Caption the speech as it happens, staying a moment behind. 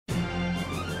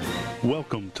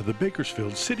Welcome to the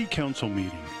Bakersfield City Council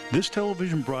meeting. This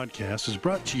television broadcast is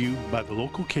brought to you by the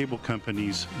local cable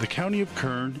companies, the County of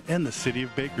Kern, and the City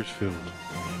of Bakersfield.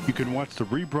 You can watch the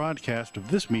rebroadcast of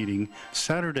this meeting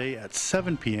Saturday at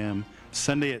 7 p.m.,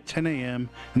 Sunday at 10 a.m.,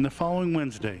 and the following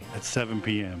Wednesday at 7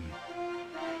 p.m.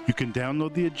 You can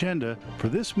download the agenda for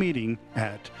this meeting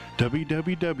at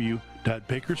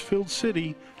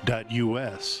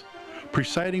www.bakersfieldcity.us.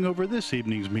 Presiding over this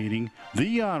evening's meeting,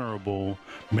 the Honorable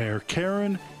Mayor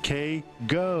Karen K.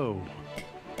 Go.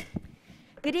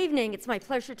 Good evening. It's my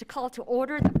pleasure to call to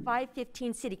order the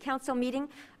 5:15 City Council meeting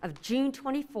of June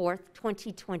 24th,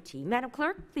 2020. Madam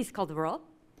Clerk, please call the roll.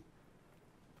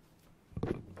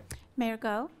 Mayor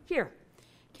Go. Here.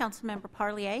 Councilmember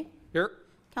Parlier. Here.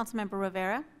 Councilmember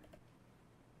Rivera.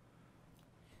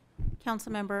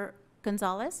 Councilmember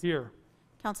Gonzalez. Here.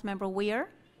 Councilmember Weir.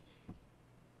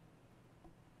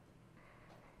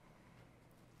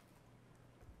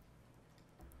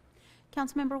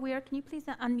 Councilmember Weir, can you please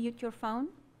unmute your phone?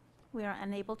 We are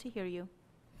unable to hear you.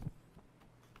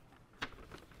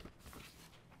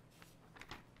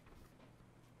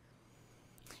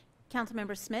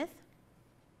 Councilmember Smith.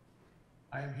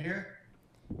 I am here.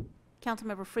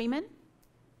 Councilmember Freeman.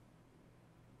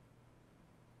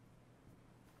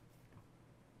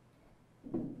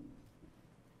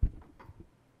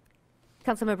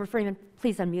 Councilmember Freeman,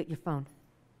 please unmute your phone.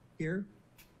 Here.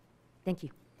 Thank you.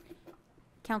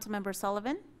 Councilmember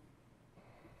Sullivan.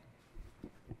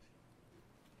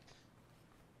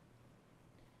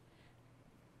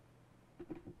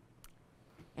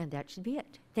 And that should be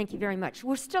it. Thank you very much.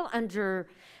 We're still under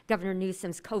Governor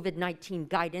Newsom's COVID-19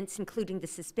 guidance, including the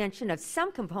suspension of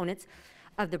some components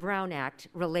of the Brown Act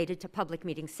related to public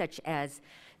meetings such as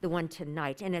the one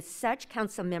tonight. And as such,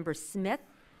 Council Members Smith,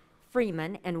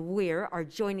 Freeman, and Weir are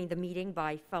joining the meeting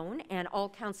by phone, and all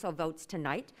council votes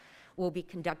tonight will be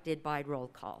conducted by roll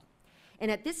call.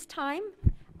 And at this time,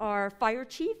 our Fire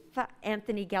Chief,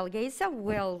 Anthony Galageza,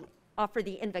 will offer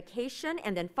the invocation,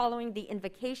 and then following the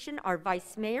invocation, our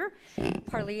Vice Mayor,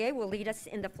 Parlier, will lead us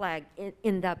in the Pledge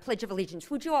of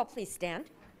Allegiance. Would you all please stand?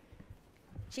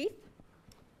 Chief?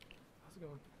 How's it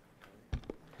going?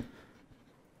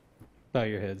 Bow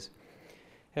your heads.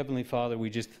 Heavenly Father, we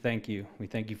just thank you. We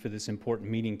thank you for this important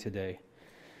meeting today.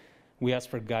 We ask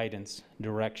for guidance,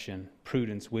 direction,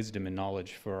 prudence, wisdom, and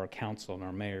knowledge for our council and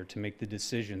our mayor to make the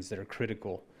decisions that are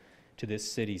critical to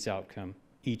this city's outcome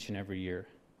each and every year.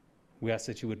 We ask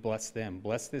that you would bless them,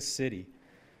 bless this city,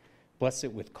 bless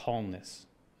it with calmness,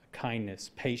 kindness,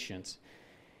 patience,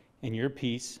 and your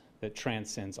peace that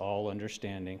transcends all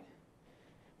understanding.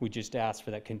 We just ask for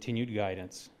that continued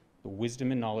guidance, the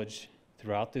wisdom and knowledge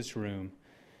throughout this room,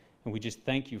 and we just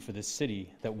thank you for the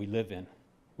city that we live in.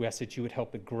 We ask that you would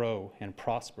help it grow and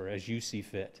prosper as you see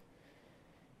fit.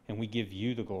 And we give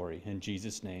you the glory. In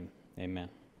Jesus' name, amen.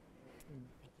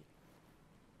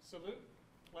 Salute.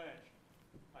 Pledge.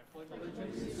 I pledge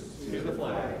allegiance to the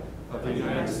flag of the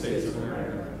United States of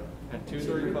America and to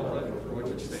the republic for which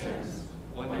it stands,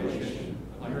 one nation,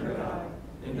 under God,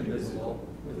 indivisible,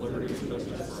 with liberty and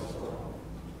justice for all.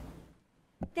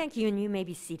 Thank you, and you may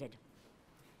be seated.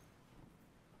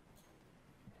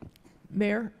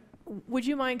 Mayor, would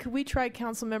you mind, could we try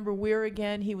Councilmember Weir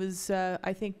again? He was,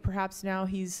 I think perhaps now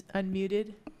he's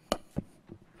unmuted.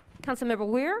 Councilmember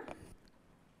Weir?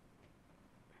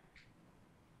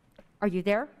 Are you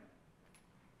there?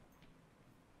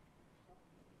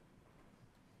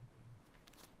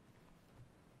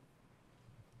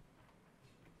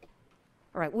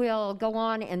 All right, we'll go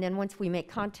on, and then once we make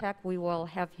contact, we will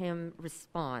have him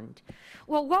respond.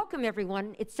 Well, welcome,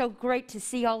 everyone. It's so great to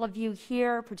see all of you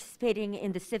here participating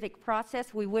in the civic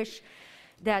process. We wish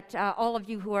that all of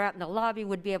you who are out in the lobby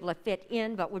would be able to fit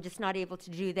in, but we're just not able to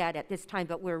do that at this time,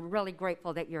 but we're really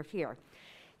grateful that you're here.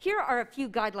 Here are a few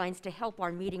guidelines to help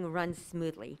our meeting run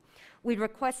smoothly. We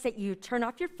request that you turn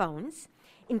off your phones.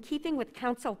 In keeping with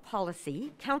council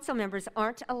policy, council members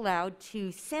aren't allowed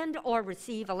to send or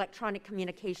receive electronic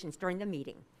communications during the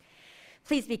meeting.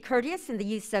 Please be courteous in the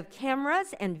use of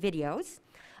cameras and videos.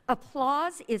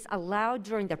 Applause is allowed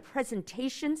during the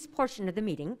presentations portion of the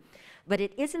meeting, but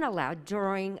it isn't allowed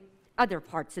during other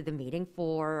parts of the meeting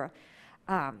for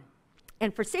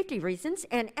safety reasons,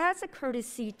 and as a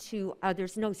courtesy to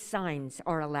others, no signs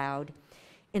are allowed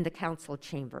in the council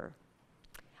chamber.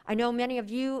 I know many of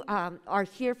you are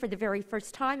here for the very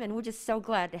first time, and we're just so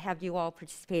glad to have you all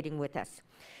participating with us.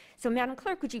 So, Madam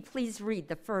Clerk, would you please read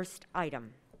the first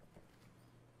item?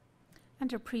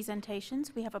 Under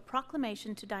presentations, we have a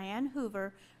proclamation to Diane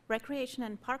Hoover, Recreation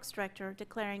and Parks Director,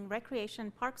 declaring Recreation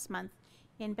and Parks Month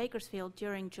in Bakersfield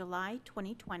during July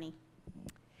 2020.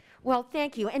 Well,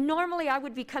 thank you. And normally I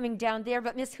would be coming down there,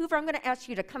 but Ms. Hoover, I'm going to ask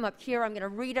you to come up here. I'm going to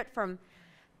read it from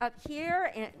up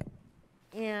here,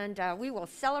 and we will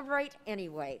celebrate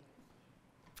anyway.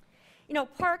 You know,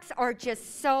 parks are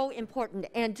just so important,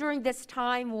 and during this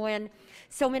time when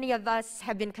so many of us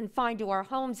have been confined to our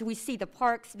homes, we see the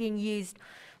parks being used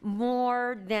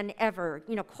more than ever.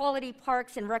 You know, quality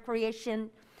parks and recreation,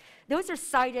 those are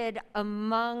cited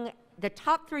among the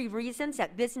top 3 reasons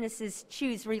that businesses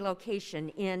choose relocation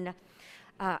in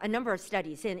a number of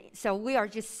studies. And so we are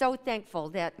just so thankful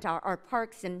that our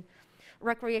parks and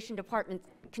recreation department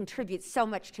contributes so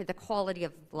much to the quality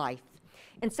of life.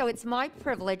 And so it's my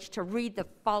privilege to read the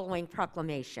following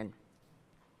proclamation.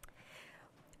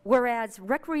 Whereas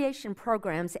recreation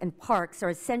programs and parks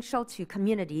are essential to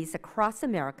communities across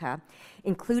America,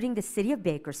 including the city of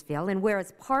Bakersfield, and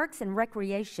whereas parks and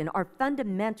recreation are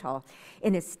fundamental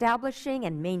in establishing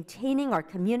and maintaining our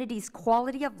community's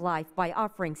quality of life by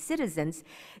offering citizens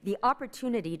the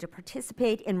opportunity to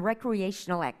participate in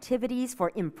recreational activities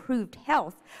for improved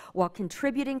health while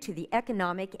contributing to the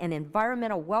economic and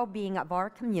environmental well-being of our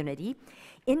community,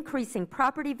 increasing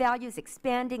property values,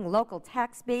 expanding local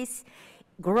tax base,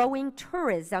 growing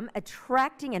tourism,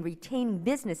 attracting and retaining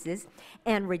businesses,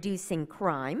 and reducing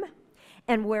crime.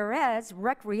 And whereas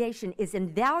recreation is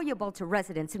invaluable to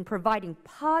residents in providing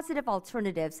positive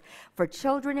alternatives for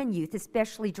children and youth,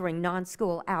 especially during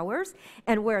non-school hours,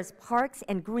 and whereas parks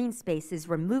and green spaces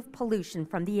remove pollution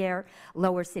from the air,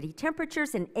 lower city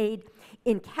temperatures, and aid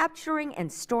in capturing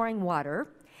and storing water,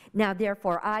 now,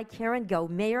 therefore, I, Karen Go,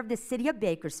 Mayor of the City of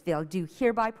Bakersfield, do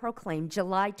hereby proclaim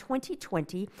July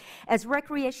 2020 as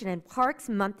Recreation and Parks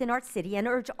Month in our city and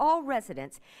urge all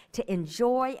residents to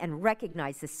enjoy and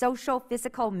recognize the social,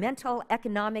 physical, mental,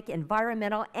 economic,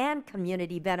 environmental, and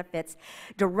community benefits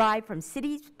derived from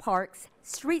city parks,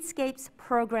 streetscapes,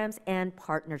 programs, and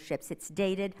partnerships. It's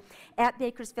dated at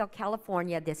Bakersfield,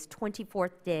 California, this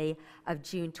 24th day of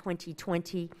June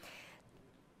 2020.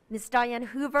 Ms. Diane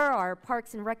Hoover, our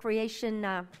Parks and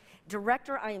Recreation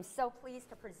Director, I am so pleased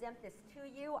to present this to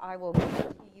you. I will give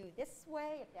it to you this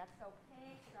way, if that's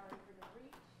okay. Sorry for the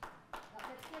reach.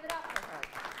 Let's give it up for her.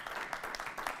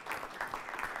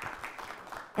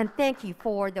 And thank you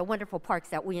for the wonderful parks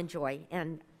that we enjoy.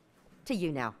 And to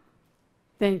you now.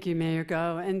 Thank you, Mayor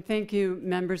Go, and thank you,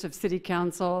 members of City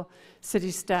Council,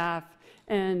 city staff,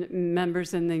 and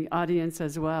members in the audience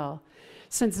as well.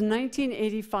 Since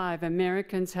 1985,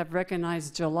 Americans have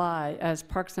recognized July as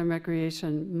Parks and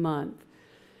Recreation Month.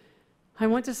 I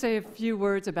want to say a few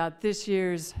words about this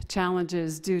year's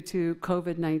challenges due to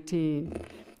COVID-19.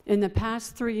 In the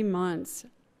past 3 months,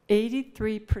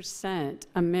 83%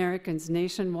 Americans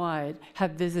nationwide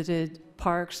have visited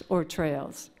parks or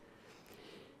trails.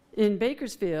 In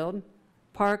Bakersfield,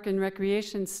 park and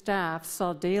recreation staff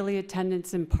saw daily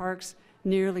attendance in parks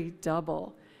nearly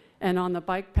double, and on the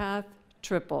bike path,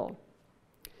 triple.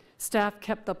 Staff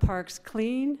kept the parks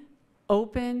clean,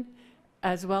 open,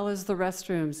 as well as the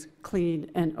restrooms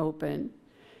clean and open.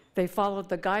 They followed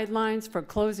the guidelines for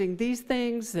closing these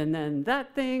things and then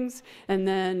that things, and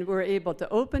then we're able to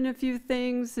open a few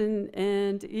things,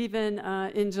 and even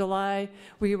in July,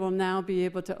 we will now be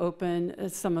able to open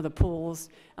some of the pools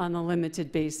on a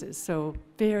limited basis. So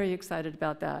very excited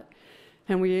about that.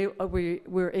 And we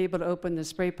were able to open the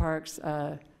spray parks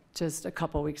just a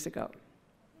couple weeks ago.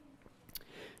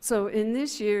 So in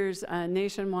this year's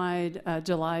nationwide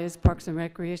July is Parks and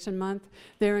Recreation Month,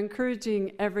 they're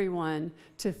encouraging everyone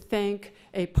to thank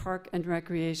a park and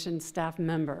recreation staff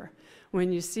member.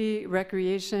 When you see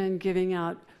recreation giving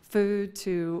out food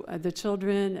to the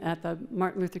children at the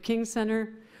Martin Luther King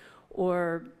Center,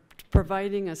 or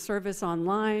providing a service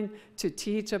online to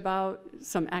teach about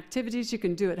some activities you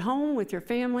can do at home with your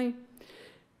family,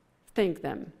 thank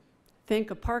them.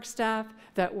 Thank a park staff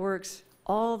that works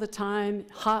all the time,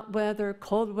 hot weather,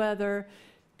 cold weather,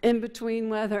 in-between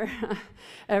weather,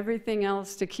 everything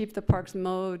else to keep the parks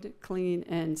mowed, clean,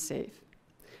 and safe.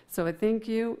 So I thank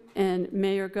you, and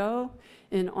Mayor Go,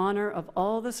 in honor of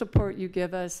all the support you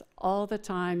give us all the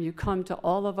time, you come to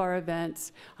all of our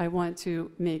events, I want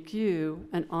to make you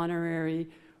an honorary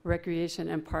Recreation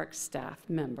and Parks staff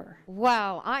member.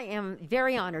 Wow, I am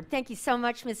very honored. Thank you so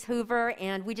much, Ms. Hoover,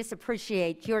 and we just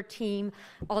appreciate your team,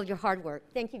 all your hard work.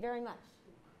 Thank you very much.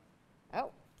 Oh,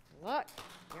 look,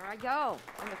 here I go.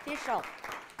 I'm official.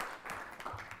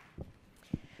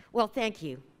 Well, thank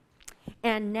you.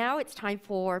 And now it's time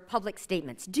for public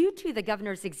statements. Due to the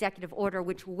governor's executive order,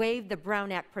 which waived the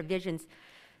Brown Act provisions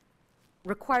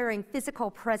requiring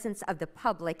physical presence of the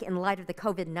public in light of the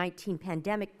COVID-19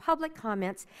 pandemic, public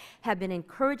comments have been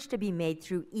encouraged to be made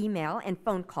through email and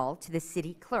phone call to the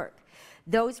city clerk.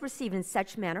 Those received in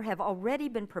such manner have already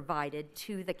been provided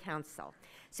to the council.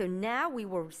 So now we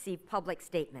will receive public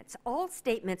statements. All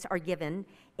statements are given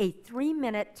a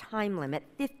 3-minute time limit,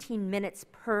 15 minutes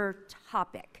per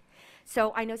topic.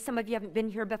 So I know some of you haven't been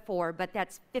here before, but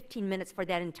that's 15 minutes for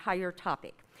that entire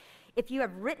topic. If you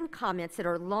have written comments that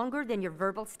are longer than your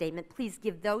verbal statement, please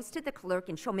give those to the clerk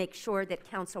and she'll make sure that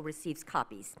council receives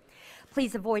copies.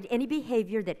 Please avoid any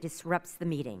behavior that disrupts the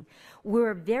meeting.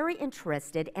 We're very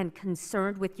interested and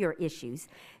concerned with your issues.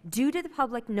 Due to the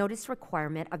public notice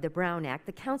requirement of the Brown Act,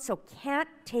 the council can't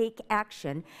take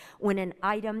action when an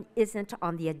item isn't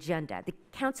on the agenda. The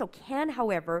council can,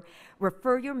 however,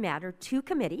 refer your matter to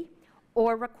committee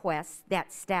or request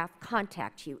that staff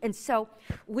contact you. And so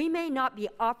we may not be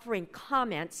offering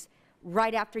comments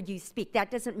right after you speak.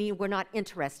 That doesn't mean we're not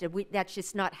interested. That's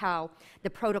just not how the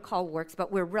protocol works,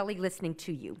 but we're really listening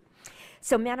to you.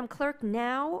 So Madam Clerk,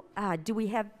 now do we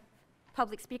have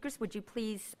public speakers? Would you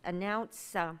please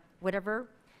announce whatever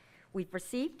we've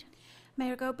received?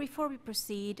 Mayor Go, before we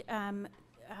proceed,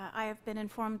 I have been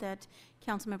informed that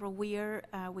Councilmember Weir,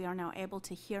 we are now able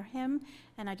to hear him,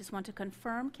 and I just want to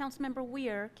confirm, Councilmember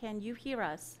Weir, can you hear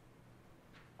us?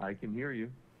 I can hear you.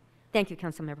 Thank you,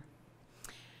 Councilmember.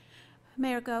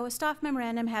 Mayor Go, a staff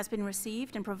memorandum has been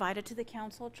received and provided to the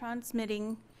council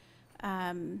transmitting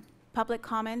public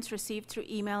comments received through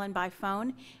email and by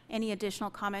phone. Any additional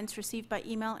comments received by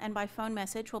email and by phone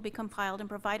message will be compiled and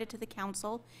provided to the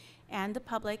council and the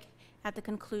public at the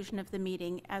conclusion of the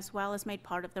meeting, as well as made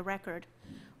part of the record.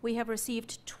 We have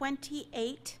received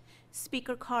 28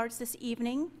 speaker cards this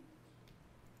evening.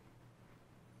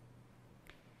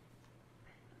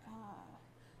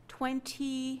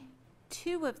 22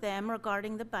 of them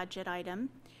regarding the budget item,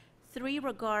 3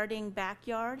 regarding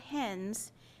backyard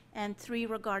hens, and 3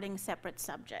 regarding separate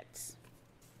subjects.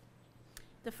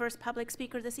 The first public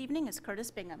speaker this evening is Curtis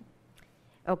Bingham.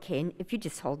 Okay, and if you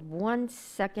just hold 1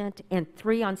 second, and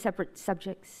 3 on separate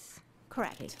subjects?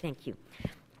 Correct. Okay, thank you.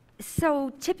 So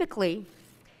typically,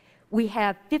 we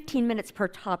have 15 minutes per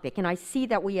topic, and I see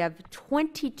that we have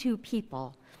 22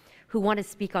 people who want to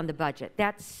speak on the budget.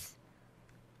 That's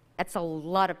a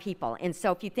lot of people. And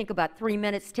so if you think about 3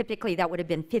 minutes, typically that would have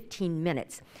been 15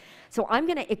 minutes. So I'm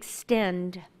going to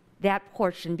extend that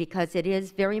portion because it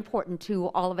is very important to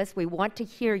all of us. We want to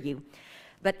hear you.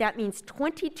 But that means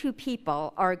 22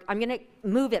 people are, I'm going to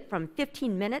move it from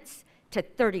 15 minutes to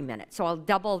 30 minutes. So I'll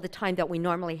double the time that we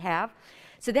normally have.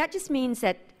 So that just means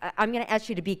that I'm going to ask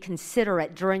you to be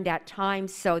considerate during that time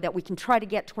so that we can try to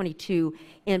get 22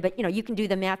 in. But, you know, you can do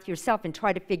the math yourself and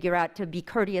try to figure out to be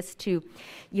courteous to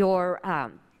your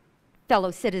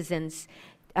fellow citizens.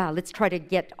 Let's try to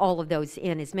get all of those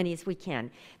in, as many as we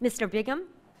can. Mr. Bingham?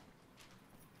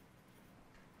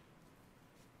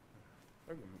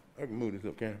 I can move this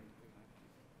up, can I?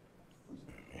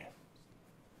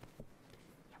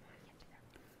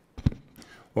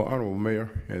 Well, Honorable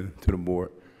Mayor and to the board,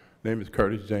 name is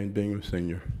Curtis James Bingham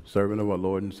Sr., servant of our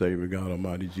Lord and Savior, God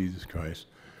Almighty, Jesus Christ,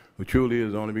 who truly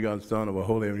is the only begotten Son of our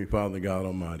Holy Heavenly Father, God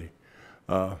Almighty.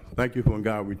 Thank you for in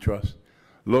God we trust.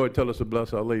 Lord, tell us to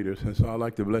bless our leaders, and so I'd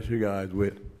like to bless you guys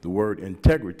with the word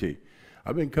integrity.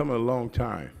 I've been coming a long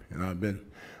time, and I've been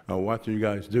watching you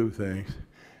guys do things.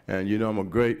 And you know, I'm a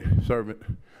great servant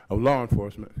of law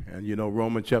enforcement. And you know,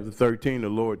 Romans chapter 13, the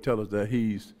Lord tells us that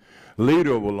he's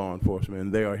leader over law enforcement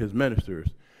and they are his ministers.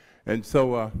 And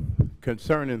so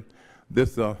concerning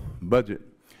this budget,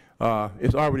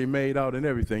 it's already made out and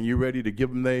everything. You ready to give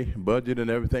them their budget and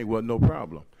everything? Well, no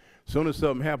problem. As soon as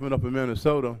something happened up in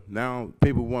Minnesota, now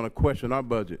people want to question our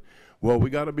budget. Well, we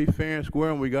got to be fair and square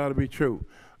and we got to be true.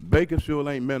 Bakersfield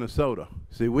ain't Minnesota.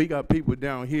 See, we got people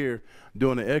down here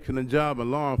doing an excellent job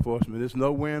in law enforcement. There's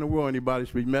nowhere in the world anybody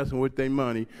should be messing with their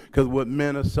money because what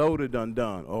Minnesota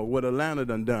done or what Atlanta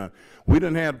done. We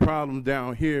done had problems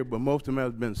down here, but most of them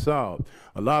have been solved.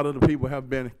 A lot of the people have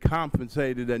been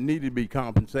compensated that need to be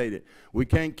compensated. We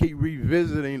can't keep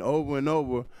revisiting over and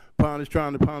over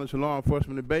trying to punish law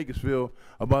enforcement in Bakersfield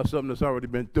about something that's already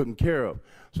been taken care of.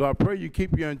 So I pray you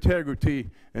keep your integrity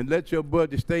and let your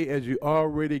budget stay as you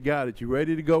already got it. You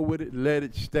ready to go with it? Let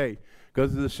it stay.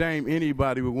 Because it's a shame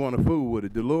anybody would want to fool with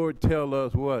it. The Lord tell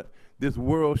us what? This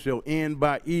world shall end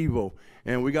by evil.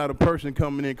 And we got a person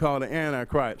coming in called the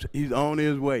Antichrist. He's on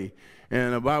his way.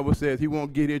 And the Bible says he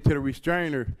won't get here till the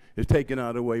restrainer is taken out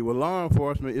of the way. Well, law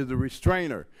enforcement is the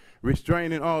restrainer,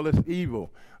 restraining all this evil.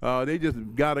 They just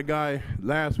got a guy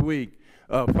last week,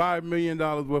 $5 million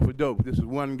worth of dope. This is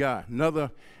one guy. Another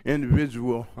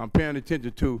individual I'm paying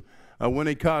attention to, when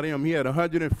they caught him, he had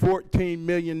 $114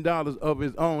 million of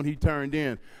his own he turned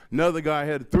in. Another guy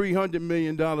had $300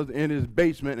 million in his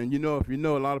basement, and if you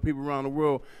know, a lot of people around the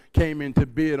world came in to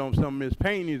bid on some of his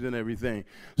paintings and everything.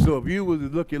 So if you was to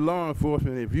look at law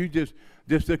enforcement, if you just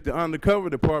took the undercover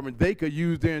department, they could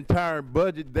use their entire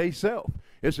budget themselves.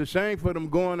 It's a shame for them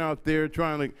going out there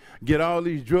trying to get all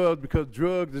these drugs, because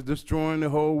drugs is destroying the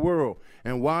whole world.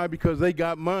 And why? Because they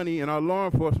got money, and our law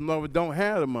enforcement officers don't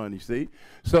have the money, see?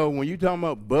 So when you talking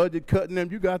about budget cutting them,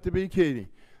 you got to be kidding.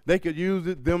 They could use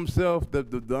it themselves,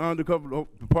 the undercover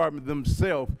department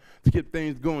themselves, to get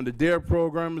things going. The DARE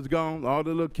program is gone. All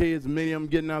the little kids, many of them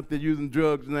getting out there using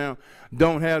drugs now,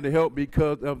 don't have the help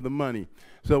because of the money.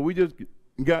 So we just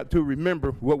got to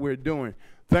remember what we're doing.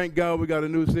 Thank God we got a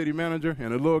new city manager,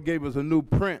 and the Lord gave us a new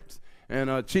prince,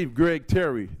 and Chief Greg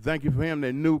Terry. Thank you for him.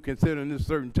 They're new considering this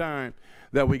certain time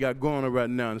that we got going on right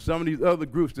now. And some of these other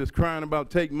groups that's crying about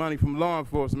taking money from law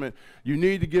enforcement, you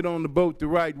need to get on the boat the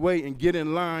right way and get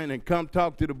in line and come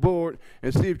talk to the board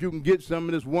and see if you can get some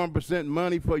of this 1%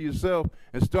 money for yourself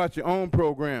and start your own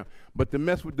program. But to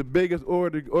mess with the biggest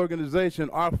organization,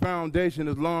 our foundation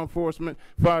is law enforcement,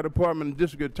 fire department, and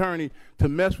district attorney. To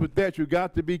mess with that, you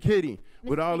got to be kidding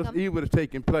with all this evil that's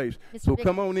taking place. So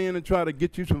come on in and try to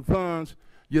get you some funds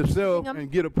yourself and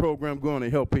get a program going to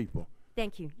help people.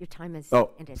 Thank you. Your time is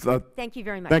ended. Thank you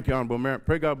very much. Thank you, Honorable Mayor.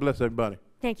 Pray God bless everybody.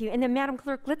 Thank you. And then, Madam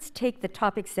Clerk, let's take the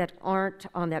topics that aren't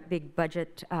on that big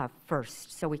budget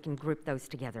first, so we can group those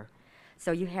together.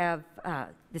 So you have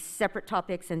the separate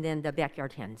topics and then the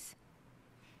backyard hens.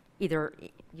 Either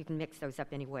you can mix those up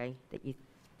any way that you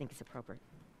think is appropriate.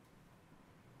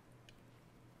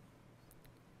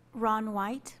 Ron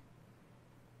White.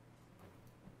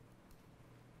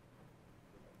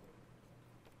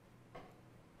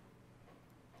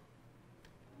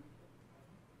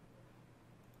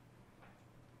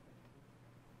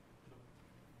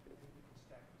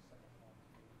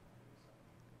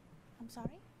 I'm sorry?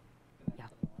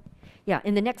 Yeah,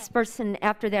 and the next person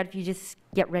after that, if you just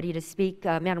get ready to speak,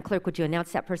 Madam Clerk, would you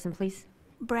announce that person, please?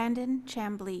 Brandon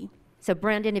Chambly. So,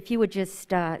 Brandon, if you would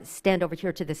just stand over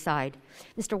here to the side.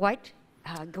 Mr. White,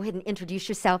 go ahead and introduce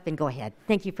yourself and go ahead.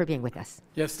 Thank you for being with us.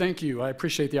 Yes, thank you. I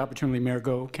appreciate the opportunity, Mayor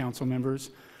Go, council members.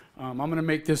 I'm going to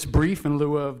make this brief in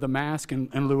lieu of the mask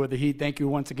and in lieu of the heat. Thank you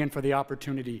once again for the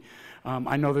opportunity.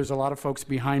 I know there's a lot of folks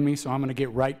behind me, so I'm going to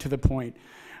get right to the point.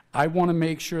 I want to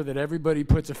make sure that everybody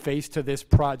puts a face to this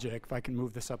project, if I can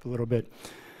move this up a little bit.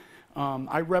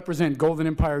 I represent Golden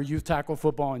Empire Youth Tackle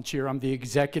Football and Cheer. I'm the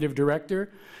executive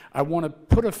director. I want to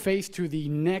put a face to the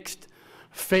next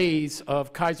phase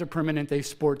of Kaiser Permanente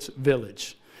Sports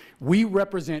Village. We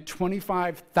represent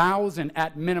 25,000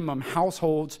 at minimum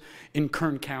households in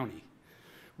Kern County.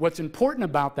 What's important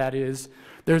about that is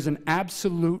there's an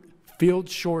absolute field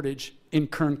shortage in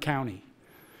Kern County.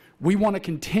 We want to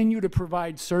continue to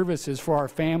provide services for our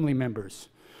family members,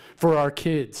 for our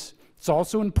kids. It's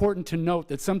also important to note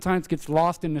that sometimes gets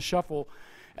lost in the shuffle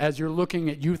as you're looking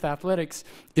at youth athletics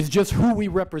is just who we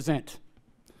represent.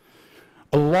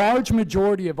 A large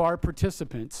majority of our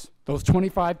participants, those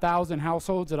 25,000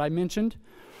 households that I mentioned,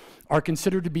 are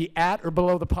considered to be at or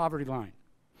below the poverty line.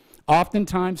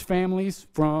 Oftentimes families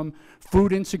from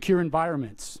food insecure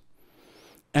environments.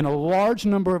 And a large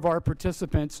number of our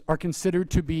participants are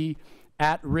considered to be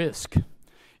at risk.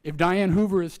 If Diane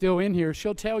Hoover is still in here,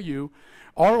 she'll tell you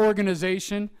our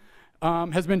organization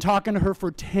has been talking to her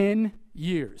for 10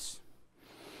 years.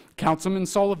 Councilman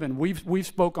Sullivan, we've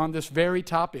spoke on this very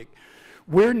topic.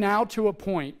 We're now to a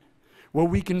point where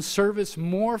we can service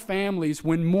more families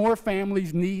when more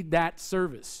families need that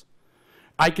service.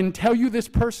 I can tell you this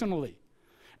personally,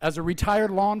 as a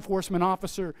retired law enforcement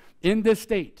officer in this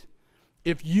state.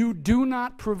 If you do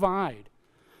not provide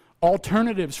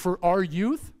alternatives for our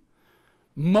youth,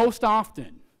 most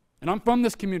often, and I'm from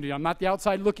this community, I'm not the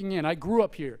outside looking in, I grew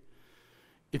up here.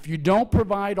 If you don't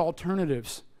provide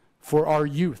alternatives for our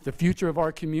youth, the future of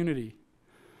our community,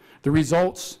 the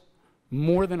results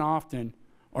more than often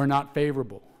are not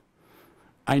favorable.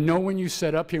 I know when you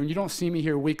set up here, and you don't see me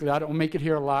here weekly, I don't make it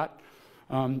here a lot,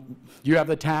 you have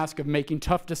the task of making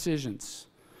tough decisions.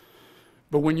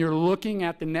 But when you're looking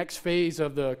at the next phase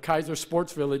of the Kaiser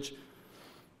Sports Village,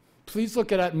 please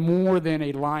look at it more than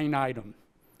a line item.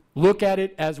 Look at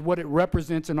it as what it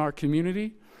represents in our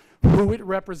community, who it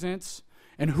represents,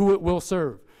 and who it will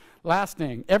serve. Last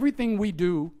thing, everything we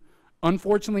do,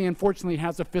 unfortunately and fortunately,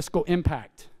 has a fiscal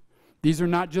impact. These are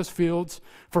not just fields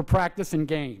for practice and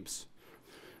games.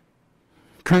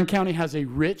 Kern County has a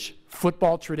rich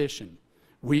football tradition.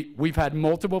 We've had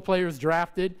multiple players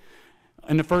drafted.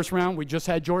 In the first round, we just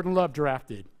had Jordan Love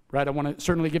drafted, right? I want to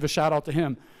certainly give a shout out to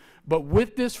him. But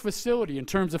with this facility, in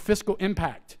terms of fiscal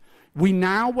impact, we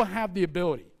now will have the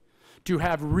ability to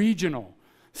have regional,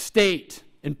 state,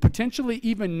 and potentially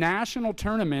even national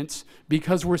tournaments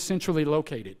because we're centrally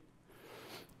located.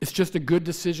 It's just a good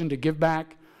decision to give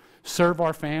back, serve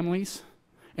our families,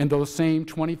 and those same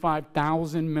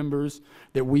 25,000 members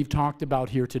that we've talked about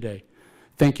here today.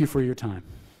 Thank you for your time.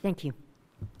 Thank you.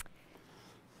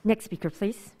 Next speaker,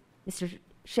 please. Mr.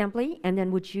 Chambly, and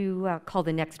then would you call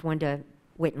the next one to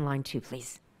wait in line too,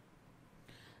 please?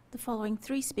 The following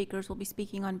 3 speakers will be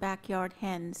speaking on backyard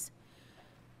hens.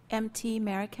 M.T.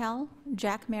 Marikel,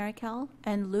 Jack Marikel,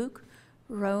 and Luke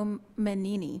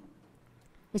Romanini.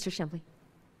 Mr. Chambly.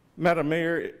 Madam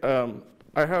Mayor,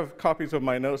 I have copies of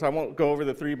my notes. I won't go over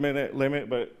the 3-minute limit,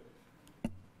 but You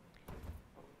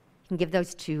can give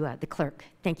those to the clerk.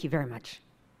 Thank you very much.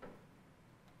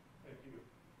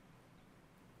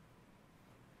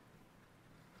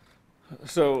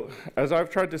 so as I've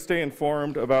tried to stay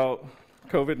informed about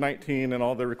COVID-19 and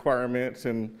all the requirements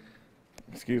and,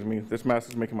 excuse me, this mask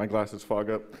is making my glasses fog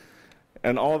up,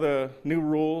 and all the new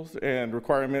rules and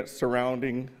requirements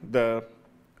surrounding the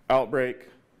outbreak,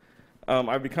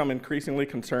 I've become increasingly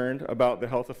concerned about the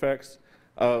health effects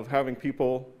of having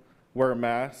people wear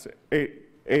masks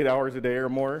 8 hours a day or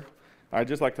more. I'd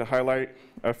just like to highlight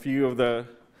a few of the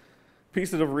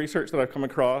pieces of research that I've come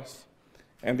across,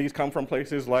 and these come from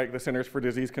places like the Centers for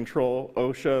Disease Control,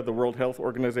 OSHA, the World Health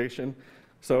Organization.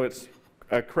 So it's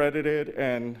accredited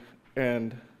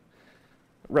and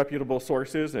reputable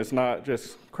sources. It's not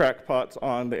just crackpots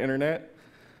on the internet.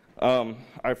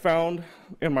 I found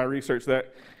in my research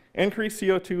that increased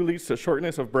CO2 leads to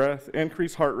shortness of breath,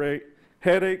 increased heart rate,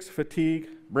 headaches, fatigue,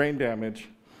 brain damage.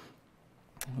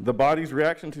 The body's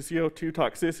reaction to CO2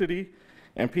 toxicity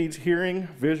impedes hearing,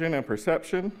 vision, and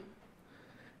perception.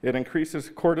 It increases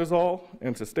cortisol,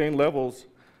 and sustained levels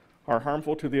are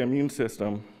harmful to the immune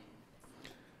system.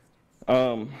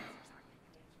 The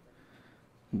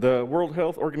World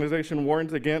Health Organization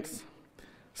warns against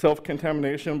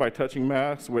self-contamination by touching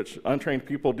masks, which untrained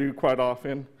people do quite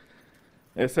often.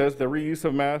 It says the reuse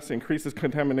of masks increases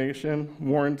contamination,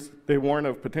 they warn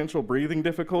of potential breathing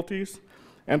difficulties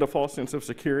and a false sense of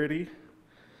security.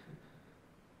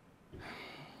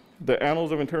 The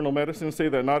Annals of Internal Medicine say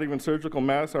that not even surgical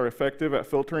masks are effective at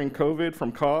filtering COVID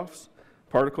from coughs.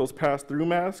 Particles pass through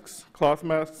masks. Cloth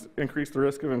masks increase the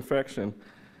risk of infection,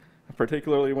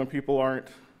 particularly when people aren't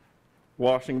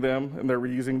washing them and they're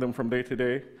reusing them from day to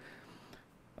day.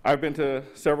 I've been to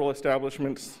several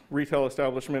establishments, retail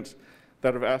establishments,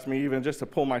 that have asked me even just to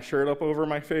pull my shirt up over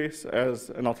my face as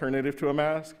an alternative to a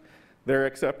mask. They're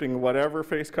accepting whatever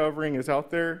face covering is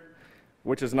out there,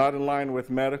 which is not in line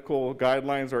with medical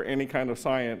guidelines or any kind of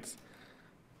science.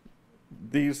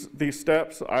 These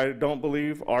steps, I don't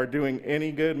believe, are doing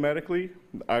any good medically.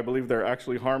 I believe they're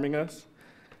actually harming us.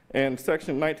 And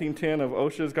Section 1910 of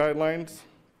OSHA's guidelines,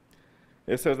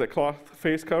 it says that cloth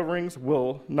face coverings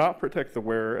will not protect the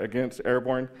wearer against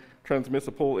airborne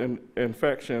transmissible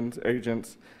infections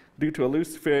agents due to a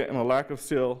loose fit and a lack of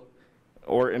seal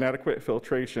or inadequate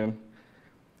filtration.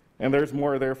 And there's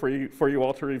more there for you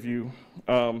all to review.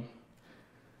 You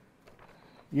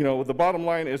know, the bottom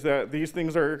line is that these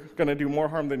things are going to do more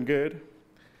harm than good.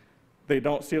 They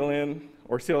don't seal in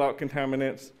or seal out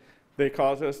contaminants. They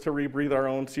cause us to rebreathe our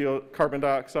own carbon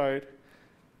dioxide.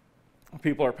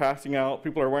 People are passing out.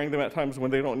 People are wearing them at times when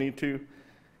they don't need to.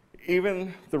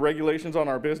 Even the regulations on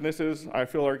our businesses, I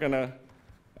feel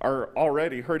are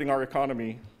already hurting our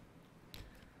economy.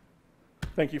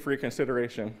 Thank you for your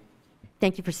consideration.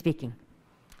 Thank you for speaking.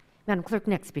 Madam Clerk,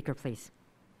 next speaker, please.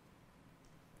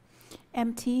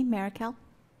 M.T. Marikel.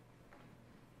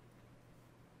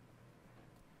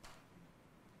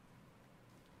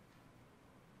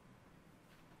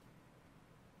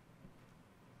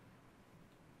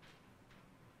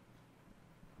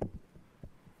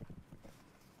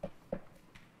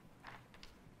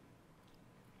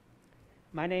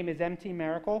 My name is M.T.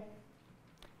 Marikel.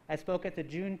 I spoke at the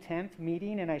June 10th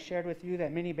meeting, and I shared with you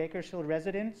that many Bakersfield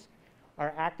residents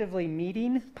are actively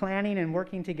meeting, planning, and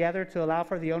working together to allow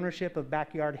for the ownership of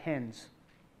backyard hens.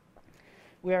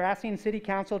 We are asking City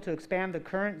Council to expand the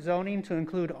current zoning to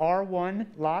include R1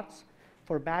 lots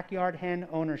for backyard hen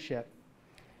ownership.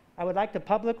 I would like to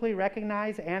publicly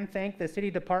recognize and thank the city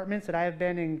departments that I have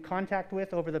been in contact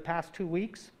with over the past 2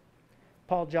 weeks.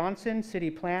 Paul Johnson,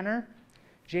 City Planner,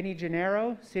 Jenny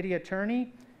Gennaro, City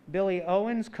Attorney, Billy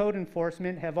Owens, Code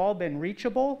Enforcement, have all been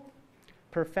reachable,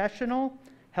 professional,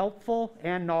 helpful,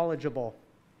 and knowledgeable.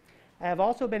 I have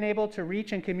also been able to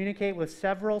reach and communicate with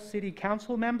several City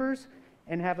Council members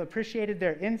and have appreciated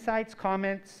their insights,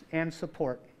 comments, and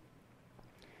support.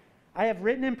 I have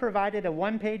written and provided a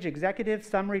one-page executive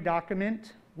summary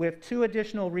document with 2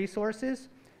 additional resources,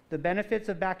 the benefits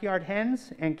of backyard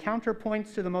hens and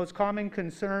counterpoints to the most common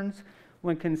concerns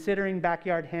when considering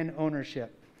backyard hen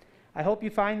ownership. I hope you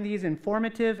find these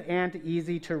informative and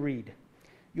easy to read.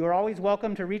 You are always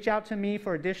welcome to reach out to me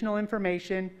for additional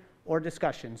information or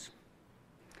discussions.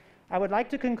 I would like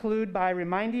to conclude by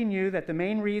reminding you that the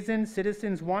main reason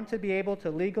citizens want to be able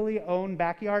to legally own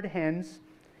backyard hens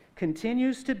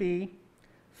continues to be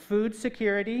food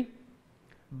security,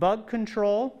 bug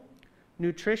control,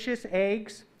 nutritious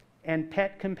eggs, and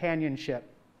pet companionship.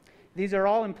 These are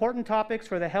all important topics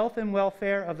for the health and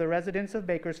welfare of the residents of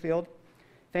Bakersfield.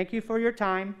 Thank you for your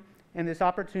time and this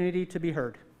opportunity to be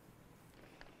heard.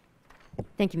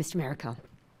 Thank you, Mr. Marico.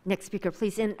 Next speaker,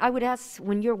 please. And I would ask,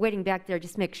 when you're waiting back there,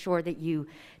 just make sure that you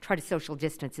try to social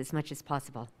distance as much as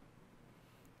possible.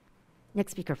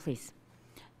 Next speaker, please.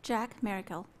 Jack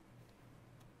Marico.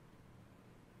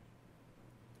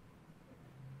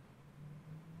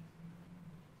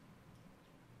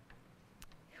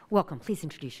 Welcome. Please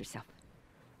introduce yourself.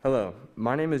 Hello,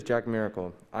 my name is Jack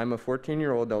Miracle. I'm a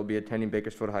 14-year-old that will be attending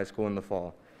Bakersfield High School in the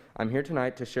fall. I'm here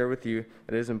tonight to share with you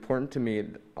that it is important to me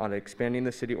on expanding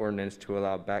the city ordinance to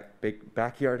allow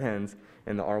backyard hens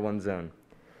in the R1 zone.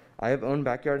 I have owned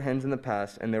backyard hens in the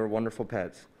past, and they were wonderful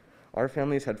pets. Our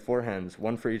families had 4 hens,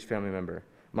 1 for each family member.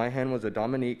 My hen was a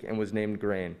Dominique and was named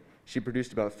Grain. She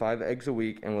produced about 5 eggs a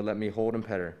week and would let me hold and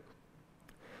pet her.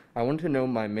 I wanted to know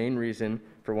my main reason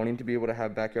for wanting to be able to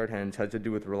have backyard hens has to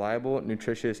do with reliable,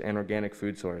 nutritious, and organic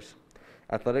food source.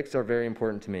 Athletics are very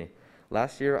important to me.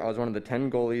 Last year, I was one of the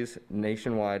 10 goalies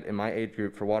nationwide in my age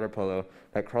group for water polo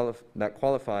that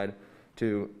qualified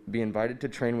to be invited to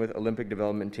train with Olympic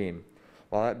development team.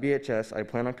 While at BHS, I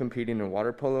plan on competing in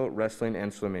water polo, wrestling,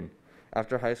 and swimming.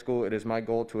 After high school, it is my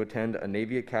goal to attend a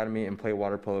Navy Academy and play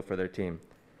water polo for their team.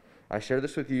 I share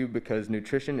this with you because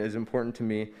nutrition is important to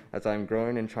me as I am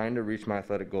growing and trying to reach my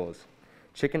athletic goals.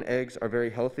 Chicken eggs are very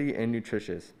healthy and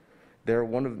nutritious. They are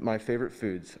one of my favorite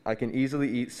foods. I can easily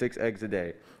eat 6 eggs a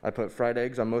day. I put fried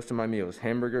eggs on most of my meals,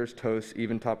 hamburgers, toast,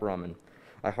 even top ramen.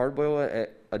 I hard-boil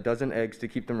a dozen eggs to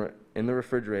keep them in the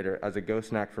refrigerator as a go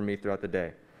snack for me throughout the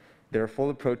day. They are full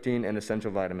of protein and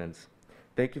essential vitamins.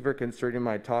 Thank you for considering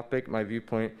my topic, my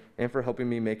viewpoint, and for helping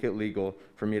me make it legal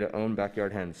for me to own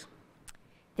backyard hens.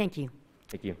 Thank you.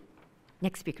 Thank you.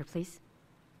 Next speaker, please.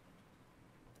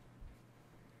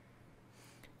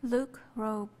 Luke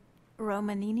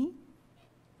Romanini.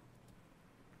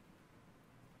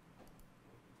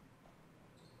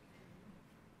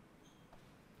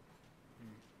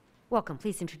 Welcome.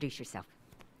 Please introduce yourself.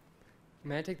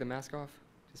 May I take the mask off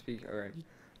to speak? All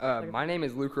right. My name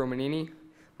is Luke Romanini.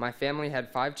 My family had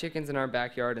 5 chickens in our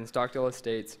backyard in Stockdale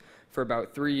Estates for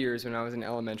about 3 years when I was in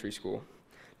elementary school.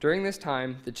 During this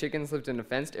time, the chickens lived in a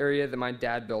fenced area that my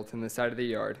dad built in the side of the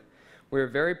yard. We were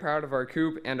very proud of our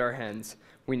coop and our hens.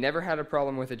 We never had a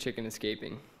problem with a chicken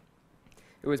escaping.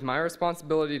 It was my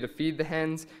responsibility to feed the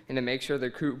hens and to make sure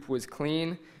the coop was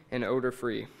clean and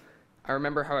odor-free. I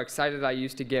remember how excited I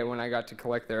used to get when I got to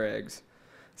collect their eggs.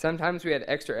 Sometimes we had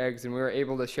extra eggs and we were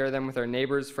able to share them with our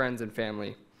neighbors, friends, and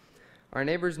family. Our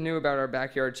neighbors knew about our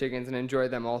backyard chickens and enjoyed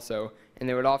them also, and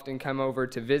they would often come over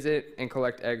to visit and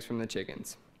collect eggs from the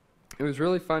chickens. It was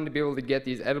really fun to be able to get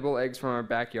these edible eggs from our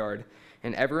backyard,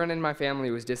 and everyone in my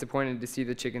family was disappointed to see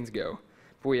the chickens go.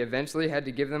 But we eventually had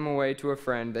to give them away to a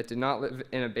friend that did not live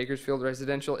in a Bakersfield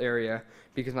residential area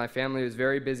because my family was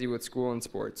very busy with school and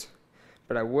sports.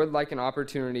 But I would like an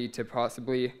opportunity to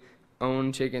possibly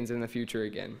own chickens in the future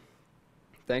again.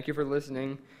 Thank you for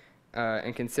listening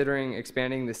and considering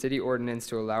expanding the city ordinance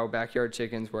to allow backyard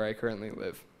chickens where I currently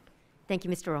live. Thank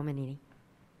you, Mr. Romanini.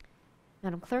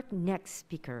 Madam Clerk, next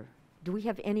speaker. Do we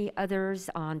have any others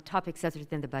on topics other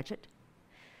than the budget?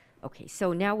 Okay,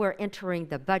 so now we're entering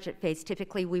the budget phase.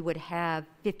 Typically, we would have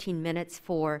 15 minutes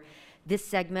for this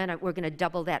segment. We're going to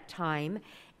double that time.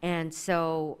 And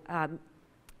so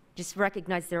just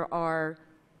recognize there are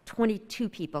 22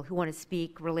 people who want to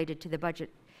speak related to the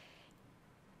budget.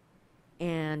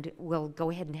 And we'll go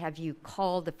ahead and have you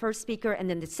call the first speaker, and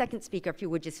then the second speaker, if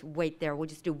you would just wait there. We'll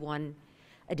just do one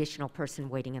additional person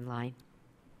waiting in line.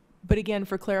 But again,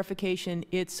 for clarification,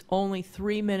 it's only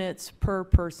 3 minutes per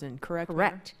person, correct?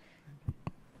 Correct.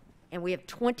 And we have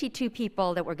 22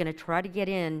 people that we're going to try to get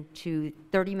in to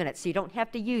 30 minutes, so you don't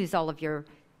have to use all of your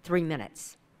 3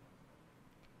 minutes.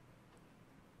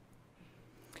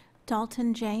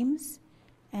 Dalton James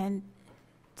and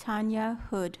Tanya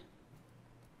Hood.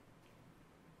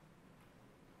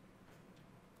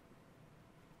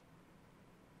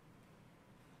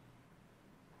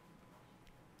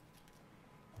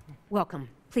 Welcome.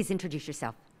 Please introduce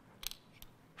yourself.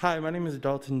 Hi, my name is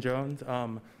Dalton Jones.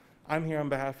 I'm here on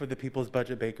behalf of the People's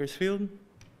Budget Bakersfield.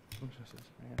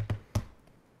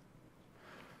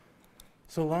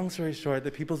 So long story short, the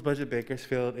People's Budget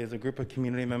Bakersfield is a group of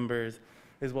community members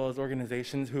as well as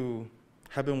organizations who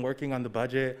have been working on the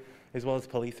budget as well as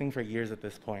policing for years at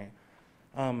this point.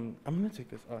 I'm gonna take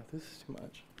this off, this is too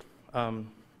much.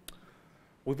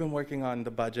 We've been working on the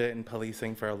budget and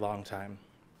policing for a long time.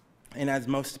 And as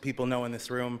most people know in this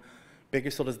room,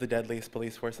 Bakersfield is the deadliest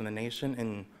police force in the nation.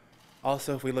 And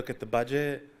also if we look at the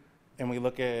budget and we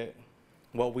look at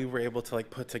what we were able to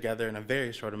put together in a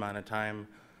very short amount of time,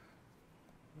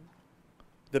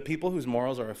 the people whose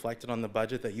morals are reflected on the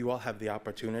budget that you all have the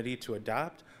opportunity to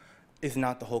adopt is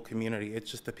not the whole community.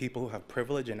 It's just the people who have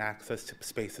privilege and access to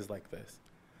spaces like this.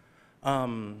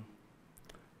 One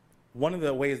of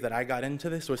the ways that I got into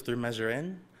this was through Measure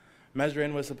In. Measure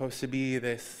In was supposed to be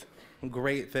this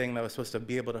great thing that was supposed to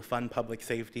be able to fund public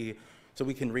safety so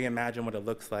we can reimagine what it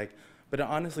looks like. But it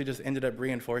honestly just ended up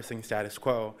reinforcing status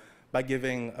quo by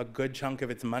giving a good chunk of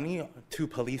its money to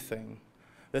policing.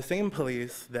 The same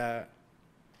police that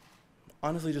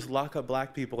honestly just lock up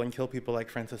black people and kill people like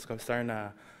Francisco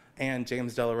Serna and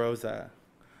James De La Rosa.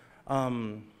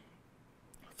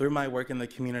 Through my work in the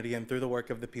community and through the work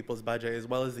of the People's Budget, as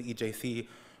well as the EJC,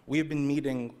 we have been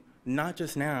meeting not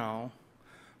just now,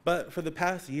 but for the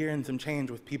past year and some change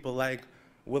with people like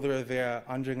Willie Rivera,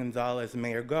 Andre Gonzalez, and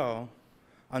Mayor Go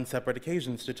on separate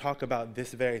occasions to talk about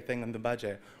this very thing in the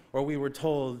budget, where we were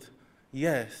told,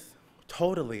 yes,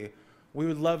 totally, we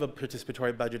would love a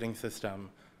participatory budgeting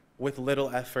system with little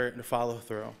effort and follow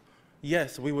through.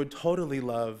 Yes, we would totally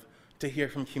love to hear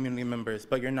from community members,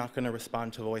 but you're not going to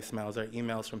respond to voicemails or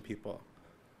emails from people.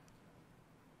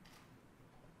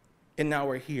 And now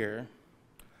we're here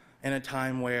in a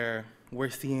time where we're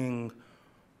seeing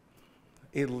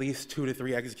at least 2 to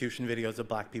 3 execution videos of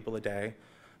black people a day.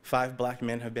 5 black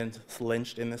men have been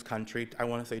lynched in this country. I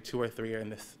want to say 2 or 3 are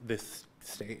in this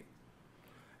state.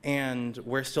 And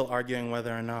we're still arguing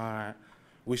whether or not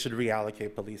we should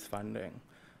reallocate police funding.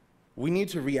 We need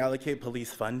to reallocate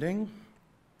police funding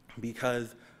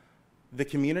because the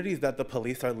communities that the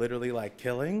police are literally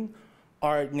killing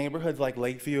are neighborhoods like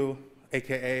Lakeview,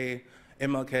 AKA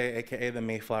MLK, AKA the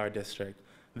Mayflower District.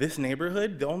 This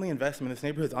neighborhood, the only investment this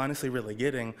neighborhood is honestly really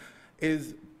getting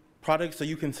is products so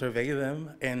you can survey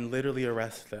them and literally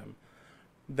arrest them.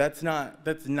 That's not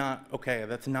okay.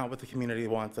 That's not what the community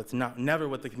wants. That's never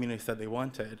what the community said they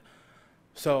wanted.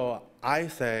 So I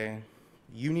say,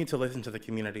 you need to listen to the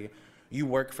community. You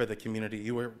work for the community.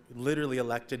 You were literally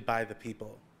elected by the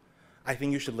people. I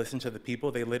think you should listen to the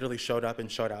people. They literally showed up and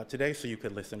showed out today so you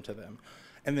could listen to them.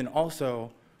 And then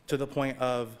also to the point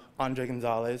of Andre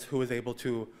Gonzalez, who was able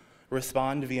to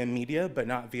respond via media, but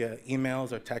not via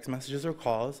emails or text messages or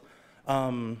calls.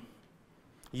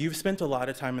 You've spent a lot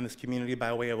of time in this community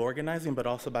by way of organizing, but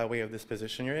also by way of this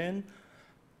position you're in,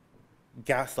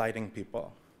 gaslighting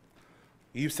people.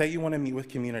 You say you want to meet with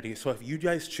community, so if you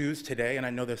guys choose today, and I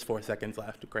know there's 4 seconds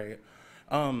left, great.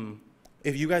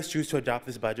 If you guys choose to adopt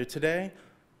this budget today,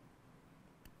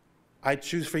 I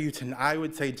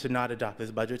would say to not adopt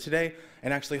this budget today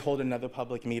and actually hold another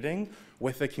public meeting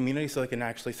with the community so they can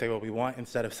actually say what we want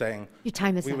instead of saying, your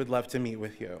time is we up. would love to meet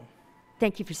with you.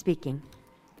 Thank you for speaking.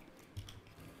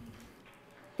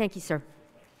 Thank you, sir.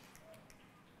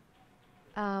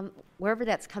 Wherever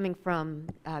that's coming from,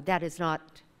 that is not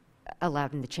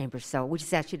allowed in the chamber, so we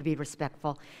just ask you to be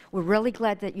respectful. We're really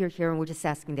glad that you're here, and we're just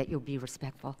asking that you'll be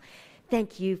respectful.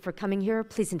 Thank you for coming here.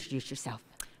 Please introduce yourself.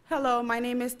 Hello, my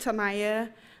name is Tamaya.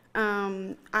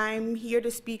 I'm here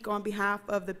to speak on behalf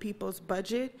of the People's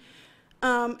Budget.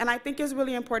 And I think it's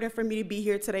really important for me to be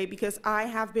here today because I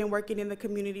have been working in the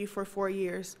community for 4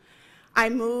 years. I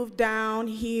moved down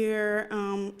here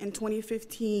in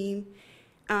 2015,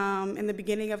 in the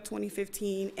beginning of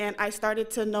 2015, and I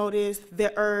started to notice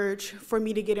the urge for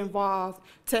me to get involved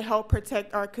to help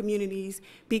protect our communities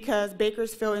because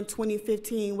Bakersfield in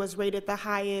 2015 was rated the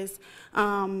highest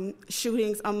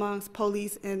shootings amongst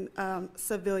police and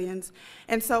civilians.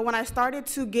 And so when I started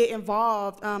to get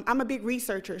involved, I'm a big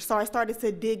researcher, so I started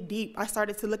to dig deep. I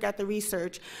started to look at the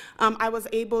research. I was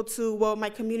able to, my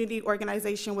community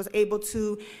organization was able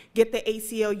to get the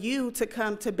ACLU to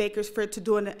come to Bakersfield to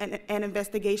do an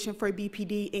investigation for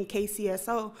BPD and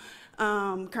KCSO.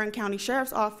 Kern County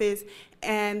Sheriff's Office,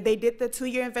 and they did the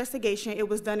 2-year investigation. It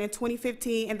was done in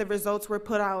 2015, and the results were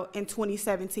put out in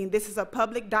 2017. This is a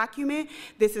public document.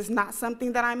 This is not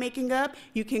something that I'm making up.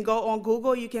 You can go on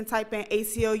Google. You can type in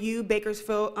ACLU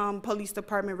Bakersfield Police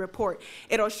Department report.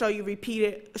 It'll show you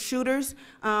repeated shooters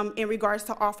in regards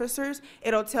to officers.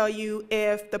 It'll tell you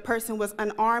if the person was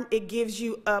unarmed. It gives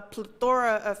you a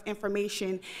plethora of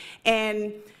information.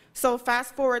 And so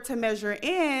fast forward to Measure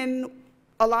In.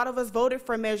 A lot of us voted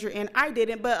for Measure In. I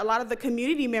didn't, but a lot of the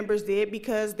community members did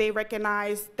because they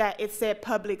recognized that it said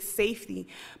public safety.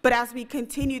 But as we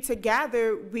continued to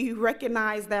gather, we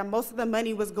recognized that most of the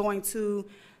money was going to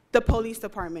the police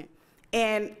department.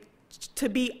 And to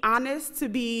be honest, to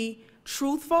be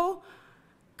truthful,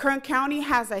 Kern County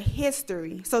has a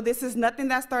history. So this is nothing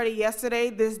that started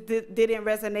yesterday. This didn't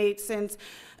resonate since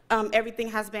everything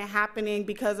has been happening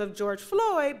because of George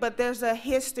Floyd, but there's a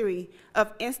history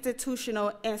of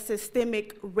institutional and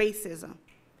systemic racism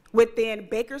within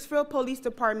Bakersfield Police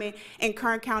Department and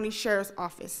Kern County Sheriff's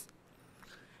Office.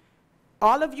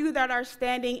 All of you that are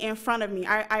standing in front of me,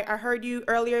 I heard you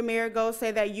earlier, Mayor Go,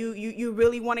 say that you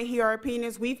really want to hear our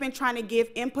opinions. We've been trying to give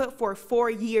input for 4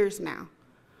 years now.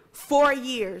 4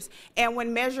 years. And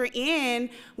when Measure In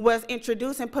was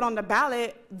introduced and put on the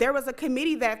ballot, there was a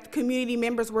committee that community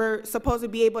members were supposed to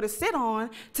be able to sit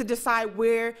on to decide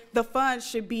where the funds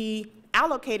should be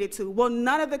allocated to. Well,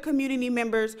 none of the community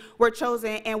members were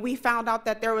chosen, and we found out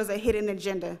that there was a hidden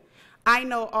agenda. I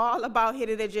know all about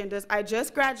hidden agendas. I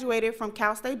just graduated from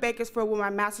Cal State Bakersfield with my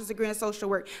master's degree in social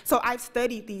work, so I've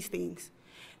studied these things.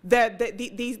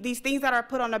 These things that are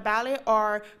put on the ballot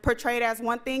are portrayed as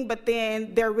one thing, but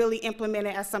then they're really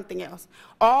implemented as something else.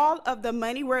 All of the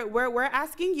money, we're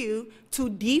asking you to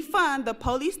defund the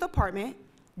police department,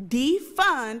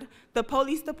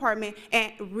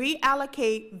 and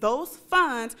reallocate those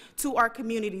funds to our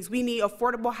communities. We need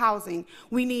affordable housing.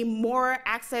 We need more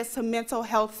access to mental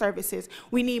health services.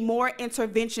 We need more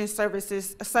intervention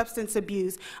services, substance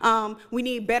abuse. We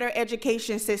need better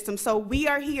education systems. So we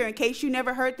are here, in case you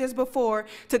never heard this before,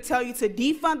 to tell you to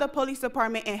defund the police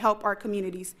department and help our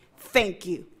communities. Thank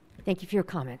you. Thank you for your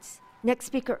comments. Next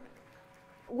speaker.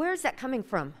 Where is that coming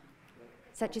from?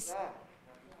 Is that just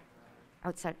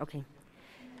outside? Okay.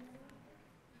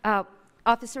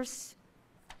 Officers,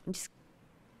 just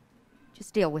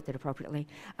deal with it appropriately.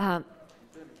 No.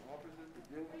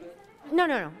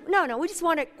 We just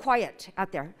want it quiet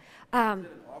out there.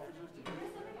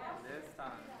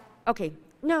 Okay.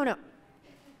 No.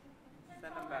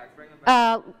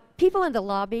 People in the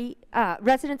lobby,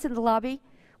 residents in the lobby,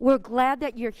 we're glad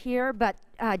that you're here, but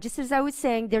just as I was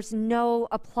saying, there's no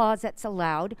applause that's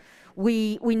allowed.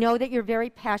 We know that you're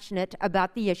very passionate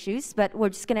about the issues, but we're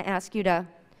just going to ask you to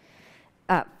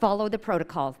follow the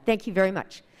protocol. Thank you very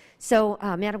much. So,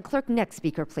 Madam Clerk, next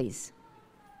speaker, please.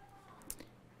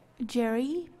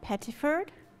 Jerry Pettiford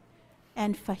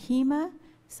and Fahima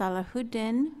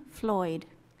Salahuddin Floyd.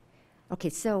 Okay,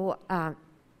 so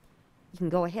you can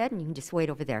go ahead and you can just wait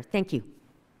over there. Thank you.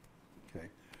 Okay.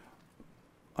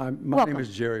 My name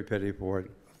is Jerry Pettiford.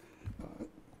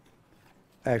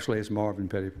 Actually, it's Marvin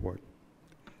Pettiford.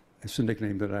 It's the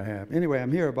nickname that I have. Anyway,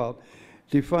 I'm here about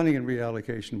defunding and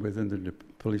reallocation within the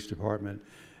police department,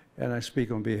 and I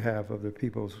speak on behalf of the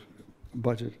people's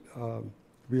budget.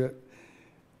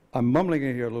 I'm mumbling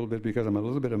in here a little bit because I'm a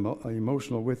little bit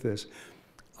emotional with this.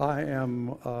 I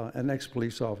am an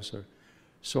ex-police officer,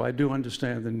 so I do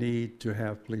understand the need to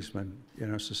have policemen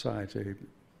in our society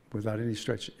without any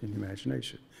stretch in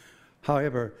imagination.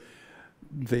 However,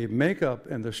 the makeup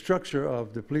and the structure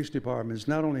of the police departments,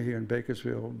 not only here in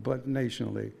Bakersfield, but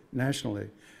nationally,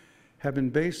 have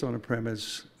been based on a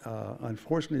premise,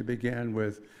 unfortunately began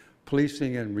with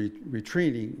policing and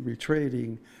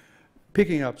retreating,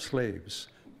 picking up slaves.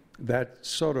 That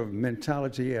sort of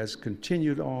mentality has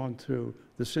continued on through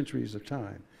the centuries of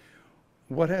time.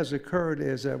 What has occurred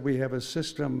is that we have a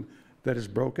system that is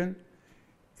broken.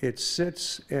 It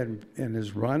sits and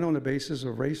is run on the basis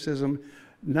of racism,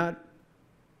 not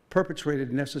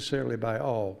perpetrated necessarily by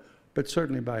all, but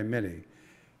certainly by many.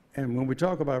 And when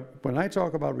I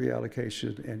talk about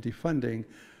reallocation and defunding,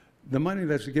 the money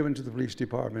that's given to the police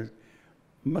department,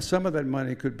 some of that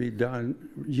money could be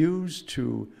used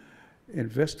to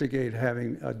investigate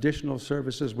having additional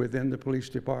services within the police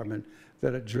department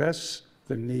that address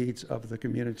the needs of the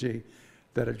community,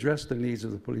 that address the needs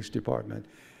of the police department.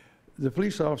 The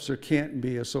police officer can't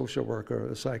be a social worker,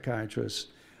 a psychiatrist.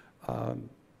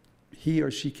 He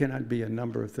or she cannot be a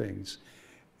number of things.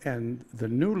 And the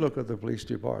new look of the police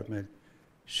department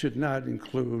should not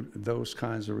include those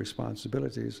kinds of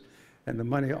responsibilities. And the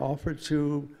money offered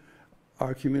to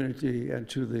our community and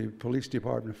to the police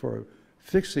department for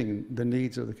fixing the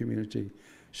needs of the community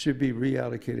should be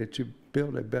reallocated to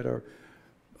build a better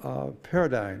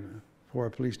paradigm for our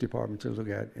police department to look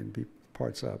at and be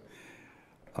parts of.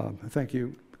 Thank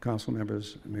you, council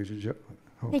members, Major Joe.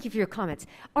 Thank you for your comments.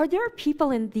 Are there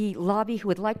people in the lobby who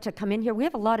would like to come in here? We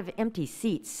have a lot of empty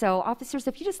seats. So officers,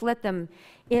 if you just let them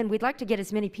in, we'd like to get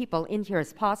as many people in here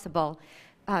as possible.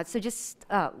 So just,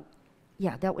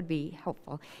 yeah, that would be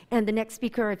helpful. And the next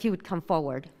speaker, if you would come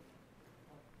forward.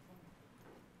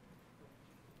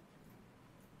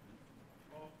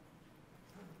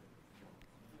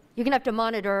 You're going to have to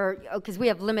monitor, because we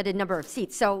have limited number of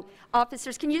seats. So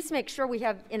officers, can you just make sure we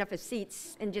have enough of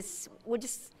seats and we'll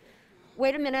just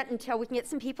wait a minute until we can get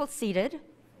some people seated.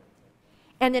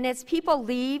 And then as people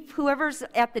leave, whoever's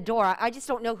at the door, I just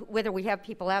don't know whether we have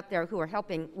people out there who are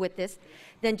helping with this,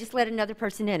 then just let another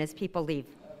person in as people leave.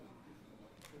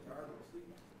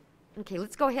 Okay,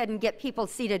 let's go ahead and get people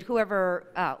seated, whoever,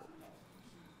 are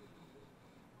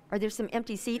there some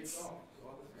empty seats?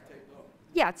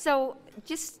 Yeah, so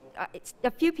just it's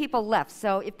a few people left.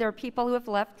 So if there are people who have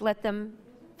left, let them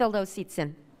fill those seats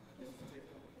in.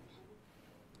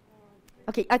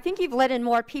 Okay, I think you've let in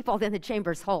more people than the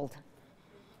chambers hold.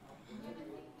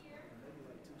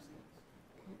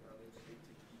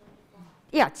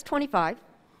 Yeah, it's 25.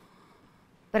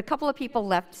 But a couple of people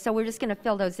left, so we're just going to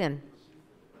fill those in.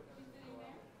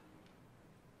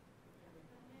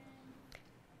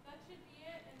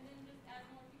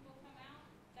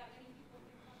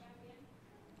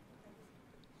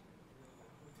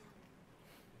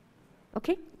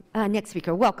 Okay, next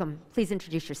speaker, welcome. Please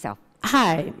introduce yourself.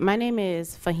 Hi, my name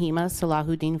is Fahima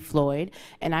Salahuddin Floyd,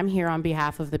 and I'm here on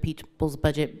behalf of the People's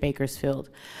Budget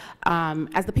Bakersfield.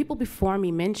 As the people before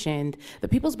me mentioned, the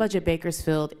People's Budget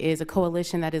Bakersfield is a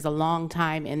coalition that is a long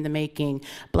time in the making.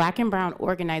 Black and brown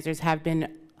organizers have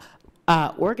been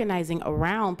organizing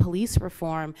around police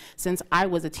reform since I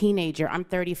was a teenager. I'm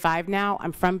 35 now.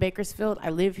 I'm from Bakersfield.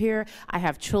 I live here. I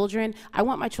have children. I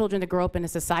want my children to grow up in a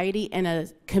society, in a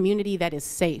community that is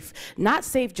safe. Not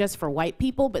safe just for white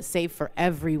people, but safe for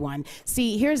everyone.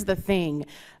 See, here's the thing.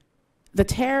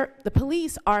 The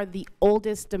police are the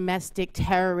oldest domestic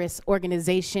terrorist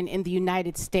organization in the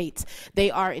United States.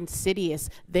 They are insidious.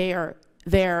 Their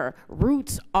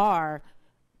roots are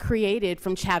created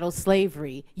from chattel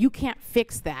slavery. You can't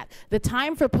fix that. The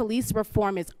time for police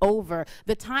reform is over.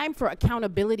 The time for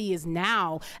accountability is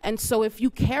now. And so if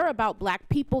you care about black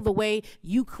people the way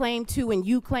you claim to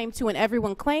and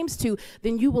everyone claims to,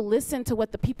 then you will listen to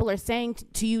what the people are saying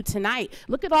to you tonight.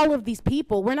 Look at all of these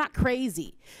people. We're not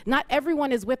crazy. Not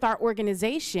everyone is with our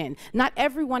organization. Not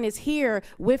everyone is here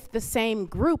with the same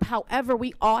group. However,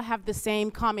 we all have the same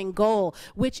common goal,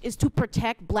 which is to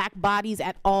protect black bodies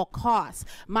at all costs.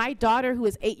 My daughter, who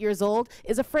is 8 years old,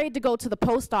 is afraid to go to the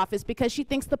post office because she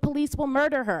thinks the police will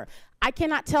murder her. I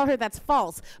cannot tell her that's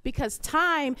false because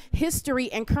time,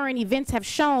 history, and current events have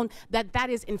shown that that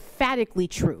is emphatically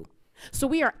true. So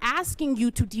we are asking you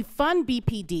to defund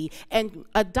BPD and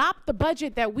adopt the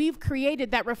budget that we've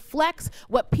created that reflects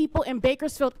what people in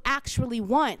Bakersfield actually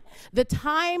want. The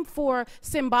time for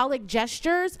symbolic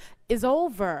gestures is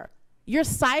over. Your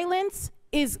silence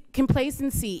is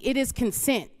complacency. It is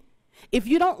consent. If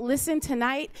you don't listen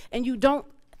tonight and you don't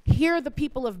hear the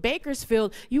people of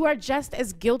Bakersfield, you are just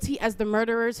as guilty as the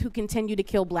murderers who continue to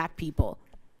kill black people.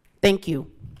 Thank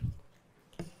you.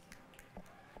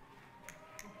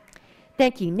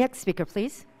 Thank you. Next speaker,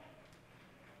 please.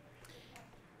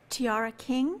 Tiara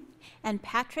King and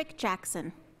Patrick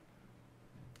Jackson.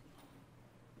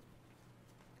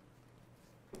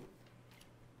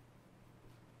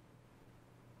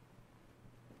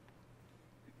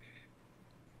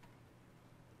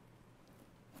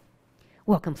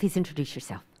 Welcome. Please introduce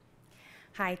yourself.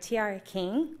 Hi, Tiara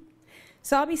King.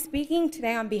 So I'll be speaking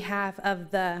today on behalf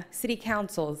of the City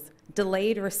Council's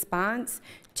delayed response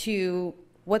to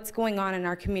what's going on in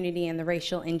our community and the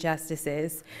racial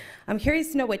injustices. I'm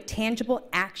curious to know what tangible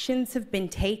actions have been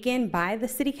taken by the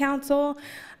City Council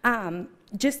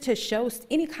just to show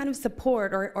any kind of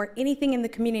support or anything in the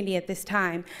community at this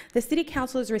time. The City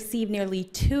Council has received nearly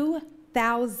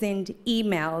 2,000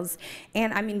 emails,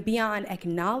 and I mean, beyond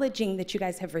acknowledging that you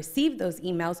guys have received those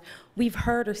emails, we've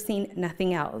heard or seen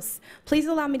nothing else. Please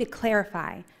allow me to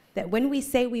clarify that when we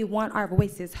say we want our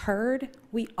voices heard,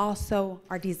 we also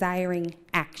are desiring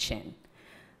action.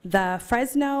 The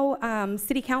Fresno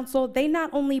City Council, they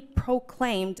not only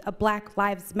proclaimed a Black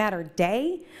Lives Matter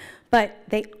Day, but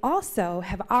they also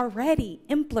have already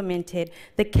implemented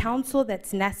the council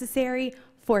that's necessary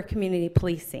for community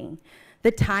policing.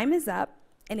 The time is up,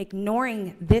 and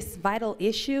ignoring this vital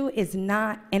issue is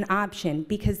not an option,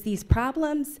 because these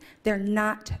problems, they're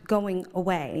not going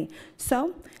away.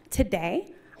 So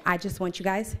today, I just want you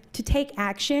guys to take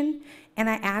action, and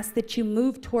I ask that you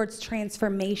move towards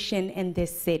transformation in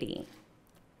this city.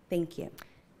 Thank you.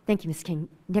 Thank you, Ms. King.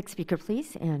 Next speaker,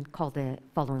 please, and call the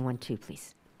following one, too,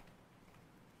 please.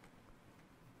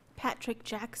 Patrick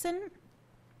Jackson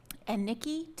and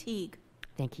Nikki Teague.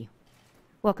 Thank you.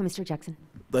 Welcome, Mr. Jackson.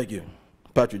 Thank you.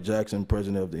 Patrick Jackson,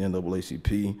 president of the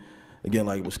NAACP. Again,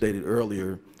 like was stated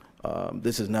earlier,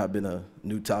 this has not been a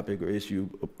new topic or issue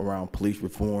around police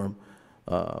reform.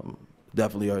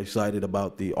 Definitely are excited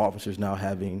about the officers now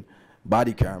having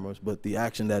body cameras, but the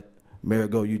action that Mayor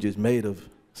Go you just made of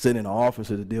sending an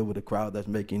officer to deal with a crowd that's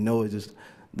making noise is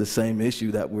the same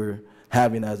issue that we're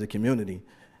having as a community.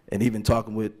 And even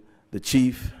talking with the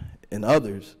chief and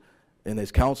others in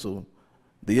this council,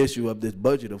 the issue of this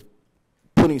budget of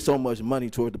putting so much money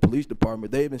toward the police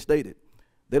department, they even stated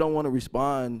they don't want to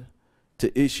respond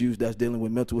to issues that's dealing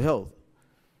with mental health.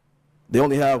 They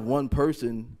only have one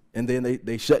person, and then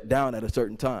they shut down at a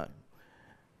certain time.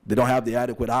 They don't have the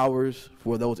adequate hours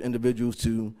for those individuals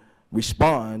to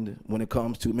respond when it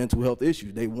comes to mental health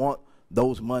issues. They want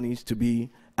those monies to be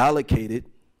allocated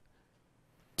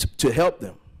to help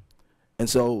them. And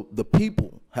so the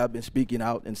people have been speaking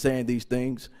out and saying these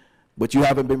things, but you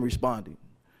haven't been responding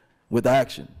with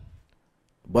action.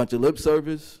 A bunch of lip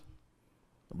service,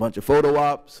 a bunch of photo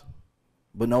ops,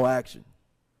 but no action.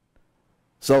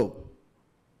 So,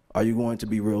 are you going to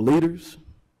be real leaders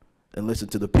and listen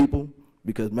to the people?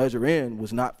 Because Measure N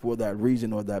was not for that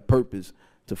reason or that purpose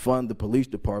to fund the police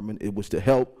department. It was to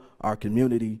help our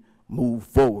community move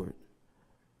forward.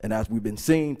 And as we've been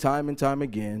seeing time and time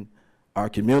again, our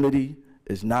community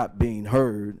is not being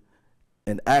heard,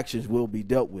 and actions will be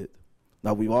dealt with.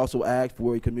 Now, we've also asked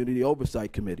for a community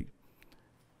oversight committee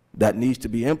that needs to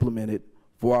be implemented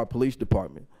for our police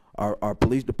department. Our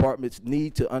police departments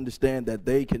need to understand that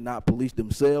they cannot police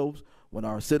themselves. When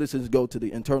our citizens go to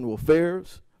the internal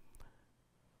affairs,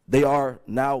 they are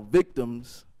now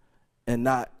victims and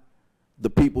not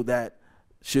the people that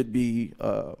should be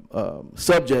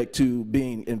subject to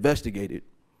being investigated.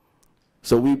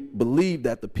 So we believe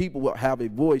that the people will have a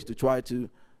voice to try to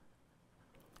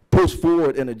push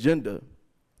forward an agenda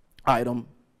item,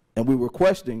 and we're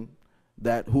requesting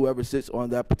that whoever sits on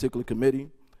that particular committee,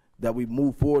 that we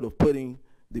move forward of putting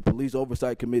the Police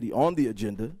Oversight Committee on the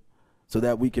agenda so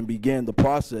that we can begin the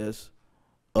process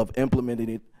of implementing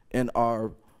it in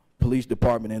our police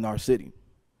department in our city.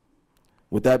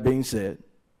 With that being said,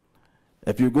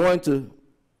 if you're going to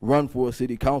run for a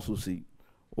city council seat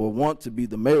or want to be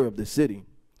the mayor of the city,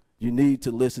 you need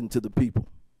to listen to the people.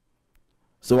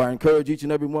 So I encourage each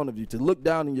and every one of you to look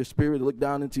down in your spirit, look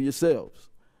down into yourselves.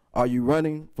 Are you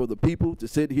running for the people to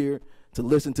sit here to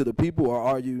listen to the people, or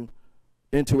are you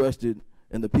interested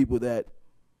in the people that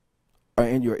are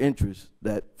in your interest,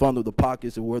 that funnel the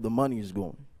pockets of where the money is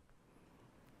going?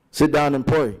 Sit down and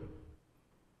pray.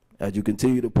 As you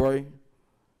continue to pray,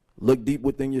 look deep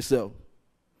within yourself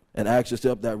and ask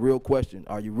yourself that real question.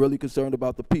 Are you really concerned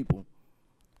about the people,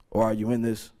 or are you in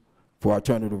this for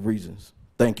alternative reasons?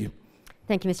 Thank you.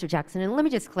 Thank you, Mr. Jackson. And let me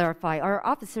just clarify, our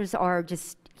officers are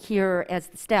just here as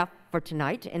the staff for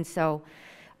tonight, and so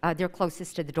they're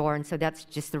closest to the door, and so that's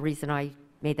just the reason I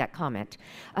made that comment.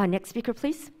 Next speaker,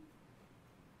 please.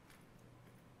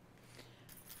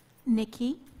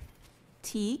 Nikki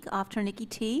Teague, after Nikki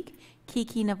Teague,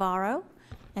 Kiki Navarro,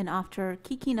 and after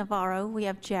Kiki Navarro, we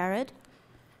have Jared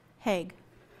Haig.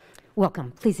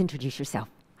 Welcome. Please introduce yourself.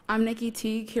 I'm Nikki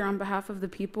Teague, here on behalf of the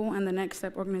people and the Next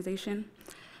Step organization.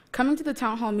 Coming to the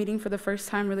town hall meeting for the first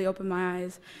time really opened my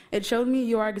eyes. It showed me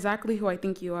you are exactly who I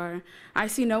think you are. I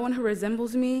see no one who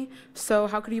resembles me, so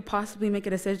how could you possibly make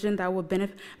a decision that will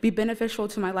be beneficial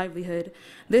to my livelihood?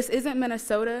 This isn't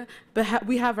Minnesota, but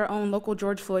we have our own local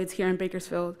George Floyds here in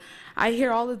Bakersfield. I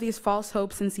hear all of these false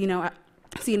hopes and see no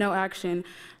action.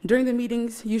 During the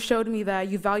meetings, you showed me that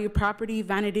you value property,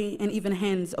 vanity, and even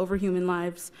hens over human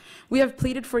lives. We have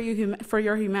pleaded for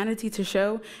your humanity to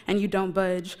show, and you don't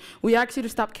budge. We ask you to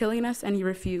stop killing us, and you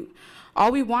refute. All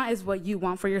we want is what you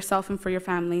want for yourself and for your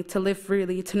family, to live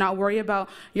freely, to not worry about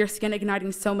your skin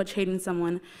igniting so much hate in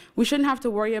someone. We shouldn't have to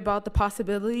worry about the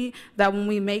possibility that when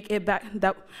we make it back,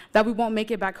 that we won't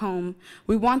make it back home.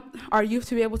 We want our youth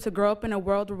to be able to grow up in a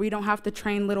world where we don't have to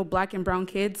train little black and brown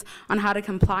kids on how to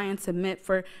comply and submit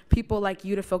for people like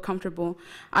you to feel comfortable.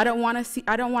 I don't want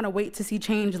to wait to see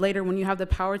change later when you have the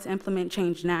power to implement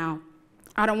change now.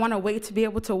 I don't want to wait to be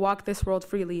able to walk this world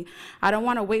freely. I don't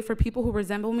want to wait for people who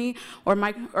resemble me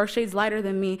or shades lighter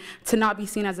than me to not be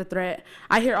seen as a threat.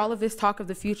 I hear all of this talk of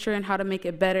the future and how to make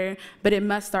it better, but it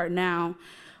must start now.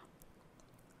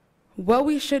 What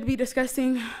we should be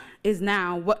discussing is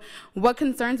now. What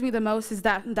concerns me the most is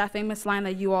that famous line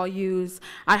that you all use,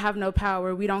 I have no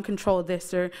power, we don't control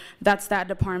this, or that's that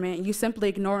department. You simply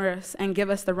ignore us and give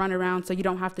us the runaround so you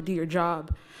don't have to do your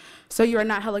job. So you are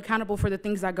not held accountable for the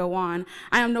things that go on.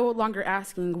 I am no longer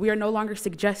asking, we are no longer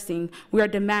suggesting, we are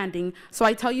demanding. So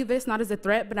I tell you this not as a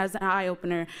threat, but as an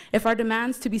eye-opener. If our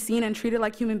demands to be seen and treated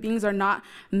like human beings are not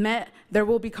met, there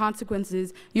will be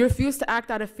consequences. You refuse to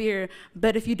act out of fear,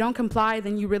 but if you don't comply,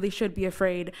 then you really should be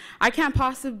afraid. I can't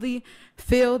possibly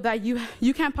feel that you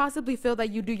can't possibly feel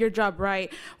that you do your job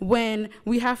right when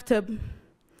we have to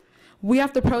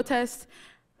protest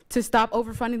to stop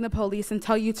overfunding the police and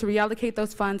tell you to reallocate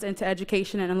those funds into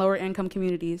education and lower income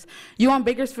communities. You want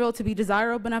Bakersfield to be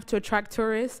desirable enough to attract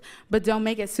tourists, but don't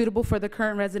make it suitable for the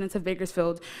current residents of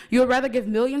Bakersfield. You would rather give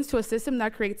millions to a system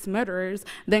that creates murderers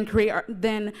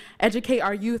than educate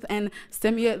our youth and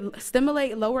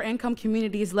stimulate lower income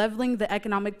communities, leveling the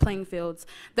economic playing fields.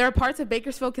 There are parts of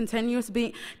Bakersfield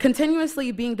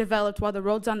continuously being developed while the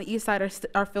roads on the east side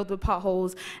are filled with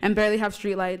potholes and barely have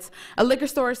streetlights. A liquor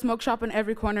store, a smoke shop on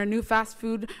every corner, new fast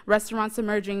food restaurants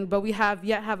emerging, but we have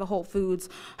a Whole Foods.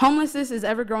 Homelessness is the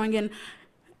ever-growing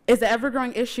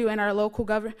issue in our local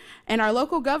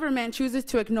government chooses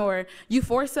to ignore. You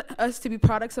force us to be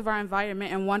products of our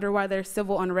environment and wonder why there's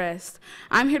civil unrest.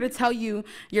 I'm here to tell you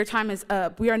your time is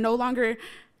up. We no longer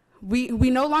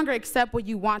accept what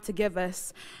you want to give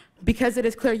us because it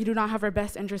is clear you do not have our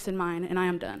best interest in mind, and I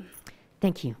am done.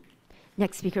 Thank you.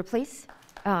 Next speaker, please.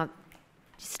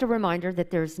 Just a reminder that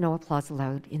there's no applause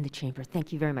allowed in the chamber.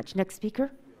 Thank you very much. Next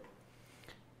speaker.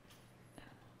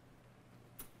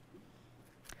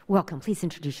 Welcome. Please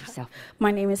introduce yourself.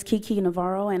 My name is Kiki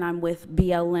Navarro, and I'm with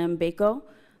BLM BACO.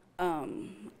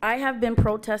 I have been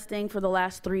protesting for the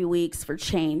last 3 weeks for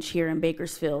change here in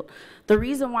Bakersfield. The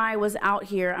reason why I was out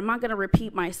here, I'm not going to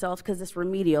repeat myself because it's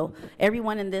remedial.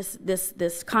 Everyone in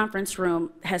this conference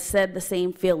room has said the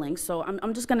same feeling, so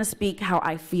I'm just going to speak how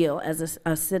I feel as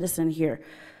a citizen here.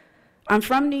 I'm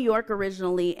from New York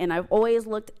originally, and I've always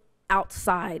looked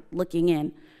outside looking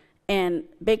in. And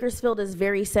Bakersfield is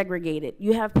very segregated.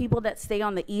 You have people that stay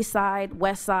on the east side,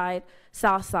 west side,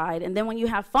 south side, and then when you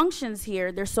have functions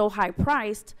here, they're so high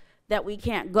priced that we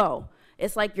can't go.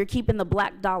 It's like you're keeping the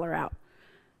black dollar out.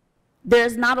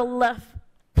 There's not enough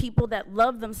people that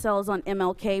love themselves on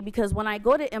MLK, because when I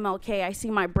go to MLK, I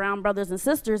see my brown brothers and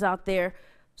sisters out there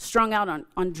strung out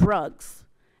on drugs.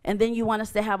 And then you want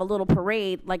us to have a little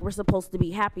parade like we're supposed to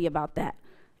be happy about that.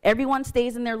 Everyone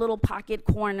stays in their little pocket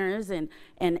corners and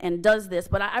does this.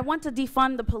 But I want to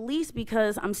defund the police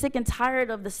because I'm sick and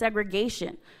tired of the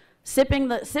segregation. Sipping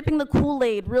the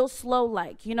Kool-Aid real slow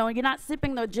like. You know, you're not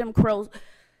sipping the Jim Crow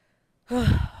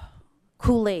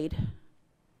Kool-Aid.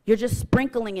 You're just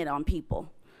sprinkling it on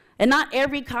people. And not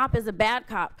every cop is a bad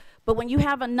cop. But when you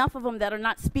have enough of them that are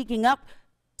not speaking up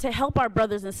to help our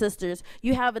brothers and sisters,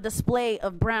 you have a display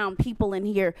of brown people in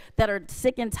here that are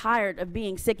sick and tired of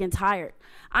being sick and tired.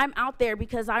 I'm out there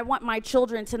because I want my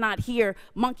children to not hear,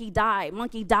 monkey die,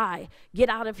 get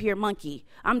out of here, monkey.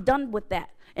 I'm done with that.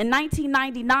 In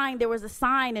 1999, there was a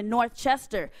sign in North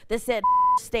Chester that said,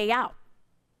 stay out.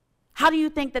 How do you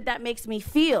think that makes me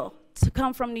feel to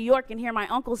come from New York and hear my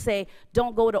uncle say,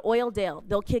 don't go to Oildale,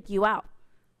 they'll kick you out?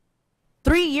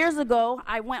 3 years ago,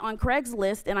 I went on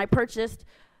Craigslist and I purchased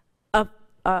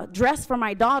a dress for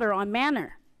my daughter on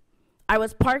Manor. I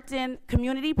was parked in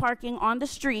community parking on the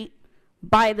street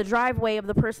by the driveway of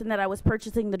the person that I was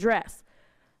purchasing the dress.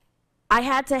 I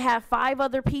had to have 5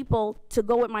 other people to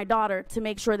go with my daughter to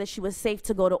make sure that she was safe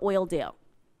to go to Oildale.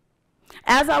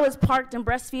 As I was parked and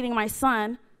breastfeeding my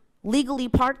son, legally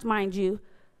parked, mind you,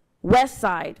 west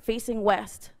side, facing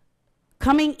west,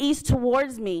 coming east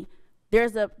towards me,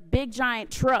 there's a big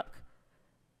giant truck.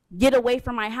 Get away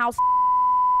from my house.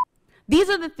 These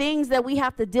are the things that we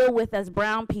have to deal with as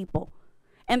brown people.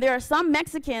 And there are some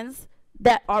Mexicans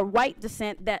that are white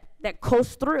descent that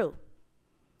coast through.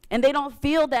 And they don't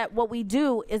feel that what we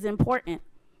do is important.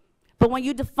 But when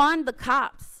you defund the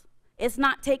cops, it's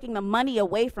not taking the money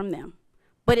away from them,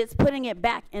 but it's putting it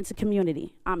back into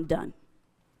community. I'm done.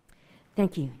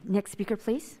 Thank you. Next speaker,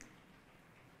 please.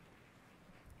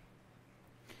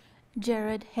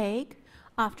 Jared Haig.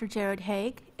 After Jared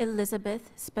Haig,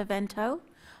 Elizabeth Spavento.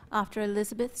 After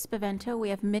Elizabeth Spavento, we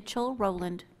have Mitchell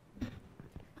Rowland.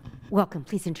 Welcome.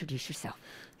 Please introduce yourself.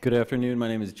 Good afternoon. My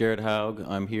name is Jared Haug.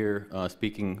 I'm here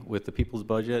speaking with the People's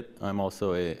Budget. I'm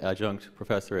also an adjunct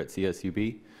professor at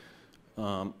CSUB.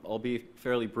 I'll be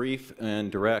fairly brief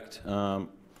and direct.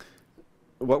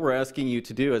 What we're asking you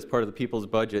to do as part of the People's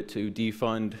Budget to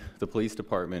defund the police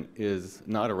department is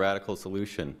not a radical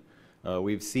solution.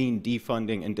 We've seen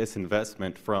defunding and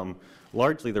disinvestment from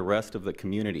largely the rest of the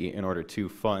community in order to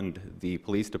fund the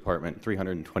police department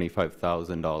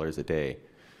 $325,000 a day.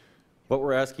 What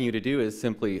we're asking you to do is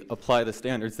simply apply the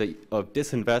standards of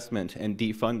disinvestment and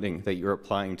defunding that you're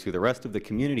applying to the rest of the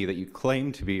community that you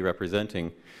claim to be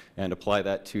representing, and apply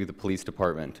that to the police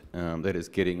department that is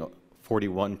getting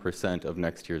 41% of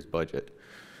next year's budget.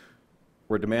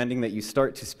 We're demanding that you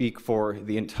start to speak for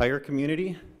the entire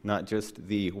community, not just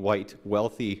the white,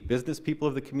 wealthy business people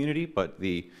of the community, but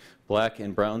the black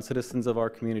and brown citizens of our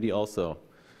community also.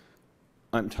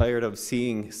 I'm tired of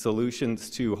seeing solutions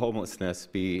to homelessness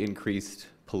be increased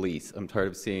police. I'm tired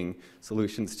of seeing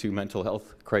solutions to mental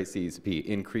health crises be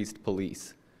increased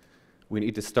police. We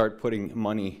need to start putting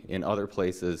money in other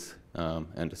places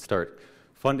and to start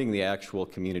funding the actual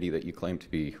community that you claim to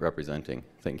be representing.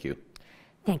 Thank you.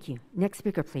 Thank you. Next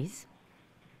speaker, please.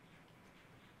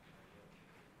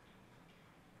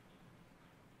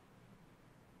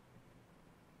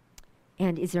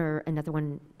 And is there another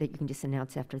one that you can just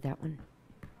announce after that one?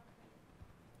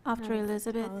 After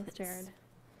Elizabeth,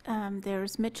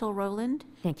 there's Mitchell Rowland.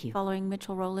 Thank you. Following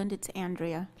Mitchell Rowland, it's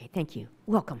Andrea. Okay, thank you.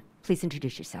 Welcome. Please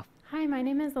introduce yourself. Hi, my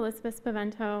name is Elizabeth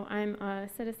Spavento. I'm a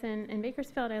citizen in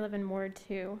Bakersfield. I live in Ward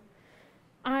 2.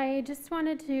 I just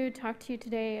wanted to talk to you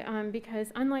today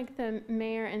because unlike the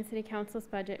mayor and city council's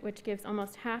budget, which gives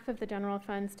almost half of the general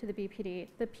funds to the BPD,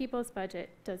 the people's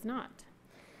budget does not.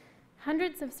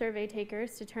 Hundreds of survey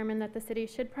takers determined that the city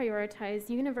should prioritize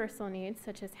universal needs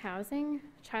such as housing,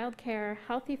 childcare,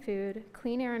 healthy food,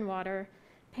 clean air and water,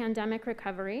 pandemic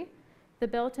recovery, the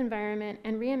built environment,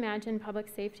 and reimagine public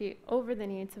safety over the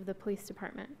needs of the police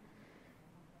department.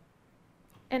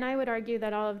 And I would argue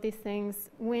that all of these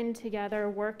things, when together,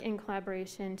 work in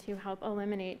collaboration to help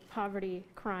eliminate poverty,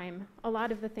 crime, a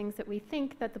lot of the things that we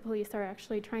think that the police are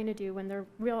actually trying to do when their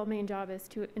real main job is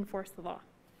to enforce the law.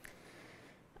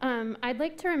 I'd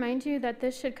like to remind you that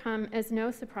this should come as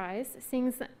no surprise,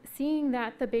 seeing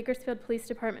that the Bakersfield Police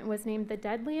Department was named the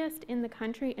deadliest in the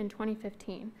country in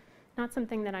 2015, not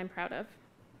something that I'm proud of.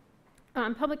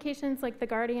 Publications like The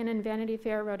Guardian and Vanity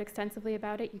Fair wrote extensively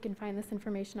about it. You can find this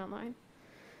information online.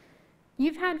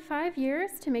 You've had 5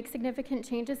 years to make significant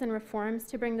changes and reforms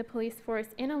to bring the police force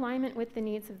in alignment with the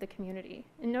needs of the community.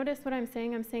 And notice what I'm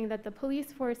saying. I'm saying that the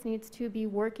police force needs to be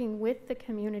working with the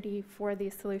community for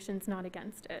these solutions, not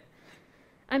against it.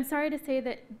 I'm sorry to say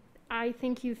that I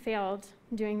think you failed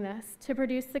doing this to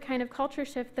produce the kind of culture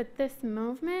shift that this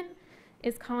movement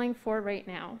is calling for right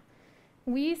now.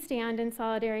 We stand in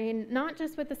solidarity not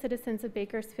just with the citizens of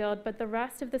Bakersfield, but the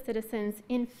rest of the citizens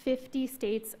in 50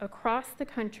 states across the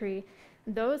country,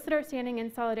 those that are standing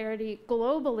in solidarity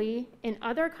globally in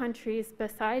other countries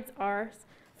besides ours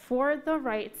for the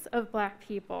rights of Black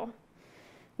people.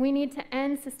 We need to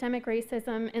end systemic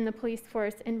racism in the police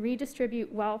force and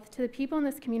redistribute wealth to the people in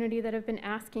this community that have been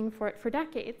asking for it for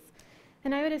decades.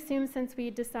 And I would assume, since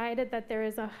we decided that there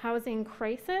is a housing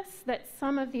crisis, that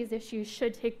some of these issues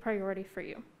should take priority for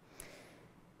you.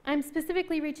 I'm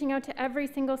specifically reaching out to every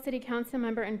single city council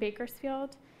member in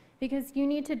Bakersfield because you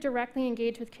need to directly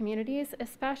engage with communities,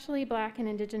 especially Black and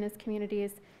Indigenous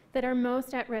communities that are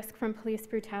most at risk from police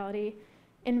brutality,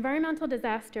 environmental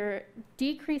disaster,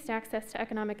 decreased access to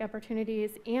economic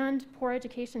opportunities, and poor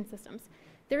education systems.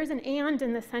 There is an and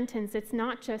in the sentence. It's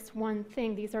not just one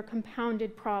thing. These are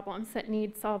compounded problems that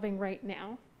need solving right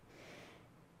now.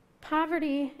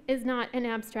 Poverty is not an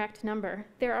abstract number.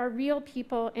 There are real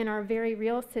people in our very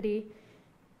real city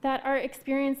that are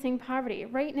experiencing poverty.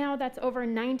 Right now, that's over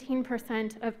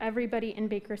 19% of everybody in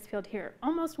Bakersfield here.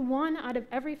 Almost 1 out of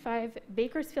every 5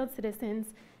 Bakersfield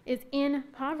citizens is in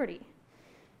poverty,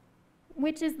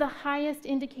 which is the highest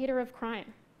indicator of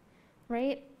crime,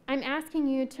 right? I'm asking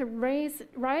you to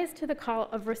rise to the call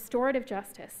of restorative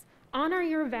justice. Honor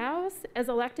your vows as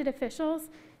elected officials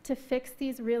to fix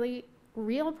these really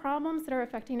real problems that are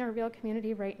affecting our real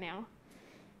community right now.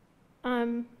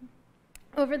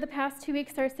 Over the past 2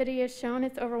 weeks, our city has shown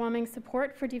its overwhelming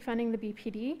support for defunding the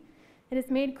BPD. It has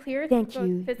made clear through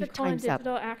both physical and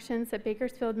digital actions that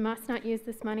Bakersfield must not use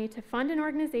this money to fund an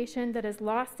organization that has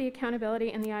lost the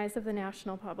accountability in the eyes of the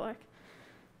national public.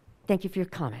 Thank you for your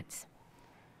comments.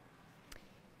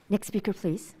 Next speaker,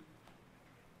 please.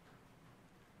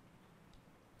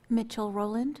 Mitchell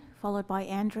Rowland, followed by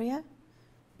Andrea.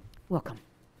 Welcome.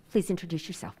 Please introduce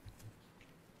yourself.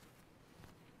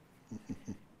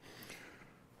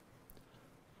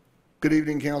 Good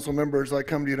evening, council members. I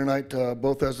come to you tonight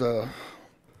both as a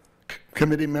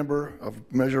committee member of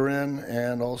Measure N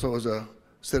and also as a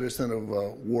citizen of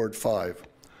Ward 5.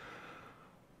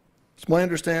 It's my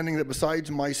understanding that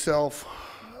besides myself,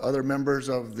 other members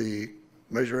of the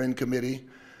Measure N committee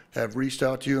have reached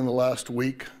out to you in the last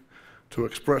week to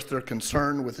express their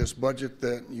concern with this budget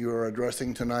that you are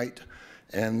addressing tonight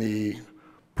and the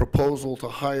proposal to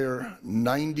hire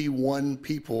 91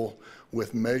 people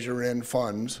with Measure N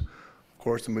funds. Of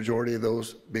course, the majority of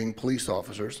those being police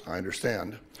officers, I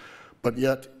understand. But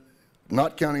yet,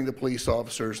 not counting the police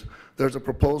officers, there's a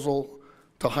proposal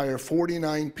to hire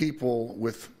 49 people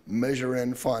with Measure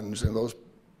N funds, and those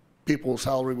people's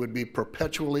salary would be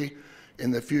perpetually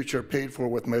in the future paid for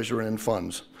with Measure N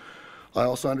funds. I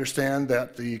also understand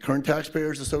that the Kern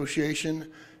Taxpayers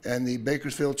Association and the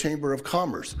Bakersfield Chamber of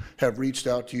Commerce have reached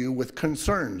out to you with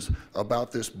concerns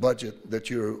about this budget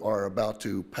that you are about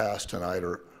to pass tonight,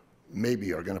 or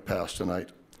maybe are going to pass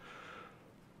tonight.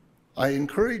 I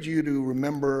encourage you to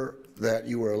remember that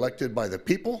you were elected by the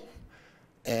people,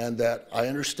 and that I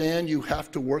understand you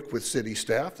have to work with city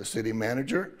staff, the city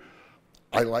manager.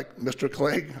 I like Mr.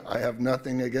 Clegg. I have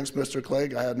nothing against Mr.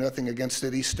 Clegg. I have nothing against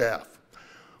city staff.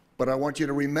 But I want you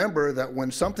to remember that when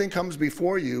something comes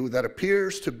before you that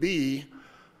appears to be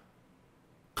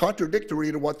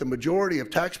contradictory to what the majority of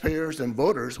taxpayers and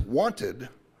voters wanted,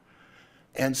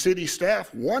 and city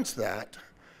staff wants that,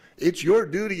 it's your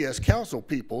duty as council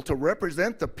people to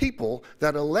represent the people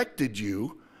that elected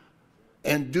you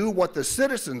and do what the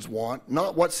citizens want,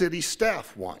 not what city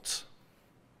staff wants.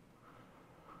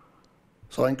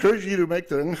 So I encourage you to make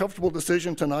the uncomfortable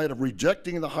decision tonight of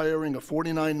rejecting the hiring of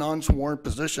 49 non-sworn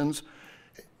positions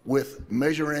with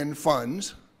Measure N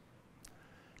funds,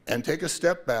 and take a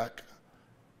step back,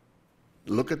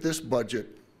 look at this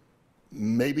budget,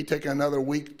 maybe take another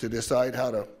week to decide how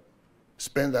to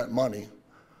spend that money.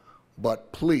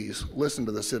 But please listen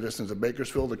to the citizens of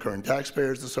Bakersfield, the Kern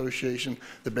Taxpayers Association,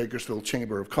 the Bakersfield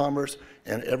Chamber of Commerce,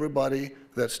 and everybody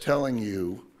that's telling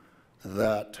you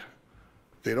that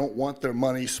they don't want their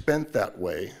money spent that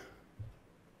way.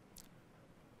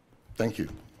 Thank you.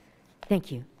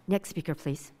 Thank you. Next speaker,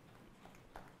 please.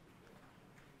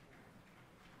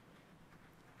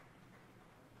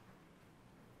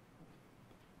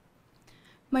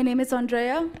 My name is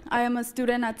Andrea. I am a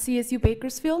student at CSU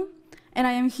Bakersfield, and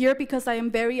I am here because I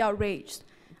am very outraged.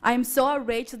 I am so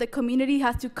outraged that the community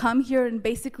has to come here and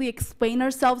basically explain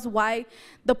ourselves why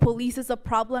the police is a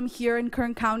problem here in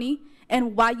Kern County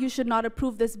and why you should not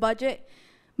approve this budget.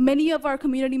 Many of our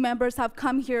community members have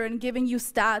come here and given you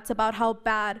stats about how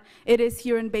bad it is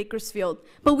here in Bakersfield,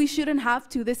 but we shouldn't have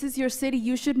to. This is your city.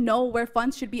 You should know where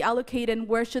funds should be allocated and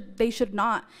where they should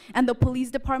not. And the police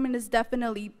department is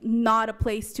definitely not a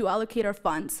place to allocate our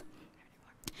funds.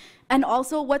 And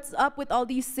also, what's up with all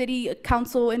these city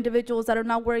council individuals that are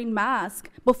not wearing masks?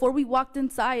 Before we walked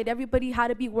inside, everybody had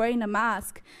to be wearing a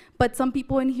mask, but some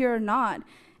people in here are not.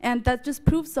 And that just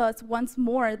proves to us once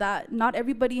more that not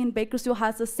everybody in Bakersfield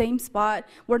has the same spot.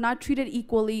 We're not treated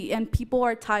equally, and people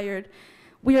are tired.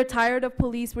 We are tired of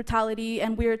police brutality,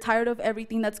 and we are tired of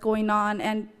everything that's going on.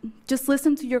 And just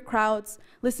listen to your crowds,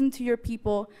 listen to your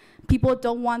people. People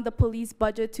don't want the police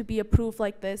budget to be approved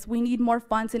like this. We need more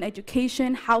funds in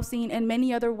education, housing, and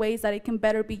many other ways that it can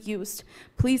better be used.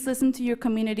 Please listen to your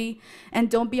community, and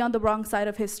don't be on the wrong side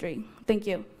of history. Thank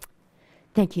you.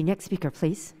 Thank you. Next speaker,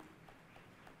 please.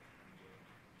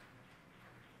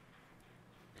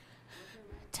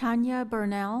 Tanya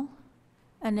Burnell,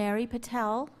 Aneri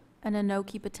Patel, and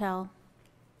Anoki Patel.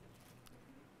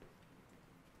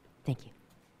 Thank you.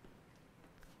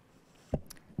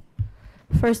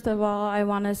 First of all, I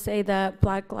want to say that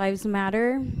Black Lives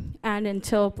Matter, and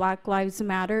until Black Lives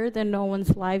Matter, then no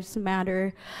one's lives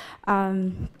matter.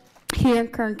 Here in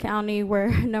Kern County, we're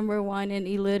 #1 in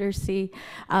illiteracy,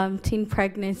 teen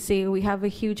pregnancy. We have a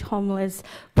huge homeless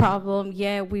problem.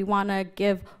 Yeah, we want to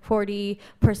give 40%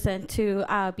 to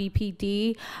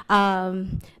BPD,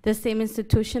 the same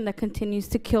institution that continues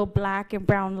to kill Black and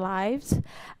brown lives.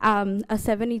 A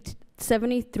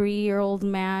 73-year-old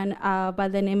man by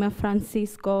the name of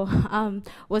Francisco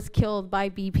was killed by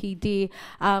BPD.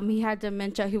 He had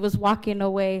dementia. He was walking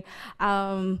away,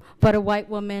 but a white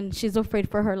woman, she's afraid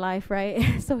for her life,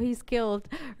 right? So he's killed,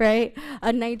 right?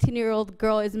 A 19-year-old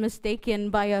girl is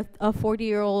mistaken by a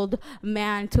 40-year-old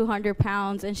man, 200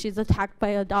 pounds, and she's attacked by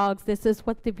a dog. This is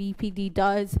what the BPD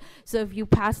does. So if you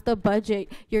pass the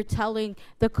budget, you're telling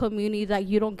the community that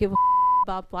you don't give a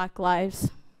about Black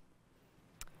lives.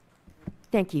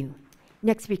 Thank you.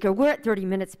 Next speaker. We're at 30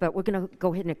 minutes, but we're going to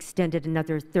go ahead and extend it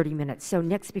another 30 minutes. So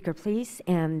next speaker, please,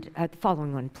 and the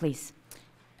following one, please.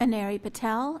 Aneri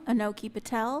Patel, Anoki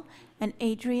Patel, and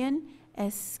Adrian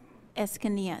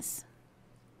Escanias.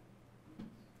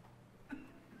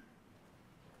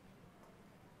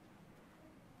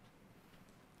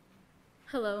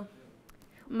 Hello,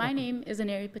 my name is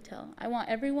Aneri Patel. I want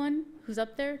everyone who's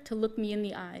up there to look me in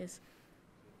the eyes.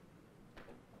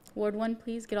 Ward 1,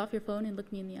 please get off your phone and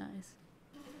look me in the eyes.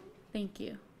 Thank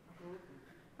you.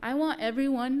 I want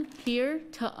everyone here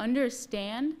to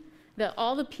understand that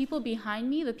all the people behind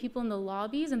me, the people in the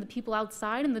lobbies and the people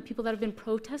outside and the people that have been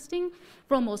protesting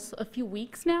for almost a few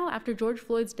weeks now after George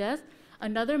Floyd's death,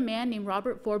 another man named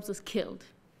Robert Forbes was killed.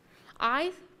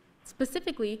 I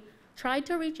specifically tried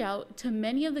to reach out to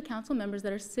many of the council members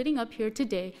that are sitting up here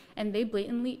today, and they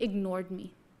blatantly ignored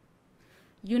me.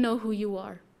 You know who you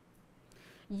are.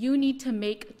 You need to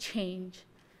make change.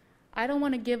 I don't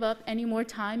want to give up any more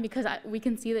time because we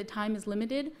can see that time is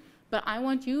limited, but I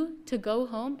want you to go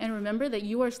home and remember that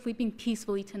you are sleeping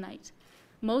peacefully tonight.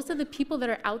 Most of the people that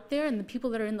are out there and the people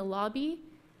that are in the lobby,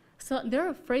 so they're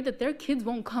afraid that their kids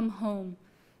won't come home.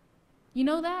 You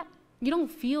know that? You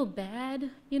don't feel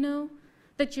bad, you know?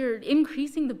 That you're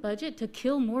increasing the budget to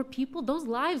kill more people? Those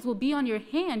lives will be on your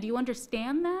hand. Do you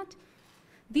understand that?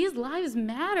 These lives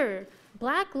matter.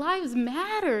 Black lives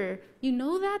matter. You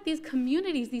know that? These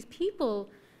communities, these people.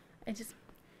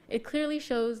 It clearly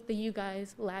shows that you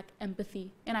guys lack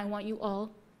empathy. And I want you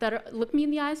all look me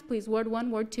in the eyes, please. Ward 1,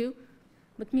 Ward 2.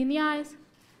 Look me in the eyes.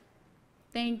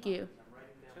 Thank you.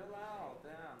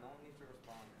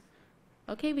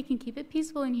 Okay, we can keep it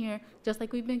peaceful in here, just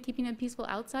like we've been keeping it peaceful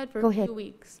outside for a few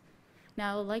weeks.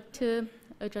 Now, I'd like to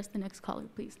address the next caller,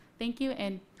 please. Thank you,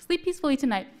 and sleep peacefully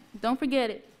tonight. Don't forget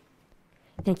it.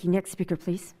 Thank you. Next speaker,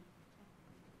 please.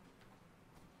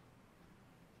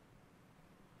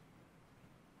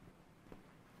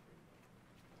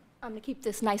 I'm going to keep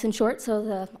this nice and short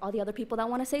so all the other people that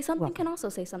want to say something can also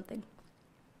say something.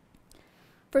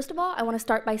 First of all, I want to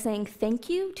start by saying thank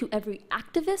you to every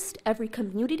activist, every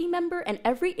community member, and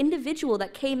every individual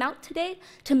that came out today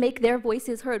to make their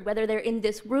voices heard, whether they're in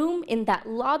this room, in that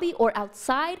lobby, or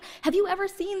outside. Have you ever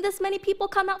seen this many people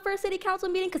come out for a city council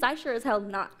meeting? Because I sure as hell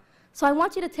not. So I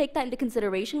want you to take that into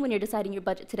consideration when you're deciding your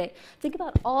budget today. Think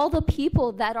about all the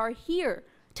people that are here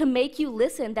to make you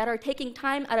listen, that are taking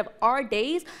time out of our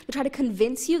days to try to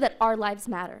convince you that our lives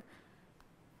matter.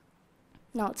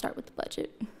 Now let's start with the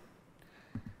budget.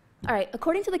 All right,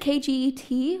 according to the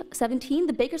KGET 17,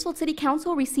 the Bakersfield City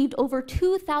Council received over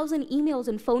 2,000 emails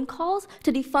and phone calls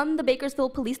to defund the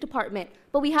Bakersfield Police Department,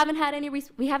 but we haven't heard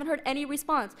any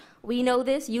response. We know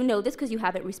this, you know this because you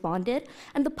haven't responded,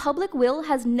 and the public will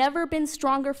has never been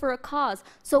stronger for a cause,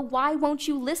 so why won't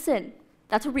you listen?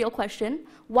 That's a real question.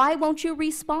 Why won't you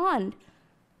respond?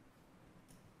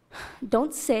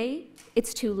 Don't say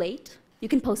it's too late. You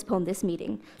can postpone this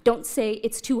meeting. Don't say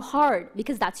it's too hard,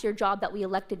 because that's your job that we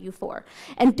elected you for.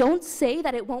 And don't say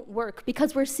that it won't work,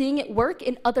 because we're seeing it work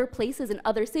in other places, in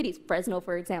other cities. Fresno,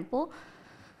 for example.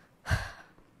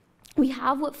 We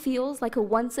have what feels like a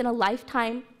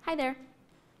once-in-a-lifetime, hi there.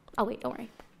 Oh wait, don't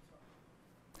worry.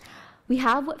 We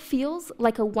have what feels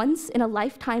like a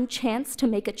once-in-a-lifetime chance to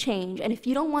make a change. And if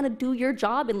you don't want to do your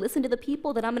job and listen to the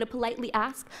people, then I'm going to politely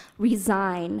ask,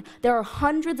 resign. There are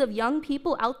hundreds of young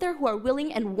people out there who are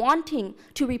willing and wanting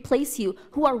to replace you,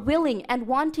 who are willing and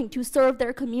wanting to serve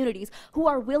their communities, who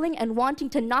are willing and wanting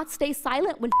to not stay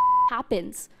silent when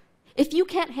happens. If you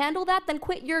can't handle that, then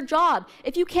quit your job.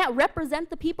 If you can't represent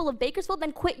the people of Bakersfield,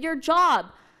 then quit your job.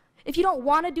 If you don't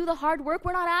want to do the hard work,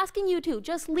 we're not asking you to.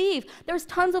 Just leave. There's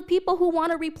tons of people who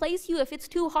want to replace you if it's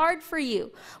too hard for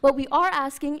you. What we are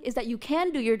asking is that you can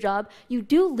do your job, you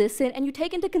do listen, and you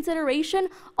take into consideration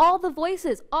all the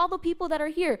voices, all the people that are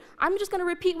here. I'm just going to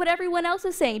repeat what everyone else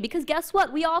is saying, because guess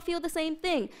what? We all feel the same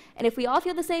thing. And if we all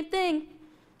feel the same thing,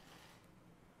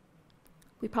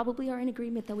 we probably are in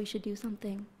agreement that we should do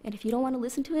something. And if you don't want to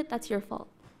listen to it, that's your fault.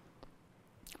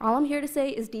 All I'm here to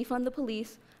say is defund the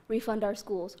police, refund our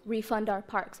schools, refund our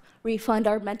parks, refund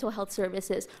our mental health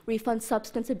services, refund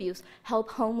substance abuse, help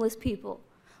homeless people.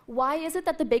 Why is it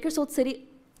that the Bakersfield City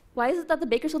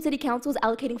Council is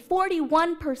allocating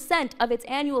 41% of its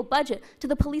annual budget to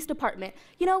the police department?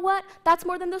 You know what? That's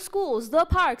more than the schools, the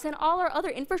parks, and all our other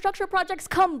infrastructure projects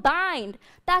combined.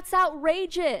 That's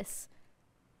outrageous.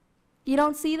 You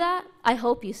don't see that? I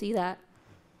hope you see that.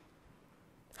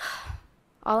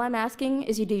 All I'm asking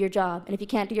is you do your job, and if you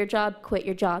can't do your job, quit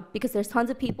your job, because there's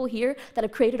tons of people here that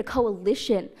have created a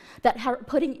coalition that are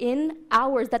putting in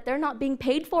hours that they're not being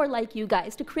paid for like you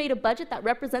guys to create a budget that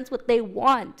represents what they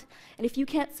want. And if you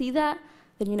can't see that,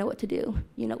 then you know what to do.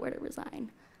 You know where to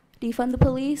resign. Defund the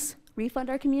police, refund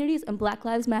our communities, and Black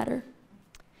Lives Matter.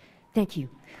 Thank you.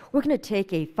 We're going to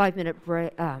take a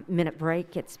 5-minute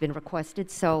break. It's been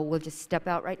requested, so we'll just step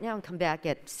out right now and come back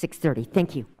at 6:30.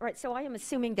 Thank you. All right, so I am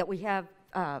assuming that we have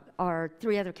our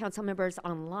 3 other council members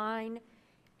online,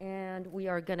 and we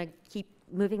are going to keep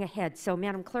moving ahead. So,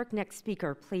 Madam Clerk, next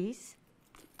speaker, please.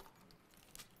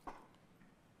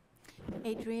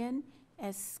 Adrian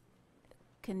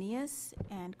Escanias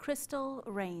and Crystal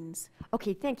Rains.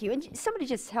 Okay, thank you. And somebody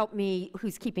just help me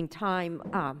who's keeping time.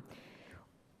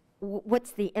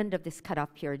 What's the end of this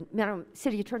cutoff period? Madam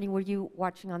City Attorney, were you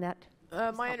watching on that?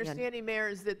 My understanding, Mayor,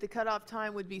 is that the cutoff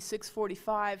time would be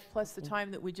 6:45 plus the time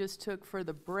that we just took for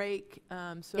the break.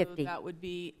 So 50. that would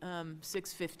be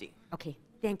 6:50. Okay,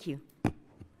 thank you.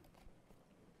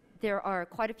 There are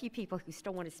quite a few people who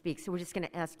still want to speak, so we're just going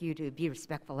to ask you to be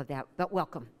respectful of that, but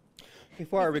welcome.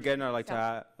 Before I begin, I'd like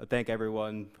to thank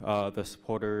everyone, the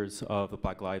supporters of the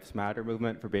Black Lives Matter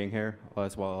movement for being here,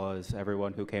 as well as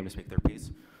everyone who came to speak their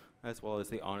piece, as well as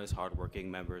the honest,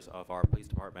 hardworking members of our police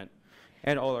department,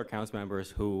 and all our council members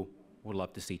who would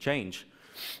love to see change.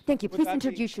 Thank you. Please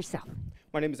introduce yourself.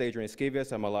 My name is Adrian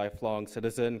Esquivias. I'm a lifelong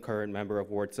citizen, current member of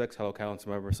Ward 6, fellow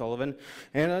Councilmember Sullivan,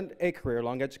 and a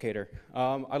career-long educator.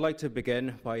 I'd like to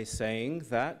begin by saying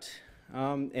that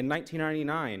in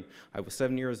 1999, I was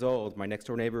 7 years old. My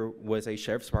next-door neighbor was a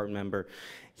sheriff's department member.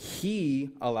 He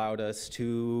allowed us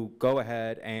to go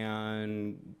ahead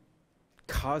and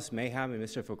cause mayhem and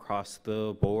mischief across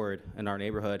the board in our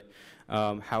neighborhood.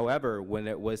 However, when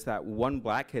it was that one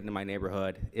black kid in my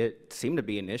neighborhood, it seemed to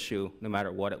be an issue no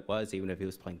matter what it was, even if he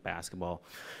was playing basketball.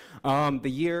 The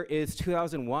year is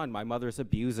 2001. My mother's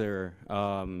abuser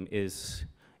is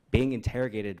being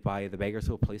interrogated by the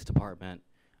Bakersfield Police Department.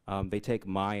 They take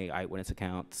my eyewitness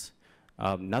accounts.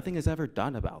 Nothing is ever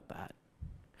done about that.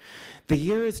 The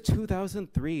year is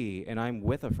 2003, and I'm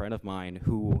with a friend of mine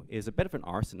who is a bit of an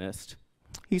arsonist.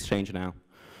 He's changed now.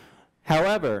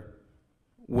 However,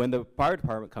 when the fire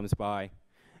department comes by,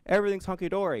 everything's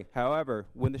hunky-dory. However,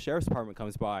 when the sheriff's department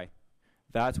comes by,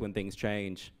 that's when things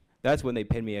change. That's when they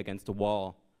pin me against the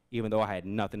wall, even though I had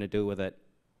nothing to do with it.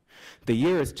 The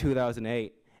year is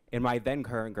 2008, and my then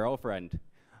current girlfriend,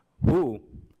 who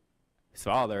his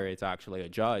father is actually a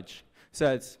judge,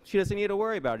 says she doesn't need to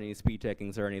worry about any speed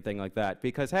takings or anything like that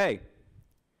because, hey,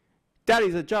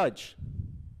 Daddy's a judge.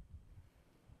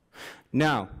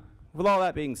 Now, with all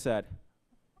that being said,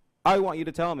 I want you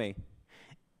to tell me,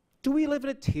 do we live in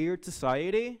a tiered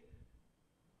society?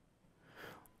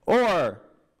 Or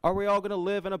are we all going to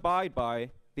live and abide by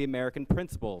the American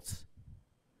principles?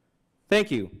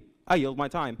 Thank you. I yield my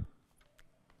time.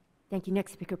 Thank you.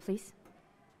 Next speaker, please.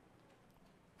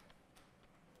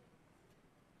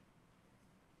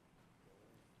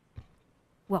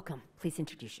 Welcome. Please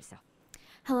introduce yourself.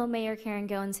 Hello, Mayor Karen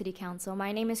Gill and City Council.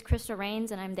 My name is Crystal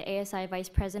Rains, and I'm the ASI Vice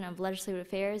President of Legislative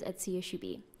Affairs at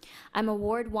CSUB. I'm a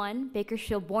Ward 1,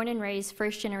 Bakersfield born and raised,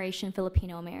 first-generation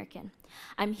Filipino-American.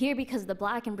 I'm here because of the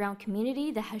Black and brown community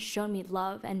that has shown me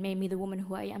love and made me the woman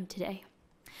who I am today.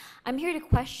 I'm here to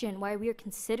question why we are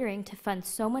considering to fund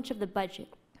so much of the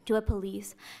budget to a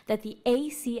police that the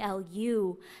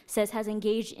ACLU says has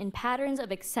engaged in patterns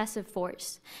of excessive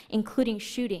force, including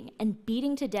shooting and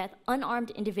beating to death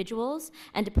unarmed individuals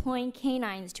and deploying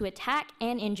canines to attack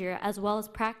and injure, as well as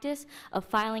practice of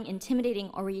filing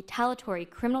intimidating or retaliatory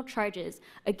criminal charges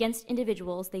against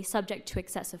individuals they subject to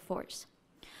excessive force.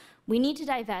 We need to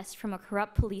divest from a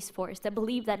corrupt police force that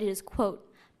believe that it is,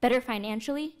 quote, better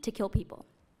financially to kill people.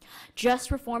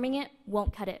 Just reforming it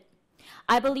won't cut it.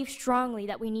 I believe strongly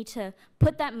that we need to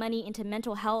put that money into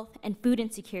mental health and food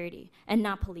insecurity and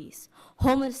not police,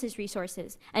 homelessness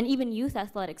resources, and even youth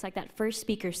athletics like that first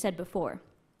speaker said before.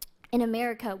 In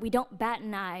America, we don't bat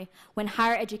an eye when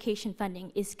higher education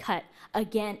funding is cut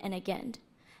again and again.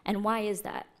 And why is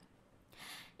that?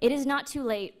 It is not too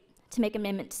late to make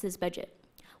amendments to this budget.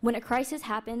 When a crisis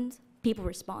happens, people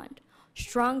respond.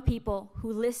 Strong people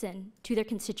who listen to their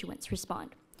constituents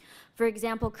respond. For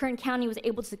example, Kern County was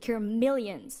able to secure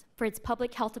millions for its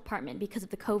public health department because of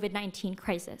the COVID-19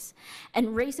 crisis. And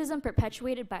racism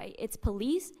perpetuated by its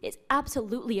police is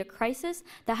absolutely a crisis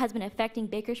that has been affecting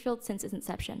Bakersfield since its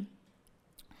inception.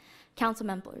 Council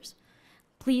members,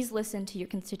 please listen to your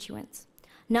constituents.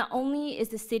 Not only is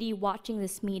the city watching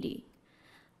this meeting,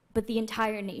 but the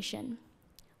entire nation.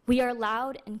 We are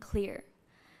loud and clear.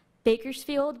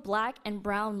 Bakersfield Black and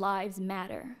brown lives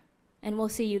matter. And we'll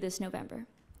see you this November.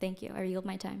 Thank you. I yield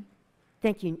my time.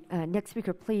 Thank you. Next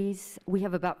speaker, please. We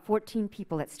have about 14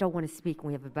 people that still want to speak.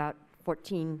 We have about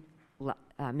 14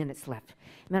 minutes left.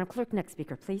 Madam Clerk, next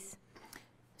speaker, please.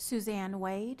 Suzanne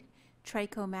Wade,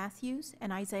 Traco Matthews,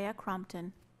 and Isaiah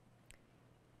Crompton.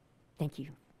 Thank you.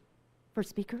 First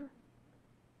speaker.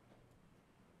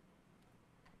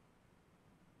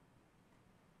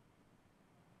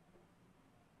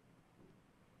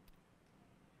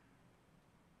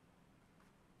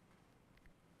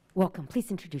 Welcome. Please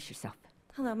introduce yourself.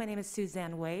 Hello, my name is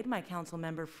Suzanne Wade. My council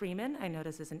member Freeman, I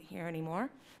notice, isn't here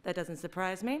anymore. That doesn't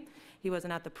surprise me. He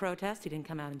wasn't at the protest. He didn't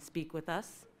come out and speak with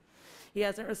us. He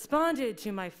hasn't responded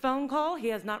to my phone call. He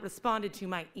has not responded to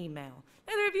my email.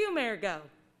 Neither of you, Mayor Go.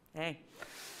 Hey.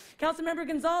 Councilmember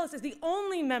Gonzalez is the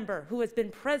only member who has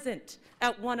been present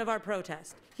at one of our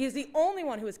protests. He is the only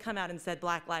one who has come out and said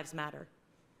Black Lives Matter.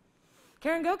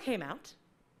 Karen Go came out.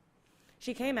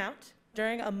 She came out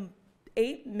during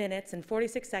 8 minutes and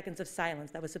 46 seconds of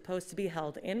silence that was supposed to be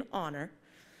held in honor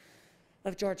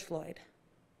of George Floyd.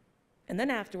 And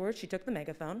then afterwards, she took the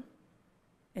megaphone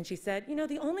and she said, you know,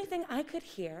 the only thing I could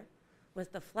hear was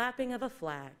the flapping of a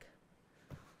flag.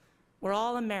 We're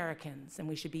all Americans and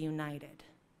we should be united.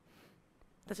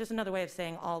 That's just another way of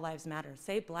saying all lives matter.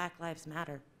 Say Black Lives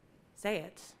Matter. Say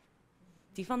it.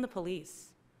 Defund the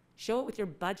police. Show it with your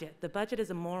budget. The budget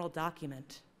is a moral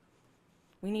document.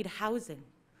 We need housing.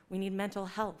 We need mental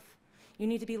health. You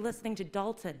need to be listening to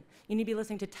Dalton. You need to be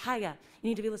listening to Taya. You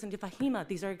need to be listening to Fahima.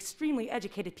 These are extremely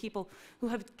educated people who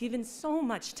have given so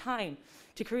much time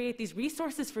to create these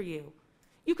resources for you.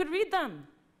 You could read them.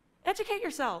 Educate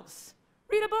yourselves.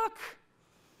 Read a book.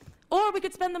 Or we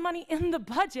could spend the money in the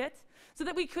budget so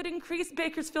that we could increase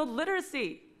Bakersfield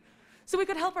literacy, so we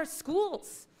could help our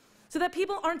schools, so that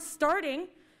people aren't starting,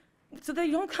 so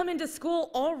they don't come into school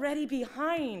already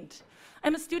behind.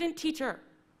 I'm a student teacher.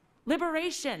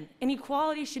 Liberation and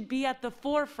equality should be at the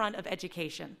forefront of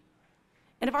education.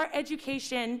 And if our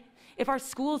education, if our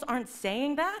schools aren't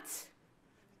saying that,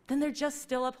 then they're just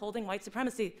still upholding white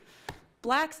supremacy.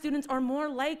 Black students are more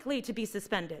likely to be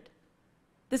suspended.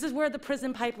 This is where the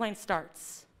prison pipeline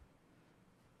starts.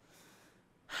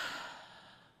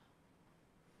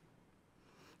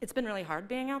 It's been really hard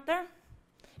being out there.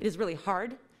 It is really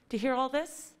hard to hear all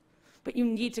this, but you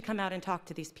need to come out and talk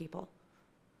to these people.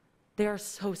 They are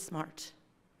so smart.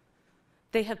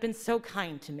 They have been so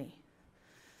kind to me.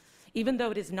 Even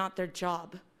though it is not their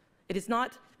job, it is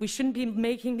not, we shouldn't be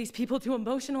making these people do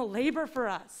emotional labor for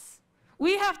us.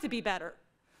 We have to be better.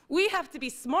 We have to be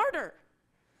smarter.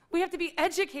 We have to be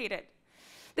educated.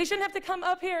 They shouldn't have to come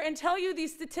up here and tell you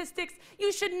these statistics.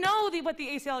 You should know what the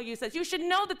ACLU says. You should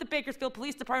know that the Bakersfield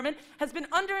Police Department has been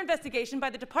under investigation by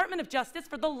the Department of Justice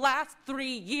for the last 3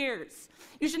 years.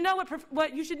 You should know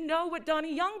what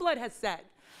Donnie Youngblood has said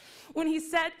when he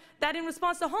said that in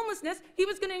response to homelessness, he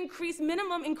was going to increase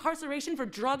minimum incarceration for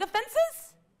drug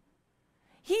offenses.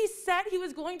 He said he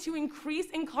was going to increase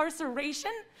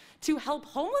incarceration to help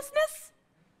homelessness.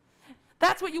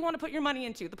 That's what you want to put your money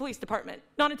into, the police department,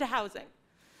 not into housing.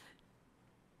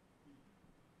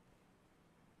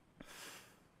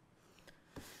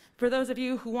 For those of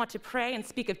you who want to pray and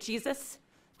speak of Jesus,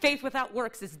 faith without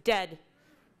works is dead.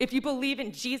 If you believe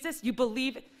in Jesus, you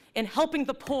believe in helping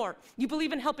the poor. You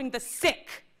believe in helping the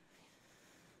sick.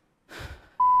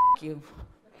 Thank you.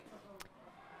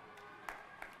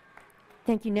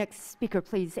 Thank you. Next speaker,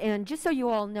 please. And just so you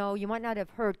all know, you might not have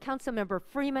heard, Councilmember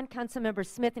Freeman, Councilmember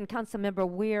Smith, and Councilmember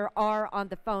Weir are on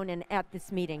the phone and at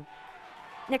this meeting.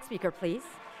 Next speaker, please.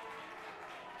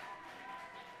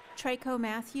 Traco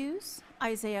Matthews,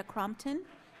 Isaiah Crompton,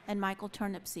 and Michael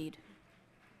Turnipseed.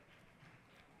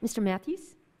 Mr.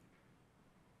 Matthews?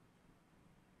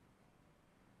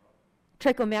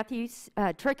 Traco Matthews.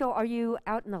 Traco, are you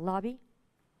out in the lobby?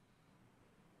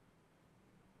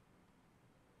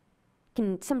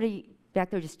 Can somebody back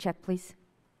there just check, please?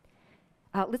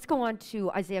 Let's go on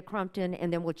to Isaiah Crompton,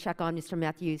 and then we'll check on Mr.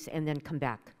 Matthews and then come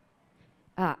back.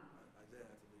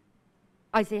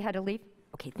 Isaiah had to leave?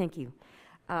 Okay, thank you.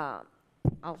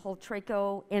 I'll hold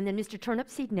Traco, and then Mr.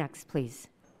 Turnipseed next, please.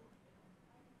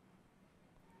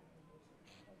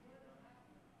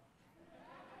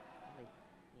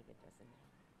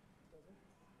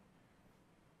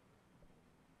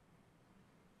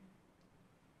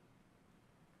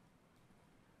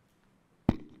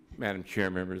 Madam Chair,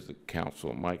 members of the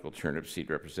council, Michael Turnipseed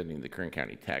representing the Kern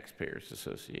County Taxpayers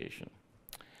Association.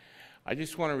 I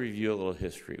just want to review a little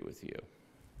history with you.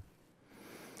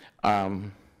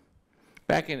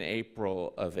 Back in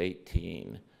April of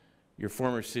 18, your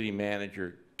former city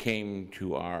manager came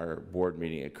to our board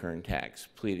meeting at Kern Tax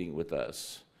pleading with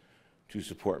us to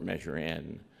support Measure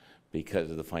N because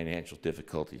of the financial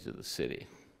difficulties of the city.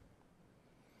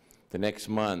 The next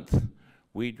month,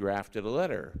 we drafted a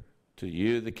letter to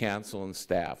you, the council, and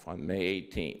staff on May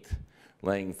 18th,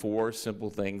 laying 4 simple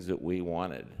things that we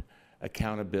wanted: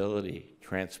 accountability,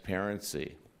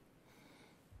 transparency.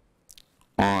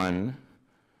 On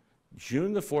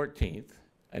June the 14th,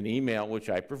 an email which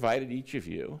I provided each of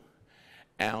you,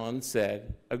 Alan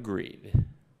said, agreed.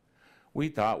 We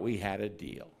thought we had a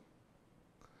deal.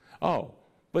 Oh,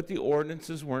 but the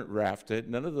ordinances weren't drafted.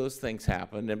 None of those things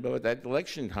happened. And but at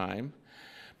election time,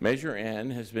 Measure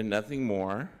N has been nothing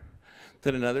more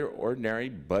than another ordinary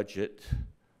budget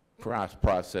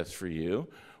process for you,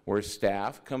 where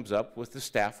staff comes up with the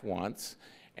staff wants,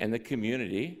 and the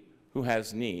community who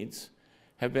has needs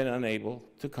have been unable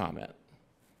to comment.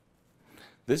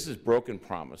 This is broken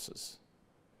promises.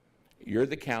 You're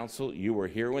the council. You were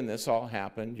here when this all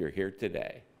happened. You're here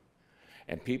today.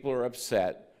 And people are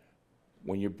upset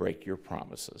when you break your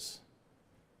promises.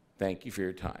 Thank you for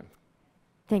your time.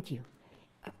 Thank you.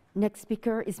 Next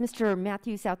speaker, is Mr.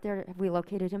 Matthews out there? Have we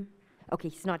located him? Okay,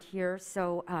 he's not here,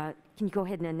 so can you go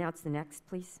ahead and announce the next,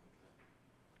 please?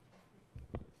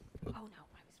 Oh, no,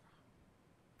 I was wrong.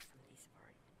 Some of these have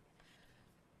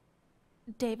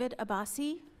already. David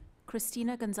Abbasi,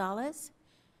 Christina Gonzalez,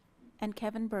 and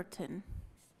Kevin Burton.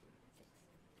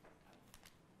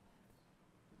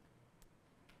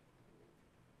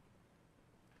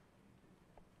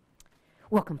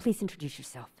 Welcome. Please introduce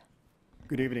yourself.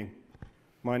 Good evening.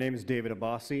 My name is David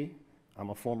Abbasi.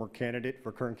 I'm a former candidate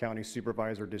for Kern County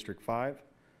Supervisor District 5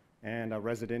 and a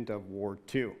resident of Ward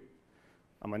 2.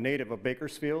 I'm a native of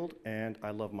Bakersfield and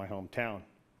I love my hometown.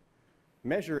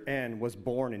 Measure N was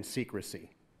born in secrecy.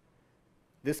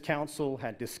 This council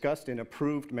had discussed and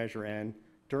approved Measure N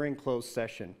during closed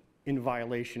session in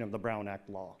violation of the Brown Act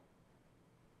law.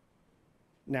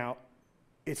 Now,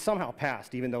 it somehow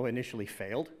passed even though it initially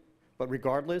failed. But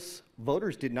regardless,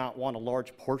 voters did not want a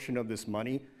large portion of this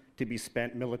money to be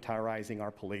spent militarizing our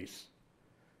police.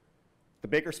 The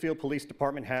Bakersfield Police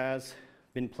Department has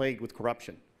been plagued with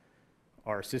corruption.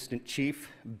 Our assistant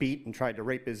chief beat and tried to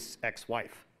rape his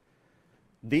ex-wife.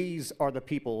 These are the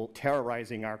people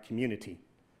terrorizing our community.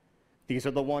 These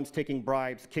are the ones taking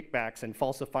bribes, kickbacks, and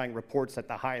falsifying reports at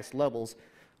the highest levels,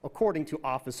 according to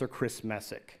Officer Chris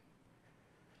Messick.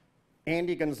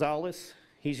 Andy Gonzalez,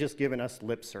 he's just giving us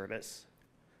lip service.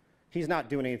 He's not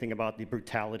doing anything about the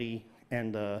brutality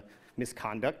and the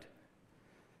misconduct.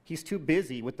 He's too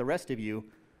busy with the rest of you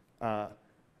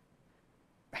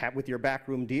with your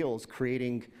backroom deals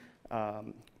creating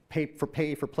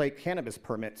pay-for-play cannabis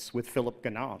permits with Philip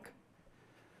Ganonk.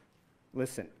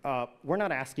 Listen, we're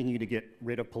not asking you to get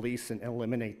rid of police and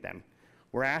eliminate them.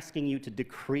 We're asking you to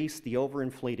decrease the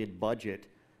overinflated budget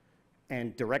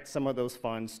and direct some of those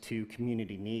funds to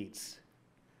community needs.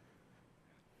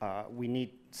 We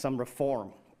need some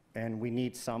reform, and we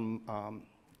need some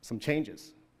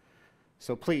changes.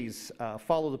 So please,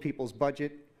 follow the people's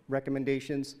budget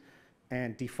recommendations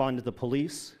and defund the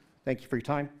police. Thank you for your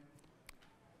time.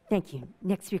 Thank you.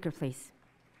 Next speaker, please.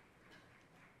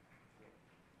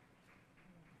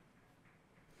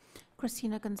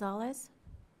 Christina Gonzalez,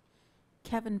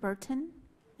 Kevin Burton,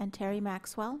 and Terry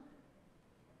Maxwell.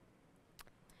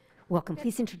 Welcome.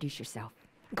 Please introduce yourself.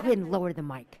 Go ahead and lower the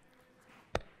mic.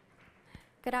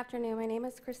 Good afternoon. My name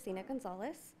is Christina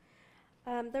Gonzalez.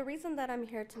 The reason that I'm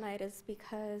here tonight is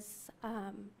because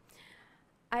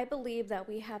I believe that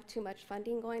we have too much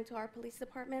funding going to our police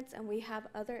departments, and we have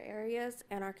other areas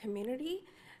in our community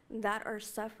that are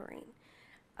suffering.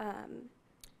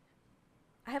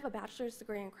 I have a bachelor's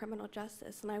degree in criminal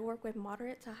justice, and I work with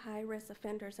moderate to high-risk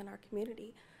offenders in our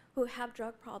community who have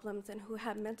drug problems and who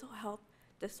have mental health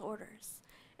disorders.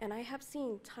 And I have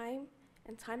seen time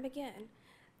and time again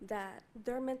that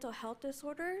their mental health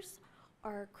disorders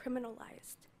are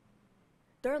criminalized.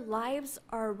 Their lives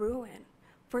are ruined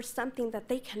for something that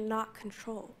they cannot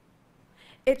control.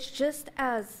 It's just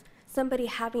as somebody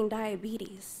having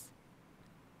diabetes.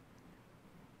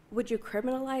 Would you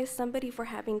criminalize somebody for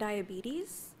having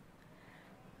diabetes?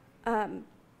 I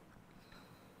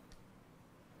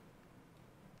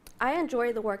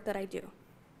enjoy the work that I do.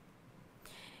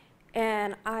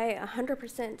 And I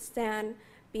 100% stand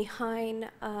behind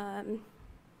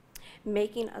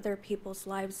making other people's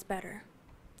lives better.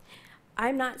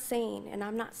 I'm not saying, and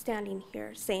I'm not standing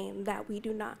here saying that we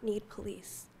do not need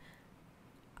police.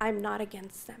 I'm not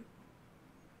against them.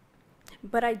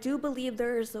 But I do believe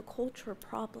there is a culture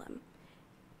problem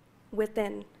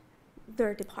within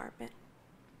their department.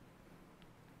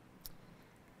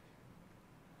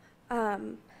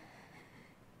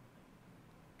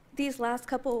 These last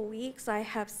couple of weeks, I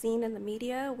have seen in the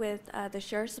media with the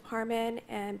Sheriff's Department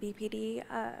and BPD,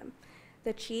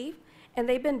 the chief, and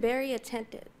they've been very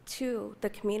attentive to the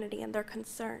community and their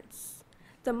concerns.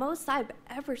 The most I've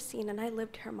ever seen, and I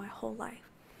lived here my whole life.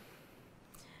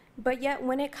 But yet,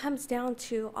 when it comes down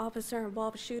to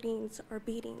officer-involved shootings or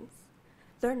beatings,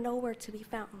 they're nowhere to be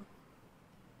found.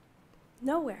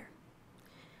 Nowhere.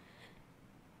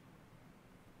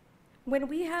 When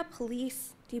we have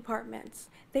police departments,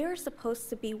 they are supposed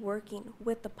to be working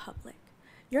with the public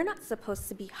You're not supposed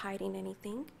to be hiding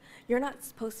anything. You're not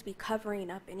supposed to be covering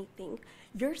up anything.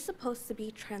 You're supposed to be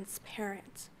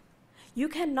transparent. You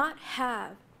cannot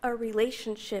have a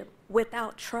relationship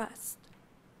without trust.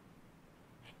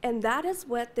 And that is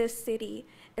what this city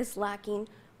is lacking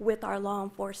with our law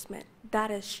enforcement. That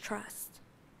is trust.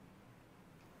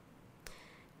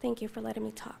 Thank you for letting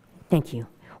me talk. Thank you.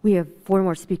 We have 4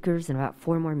 more speakers in about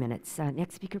 4 more minutes.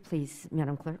 Next speaker, please,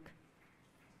 Madam Clerk.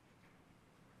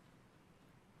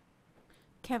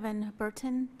 Kevin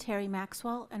Burton, Terry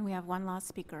Maxwell, and we have 1 last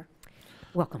speaker.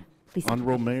 Welcome. Please.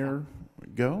 Honorable Mayor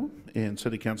Go and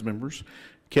City Council members,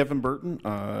 Kevin Burton.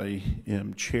 I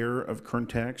am Chair of Kern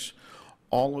Tax.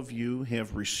 All of you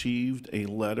have received a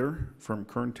letter from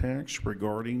Kern Tax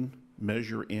regarding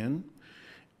Measure N.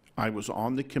 I was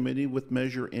on the committee with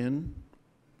Measure N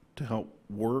to help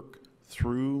work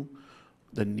through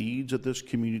the needs of this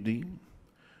community.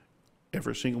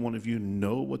 Every single one of you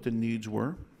know what the needs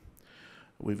were.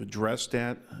 We've addressed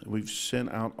that. We've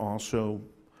sent out also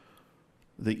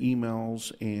the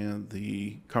emails and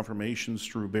the confirmations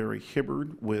through Barry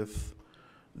Hibbard with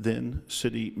then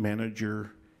City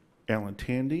Manager Alan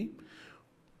Tandy.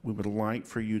 We would like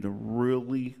for you to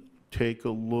really take a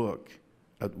look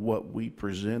at what we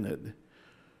presented,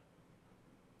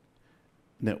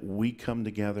 and that we come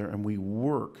together and we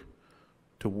work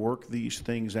to work these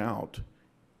things out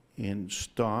and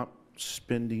stop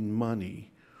spending money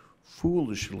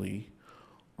foolishly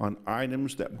on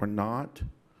items that were not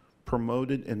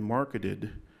promoted and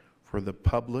marketed for the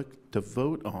public to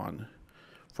vote on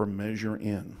for Measure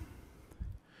N.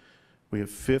 We have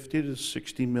 $50 to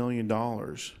 $60 million.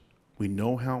 We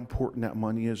know how important that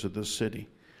money is to the city.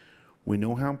 We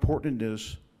know how important it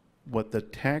is what the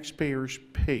taxpayers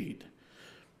paid.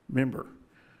 Remember,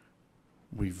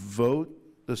 we vote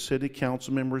the city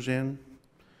council members in,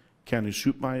 county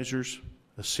supervisors,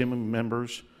 assembly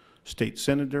members, state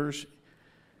senators,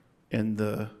 and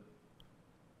the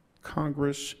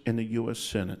Congress and the U.S.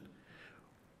 Senate.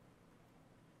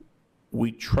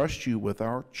 We trust you with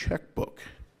our checkbook.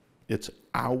 It's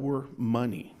our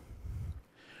money.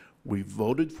 We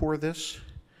voted for this.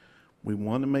 We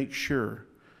want to make sure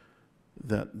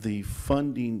that the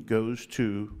funding goes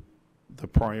to the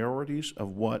priorities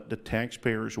of what the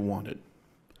taxpayers wanted.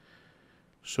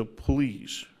 So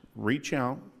please reach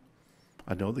out.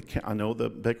 I know the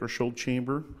Bakersfield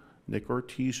Chamber, Nick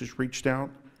Ortiz has reached out,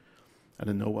 and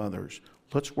I know others.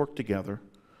 Let's work together.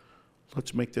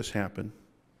 Let's make this happen.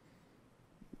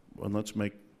 And let's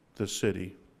make the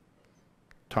city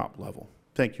top level.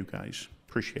 Thank you, guys.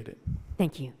 Appreciate it.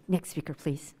 Thank you. Next speaker,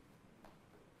 please.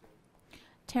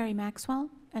 Terry Maxwell,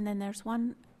 and then there's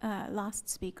 1 last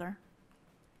speaker.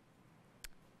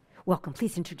 Welcome.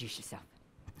 Please introduce yourself.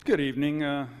 Good evening,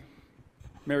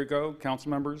 Mayor Go,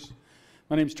 council members.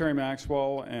 My name is Terry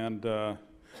Maxwell, and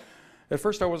at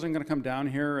first I wasn't going to come down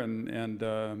here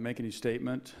and make any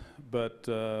statement, but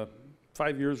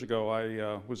 5 years ago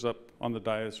I was up on the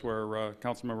dais where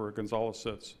Councilmember Gonzalez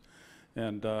sits,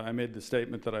 and I made the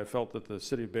statement that I felt that the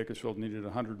city of Bakersfield needed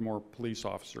 100 more police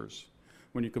officers.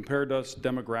 When you compared us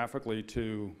demographically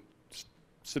to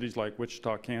cities like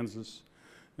Wichita, Kansas,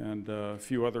 and a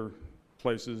few other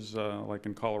places like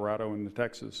in Colorado and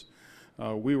Texas,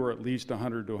 we were at least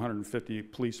 100 to 150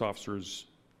 police officers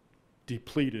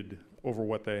depleted over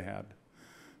what they had.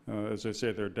 As I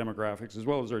say, their demographics as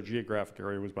well as their geographic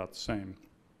area was about the same.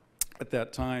 At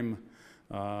that time,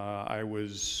 I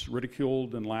was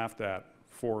ridiculed and laughed at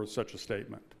for such a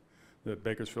statement, that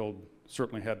Bakersfield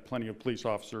certainly had plenty of police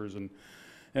officers, and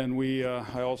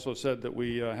I also said that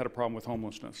we had a problem with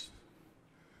homelessness.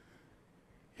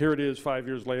 Here it is 5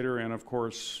 years later, and of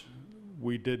course,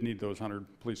 we did need those 100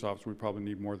 police officers. We probably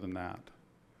need more than that.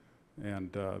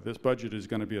 And this budget is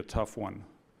going to be a tough one.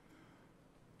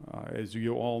 As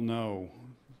you all know,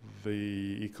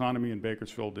 the economy in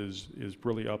Bakersfield is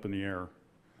really up in the air.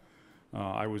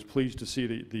 I was pleased to see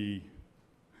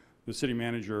the city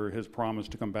manager has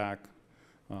promised to come back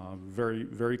very,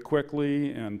 very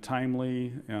quickly and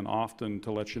timely and often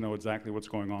to let you know exactly what's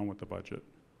going on with the budget,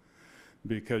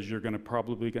 because you're going to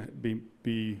probably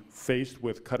be faced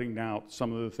with cutting out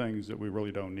some of the things that we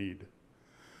really don't need.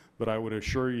 But I would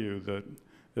assure you that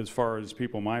as far as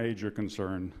people my age are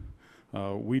concerned,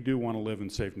 we do want to live in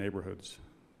safe neighborhoods.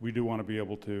 We do want to be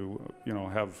able to,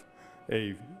 have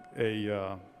a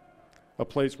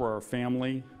place where our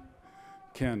family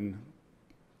can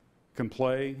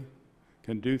play,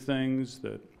 can do things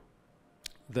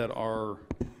that are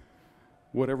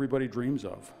what everybody dreams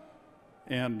of.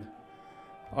 And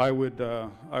I would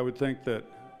think that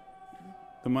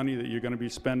the money that you're going to be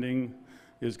spending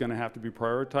is going to have to be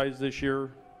prioritized this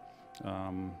year.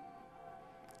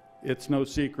 it's no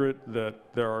secret that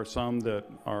there are some that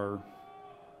are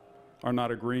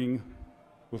not agreeing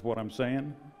with what I'm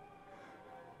saying.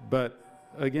 But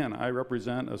again, I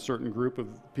represent a certain group of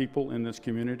people in this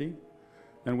community,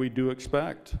 and we do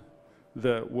expect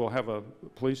that we'll have a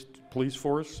police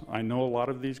force. I know a lot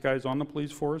of these guys on the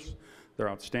police force. They're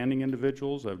outstanding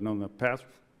individuals. I've known the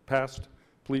past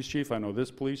police chief. I know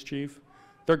this police chief.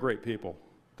 They're great people.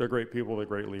 They're great people. They're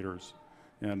great leaders.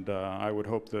 And I would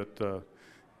hope that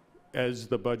as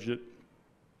the budget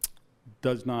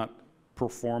does not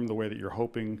perform the way that you're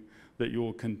hoping, that you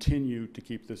will continue to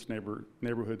keep this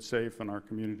neighborhood safe and our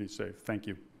community safe. Thank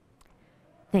you.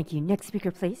 Thank you. Next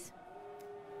speaker, please.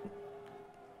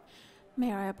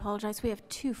 Mayor, I apologize. We have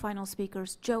two final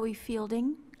speakers, Joey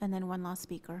Fielding and then one last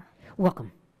speaker.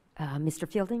 Welcome. Mr.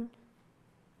 Fielding?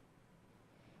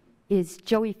 Is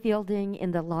Joey Fielding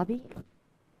in the lobby?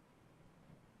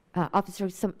 Officer,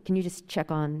 can you just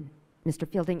check on Mr.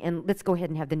 Fielding? And let's go ahead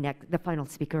and have the final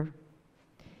speaker.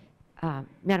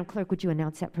 Madam Clerk, would you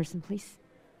announce that person, please?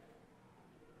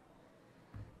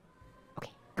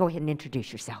 Okay, go ahead and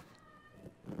introduce yourself.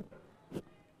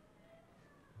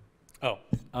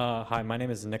 Hi, my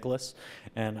name is Nicholas,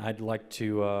 and I'd like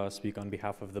to speak on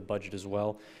behalf of the budget as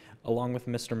well. Along with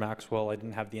Mr. Maxwell, I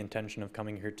didn't have the intention of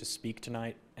coming here to speak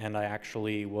tonight, and I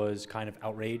actually was kind of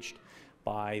outraged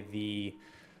by the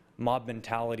mob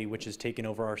mentality which has taken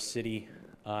over our city,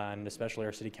 and especially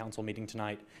our city council meeting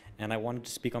tonight. And I wanted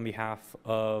to speak on behalf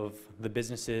of the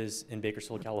businesses in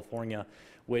Bakersfield, California,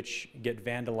 which get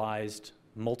vandalized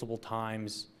multiple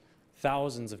times,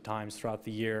 thousands of times throughout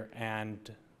the year,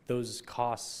 and those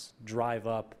costs drive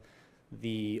up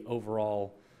the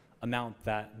overall amount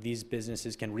that these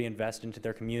businesses can reinvest into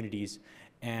their communities.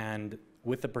 And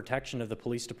with the protection of the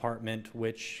police department,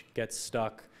 which gets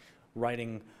stuck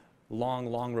writing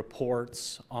long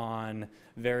reports on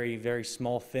very, very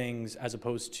small things, as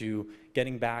opposed to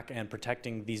getting back and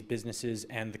protecting these businesses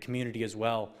and the community as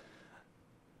well.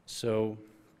 So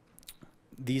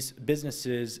these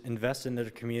businesses invest in their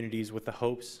communities with the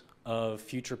hopes of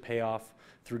future payoff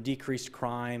through decreased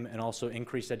crime and also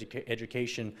increased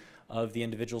education of the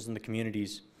individuals in the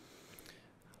communities.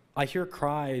 I hear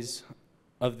cries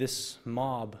of this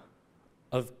mob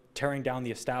of tearing down the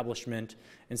establishment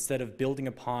instead of building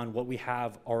upon what we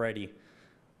have already.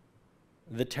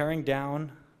 The tearing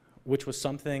down, which was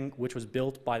something which was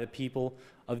built by the people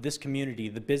of this community,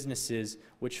 the businesses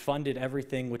which funded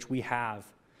everything which we have,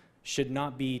 should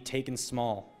not be taken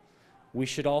small. We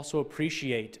should also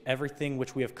appreciate everything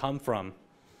which we have come from.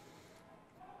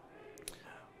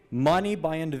 Money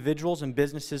by individuals and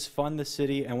businesses fund the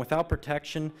city, and without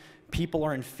protection, people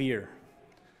are in fear.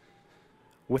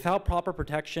 Without proper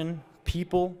protection,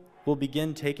 people will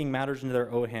begin taking matters into their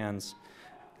own hands,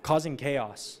 causing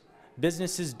chaos.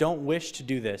 Businesses don't wish to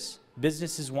do this.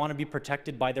 Businesses want to be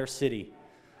protected by their city.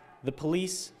 The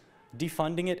police,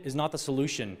 defunding it is not the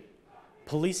solution.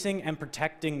 Policing and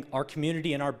protecting our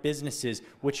community and our businesses,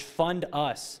 which fund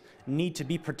us, need to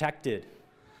be protected.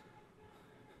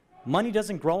 Money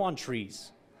doesn't grow on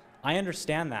trees. I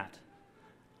understand that.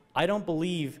 I don't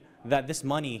believe that this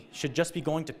money should just be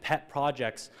going to pet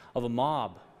projects of a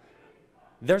mob.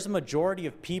 There's a majority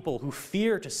of people who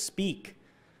fear to speak.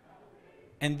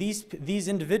 And these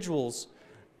individuals,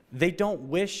 they don't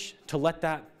wish to let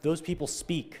those people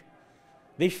speak.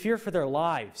 They fear for their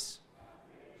lives.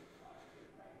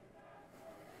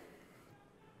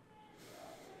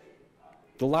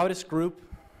 The loudest group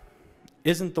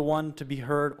isn't the one to be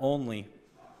heard only.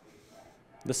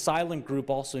 The silent group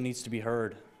also needs to be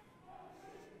heard.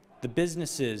 The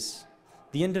businesses,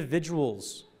 the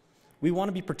individuals, we want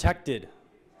to be protected.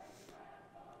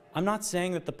 I'm not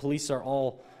saying that the police are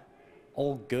all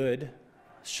good.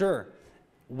 Sure,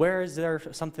 where is there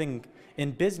something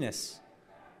in business?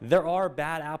 There are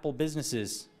bad apple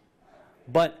businesses,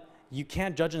 but you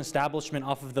can't judge an establishment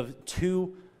off of the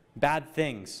two bad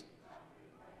things.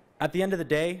 At the end of the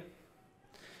day,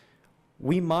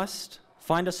 we must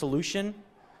find a solution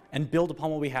and build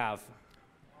upon what we have.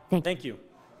 Thank you.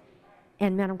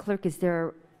 And Madam Clerk, is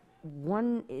there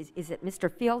one, is it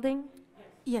Mr. Fielding?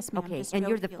 Yes, ma'am. Okay, and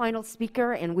you're the final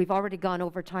speaker, and we've already gone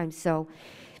over time, so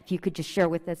if you could just share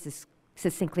with us as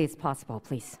succinctly as possible,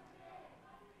 please.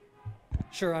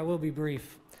 Sure, I will be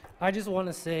brief. I just want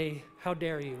to say, how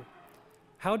dare you?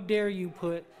 How dare you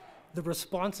put the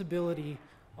responsibility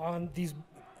on these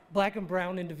black and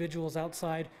brown individuals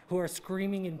outside who are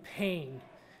screaming in pain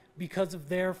because of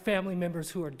their family members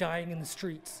who are dying in the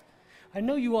streets. I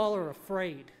know you all are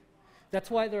afraid.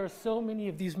 That's why there are so many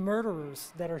of these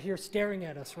murderers that are here staring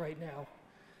at us right now.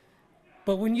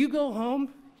 But when you go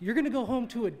home, you're going to go home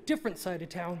to a different side of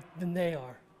town than they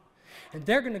are. and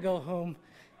they're going to go home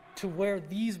to where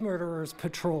these murderers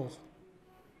patrol.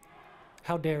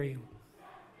 How dare you?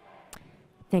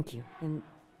 Thank you. And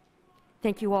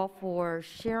thank you all for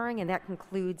sharing, and that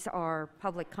concludes our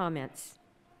public comments.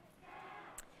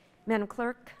 Madam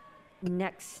Clerk,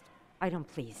 next item,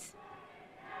 please.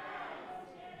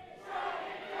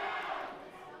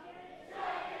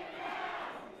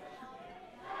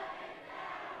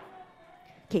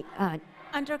 Okay.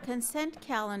 Under consent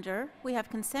calendar, we have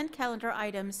consent calendar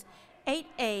items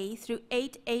 8A through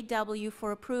 8AW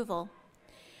for approval.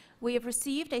 We have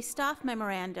received a staff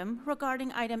memorandum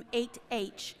regarding item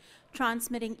 8H,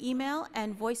 transmitting email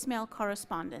and voicemail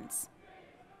correspondence.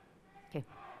 Okay.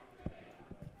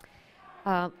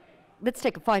 Let's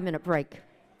take a 5-minute break.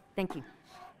 Thank you.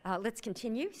 Let's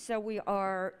continue. So we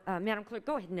are, Madam Clerk,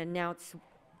 go ahead and announce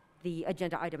the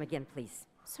agenda item again, please.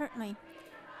 Certainly.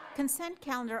 Consent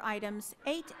calendar items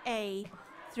 8A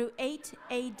through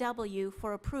 8AW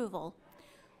for approval.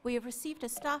 We have received a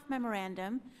staff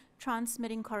memorandum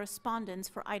transmitting correspondence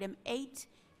for item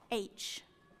 8H.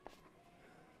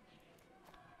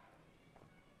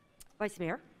 Vice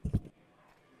Mayor.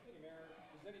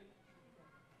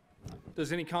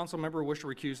 Does any council member wish to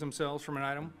recuse themselves from an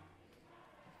item?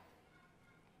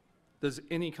 Does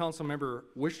any council member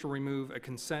wish to remove a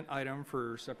consent item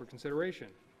for separate consideration?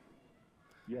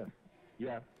 Yes.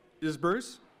 Yes. Is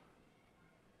Bruce?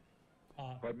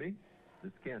 Pardon me?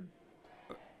 This is Ken.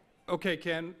 Okay,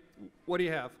 Ken, what do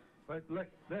you have?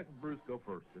 Let Bruce go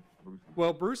first. Bruce.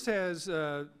 Well, Bruce has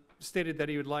stated that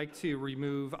he would like to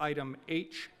remove item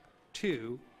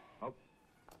H2. Oh,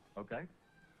 okay.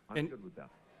 I'm And- good with that.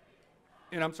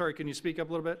 And I'm sorry, can you speak up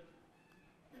a little bit?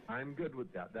 I'm good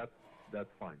with that.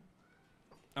 That's fine.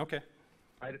 Okay.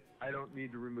 I don't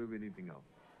need to remove anything else.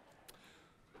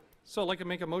 So I'd like to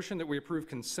make a motion that we approve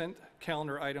consent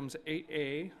calendar items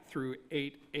 8A through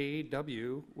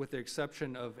 8AW with the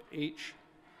exception of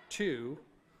H2,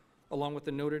 along with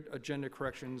the noted agenda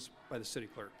corrections by the city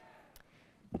clerk.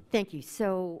 Thank you.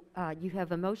 So you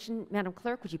have a motion. Madam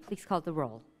Clerk, would you please call the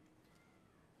roll?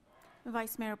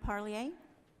 Vice Mayor Parlier,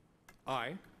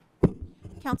 Aye.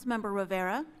 Councilmember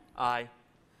Rivera, Aye.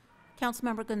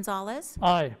 Councilmember Gonzalez,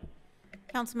 Aye.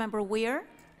 Councilmember Weir,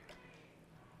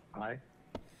 Aye.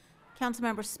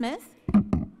 Councilmember Smith,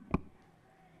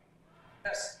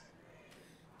 Yes.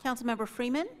 Councilmember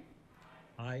Freeman,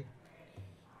 Aye.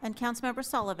 and Councilmember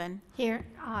Sullivan. Here,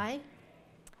 aye.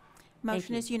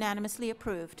 Motion you. is unanimously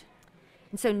approved.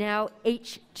 And so now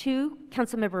H2,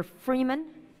 Councilmember Freeman.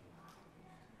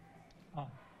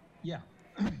 Yeah.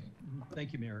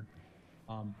 Thank you, Mayor.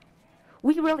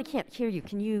 We really can't hear you.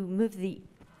 Can you move the,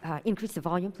 increase the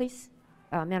volume, please,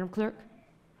 Madam Clerk?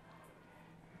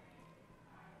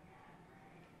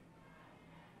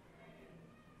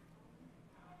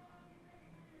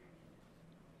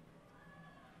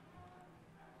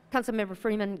 Councilmember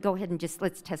Freeman, go ahead and just,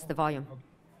 let's test the volume.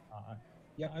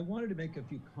 Yeah, I wanted to make a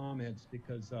few comments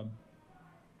because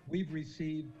we've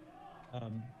received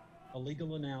a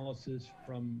legal analysis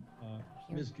from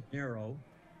Ms. Gennaro,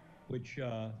 which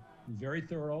is very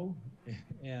thorough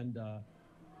and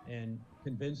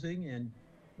convincing, and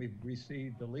we've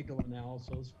received a legal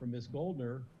analysis from Ms.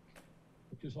 Goldner,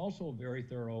 which is also very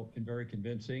thorough and very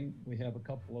convincing. We have a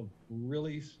couple of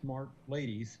really smart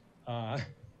ladies,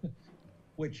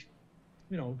 which,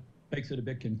 you know, makes it a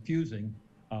bit confusing,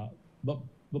 but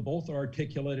both are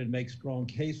articulate and make strong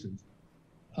cases.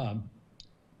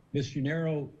 Ms.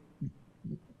 Gennaro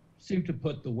seemed to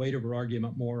put the weight of her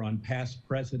argument more on past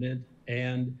precedent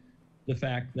and the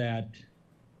fact that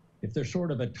if there's sort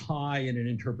of a tie in an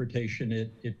interpretation,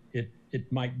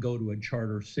 it might go to a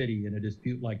charter city in a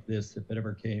dispute like this if it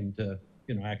ever came to,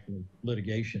 you know, actual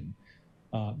litigation.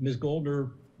 Ms.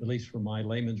 Goldner, at least from my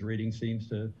layman's reading, seems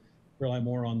to rely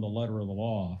more on the letter of the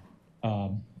law.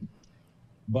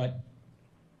 But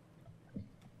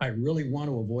I really want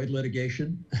to avoid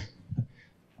litigation.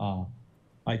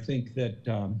 I think that,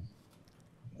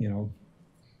 you know,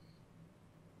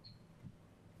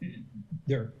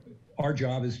 our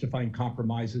job is to find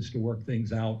compromises to work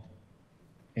things out.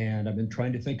 And I've been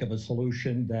trying to think of a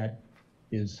solution that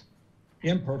is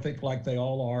imperfect like they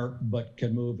all are, but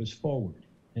can move us forward.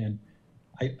 And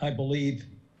I believe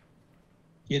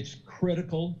it's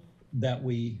critical that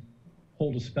we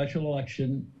hold a special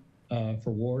election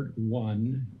for Ward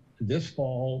 1 this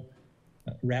fall,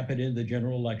 wrap it in the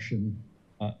general election,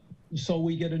 so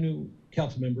we get a new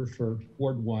council member for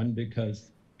Ward 1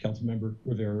 because Councilmember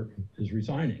Rivera is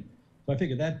resigning. So I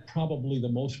figure that's probably the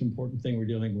most important thing we're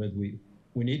dealing with. We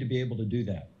need to be able to do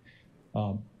that.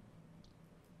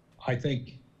 I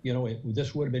think you know,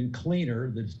 this would have been cleaner.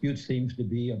 The dispute seems to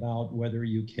be about whether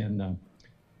you can,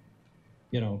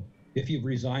 you know, if you've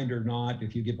resigned or not,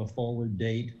 if you give a forward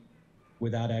date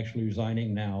without actually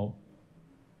resigning now.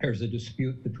 There's a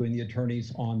dispute between the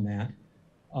attorneys on that,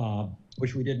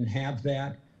 which we didn't have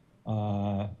that.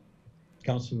 Councilmember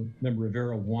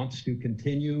Rivera wants to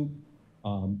continue.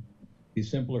 Be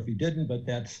simpler if he didn't, but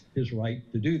that's his right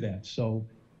to do that. So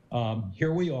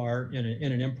here we are in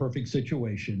an imperfect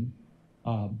situation.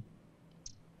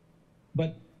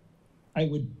 But I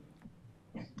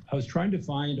was trying to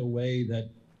find a way that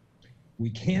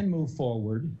we can move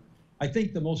forward. I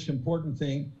think the most important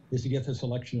thing is to get this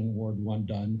election in Ward 1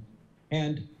 done.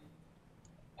 And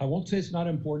I won't say it's not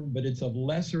important, but it's of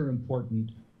lesser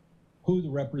important who the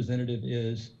representative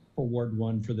is for Ward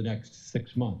 1 for the next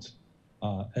 6 months.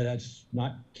 And that's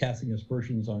not casting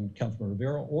aspersions on Councilman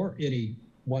Rivera or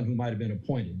anyone who might have been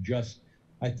appointed. Just,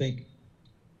 I think,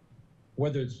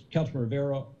 whether it's Councilman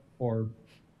Rivera or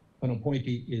an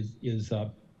appointee is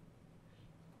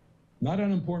not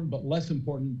unimportant, but less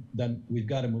important than we've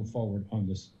got to move forward on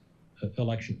this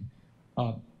election.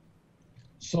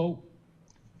 So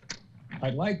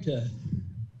I'd like to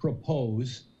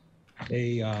propose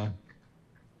a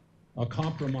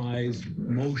compromise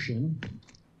motion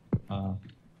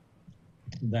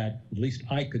that at least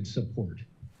I could support.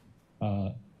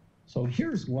 So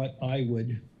here's what I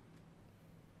would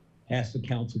ask the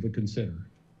council to consider.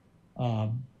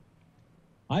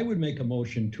 I would make a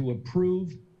motion to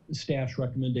approve the staff's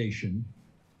recommendation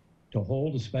to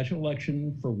hold a special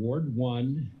election for Ward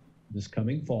 1 this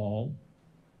coming fall.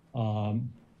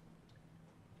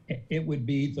 It would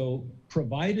be, though,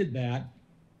 provided that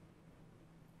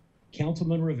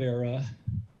Councilman Rivera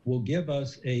will give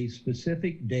us a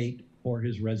specific date for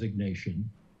his resignation.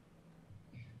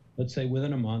 Let's say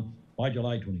within a month, by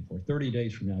July 24th, 30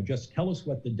 days from now. Just tell us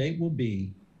what the date will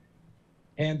be,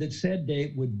 and that said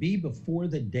date would be before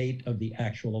the date of the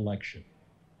actual election.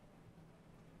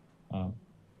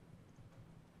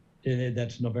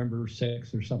 That's November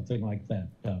 6th or something like that.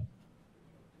 I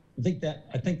think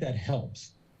that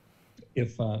helps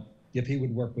if he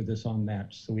would work with us on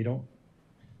that, so we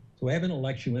have an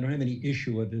election. We don't have any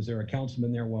issue of, is there a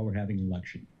councilman there while we're having an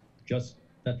election? Just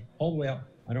that's all the way up.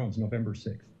 I don't know, it's November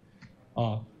 6th.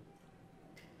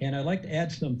 And I'd like to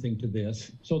add something to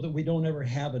this so that we don't ever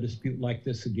have a dispute like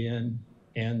this again.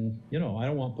 And, you know, I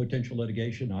don't want potential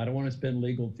litigation. I don't want to spend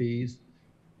legal fees.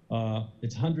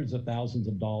 It's hundreds of thousands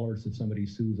of dollars if somebody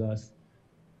sues us.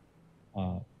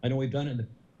 I know we've done it.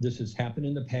 This has happened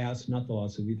in the past, not the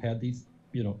lawsuit. We've had these,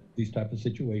 you know, these type of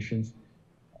situations.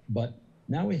 But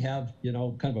now we have, you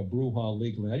know, kind of a brouhaha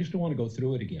legally. I just don't want to go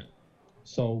through it again.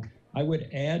 So I would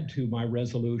add to my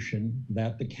resolution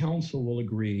that the council will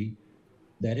agree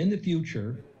that in the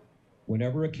future,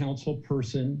 whenever a council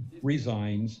person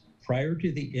resigns prior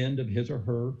to the end of his or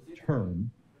her term,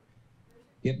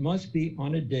 it must be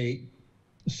on a date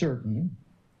certain,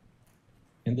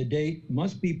 and the date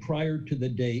must be prior to the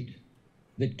date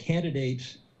that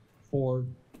candidates for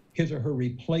his or her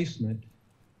replacement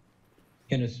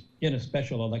in a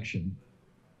special election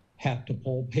have to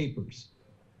poll papers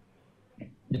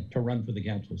to run for the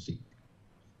council seat.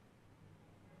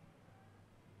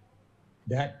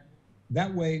 That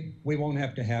way, we won't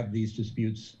have to have these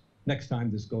disputes next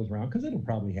time this goes around, because it'll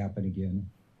probably happen again.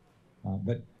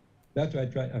 But that's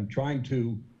what I'm trying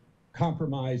to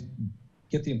compromise,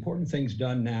 get the important things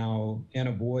done now, and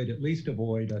at least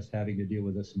avoid us having to deal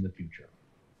with this in the future.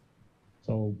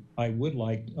 So I would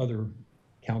like other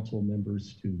council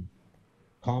members to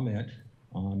comment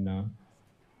on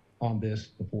this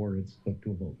before it's put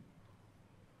to a vote.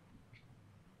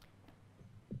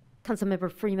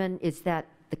 Councilmember Freeman, is that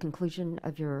the conclusion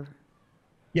of your?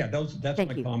 Yeah, that's Thank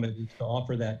my you. comment, is to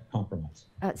offer that compromise.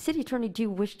 City Attorney, do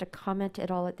you wish to comment at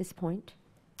all at this point?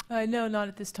 No, not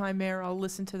at this time, Mayor. I'll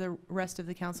listen to the rest of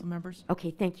the council members.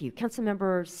 Okay, thank you.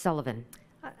 Councilmember Sullivan.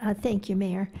 Thank you,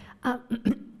 Mayor.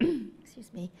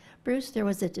 Excuse me. Bruce, there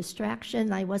was a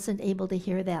distraction. I wasn't able to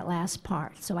hear that last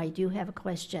part, so I do have a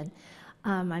question.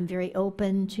 I'm very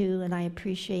open to, and I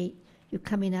appreciate you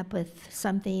coming up with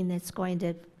something that's going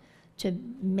to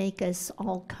make us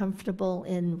all comfortable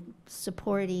in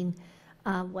supporting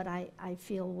what I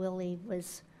feel Willie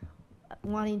was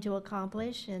wanting to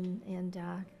accomplish, and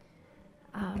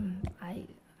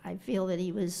I feel that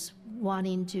he was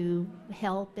wanting to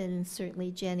help, and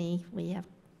certainly Jenny, we have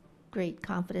great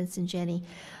confidence in Jenny.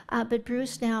 But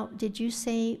Bruce, now, did you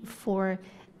say for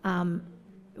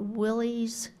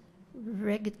Willie's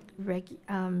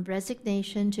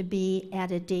resignation to be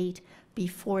at a date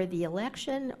before the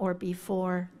election or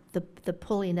before the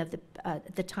pulling of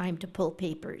the time to pull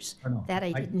papers. No, That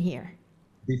I didn't hear.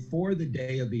 Before the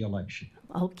day of the election.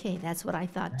 Okay, that's what I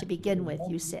thought to begin with,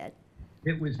 you said.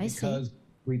 It was I see. because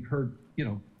we've heard, you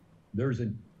know, there's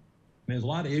a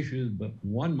lot of issues, but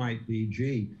one might be,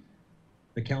 gee,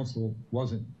 the council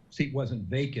seat wasn't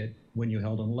vacant when you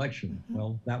held an election.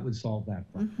 Well, that would solve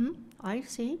that problem. I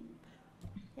see.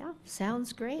 Yeah,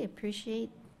 sounds great. Appreciate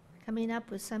coming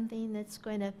up with something that's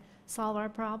going to solve our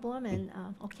problem. And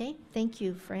okay, thank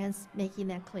you for making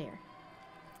that clear.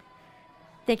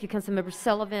 Thank you, Councilmember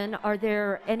Sullivan. Are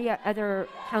there any other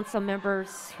council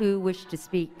members who wish to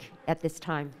speak at this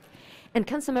time? And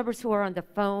council members who are on the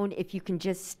phone, if you can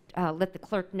just let the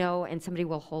clerk know, and somebody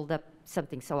will hold up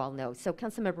something so I'll know. So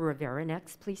Councilmember Rivera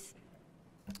next, please.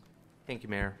 Thank you,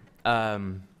 Mayor.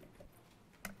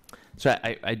 So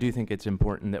I do think it's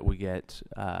important that we get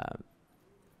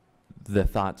the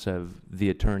thoughts of the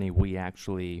attorney we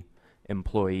actually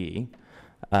employ,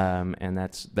 and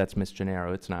that's Ms.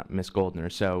 Gennaro. It's not Ms. Goldner.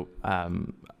 So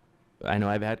I know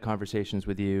I've had conversations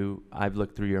with you. I've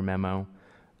looked through your memo,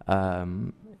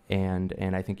 and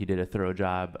I think you did a thorough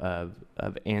job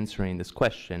of answering this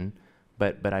question.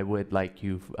 But I would like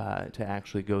you to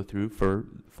actually go through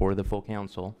for the full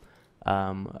council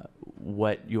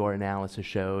what your analysis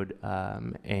showed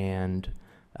and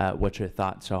what your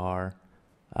thoughts are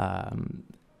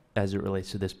as it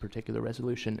relates to this particular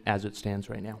resolution as it stands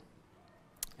right now.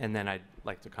 And then I'd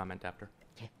like to comment after.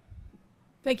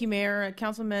 Thank you, Mayor.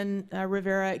 Councilman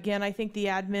Rivera, again, I think the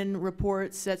admin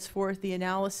report sets forth the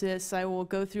analysis. I will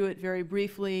go through it very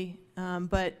briefly,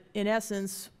 but in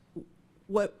essence,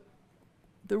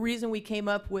 the reason we came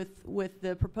up with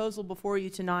the proposal before you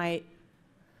tonight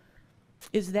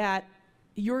is that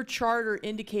your charter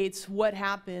indicates what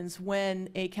happens when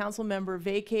a council member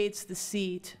vacates the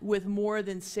seat with more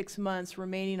than 6 months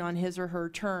remaining on his or her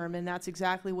term, and that's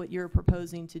exactly what you're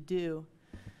proposing to do.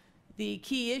 The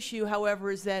key issue, however,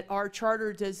 is that our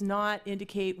charter does not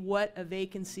indicate what a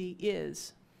vacancy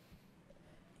is.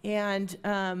 And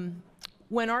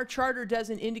when our charter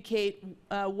doesn't indicate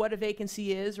what a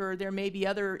vacancy is, or there may be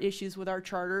other issues with our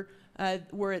charter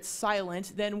where it's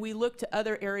silent, then we look to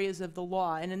other areas of the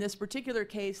law. And in this particular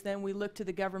case, then we look to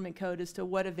the government code as to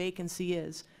what a vacancy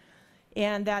is.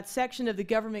 And that section of the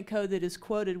government code that is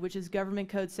quoted, which is Government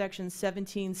Code Section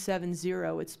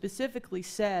 1770, it specifically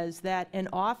says that an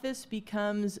office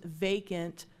becomes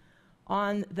vacant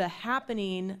on the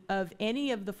happening of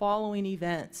any of the following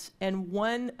events. And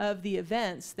one of the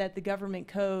events that the government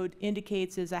code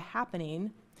indicates as a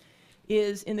happening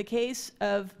is in the case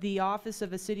of the office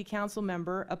of a city council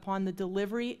member upon the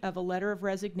delivery of a letter of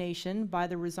resignation by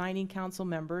the resigning council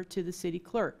member to the city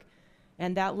clerk.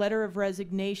 And that letter of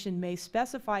resignation may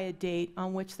specify a date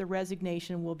on which the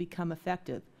resignation will become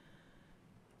effective.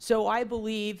 So I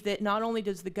believe that not only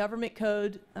does the government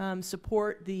code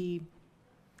support the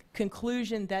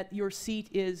conclusion that your seat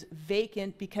is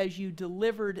vacant because you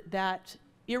delivered that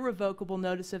irrevocable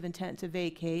notice of intent to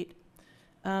vacate,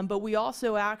 but we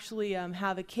also actually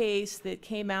have a case that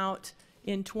came out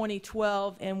in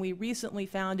 2012, and we recently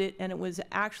found it, and it was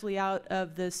actually out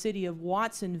of the city of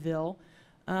Watsonville.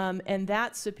 And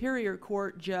that Superior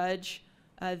Court judge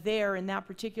there in that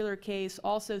particular case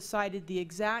also cited the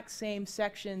exact same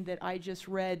section that I just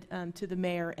read to the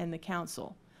mayor and the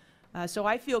council. So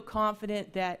I feel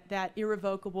confident that that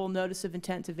irrevocable notice of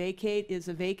intent to vacate is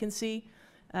a vacancy.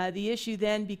 The issue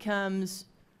then becomes,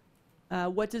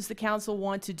 what does the council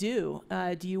want to do?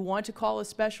 Do you want to call a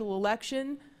special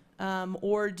election,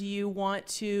 or do you want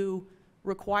to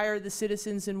require the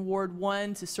citizens in Ward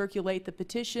 1 to circulate the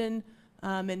petition?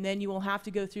 And then you will have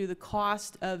to go through the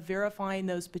cost of verifying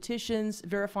those petitions,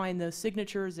 verifying those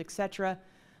signatures, et cetera.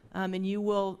 And you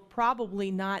will probably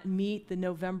not meet the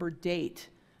November date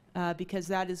because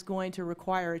that is going to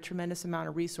require a tremendous amount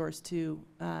of resource to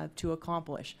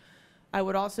accomplish. I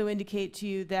would also indicate to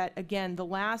you that, again, the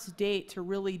last date to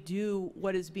really do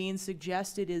what is being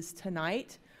suggested is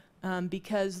tonight,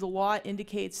 because the law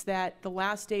indicates that the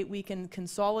last date we can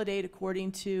consolidate,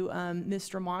 according to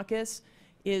Mr. Marcus,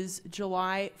 is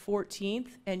July 14th,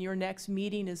 and your next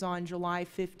meeting is on July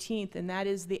 15th, and that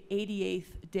is the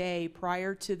 88th day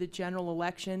prior to the general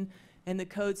election, and the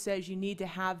code says you need to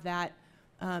have that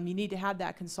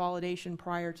consolidation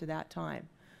prior to that time.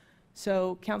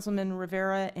 So Councilman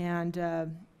Rivera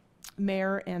and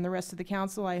Mayor and the rest of the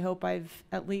council, I hope I've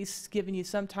at least given you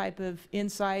some type of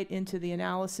insight into the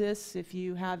analysis. If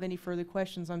you have any further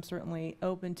questions, I'm certainly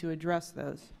open to address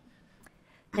those.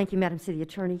 Thank you, Madam City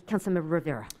Attorney. Councilmember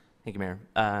Rivera. Thank you,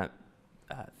 Mayor.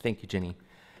 Thank you, Jenny.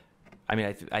 I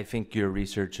mean, I think your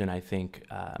research and I think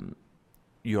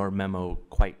your memo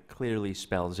quite clearly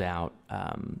spells out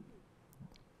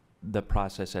the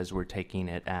process as we're taking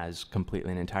it as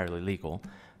completely and entirely legal.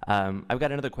 I've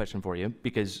got another question for you,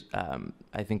 because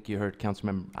I think I heard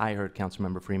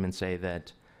Councilmember Freeman say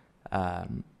that I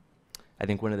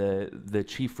think one of the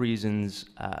chief reasons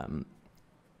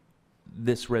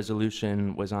this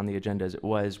resolution was on the agenda as it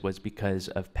was because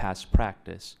of past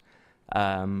practice.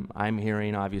 I'm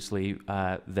hearing, obviously,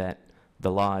 that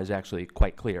the law is actually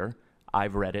quite clear.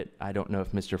 I've read it. I don't know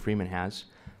if Mr. Freeman has.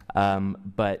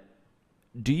 But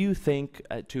do you think,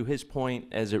 to his point,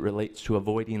 as it relates to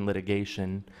avoiding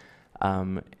litigation,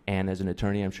 and as an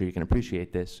attorney, I'm sure you can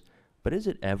appreciate this, but is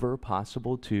it ever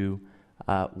possible to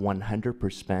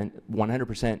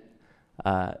 100%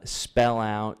 spell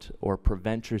out or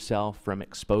prevent yourself from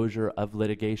exposure of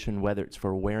litigation, whether it's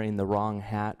for wearing the wrong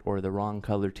hat or the wrong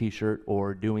color t-shirt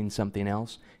or doing something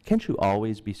else? Can't you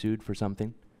always be sued for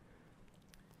something?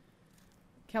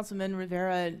 Councilman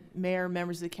Rivera, Mayor,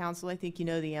 members of the council, I think you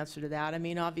know the answer to that. I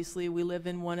mean, obviously, we live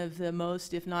in one of the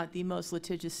most, if not the most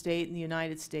litigious state in the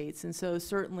United States. And so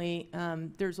certainly,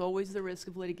 there's always the risk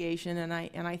of litigation. And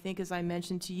I think, as I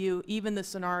mentioned to you, even the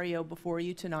scenario before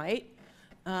you tonight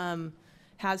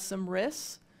has some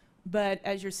risks. But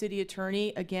as your city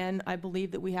attorney, again, I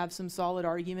believe that we have some solid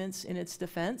arguments in its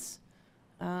defense.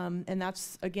 And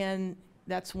that's, again,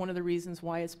 that's one of the reasons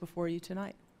why it's before you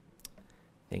tonight.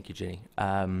 Thank you, Jenny.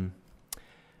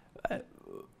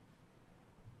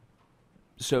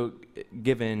 So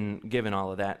given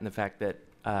all of that and the fact that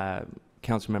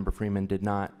Councilmember Freeman did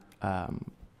not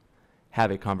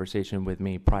have a conversation with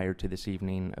me prior to this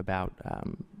evening about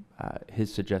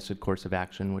his suggested course of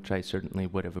action, which I certainly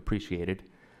would have appreciated,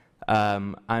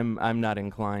 I'm not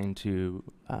inclined to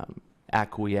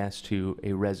acquiesce to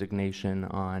a resignation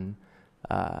on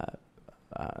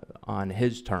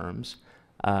his terms.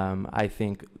 I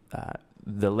think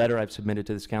the letter I've submitted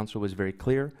to this council was very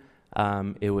clear.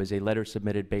 It was a letter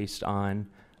submitted based on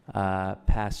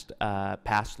past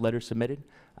letters submitted.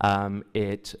 In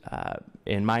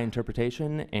my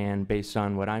interpretation and based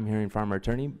on what I'm hearing from our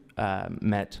attorney,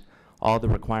 met all the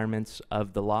requirements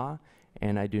of the law,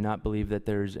 and I do not believe that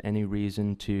there's any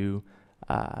reason to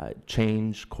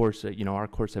change our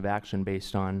course of action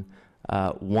based on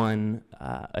one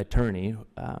attorney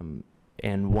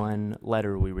and one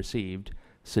letter we received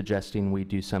suggesting we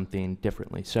do something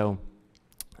differently. So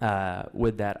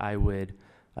with that, I would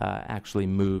actually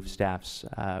move staff's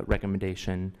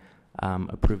recommendation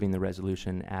approving the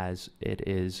resolution as it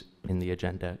is in the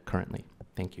agenda currently.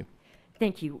 Thank you.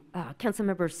 Thank you.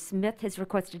 Councilmember Smith has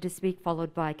requested to speak,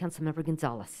 followed by Councilmember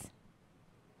Gonzalez.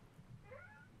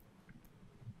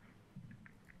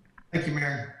 Thank you,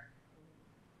 Mayor.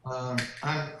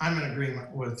 I'm in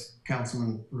agreement with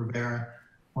Councilman Rivera.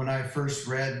 When I first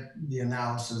read the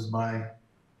analysis by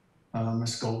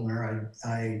Ms. Goldner,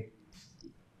 I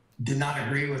did not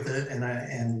agree with it,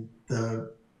 and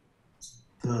the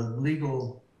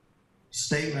legal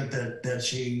statement that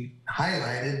she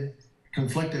highlighted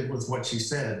conflicted with what she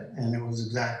said, and it was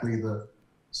exactly the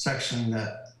section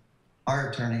that our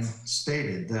attorney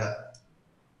stated, that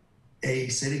a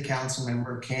city council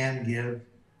member can give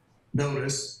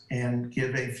notice and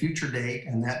give a future date,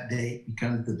 and that date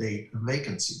becomes the date of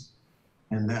vacancy.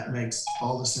 And that makes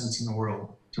all the sense in the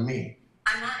world to me.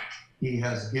 He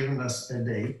has given us a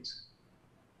date,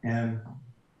 and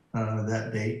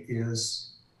that date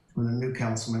is when a new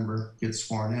council member gets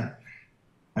sworn in.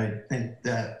 I think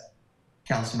that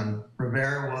Councilman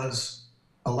Rivera was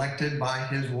elected by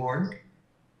his ward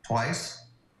twice,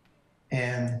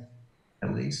 and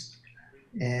at least,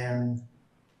 and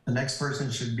the next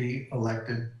person should be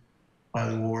elected by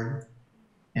the ward.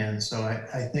 And so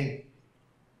I think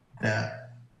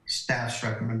that staff's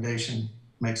recommendation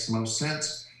makes the most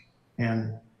sense.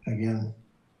 And again,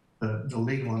 the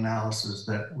legal analysis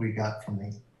that we got from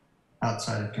the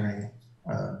outside attorney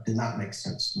did not make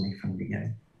sense to me from the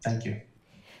beginning. Thank you.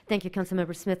 Thank you,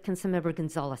 Councilmember Smith. Councilmember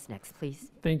Gonzalez next,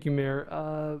 please. Thank you,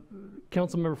 Mayor.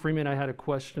 Councilmember Freeman, I had a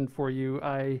question for you.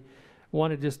 I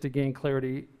wanted just to gain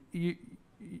clarity.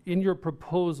 In your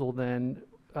proposal then,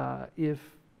 if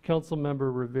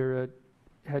Councilmember Rivera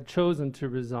had chosen to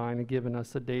resign and given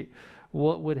us a date,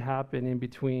 what would happen in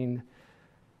between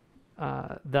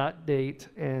that date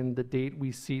and the date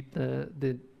we seat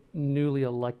the newly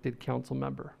elected council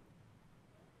member?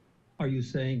 Are you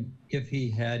saying if he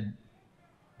had,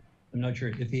 I'm not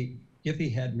sure, if he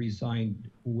had resigned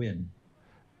when?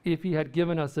 If he had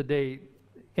given us a date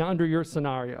under your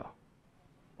scenario.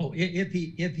 Oh, if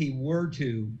he were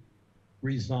to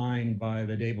resign by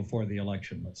the day before the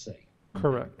election, let's say.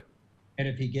 Correct. And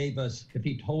if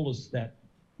he told us that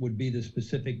would be the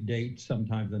specific date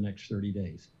sometime in the next 30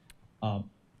 days.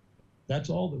 That's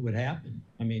all that would happen.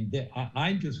 I mean,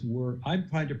 I'm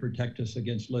trying to protect us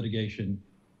against litigation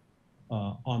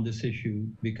on this issue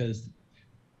because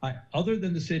other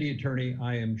than the city attorney,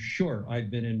 I am sure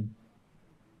I've been in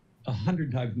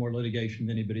 100 times more litigation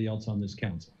than anybody else on this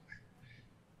council.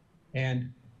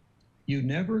 And you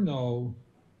never know,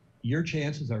 your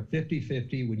chances are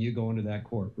 50-50 when you go into that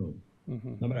courtroom.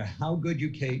 Mm-hmm. No matter how good you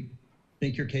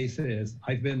think your case is,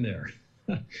 I've been there.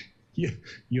 you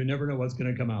never know what's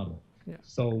going to come out of it. Yeah.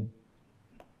 So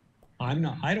I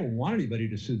don't want anybody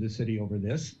to sue the city over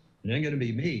this. It ain't going to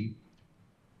be me,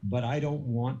 but I don't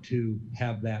want to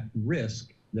have that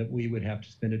risk that we would have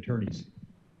to spend attorneys.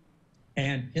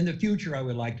 And in the future, I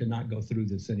would like to not go through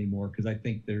this anymore because I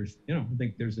think there's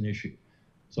an issue.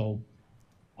 So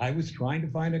I was trying to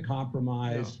find a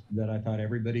compromise that I thought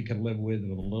everybody could live with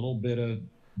a little bit of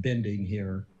bending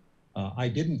here. I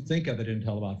didn't think of it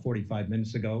until about 45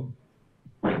 minutes ago.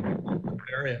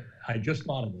 I just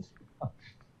thought of this.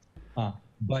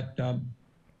 But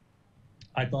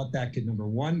I thought that could, number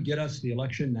one, get us the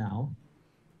election now.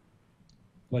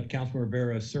 Let Councilman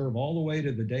Rivera serve all the way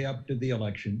to the day up to the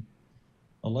election.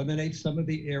 Eliminate some of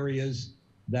the areas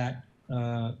that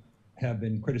have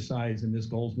been criticized in Ms.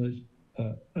 Goldner's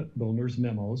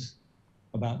memos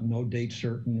about no date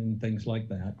certain and things like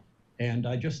that. And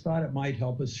I just thought it might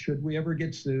help us, should we ever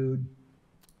get sued,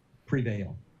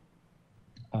 prevail.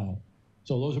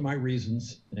 So those are my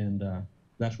reasons, and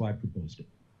that's why I proposed it.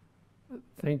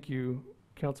 Thank you,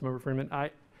 Councilmember Freeman. I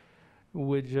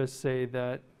would just say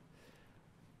that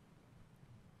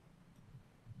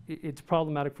it's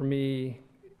problematic for me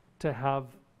to have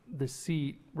the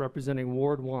seat representing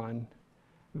Ward 1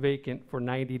 vacant for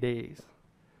 90 days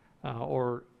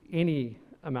or any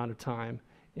amount of time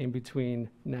in between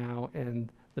now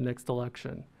and the next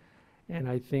election. And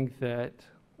I think that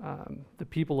the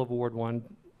people of Ward 1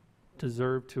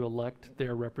 deserve to elect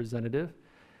their representative.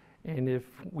 And if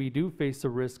we do face a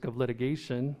risk of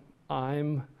litigation,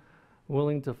 I'm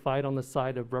willing to fight on the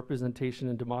side of representation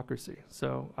and democracy.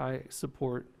 So I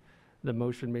support the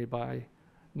motion made by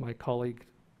my colleague,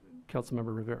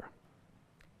 Councilmember Rivera.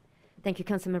 Thank you,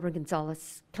 Councilmember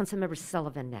Gonzalez. Councilmember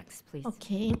Sullivan next, please.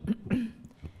 Okay.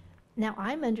 Now,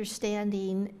 I'm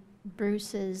understanding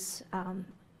Bruce's, I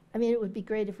mean, it would be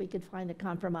great if we could find a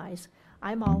compromise.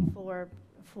 I'm all for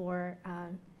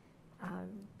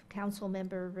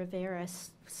Councilmember Rivera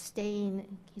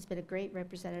staying. He's been a great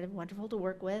representative, wonderful to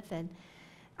work with. And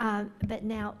but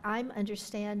now I'm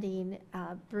understanding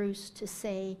Bruce to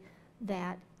say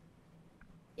that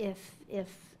if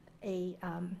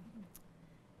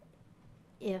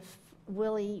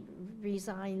Willie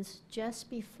resigns just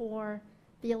before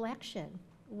the election,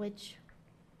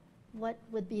 what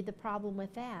would be the problem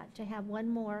with that? To have one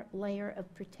more layer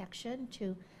of protection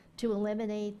to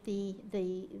eliminate the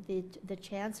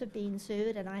chance of being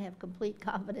sued, and I have complete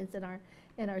confidence in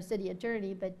our city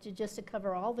attorney, but just to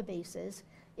cover all the bases,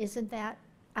 isn't that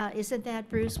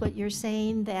Bruce what you're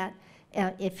saying, that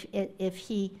if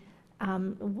he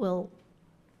will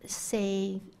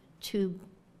say to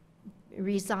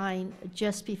resign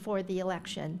just before the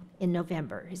election in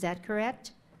November, is that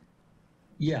correct?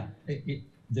 Yeah,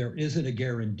 there isn't a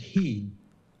guarantee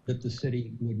that the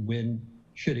city would win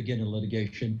should it get in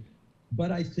litigation,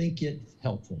 but I think it's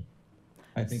helpful.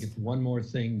 I think it's one more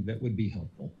thing that would be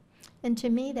helpful. And to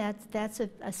me, that's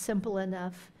a simple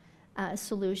enough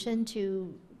solution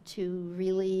to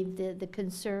relieve the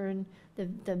concern,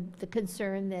 the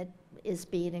concern that is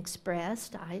being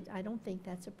expressed. I don't think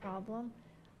that's a problem.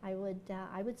 I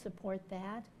would support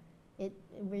that. It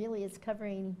really is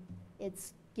covering,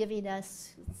 it's giving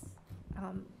us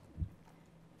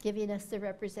the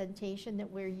representation that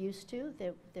we're used to,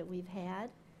 that we've had,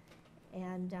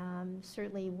 and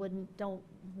certainly don't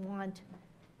want,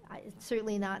 it's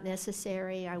certainly not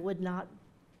necessary. I would not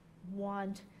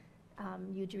want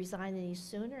you to resign any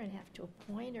sooner and have to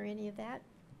appoint or any of that.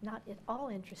 Not at all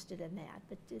interested in that,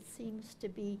 but it seems to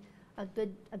be a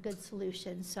good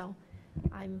solution. So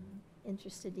I'm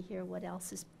interested to hear what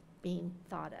else is being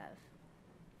thought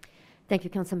of. Thank you,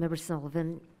 Councilmember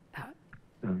Sullivan.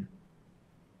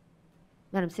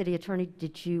 Madam City Attorney,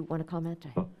 did you want to comment?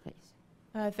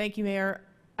 Please. Thank you, Mayor.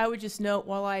 I would just note,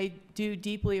 while I do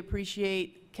deeply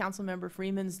appreciate Councilmember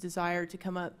Freeman's desire to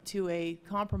come up to a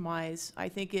compromise, I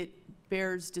think it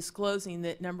bears disclosing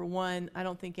that, number one, I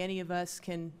don't think any of us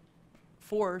can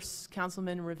force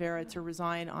Councilman Rivera to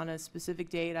resign on a specific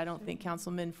date. I don't think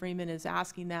Councilman Freeman is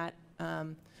asking that.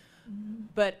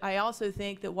 But I also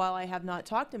think that while I have not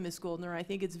talked to Ms. Goldner, I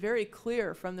think it's very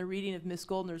clear from the reading of Ms.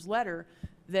 Goldner's letter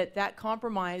that that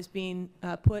compromise being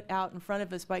put out in front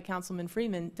of us by Councilman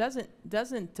Freeman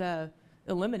doesn't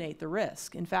eliminate the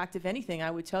risk. In fact, if anything, I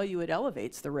would tell you it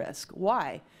elevates the risk.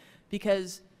 Why?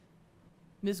 Because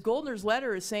Ms. Goldner's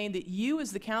letter is saying that you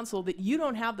as the council, that you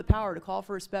don't have the power to call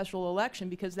for a special election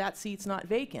because that seat's not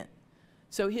vacant.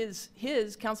 So his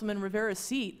Councilman Rivera's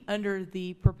seat under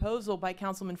the proposal by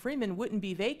Councilman Freeman wouldn't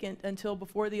be vacant until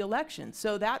before the election.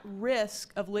 So that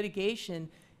risk of litigation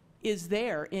is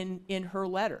there in her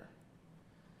letter.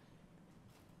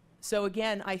 So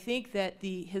again, I think that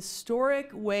the historic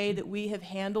way that we have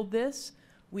handled this,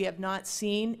 we have not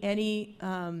seen any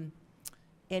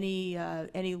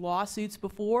lawsuits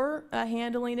before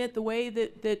handling it the way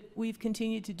that we've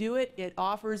continued to do it. It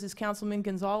offers, as Councilman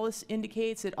Gonzalez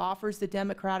indicates, it offers the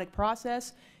democratic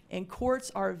process, and courts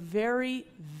are very,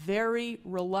 very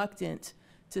reluctant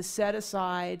to set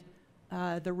aside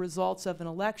the results of an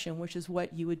election, which is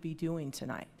what you would be doing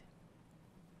tonight.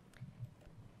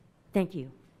 Thank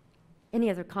you. Any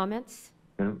other comments?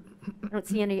 I don't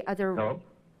see any other. Hello?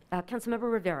 Councilmember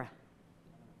Rivera.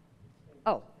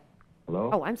 Oh. Hello?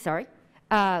 Oh, I'm sorry.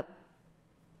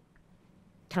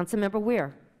 Councilmember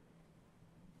Weir.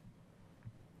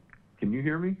 Can you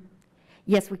hear me?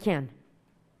 Yes, we can.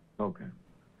 Okay.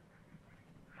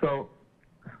 So,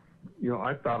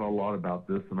 I thought a lot about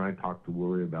this, and I talked to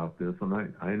Willie about this, and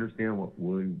I understand what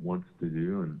Willie wants to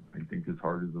do, and I think his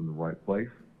heart is in the right place.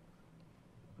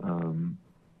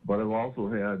 But I've also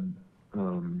had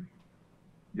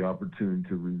the opportunity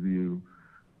to review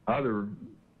other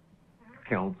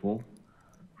counsel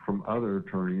from other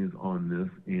attorneys on this,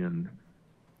 and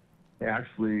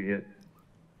actually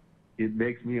it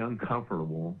makes me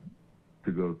uncomfortable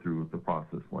to go through with the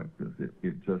process like this.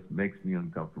 It just makes me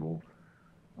uncomfortable.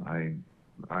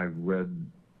 I've read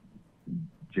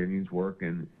Jenny's work,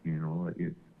 and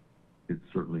it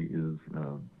certainly is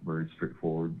very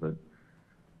straightforward, but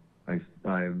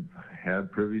I've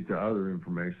had privy to other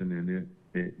information, and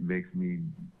it makes me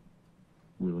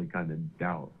really kind of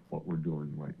doubt what we're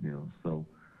doing right now. So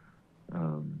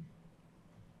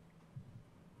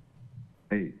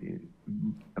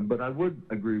but I would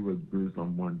agree with Bruce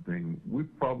on one thing. We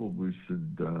probably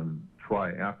should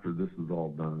try, after this is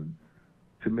all done,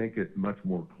 to make it much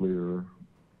more clear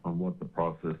on what the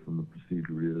process and the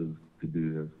procedure is to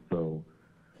do this, so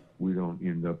we don't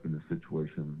end up in a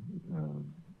situation.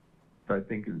 I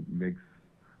think it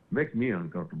makes me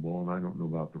uncomfortable, and I don't know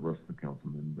about the rest of the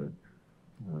councilmen, but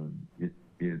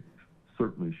it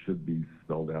certainly should be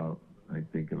spelled out, I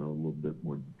think, in a little bit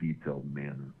more detailed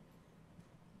manner.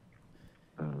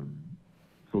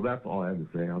 So that's all I have to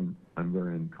say. I'm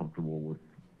very uncomfortable with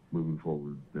moving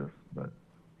forward with this, but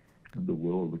the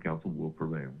will of the council will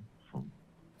prevail. So,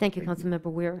 Thank you,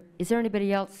 Councilmember Weir. Is there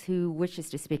anybody else who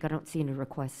wishes to speak? I don't see any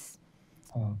requests.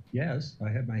 Yes, I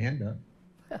had my hand up.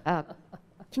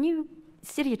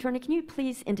 City Attorney, can you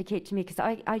please indicate to me, because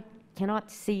I cannot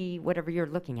see whatever you're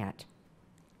looking at.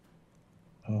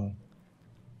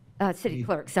 City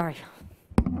Clerk, sorry.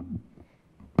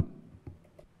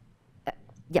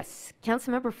 Yes,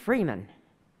 Councilmember Freeman.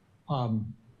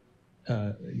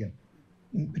 Yeah.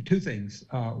 Two things.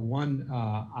 One,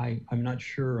 I'm not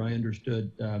sure I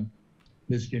understood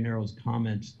Ms. Gennaro's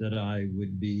comments that I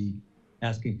would be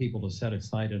asking people to set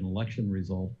aside an election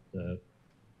result.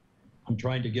 I'm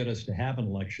trying to get us to have an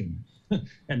election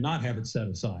and not have it set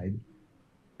aside.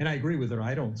 And I agree with her.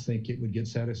 I don't think it would get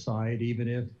set aside even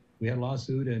if we had a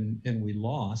lawsuit and we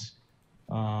lost.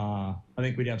 I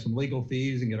think we'd have some legal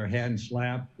fees and get our hands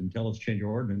slapped and tell us to change our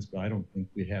ordinance, but I don't think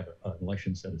we'd have an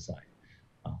election set aside.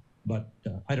 But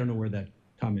I don't know where that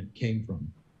comment came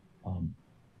from.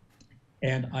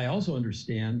 And I also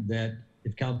understand that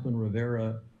if Councilman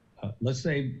Rivera, let's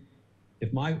say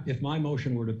if my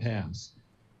motion were to pass,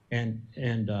 and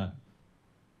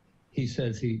he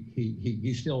says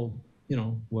he still,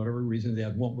 whatever reason they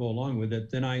have, won't go along with it,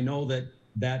 then I know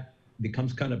that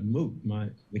becomes kind of moot.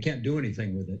 We can't do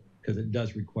anything with it because it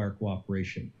does require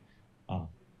cooperation.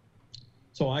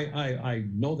 So I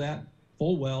know that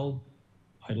full well.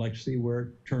 I'd like to see where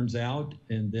it turns out,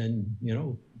 and then,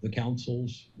 the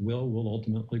council's will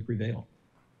ultimately prevail.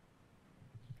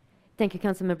 Thank you,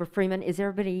 Councilmember Freeman. Is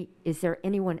there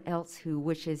anyone else who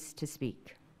wishes to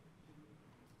speak?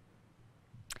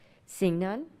 Seeing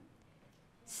none?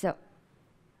 So,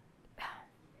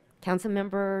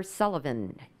 Councilmember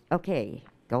Sullivan, okay,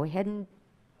 go ahead and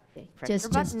press your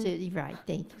button. Right,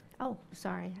 thank you. Oh,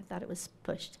 sorry, I thought it was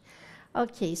pushed.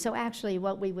 Okay, so actually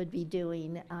what we would be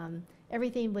doing,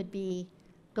 everything would be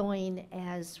going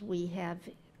as we have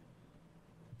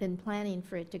been planning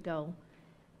for it to go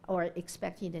or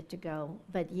expecting it to go,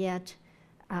 but yet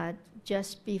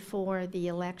just before the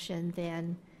election,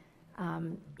 then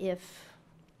if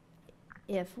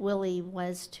Willie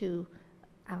was to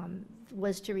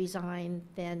resign,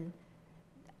 then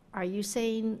are you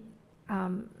saying,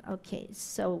 okay,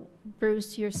 so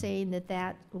Bruce, you're saying that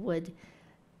that would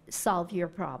solve your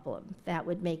problem? That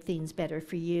would make things better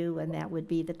for you, and that would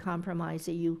be the compromise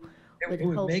that you would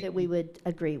hope that we would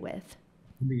agree with?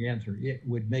 The answer, it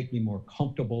would make me more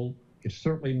comfortable. It's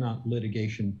certainly not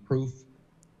litigation proof.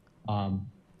 I'm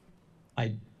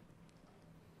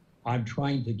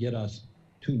trying to get us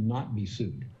to not be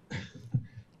sued.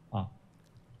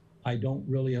 I don't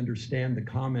really understand the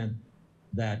comment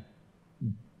that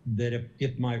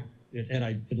if my, and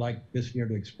I'd like Ms. Neer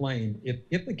to explain,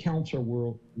 if the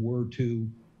council were to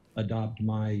adopt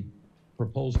my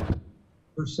proposal,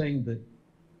 we're saying that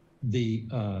the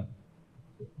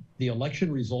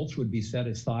election results would be set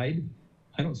aside.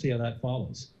 I don't see how that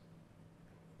follows.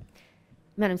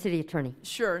 Madam City Attorney.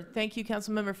 Sure. Thank you,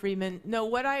 Councilmember Freeman. No,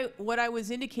 what I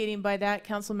was indicating by that,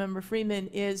 Councilmember Freeman,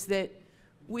 is that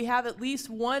we have at least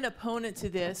one opponent to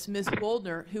this, Ms.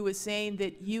 Goldner, who is saying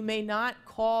that you may not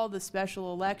call the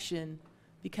special election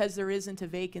because there isn't a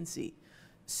vacancy.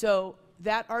 So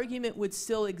that argument would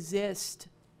still exist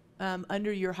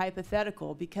under your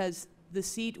hypothetical, because the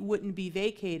seat wouldn't be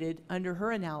vacated under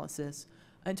her analysis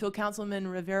until Councilman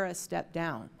Rivera stepped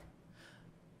down.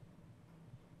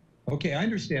 Okay, I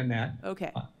understand that.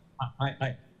 Okay.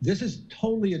 This is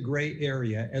totally a gray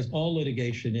area, as all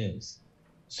litigation is.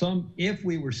 If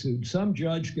we were sued, some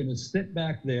judge going to sit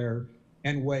back there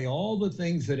and weigh all the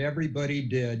things that everybody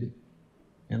did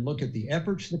and look at the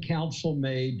efforts the council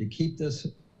made to keep this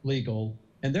legal,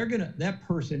 and that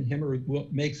person, him or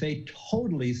makes a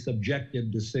totally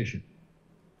subjective decision.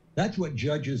 That's what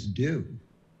judges do.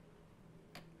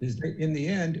 In the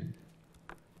end,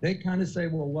 they kind of say,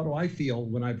 well, what do I feel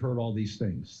when I've heard all these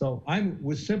things? So I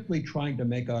was simply trying to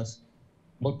make us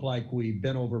look like we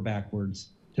bent over backwards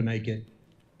to make it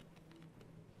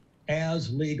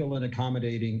as legal and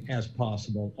accommodating as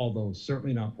possible, although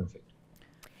certainly not perfect.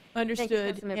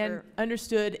 Understood.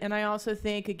 Understood. And I also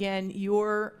think, again,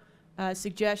 your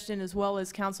suggestion, as well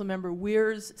as Councilmember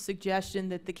Weir's suggestion,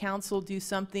 that the council do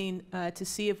something to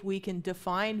see if we can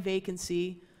define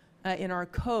vacancy in our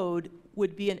code,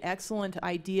 would be an excellent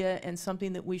idea and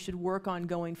something that we should work on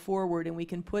going forward. And we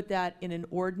can put that in an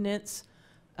ordinance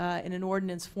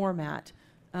format,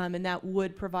 and that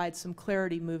would provide some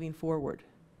clarity moving forward.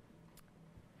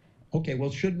 Okay,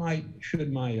 well, should my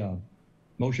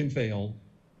motion fail,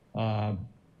 you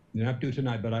don't have to do it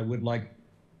tonight, but I would like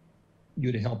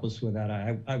you to help us with that.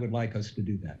 I would like us to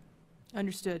do that.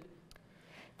 Understood.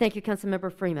 Thank you,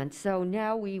 Councilmember Freeman. So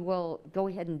now we will go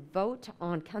ahead and vote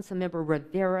on Councilmember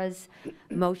Rivera's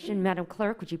motion. Madam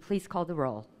Clerk, would you please call the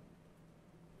roll?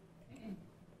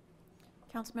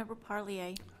 Councilmember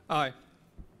Parlier. Aye.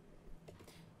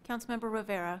 Councilmember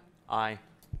Rivera. Aye.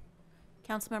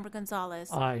 Councilmember Gonzalez.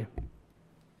 Aye.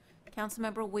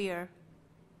 Councilmember Weir.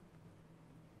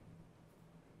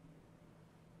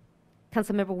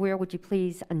 Councilmember Weir, would you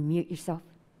please unmute yourself?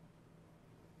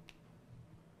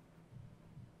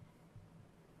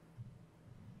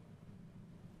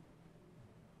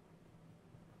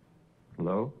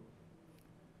 Hello?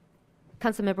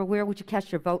 Councilmember Weir, would you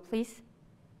cast your vote, please?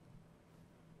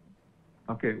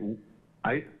 Okay,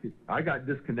 I got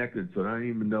disconnected, so I don't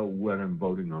even know what I'm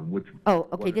voting on. Oh,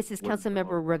 okay, this is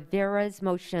Councilmember Rivera's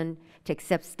motion to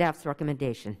accept staff's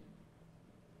recommendation.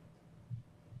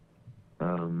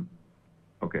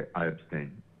 Okay, I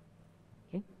abstain.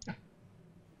 Okay.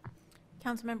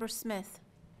 Councilmember Smith.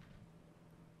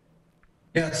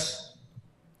 Yes.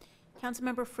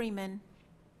 Councilmember Freeman.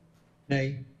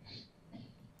 Nay.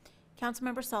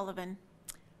 Councilmember Sullivan.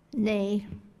 Nay.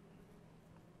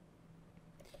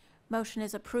 Motion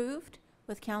is approved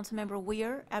with Councilmember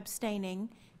Weir abstaining,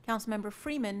 Councilmember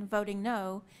Freeman voting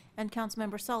no, and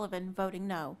Councilmember Sullivan voting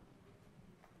no.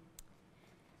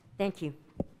 Thank you.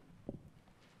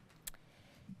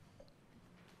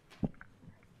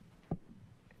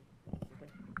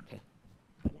 Okay.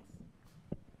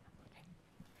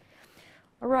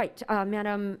 All right,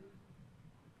 Madam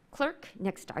Clerk,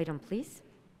 next item, please.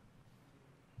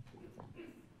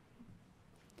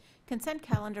 Consent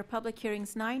calendar, public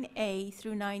hearings 9A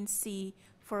through 9C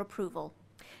for approval.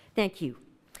 Thank you.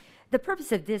 The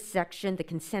purpose of this section, the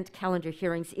consent calendar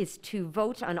hearings, is to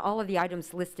vote on all of the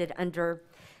items listed under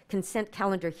consent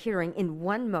calendar hearing in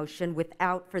one motion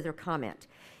without further comment.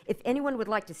 If anyone would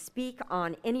like to speak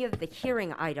on any of the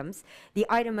hearing items, the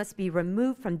item must be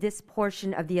removed from this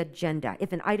portion of the agenda.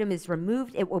 If an item is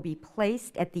removed, it will be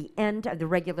placed at the end of the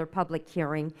regular public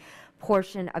hearing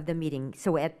portion of the meeting.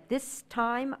 So at this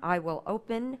time, I will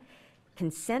open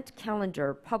consent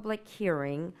calendar public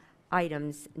hearing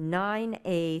items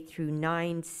 9A through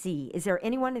 9C. Is there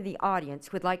anyone in the audience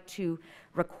who would like to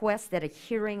request that a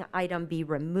hearing item be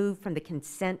removed from the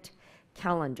consent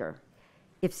calendar?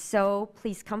 If so,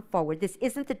 please come forward. This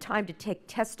isn't the time to take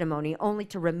testimony, only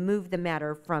to remove the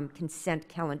matter from consent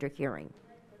calendar hearing.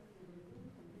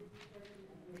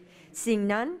 Seeing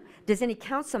none, does any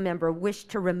council member wish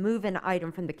to remove an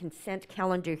item from the consent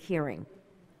calendar hearing?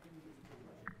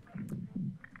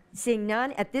 Seeing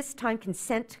none, at this time,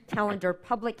 consent calendar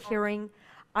public hearing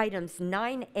items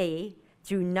 9A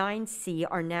through 9C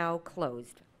are now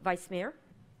closed. Vice Mayor?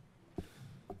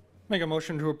 Make a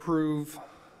motion to approve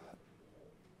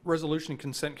resolution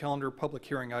consent calendar public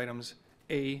hearing items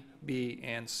A, B,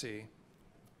 and C.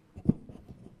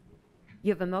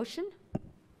 You have a motion?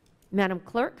 Madam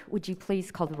Clerk, would you please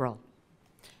call the roll?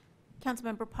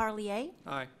 Councilmember Parlier,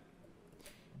 Aye.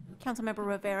 Councilmember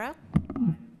Rivera,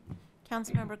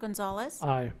 Councilmember Gonzalez,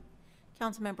 Aye.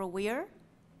 Councilmember Weir,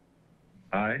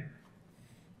 Aye.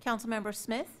 Councilmember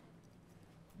Smith,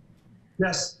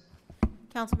 Yes.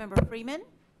 Councilmember Freeman,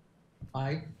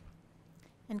 Aye.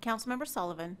 and Councilmember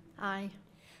Sullivan. Aye.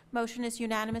 Motion is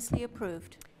unanimously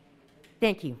approved.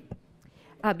 Thank you.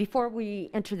 Before we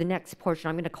enter the next portion,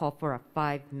 I'm going to call for a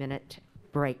 5-minute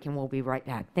break, and we'll be right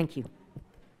back. Thank you. All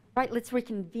right, let's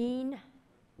reconvene.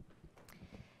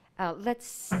 How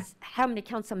many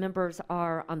council members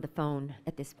are on the phone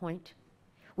at this point?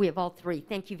 We have all 3.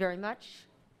 Thank you very much.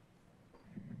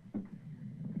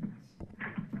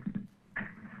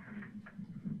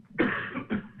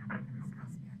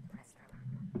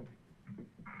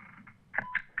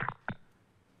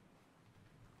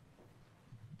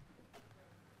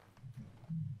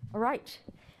 All right.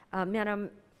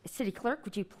 Madam City Clerk,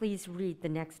 would you please read the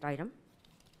next item?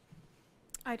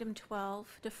 Item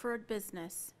 12, deferred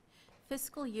business.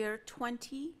 Fiscal year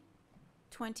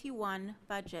 2021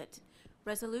 budget.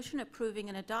 Resolution approving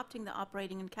and adopting the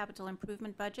operating and capital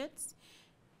improvement budgets.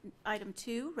 Item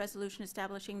 2, resolution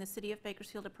establishing the City of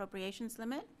Bakersfield appropriations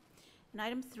limit. And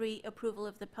item 3, approval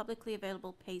of the publicly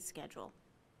available pay schedule.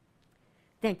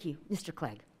 Thank you. Mr.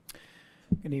 Clegg.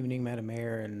 Good evening, Madam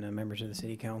Mayor and members of the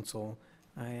City Council.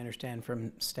 I understand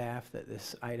from staff that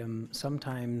this item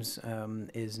sometimes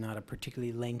is not a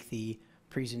particularly lengthy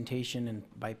presentation and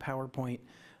by PowerPoint,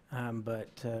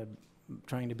 but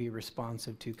trying to be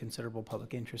responsive to considerable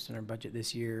public interest in our budget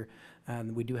this year.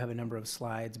 We do have a number of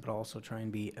slides, but also try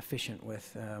and be efficient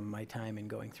with my time in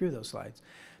going through those slides.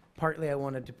 Partly I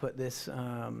wanted to put this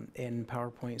in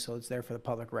PowerPoint so it's there for the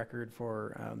public record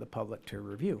for the public to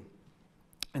review.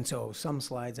 And so some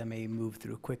slides I may move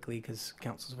through quickly because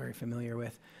council's very familiar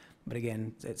with, but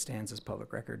again, it stands as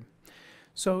public record.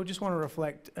 So just want to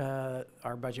reflect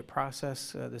our budget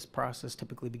process. This process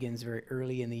typically begins very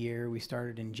early in the year. We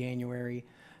started in January.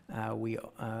 We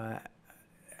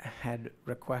had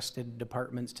requested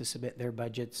departments to submit their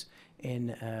budgets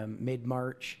in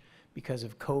mid-March. Because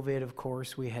of COVID, of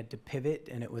course, we had to pivot,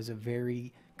 and it was a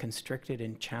very constricted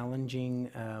and challenging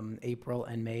April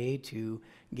and May to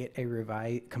get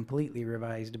a completely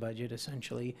revised budget,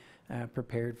 essentially,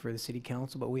 prepared for the City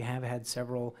Council. But we have had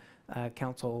several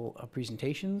council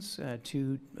presentations,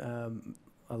 2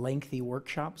 lengthy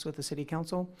workshops with the City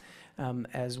Council,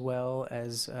 as well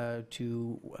as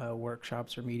 2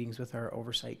 workshops or meetings with our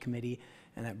Oversight Committee,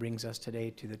 and that brings us today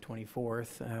to the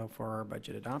 24th for our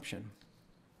budget adoption.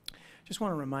 Just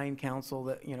want to remind council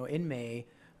that, in May,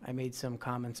 I made some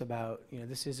comments about,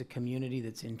 this is a community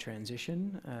that's in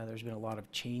transition. There's been a lot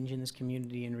of change in this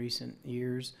community in recent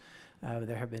years.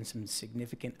 There have been some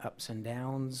significant ups and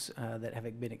downs that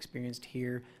have been experienced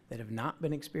here that have not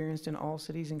been experienced in all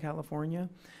cities in California.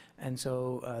 And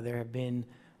so there have been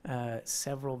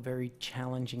several very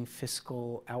challenging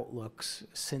fiscal outlooks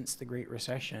since the Great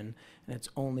Recession, and it's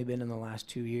only been in the last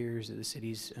 2 years that the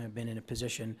city's been in a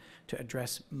position to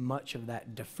address much of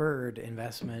that deferred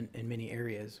investment in many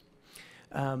areas.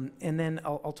 And then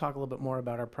I'll talk a little bit more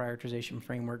about our prioritization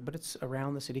framework, but it's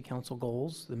around the City Council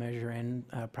goals, the measure and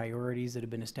priorities that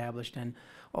have been established, and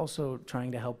also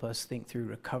trying to help us think through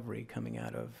recovery coming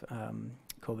out of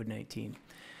COVID-19.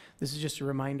 This is just a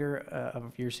reminder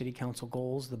of your City Council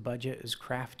goals. The budget is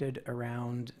crafted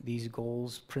around these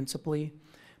goals principally,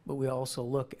 but we also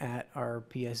look at our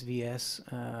PSVS,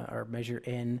 our Measure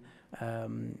N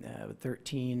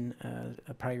 13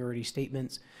 priority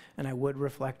statements. And I would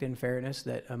reflect in fairness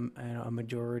that a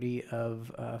majority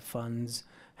of funds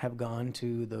have gone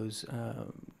to those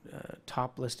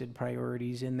top listed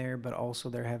priorities in there, but also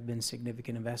there have been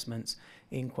significant investments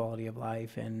in quality of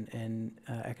life and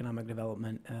economic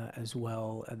development as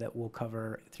well that we'll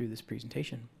cover through this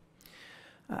presentation.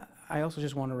 I also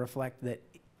just want to reflect that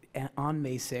on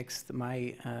May 6th,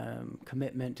 my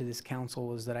commitment to this council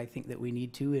was that I think that we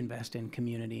need to invest in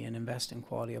community and invest in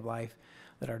quality of life,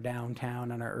 that our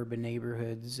downtown and our urban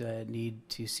neighborhoods need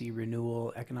to see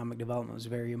renewal. Economic development was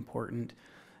very important,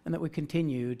 and that we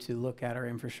continue to look at our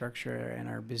infrastructure and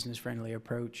our business-friendly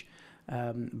approach,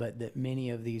 but that many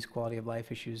of these quality of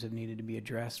life issues have needed to be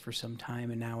addressed for some time,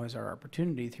 and now is our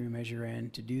opportunity through Measure N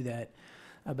to do that.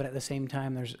 But at the same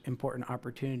time, there's important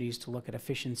opportunities to look at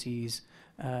efficiencies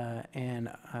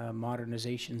and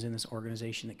modernizations in this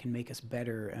organization that can make us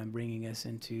better and bringing us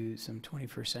into some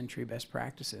 21st century best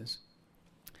practices.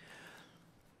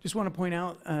 Just want to point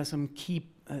out some key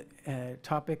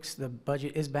topics. The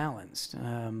budget is balanced.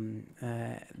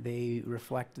 They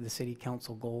reflect the city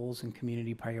council goals and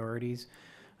community priorities.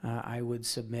 I would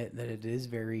submit that it is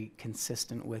very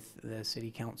consistent with the city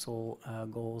council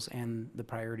goals and the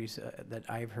priorities that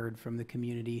I've heard from the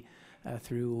community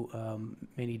through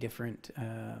many different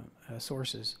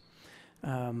sources.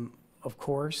 Of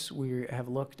course, we have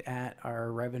looked at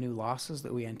our revenue losses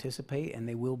that we anticipate, and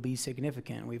they will be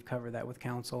significant. We've covered that with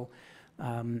council.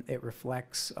 It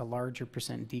reflects a larger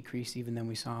 % decrease even than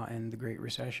we saw in the Great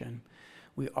Recession.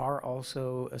 We are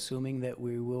also assuming that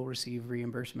we will receive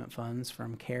reimbursement funds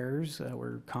from CARES.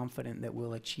 We're confident that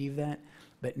we'll achieve that,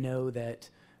 but know that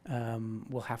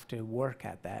we'll have to work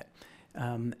at that.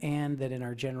 And that in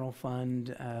our general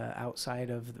fund,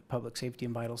 outside of the public safety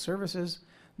and vital services,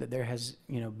 that there has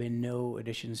been no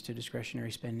additions to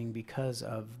discretionary spending because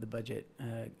of the budget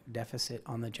deficit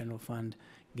on the general fund,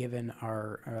 given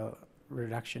our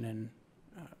reduction in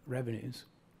revenues.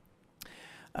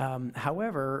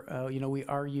 However, we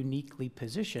are uniquely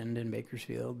positioned in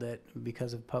Bakersfield that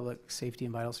because of public safety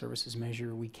and vital services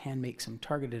measure, we can make some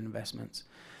targeted investments.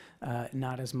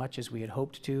 Not as much as we had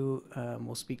hoped to.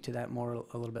 We'll speak to that more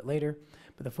a little bit later,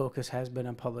 but the focus has been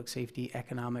on public safety,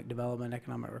 economic development,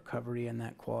 economic recovery, and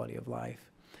that quality of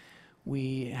life.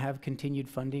 We have continued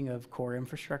funding of core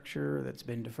infrastructure that's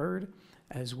been deferred,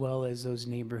 as well as those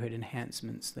neighborhood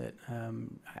enhancements that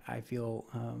I feel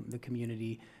the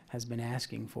community has been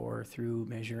asking for through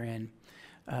Measure N.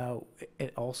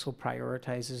 It also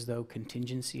prioritizes, though,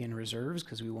 contingency and reserves,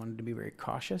 because we wanted to be very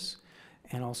cautious,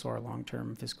 and also our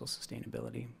long-term fiscal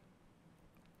sustainability.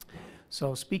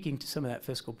 So speaking to some of that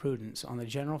fiscal prudence, on the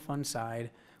general fund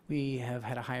side, we have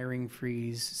had a hiring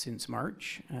freeze since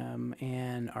March,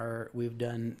 and we've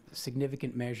done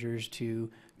significant measures to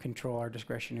control our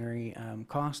discretionary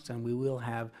costs, and we will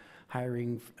have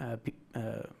hiring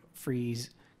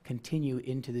freeze continue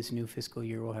into this new fiscal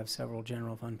year. We'll have several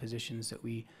general fund positions that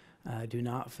we do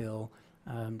not fill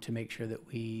to make sure that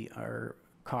we are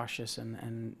cautious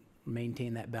and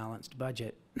maintain that balanced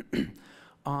budget.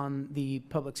 On the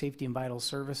public safety and vital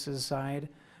services side,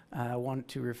 I want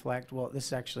to reflect, well, this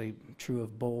is actually true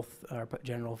of both our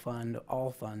general fund,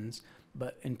 all funds,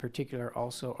 but in particular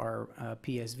also our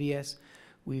PSVS.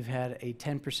 We've had a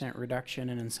 10% reduction,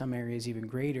 and in some areas even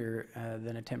greater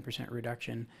than a 10%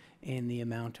 reduction in the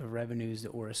amount of revenues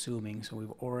that we're assuming. So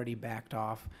we've already backed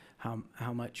off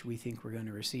how much we think we're going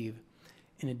to receive.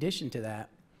 In addition to that,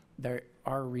 there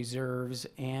are reserves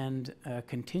and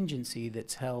contingency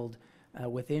that's held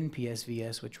within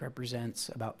PSVS, which represents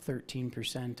about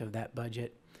 13% of that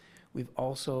budget. We've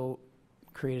also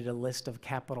created a list of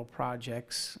capital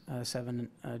projects,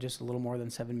 just a little more than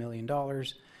 $7 million,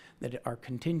 that are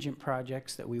contingent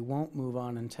projects that we won't move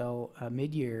on until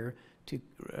mid-year to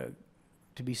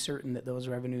be certain that those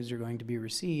revenues are going to be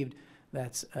received.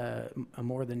 That's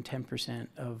more than 10%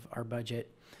 of our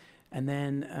budget. And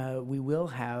then we will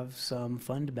have some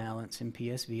fund balance in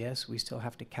PSVS. We still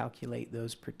have to calculate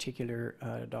those particular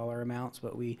dollar amounts,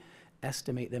 but we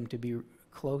estimate them to be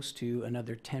close to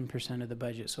another 10% of the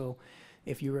budget. So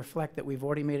if you reflect that we've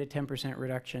already made a 10%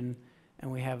 reduction and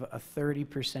we have a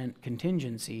 30%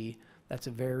 contingency, that's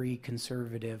a very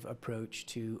conservative approach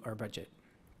to our budget.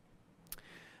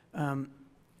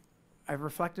 I've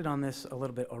reflected on this a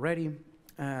little bit already,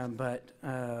 but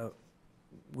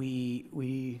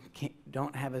we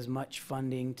don't have as much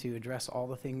funding to address all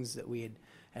the things that we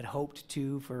had hoped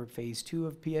to for phase 2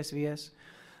 of PSVS.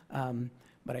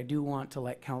 But I do want to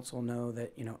let council know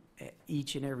that,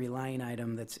 each and every line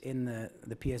item that's in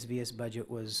the PSVS budget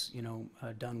was,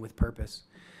 done with purpose.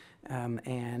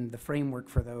 And the framework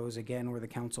for those, again, were the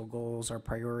council goals, our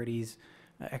priorities,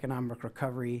 economic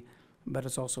recovery, but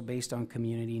it's also based on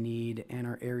community need and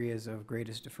our areas of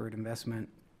greatest deferred investment.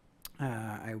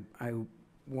 I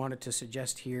wanted to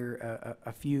suggest here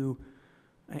a few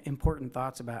important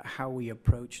thoughts about how we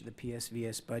approach the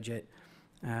PSVS budget.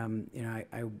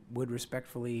 I would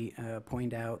respectfully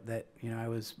point out that, I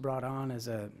was brought on as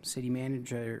a city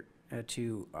manager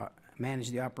to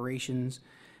manage the operations,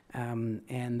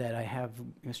 and that I have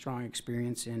a strong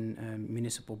experience in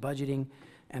municipal budgeting,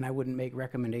 and I wouldn't make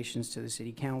recommendations to the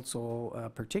city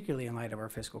council, particularly in light of our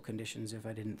fiscal conditions, if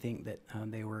I didn't think that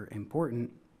they were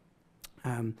important.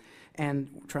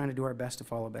 And trying to do our best to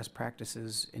follow best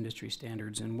practices, industry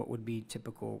standards, and what would be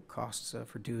typical costs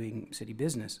for doing city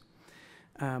business.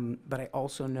 But I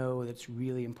also know that it's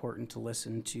really important to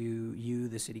listen to you,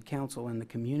 the city council, and the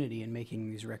community in making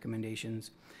these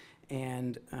recommendations.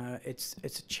 And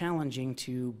it's challenging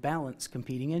to balance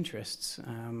competing interests.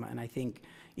 And I think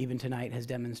even tonight has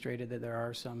demonstrated that there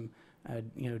are some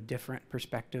different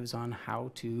perspectives on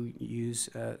how to use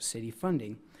city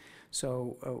funding.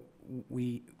 So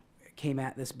we came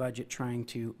at this budget trying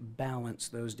to balance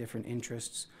those different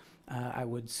interests. I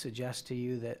would suggest to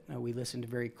you that we listened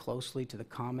very closely to the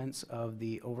comments of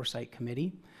the Oversight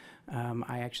Committee.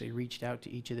 I actually reached out to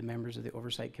each of the members of the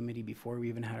Oversight Committee before we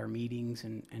even had our meetings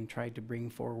and tried to bring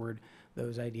forward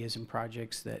those ideas and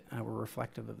projects that were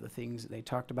reflective of the things that they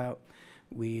talked about.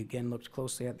 We again looked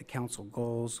closely at the council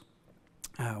goals.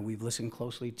 We've listened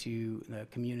closely to the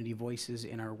community voices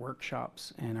in our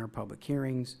workshops and our public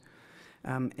hearings.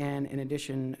 And in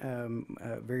addition,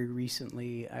 very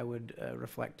recently, I would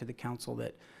reflect to the council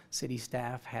that city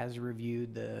staff has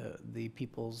reviewed the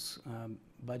People's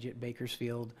Budget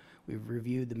Bakersfield. We've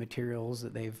reviewed the materials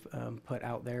that they've put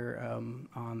out there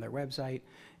on their website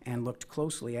and looked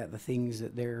closely at the things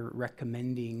that they're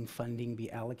recommending funding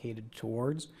be allocated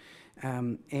towards.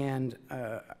 And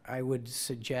I would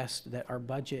suggest that our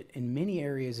budget in many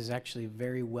areas is actually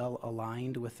very well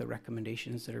aligned with the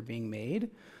recommendations that are being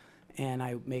made. And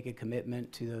I make a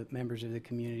commitment to the members of the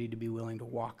community to be willing to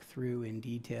walk through in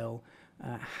detail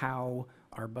how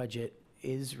our budget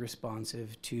is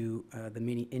responsive to the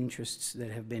many interests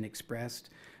that have been expressed.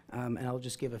 And I'll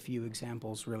just give a few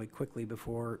examples really quickly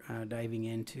before diving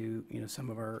into some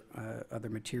of our other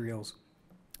materials.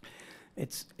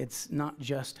 It's not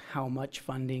just how much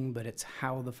funding, but it's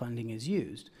how the funding is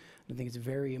used. I think it's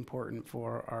very important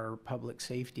for our public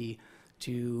safety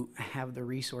to have the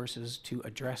resources to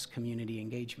address community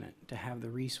engagement, to have the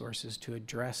resources to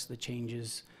address the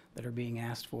changes that are being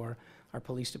asked for. Our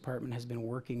police department has been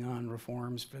working on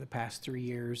reforms for the past 3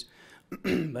 years,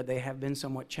 but they have been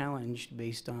somewhat challenged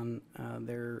based on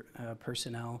their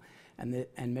personnel, and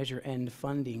Measure End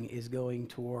funding is going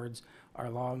towards our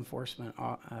law enforcement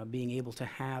being able to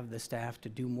have the staff to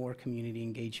do more community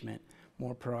engagement,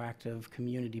 more proactive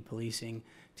community policing,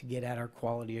 to get at our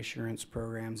quality assurance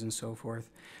programs and so forth.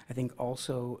 I think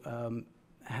also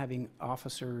having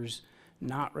officers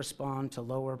not respond to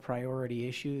lower priority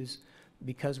issues,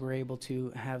 because we're able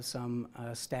to have some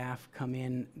staff come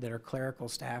in that are clerical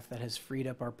staff that has freed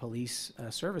up our police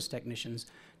service technicians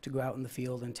to go out in the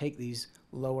field and take these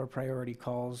lower priority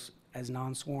calls as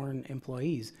non-sworn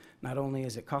employees. Not only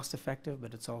is it cost effective,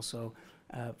 but it's also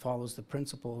follows the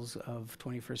principles of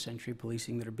 21st century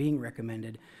policing that are being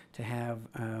recommended to have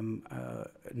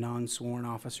non-sworn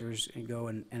officers go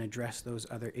and address those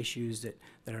other issues that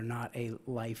are not a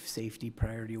life safety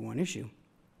priority one issue.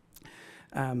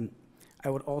 I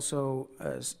would also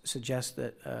suggest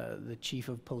that the chief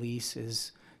of police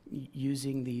is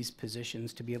using these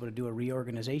positions to be able to do a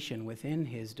reorganization within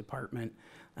his department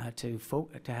to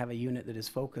have a unit that is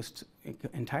focused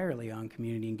entirely on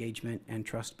community engagement and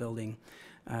trust building.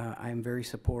 I'm very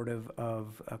supportive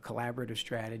of collaborative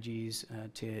strategies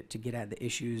to get at the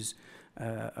issues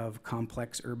of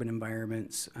complex urban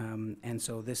environments, and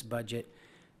so this budget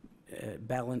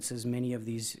balances many of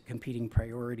these competing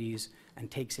priorities and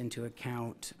takes into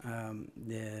account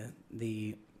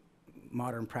the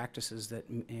modern practices that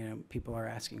people are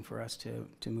asking for us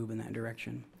to move in that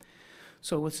direction.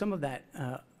 So with some of that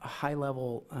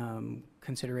high-level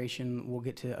consideration, we'll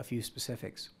get to a few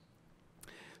specifics.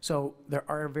 So there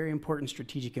are very important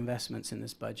strategic investments in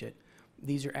this budget.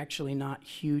 These are actually not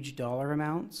huge dollar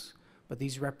amounts, but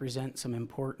these represent some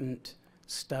important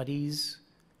studies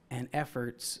and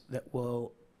efforts that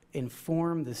will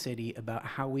inform the city about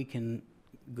how we can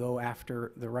go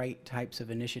after the right types of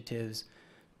initiatives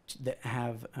that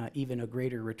have even a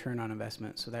greater return on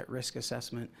investment. So that risk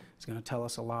assessment is going to tell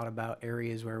us a lot about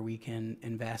areas where we can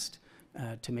invest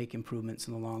to make improvements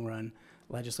in the long run.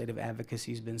 Legislative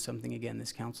advocacy has been something, again,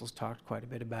 this council's talked quite a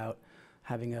bit about.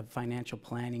 Having a financial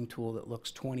planning tool that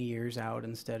looks 20 years out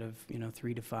instead of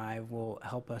 3 to 5 will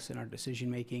help us in our decision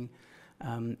making.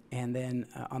 And then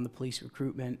on the police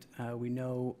recruitment, we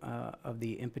know of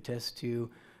the impetus to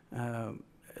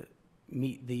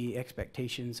meet the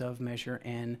expectations of Measure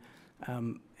N,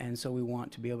 and so we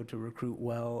want to be able to recruit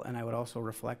well. And I would also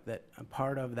reflect that a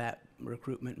part of that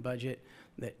recruitment budget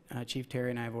that Chief Terry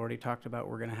and I have already talked about,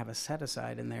 we're going to have a set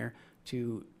aside in there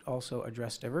to also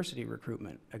address diversity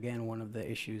recruitment. Again, one of the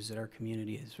issues that our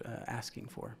community is asking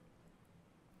for.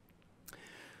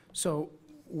 So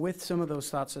with some of those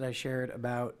thoughts that I shared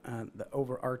about the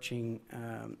overarching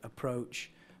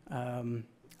approach,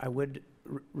 I would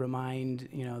remind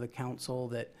the council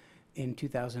that in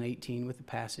 2018, with the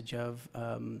passage of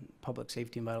Public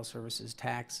Safety and Vital Services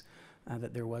tax,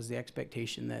 that there was the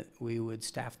expectation that we would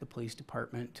staff the police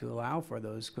department to allow for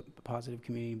those positive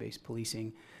community-based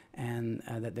policing, and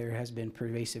that there has been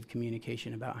pervasive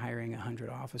communication about hiring 100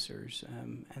 officers,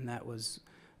 and that was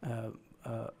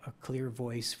a clear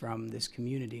voice from this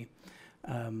community.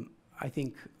 I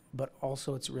think, but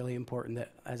also it's really important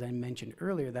that, as I mentioned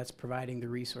earlier, that's providing the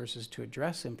resources to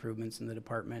address improvements in the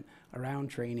department around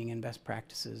training and best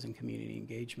practices and community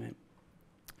engagement.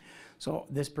 So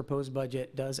this proposed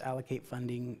budget does allocate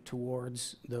funding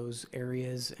towards those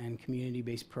areas and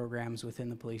community-based programs within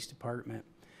the police department.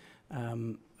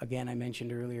 Again, I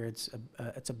mentioned earlier, it's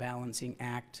a balancing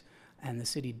act, and the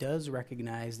city does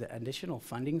recognize that additional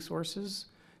funding sources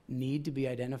need to be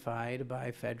identified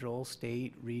by federal,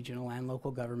 state, regional, and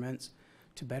local governments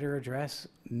to better address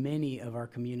many of our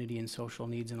community and social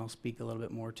needs, and I'll speak a little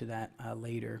bit more to that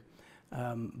later.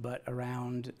 But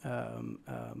around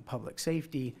public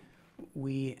safety,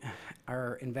 we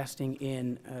are investing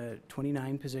in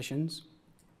 29 positions.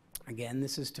 Again,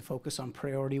 this is to focus on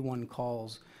priority 1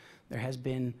 calls. There has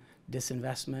been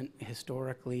disinvestment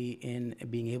historically in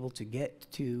being able to get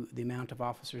to the amount of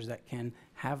officers that can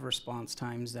have response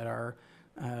times that are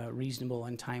reasonable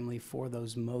and timely for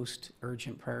those most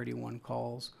urgent priority 1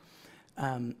 calls.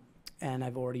 And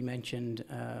I've already mentioned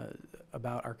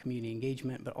about our community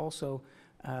engagement, but also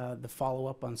the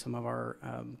follow-up on some of our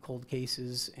cold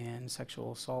cases and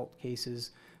sexual assault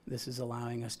cases. This is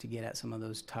allowing us to get at some of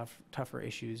those tougher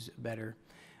issues better.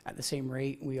 At the same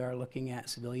rate, we are looking at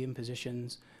civilian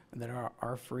positions that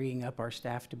are freeing up our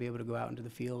staff to be able to go out into the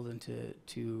field and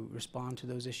to respond to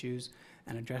those issues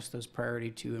and address those priority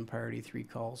 2 and priority 3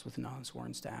 calls with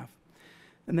non-sworn staff.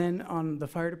 And then on the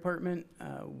fire department,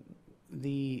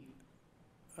 there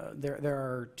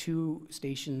are 2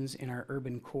 stations in our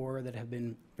urban core that have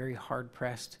been very hard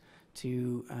pressed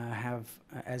to have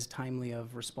as timely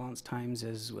of response times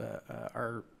as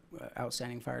our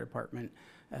outstanding fire department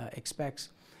expects.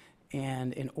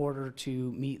 And in order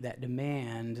to meet that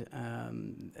demand,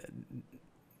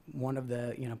 one of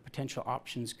the potential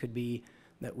options could be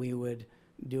that we would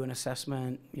do an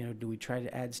assessment, do we try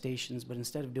to add stations? But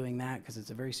instead of doing that, because it's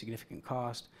a very significant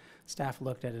cost, staff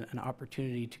looked at an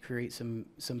opportunity to create some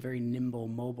very nimble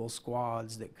mobile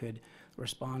squads that could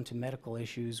respond to medical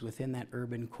issues within that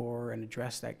urban core and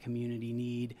address that community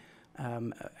need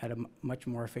at a much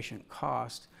more efficient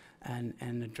cost,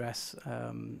 and address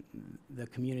the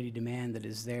community demand that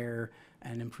is there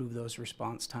and improve those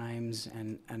response times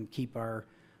and keep our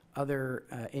other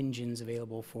engines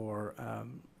available for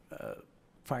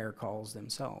fire calls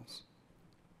themselves.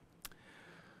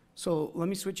 So let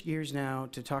me switch gears now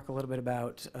to talk a little bit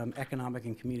about economic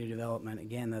and community development.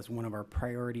 Again, that's one of our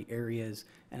priority areas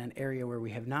and an area where we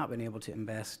have not been able to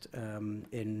invest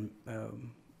in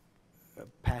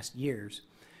past years.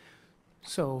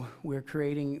 So we're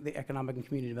creating the Economic and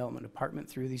Community Development Department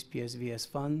through these PSVS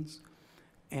funds,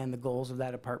 and the goals of that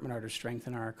department are to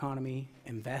strengthen our economy,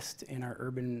 invest in our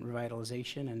urban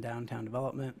revitalization and downtown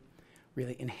development,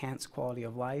 really enhance quality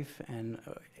of life and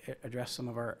address some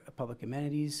of our public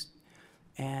amenities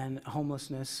and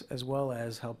homelessness, as well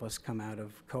as help us come out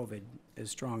of COVID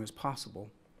as strong as possible.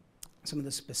 Some of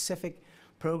the specific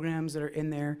programs that are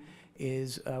in there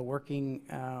is working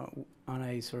on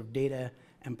a sort of data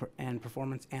and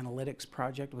performance analytics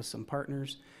project with some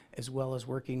partners, as well as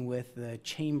working with the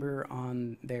Chamber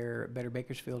on their Better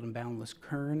Bakersfield and Boundless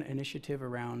Kern initiative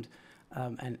around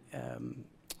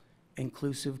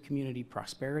inclusive community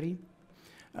prosperity.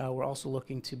 We're also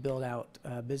looking to build out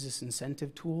business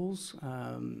incentive tools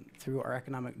through our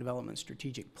Economic Development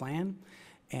Strategic Plan,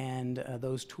 and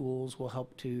those tools will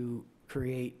help to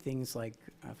create things like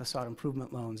facade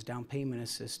improvement loans, down payment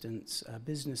assistance,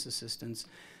 business assistance.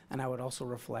 And I would also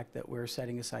reflect that we're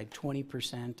setting aside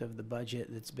 20% of the budget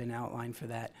that's been outlined for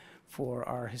that for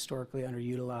our historically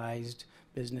underutilized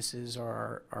businesses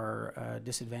or our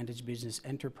disadvantaged business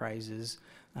enterprises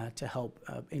to help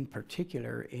in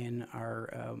particular in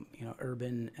our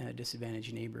urban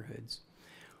disadvantaged neighborhoods.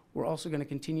 We're also going to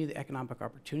continue the economic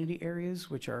opportunity areas,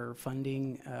 which are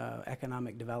funding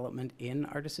economic development in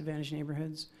our disadvantaged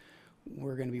neighborhoods.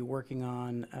 We're going to be working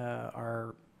on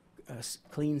our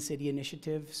Clean City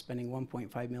initiative, spending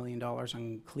 $1.5 million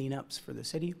on cleanups for the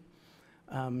city.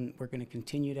 We're going to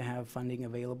continue to have funding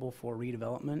available for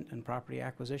redevelopment and property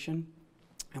acquisition.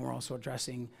 And we're also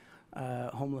addressing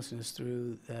homelessness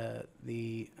through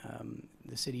the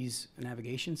city's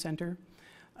navigation center.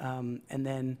 And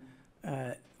then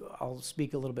I'll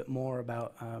speak a little bit more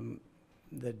about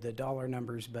the dollar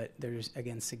numbers, but there's,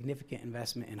 again, significant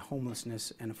investment in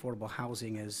homelessness and affordable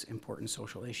housing as important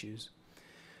social issues.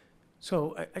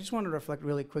 So I just want to reflect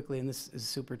really quickly, and this is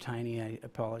super tiny, I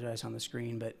apologize on the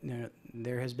screen, but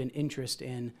there has been interest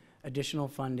in additional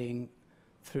funding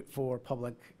for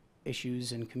public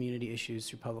issues and community issues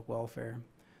through public welfare.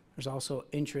 There's also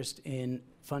interest in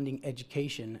funding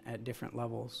education at different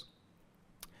levels.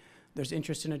 There's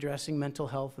interest in addressing mental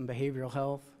health and behavioral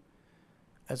health,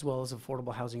 as well as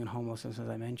affordable housing and homelessness, as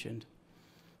I mentioned.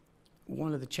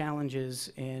 One of the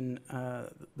challenges in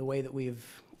the way that we've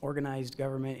organized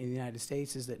government in the United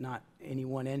States is that not any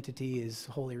one entity is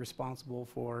wholly responsible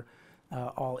for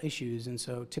all issues. And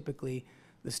so typically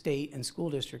the state and school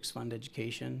districts fund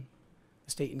education.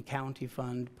 The state and county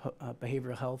fund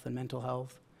behavioral health and mental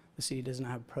health. The city doesn't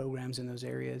have programs in those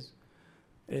areas.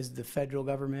 It is the federal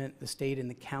government, the state and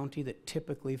the county that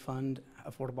typically fund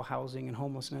affordable housing and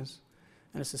homelessness.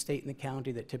 And it's the state and the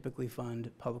county that typically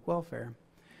fund public welfare.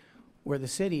 Where the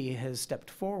city has stepped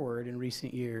forward in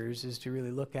recent years is to really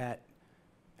look at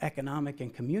economic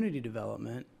and community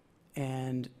development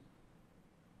and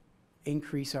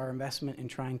increase our investment in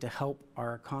trying to help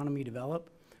our economy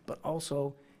develop, but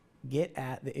also get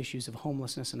at the issues of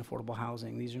homelessness and affordable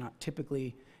housing. These are not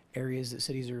typically areas that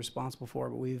cities are responsible for,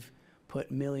 but we've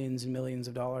put millions and millions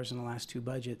of dollars in the last 2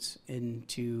 budgets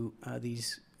into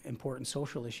these important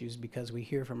social issues because we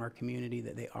hear from our community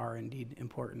that they are indeed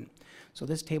important. So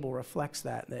this table reflects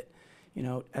that, you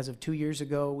know, as of 2 years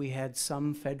ago, we had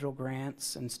some federal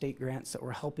grants and state grants that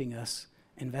were helping us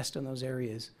invest in those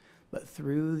areas. But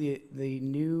through the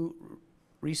new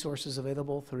resources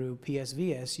available through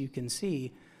PSVS, you can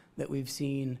see that we've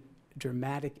seen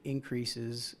dramatic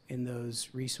increases in those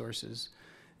resources.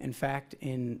 In fact,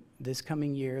 in this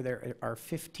coming year, there are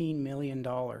 $15 million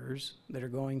that are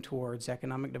going towards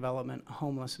economic development,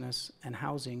 homelessness, and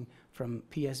housing from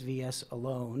PSVS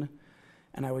alone.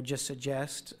 And I would just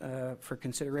suggest for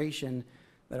consideration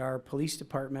that our police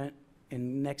department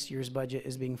in next year's budget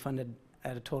is being funded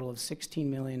at a total of $16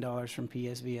 million from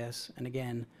PSVS. And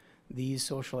again, these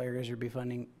social areas are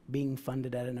being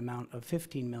funded at an amount of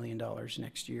 $15 million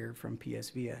next year from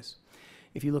PSVS.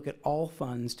 If you look at all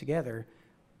funds together,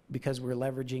 because we're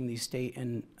leveraging these state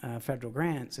and federal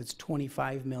grants, it's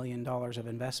 $25 million of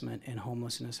investment in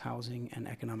homelessness, housing, and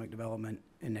economic development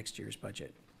in next year's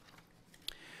budget.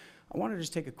 I want to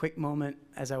just take a quick moment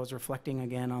as I was reflecting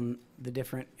again on the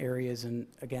different areas, and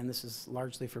again, this is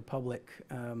largely for public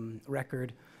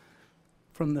record.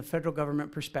 From the federal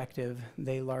government perspective,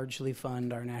 they largely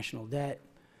fund our national debt,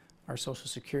 our Social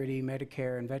Security,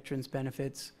 Medicare, and veterans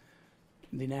benefits,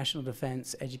 the national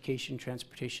defense, education,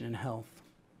 transportation, and health.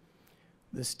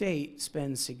 The state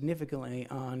spends significantly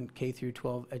on K through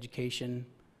 12 education,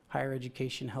 higher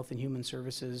education, health and human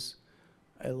services,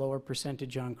 a lower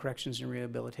percentage on corrections and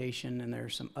rehabilitation, and there are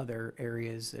some other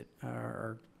areas that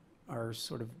are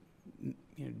sort of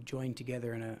joined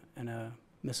together in a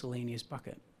miscellaneous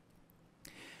bucket.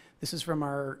 This is from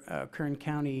our Kern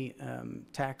County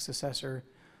tax assessor.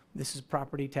 This is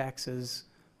property taxes.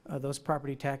 Those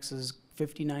property taxes,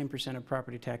 59% of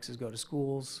property taxes go to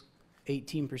schools,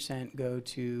 18% go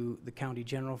to the county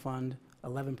general fund,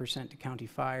 11% to county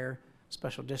fire,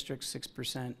 special districts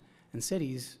 6%, and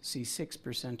cities see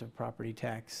 6% of property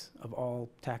tax of all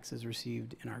taxes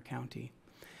received in our county.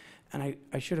 And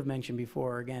I should have mentioned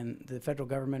before, again, the federal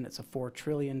government, it's a $4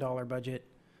 trillion budget.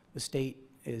 The state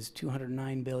is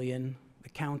 $209 billion, the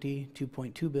county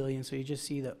 $2.2 billion, so you just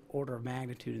see the order of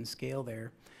magnitude and scale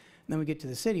there. And then we get to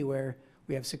the city where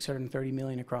we have $630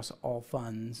 million across all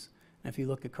funds. And if you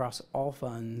look across all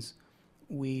funds,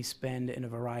 we spend in a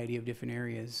variety of different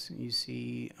areas. You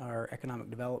see our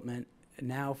economic development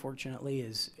now, fortunately,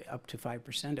 is up to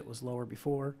 5%. It was lower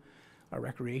before. Our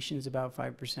recreation is about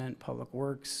 5%. Public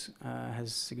Works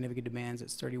has significant demands.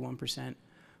 It's 31%.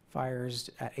 Fires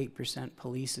at 8%.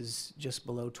 Police is just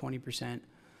below 20%.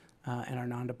 And our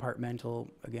non-departmental,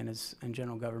 again, and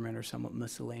general government are somewhat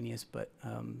miscellaneous, but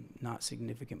not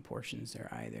significant portions there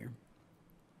either.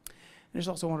 I just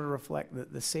also wanted to reflect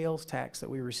that the sales tax that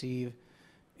we receive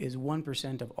is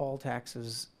 1% of all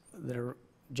taxes that are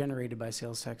generated by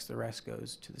sales tax. The rest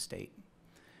goes to the state.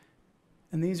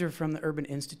 And these are from the Urban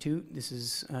Institute. This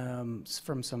is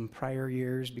from some prior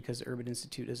years because the Urban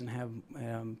Institute doesn't have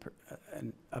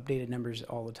updated numbers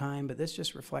all the time, but this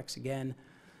just reflects, again,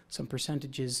 some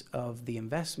percentages of the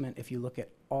investment. If you look at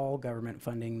all government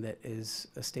funding that is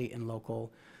a state and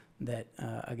local, that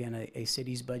again, a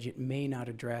city's budget may not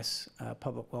address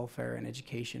public welfare and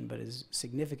education, but is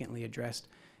significantly addressed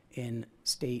in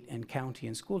state and county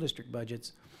and school district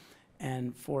budgets.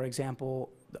 And for example,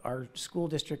 our school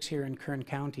districts here in Kern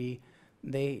County,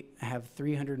 they have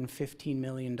 $315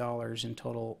 million in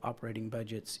total operating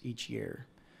budgets each year.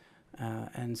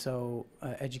 And so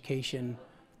education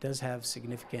does have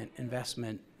significant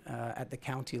investment at the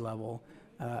county level,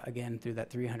 again, through that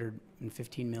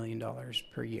 $315 million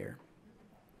per year.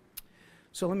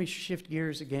 So let me shift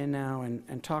gears again now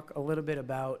and talk a little bit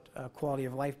about quality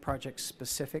of life projects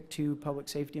specific to public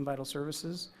safety and vital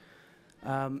services.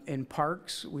 In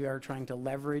parks, we are trying to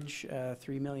leverage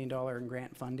 $3 million in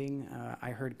grant funding.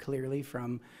 I heard clearly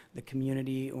from the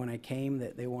community when I came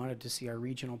that they wanted to see our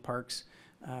regional parks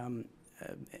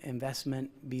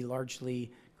investment be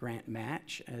largely grant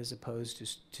match as opposed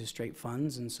to straight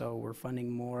funds, and so we're funding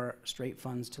more straight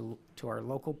funds to our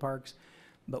local parks.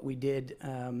 But we did,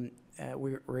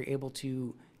 we were able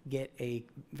to get a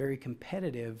very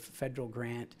competitive federal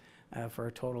grant for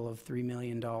a total of $3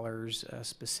 million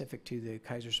specific to the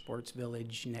Kaiser Sports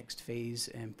Village next phase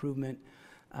improvement.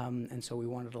 And so we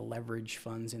wanted to leverage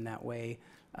funds in that way.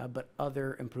 But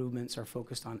other improvements are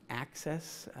focused on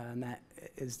access, and that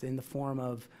is in the form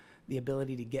of the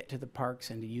ability to get to the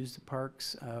parks and to use the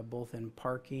parks, both in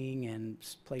parking and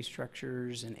play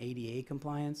structures and ADA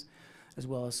compliance, as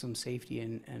well as some safety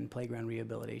and playground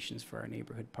rehabilitations for our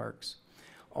neighborhood parks.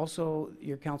 Also,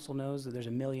 your council knows that there's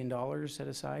 $1 million set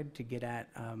aside to get at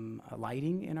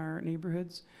lighting in our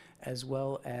neighborhoods, as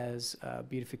well as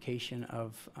beautification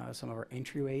of some of our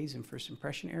entryways and first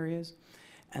impression areas.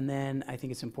 And then I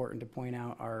think it's important to point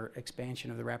out our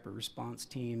expansion of the rapid response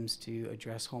teams to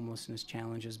address homelessness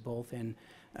challenges, both in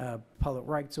public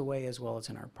rights of way as well as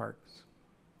in our parks.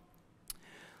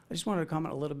 I just wanted to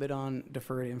comment a little bit on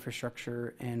deferred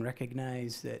infrastructure and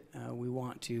recognize that we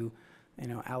want to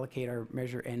allocate our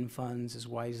Measure N funds as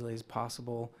wisely as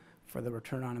possible for the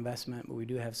return on investment, but we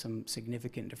do have some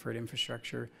significant deferred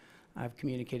infrastructure. I've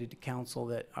communicated to council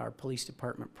that our police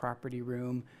department property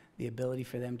room, the ability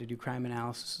for them to do crime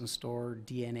analysis and store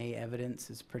DNA evidence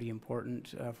is pretty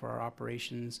important for our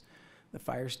operations. The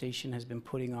fire station has been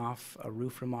putting off a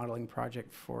roof remodeling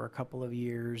project for a couple of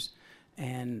years,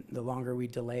 and the longer we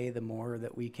delay, the more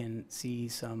that we can see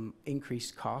some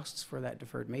increased costs for that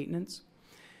deferred maintenance.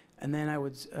 And then I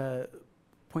would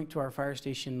point to our fire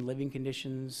station living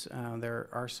conditions. There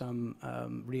are some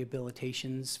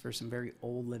rehabilitations for some very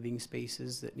old living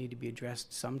spaces that need to be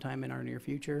addressed sometime in our near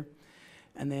future.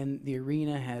 And then the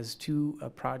arena has two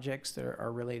projects that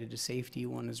are related to safety.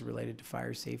 One is related to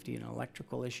fire safety and an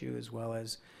electrical issue, as well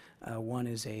as one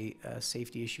is a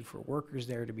safety issue for workers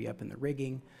there to be up in the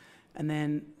rigging. And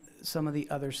then some of the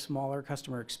other smaller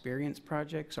customer experience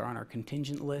projects are on our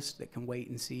contingent list that can wait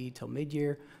and see till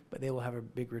mid-year, but they will have a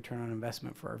big return on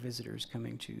investment for our visitors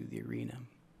coming to the arena.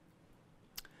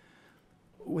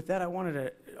 With that, I wanted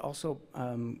to also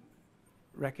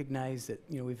recognize that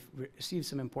we've received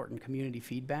some important community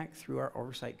feedback through our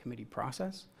oversight committee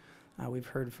process. We've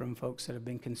heard from folks that have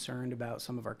been concerned about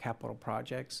some of our capital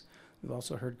projects. We've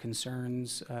also heard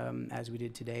concerns, as we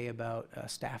did today, about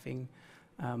staffing.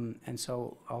 And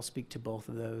so I'll speak to both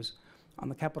of those. On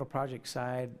the capital project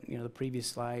side, the previous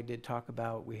slide did talk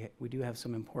about we do have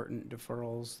some important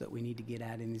deferrals that we need to get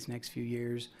at in these next few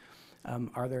years.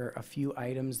 Are there a few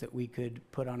items that we could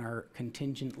put on our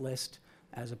contingent list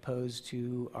as opposed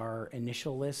to our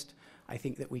initial list? I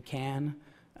think that we can,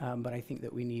 but I think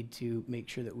that we need to make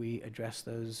sure that we address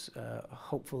those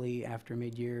hopefully after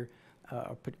mid-year.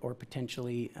 Or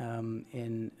potentially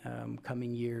in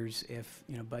coming years if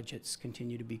budgets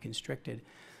continue to be constricted.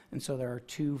 And so there are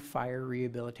two fire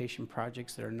rehabilitation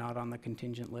projects that are not on the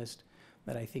contingent list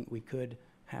that I think we could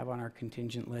have on our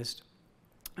contingent list.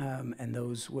 And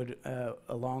those would,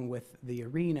 along with the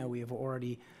arena, we have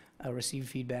already received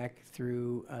feedback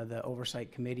through the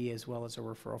oversight committee as well as a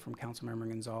referral from Councilmember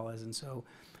Gonzalez. And so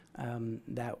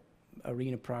that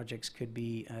arena projects could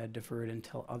be deferred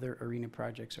until other arena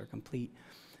projects are complete.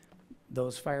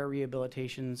 Those fire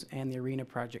rehabilitations and the arena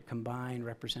project combined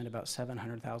represent about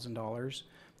 $700,000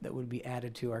 that would be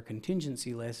added to our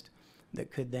contingency list that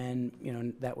could then,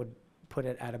 that would put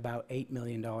it at about $8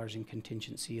 million in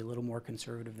contingency, a little more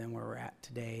conservative than where we're at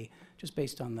today, just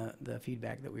based on the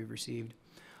feedback that we've received.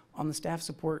 On the staff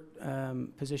support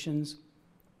positions,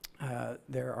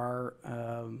 there are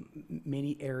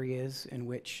many areas in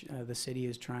which the city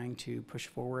is trying to push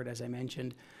forward. As I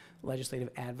mentioned, legislative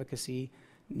advocacy,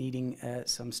 needing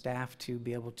some staff to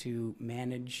be able to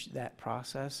manage that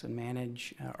process and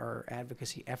manage our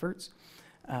advocacy efforts.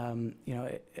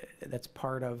 That's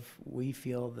part of, we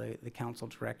feel, the council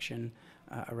direction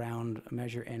around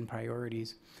measure and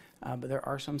priorities. But there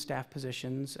are some staff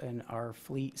positions in our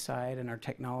fleet side and our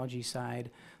technology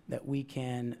side that we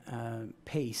can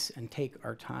pace and take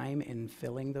our time in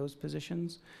filling those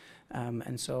positions.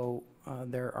 And so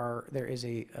there is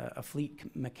a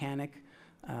fleet mechanic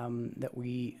that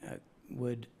we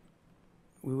would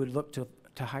look to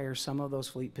hire some of those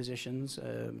fleet positions,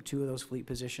 2 of those fleet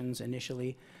positions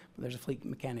initially. But there's a fleet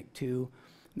mechanic 2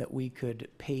 that we could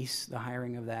pace the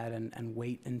hiring of that and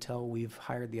wait until we've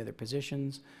hired the other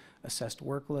positions, assessed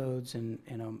workloads, and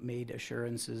made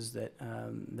assurances that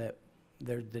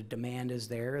the demand is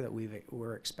there, that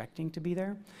we're expecting to be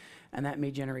there. And that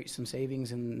may generate some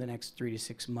savings in the next 3 to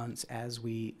 6 months as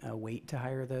we wait to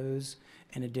hire those.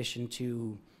 In addition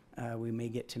to, we may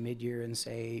get to mid-year and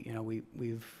say,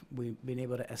 we've been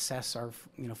able to assess our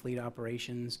fleet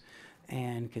operations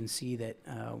and can see that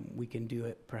we can do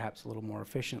it perhaps a little more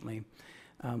efficiently.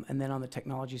 And then on the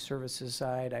technology services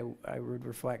side, I would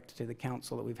reflect to the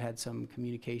council that we've had some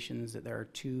communications that there are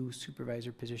 2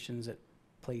 supervisor positions that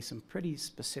play some pretty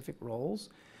specific roles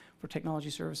for technology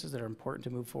services that are important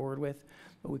to move forward with.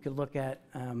 But we could look at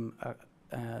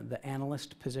the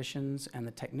analyst positions and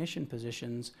the technician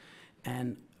positions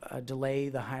and delay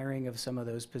the hiring of some of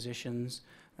those positions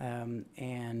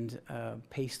and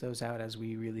pace those out as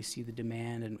we really see the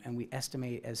demand. And we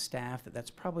estimate as staff that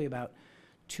that's probably about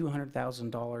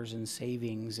 $200,000 in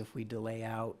savings if we delay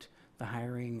out the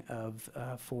hiring of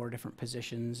 4 different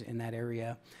positions in that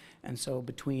area. And so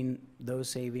between those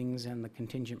savings and the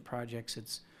contingent projects,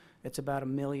 it's about $1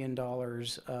 million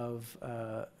of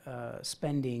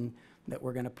spending that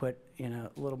we're going to put in a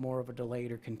little more of a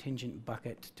delayed or contingent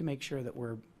bucket to make sure that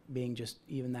we're being just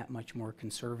even that much more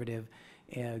conservative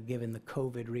given the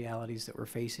COVID realities that we're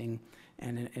facing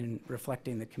and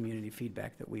reflecting the community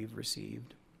feedback that we've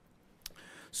received.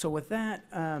 So with that,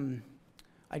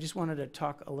 I just wanted to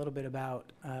talk a little bit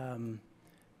about,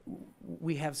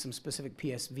 we have some specific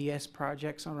PSVS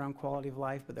projects around quality of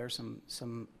life, but there are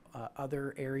some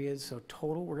other areas. So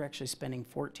total, we're actually spending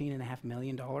 $14.5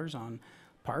 million on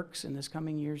parks in this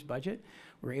coming year's budget.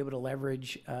 We're able to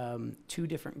leverage 2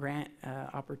 different grant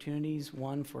opportunities,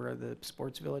 one for the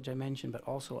sports village I mentioned, but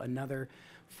also another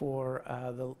for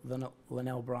the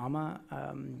Linnell Brahma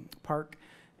Park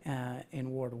in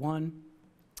Ward 1.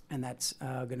 And that's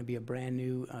going to be a brand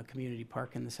new community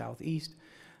park in the southeast.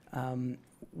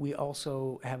 We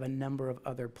also have a number of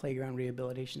other playground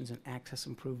rehabilitations and access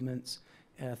improvements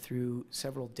through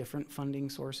several different funding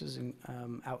sources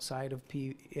outside of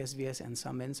PSVS and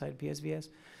some inside PSVS.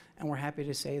 And we're happy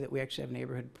to say that we actually have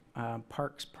neighborhood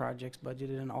parks projects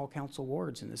budgeted in all council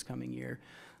wards in this coming year.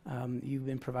 You've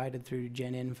been provided through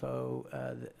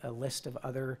GenInfo a list of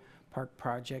other park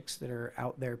projects that are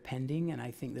out there pending, and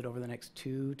I think that over the next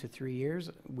 2 to 3 years,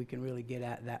 we can really get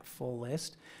at that full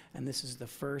list. And this is the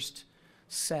first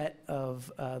set of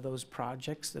those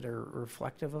projects that are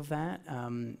reflective of that,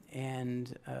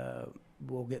 and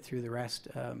we'll get through the rest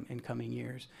in coming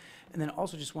years. And then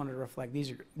also just wanted to reflect,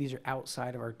 these are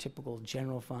outside of our typical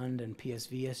general fund and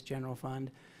PSVS general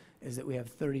fund, is that we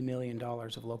have $30 million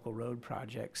of local road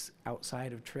projects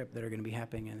outside of TRIP that are going to be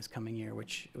happening in this coming year,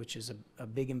 which is a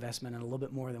big investment and a little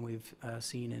bit more than we've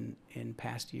seen in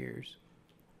past years.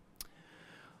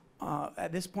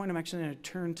 At this point, I'm actually going to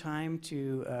turn time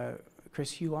to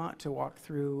Chris Huot to walk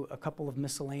through a couple of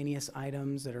miscellaneous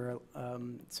items that are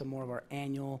some more of our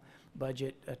annual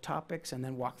budget topics, and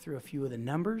then walk through a few of the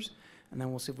numbers, and then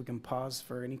we'll see if we can pause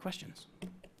for any questions.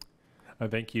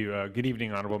 Thank you. Good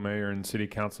evening, Honorable Mayor and City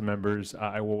Council members.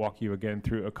 I will walk you again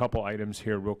through a couple items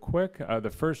here real quick. The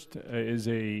first is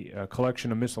a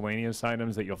collection of miscellaneous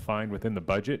items that you'll find within the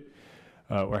budget.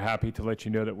 We're happy to let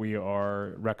you know that we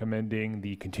are recommending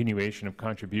the continuation of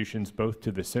contributions both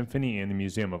to the Symphony and the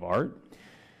Museum of Art.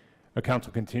 A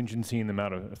council contingency in the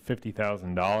amount of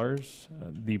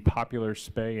 $50,000. The popular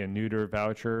spay and neuter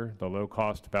voucher, the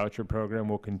low-cost voucher program,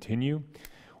 will continue.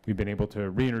 We've been able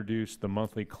to reintroduce the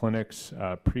monthly clinics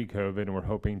pre-COVID, and we're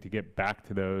hoping to get back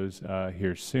to those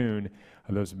here soon.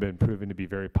 Those have been proven to be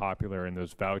very popular, and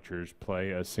those vouchers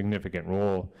play a significant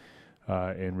role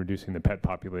in reducing the pet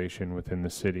population within the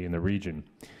city and the region.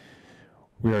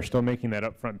 We are still making that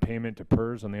upfront payment to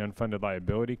PERS on the unfunded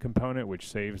liability component, which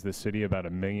saves the city about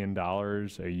 $1 million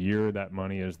a year. That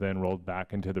money is then rolled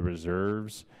back into the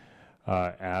reserves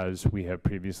as we have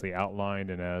previously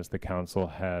outlined and as the council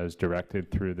has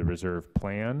directed through the reserve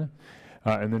plan.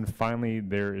 And then finally,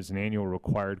 there is an annual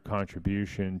required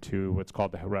contribution to what's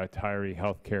called the Retiree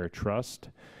Healthcare Trust,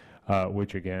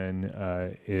 which again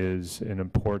is an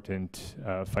important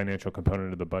financial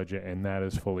component of the budget, and that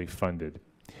is fully funded.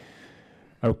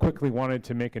 I quickly wanted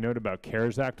to make a note about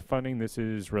CARES Act funding. This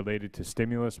is related to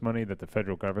stimulus money that the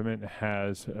federal government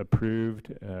has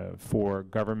approved for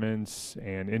governments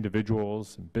and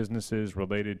individuals and businesses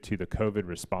related to the COVID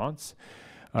response.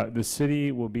 The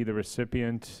city will be the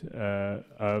recipient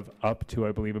of up to,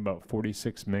 I believe, about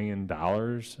 $46 million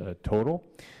total.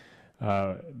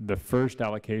 The first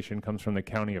allocation comes from the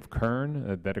County of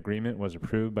Kern. That agreement was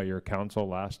approved by your council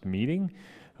last meeting.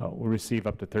 We'll receive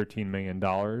up to $13 million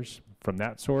from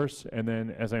that source. And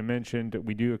then, as I mentioned,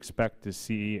 we do expect to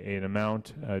see an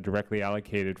amount directly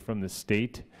allocated from the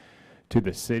state to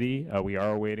the city. We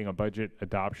are awaiting a budget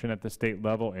adoption at the state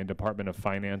level and Department of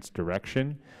Finance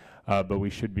direction, but we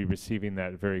should be receiving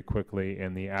that very quickly,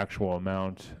 and the actual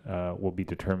amount will be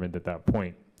determined at that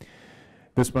point.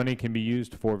 This money can be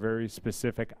used for very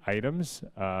specific items,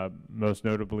 most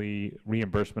notably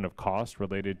reimbursement of costs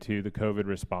related to the COVID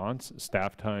response,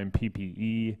 staff time,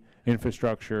 PPE,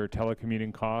 infrastructure,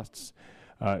 telecommuting costs.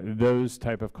 Those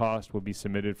type of costs will be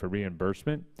submitted for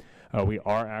reimbursement. We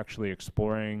are actually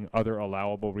exploring other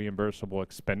allowable reimbursable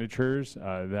expenditures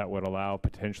that would allow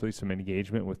potentially some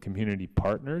engagement with community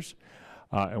partners.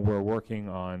 And we're working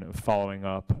on following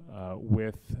up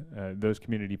with those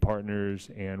community partners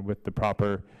and with the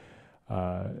proper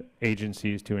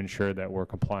agencies to ensure that we're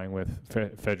complying with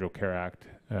Federal CARE Act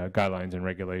guidelines and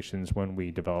regulations when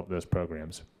we develop those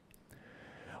programs.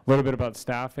 A little bit about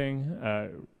staffing.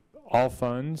 All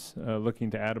funds looking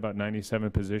to add about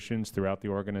 97 positions throughout the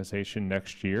organization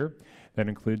next year. That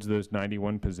includes those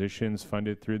 91 positions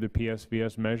funded through the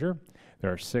PSVS measure.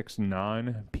 There are 6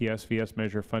 non-PSVS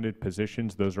measure funded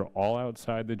positions. Those are all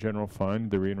outside the general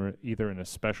fund. They're either in a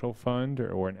special fund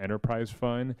or an enterprise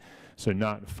fund, so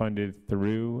not funded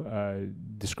through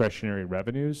discretionary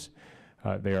revenues.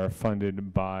 They are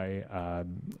funded by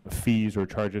fees or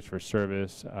charges for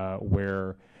service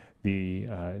where the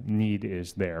need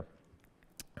is there.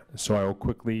 So I will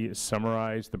quickly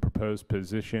summarize the proposed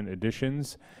position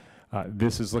additions.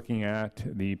 This is looking at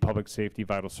the public safety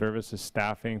vital services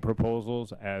staffing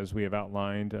proposals as we have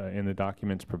outlined in the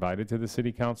documents provided to the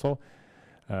City Council.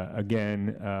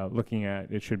 Again, looking at,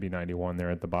 it should be 91 there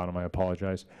at the bottom, I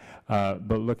apologize,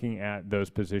 but looking at those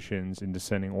positions in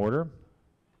descending order,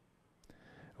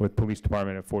 with Police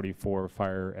Department at 44,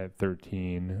 Fire at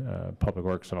 13, Public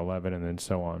Works at 11, and then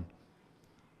so on.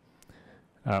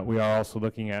 We are also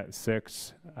looking at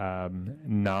 6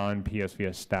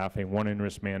 non-PSVS staffing, 1 in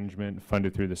risk management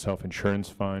funded through the self-insurance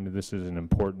fund. This is an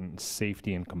important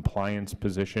safety and compliance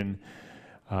position,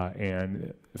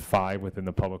 and 5 within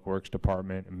the Public Works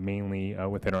Department, mainly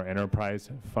within our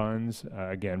enterprise funds,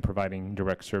 again, providing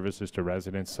direct services to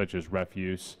residents such as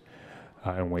refuse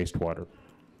and wastewater.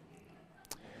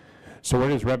 So where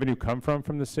does revenue come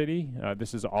from the city?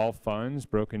 This is all funds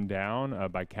broken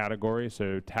down by category.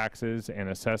 So taxes and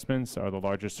assessments are the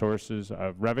largest sources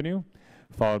of revenue,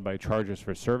 followed by charges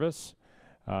for service,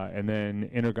 and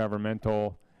then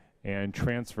intergovernmental and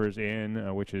transfers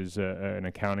in, which is an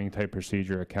accounting type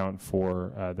procedure, account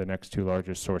for the next 2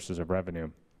 largest sources of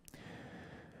revenue.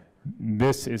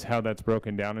 This is how that's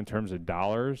broken down in terms of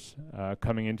dollars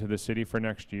coming into the city for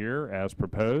next year as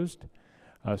proposed.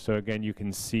 So again, you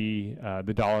can see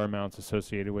the dollar amounts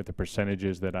associated with the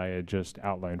percentages that I had just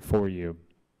outlined for you.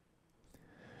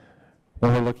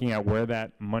 When we're looking at where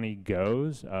that money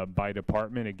goes by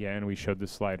department, again, we showed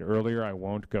this slide earlier. I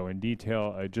won't go in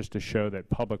detail, just to show that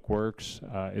Public Works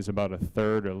is about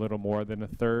 1/3 or a little more than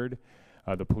 1/3.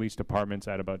 The Police Department's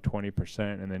at about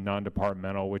 20%, and then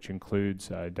non-departmental, which includes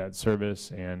debt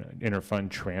service and interfund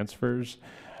transfers,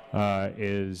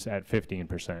 is at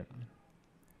 15%.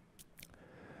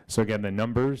 So again, the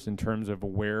numbers in terms of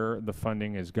where the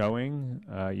funding is going,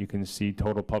 you can see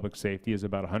total public safety is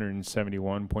about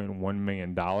 $171.1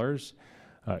 million,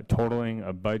 totaling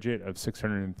a budget of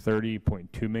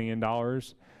 $630.2 million.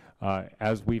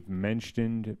 As we've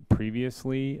mentioned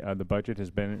previously, the budget has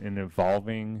been an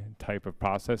evolving type of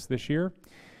process this year.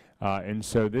 And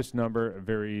so this number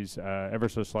varies ever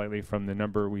so slightly from the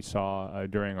number we saw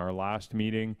during our last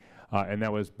meeting. And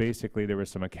that was basically, there was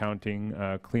some accounting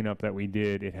cleanup that we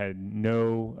did. It had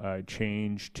no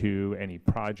change to any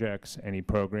projects, any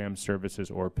programs, services,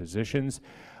 or positions.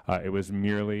 It was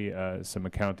merely some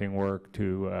accounting work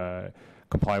to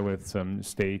comply with some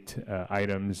state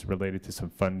items related to some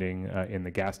funding in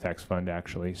the gas tax fund,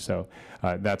 actually. So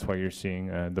that's why you're seeing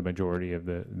the majority of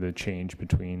the change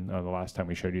between the last time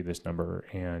we showed you this number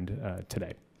and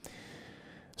today.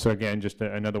 So again, just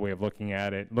another way of looking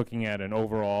at it, looking at an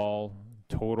overall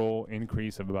total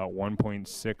increase of about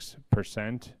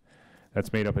 1.6%.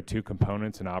 That's made up of two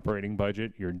components: an operating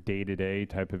budget, your day-to-day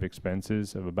type of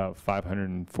expenses of about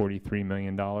 $543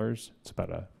 million. It's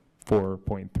about a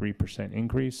 4.3%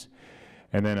 increase,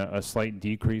 and then a slight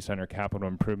decrease on our capital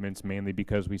improvements, mainly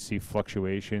because we see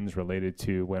fluctuations related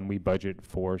to when we budget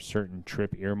for certain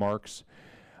trip earmarks,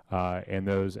 and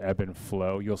those ebb and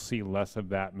flow. You'll see less of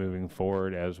that moving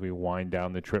forward as we wind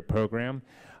down the trip program,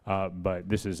 but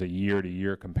this is a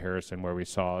year-to-year comparison where we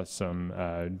saw some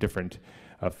different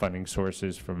funding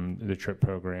sources from the trip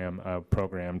program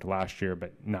programmed last year,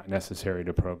 but not necessary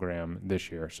to program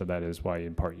this year. So that is why,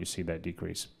 in part, you see that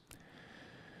decrease.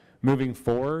 Moving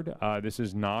forward, this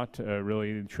is not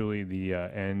really truly the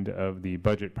end of the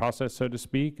budget process, so to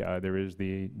speak. There is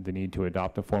the need to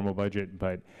adopt a formal budget,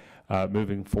 but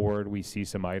moving forward, we see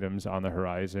some items on the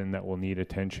horizon that will need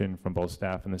attention from both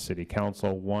staff and the City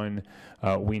Council. One,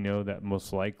 we know that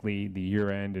most likely the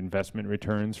year-end investment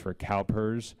returns for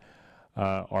CalPERS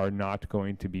are not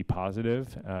going to be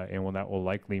positive, and that will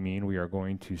likely mean we are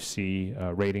going to see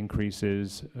rate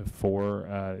increases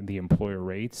for the employer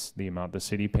rates, the amount the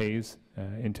city pays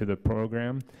into the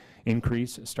program,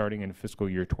 increase starting in fiscal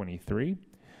year 23.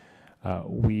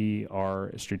 We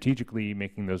are strategically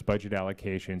making those budget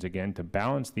allocations, again, to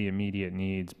balance the immediate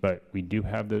needs, but we do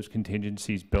have those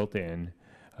contingencies built in.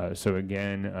 So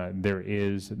again, there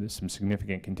is some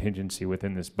significant contingency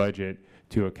within this budget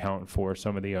to account for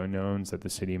some of the unknowns that the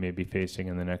city may be facing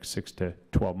in the next 6 to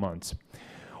 12 months.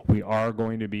 We are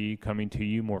going to be coming to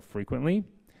you more frequently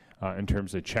in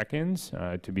terms of check-ins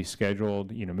to be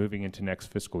scheduled, moving into next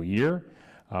fiscal year.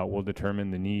 We'll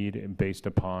determine the need based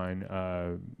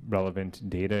upon relevant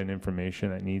data and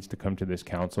information that needs to come to this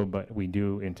council, but we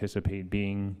do anticipate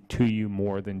being to you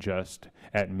more than just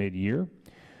at mid-year.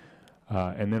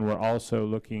 And then we're also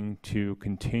looking to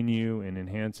continue in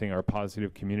enhancing our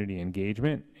positive community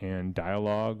engagement and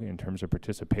dialogue in terms of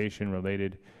participation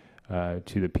related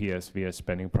to the PSVS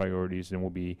spending priorities, and we'll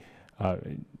be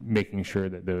making sure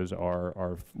that those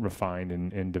are refined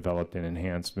and developed and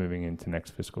enhanced moving into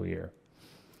next fiscal year.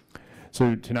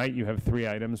 So tonight you have 3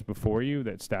 items before you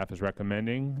that staff is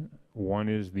recommending. One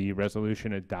is the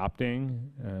resolution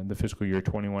adopting the fiscal year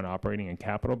 21 operating and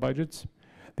capital budgets.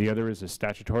 The other is a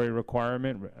statutory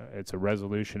requirement. It's a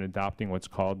resolution adopting what's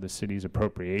called the city's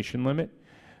appropriation limit.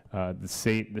 The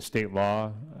state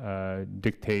law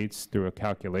dictates through a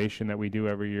calculation that we do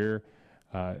every year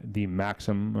the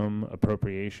maximum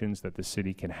appropriations that the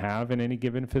city can have in any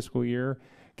given fiscal year.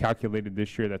 Calculated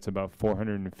this year, that's about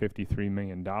 $453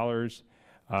 million.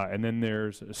 And then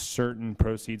there's certain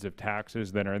proceeds of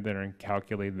taxes that are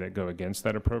calculated that go against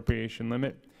that appropriation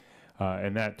limit.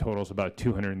 And that totals about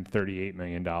 $238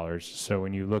 million. So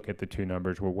when you look at the two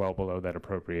numbers, we're well below that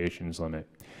appropriations limit.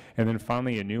 And then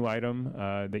finally, a new item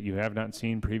that you have not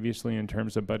seen previously in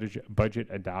terms of budget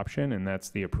adoption, and that's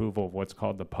the approval of what's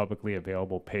called the publicly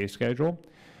available pay schedule.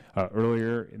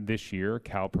 Earlier this year,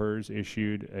 CalPERS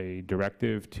issued a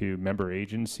directive to member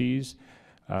agencies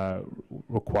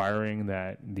requiring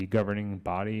that the governing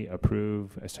body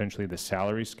approve essentially the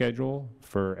salary schedule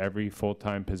for every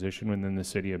full-time position within the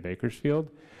city of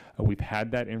Bakersfield. We've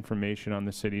had that information on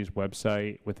the city's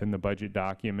website, within the budget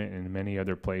document, and many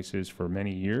other places for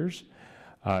many years.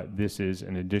 This is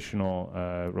an additional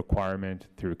requirement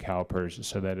through CalPERS,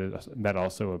 so that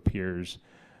also appears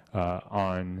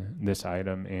on this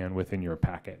item and within your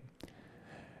packet.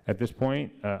 At this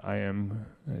point, I am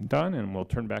done, and we'll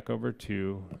turn back over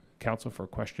to council for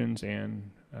questions and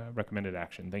recommended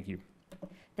action. Thank you.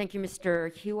 Thank you,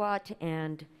 Mr. Hewitt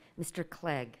and Mr.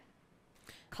 Clegg.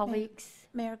 Colleagues?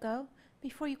 Mayor Go,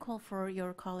 before you call for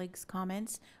your colleagues'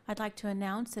 comments, I'd like to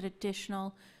announce that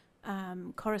additional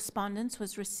correspondence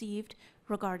was received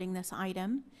regarding this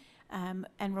item.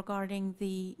 And regarding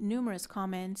the numerous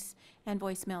comments and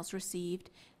voicemails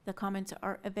received, the comments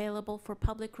are available for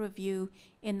public review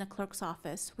in the clerk's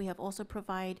office. We have also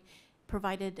provided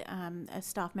a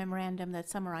staff memorandum that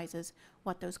summarizes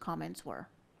what those comments were.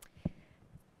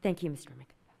 Thank you, Mr.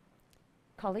 Mick.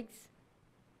 Colleagues,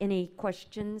 any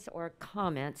questions or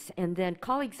comments? And then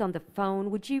colleagues on the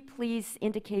phone, would you please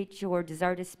indicate your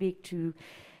desire to speak to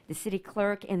the city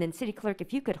clerk? And then city clerk,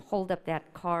 if you could hold up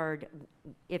that card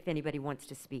if anybody wants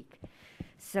to speak.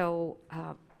 So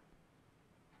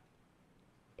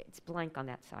it's blank on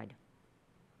that side.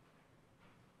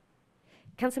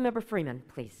 Councilmember Freeman,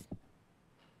 please.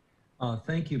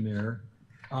 Thank you, Mayor.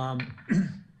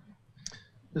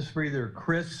 This is for either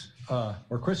Chris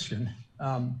or Christian.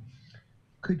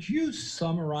 Could you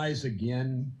summarize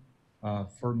again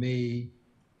for me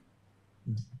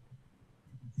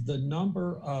the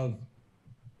number of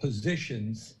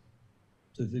positions,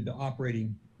 the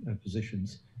operating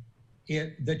positions,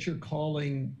 that you're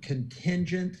calling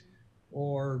contingent,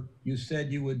 or you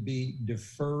said you would be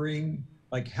deferring?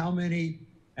 Like how many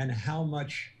and how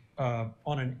much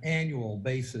on an annual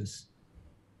basis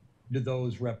do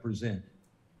those represent?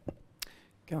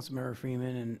 Councilmember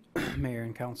Freeman and Mayor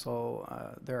and Council,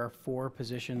 there are 4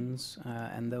 positions,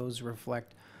 and those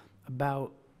reflect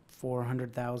about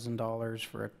 $400,000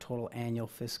 for a total annual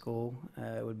fiscal.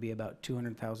 It would be about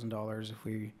 $200,000 if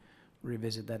we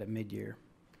revisit that at mid-year.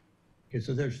 Okay,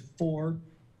 so there's 4.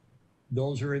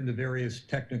 Those are in the various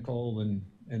technical and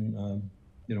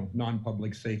you know,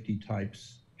 non-public safety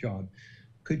types job.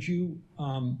 Could you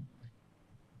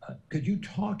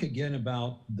talk again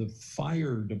about the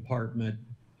fire department?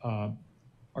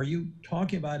 Are you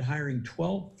talking about hiring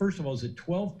 12? First of all, is it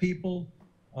 12 people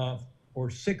or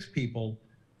 6 people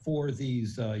for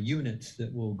these units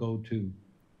that will go to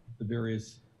the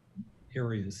various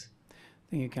areas?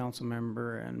 Thank you, Council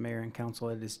Member and Mayor and Council.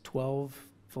 It is 12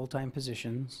 full-time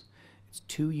positions. It's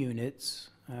 2 units,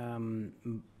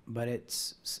 but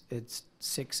it's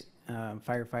 6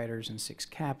 firefighters and 6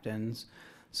 captains,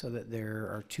 so that there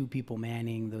are 2 people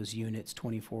manning those units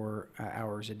 24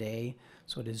 hours a day.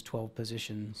 So it is 12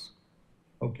 positions.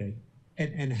 Okay.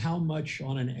 And how much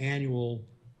on an annual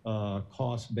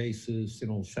cost basis, you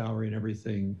know, salary and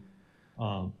everything,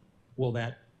 will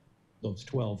those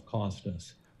 12 cost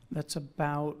us? That's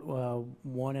about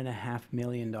 $1.5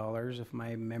 million. If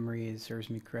my memory serves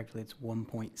me correctly, it's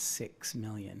 1.6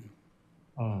 million.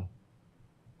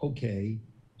 Okay.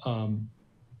 And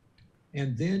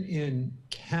then in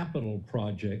capital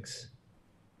projects,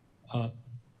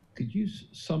 could you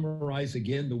summarize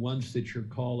again the ones that you're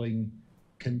calling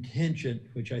contingent,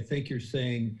 which I think you're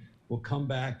saying we'll come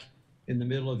back in the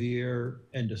middle of the year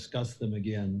and discuss them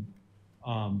again?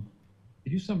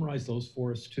 Could you summarize those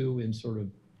for us too, in sort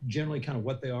of generally kind of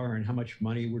what they are and how much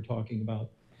money we're talking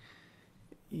about?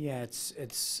 Yeah, it's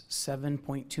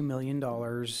 $7.2 million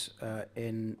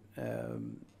in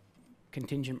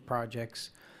contingent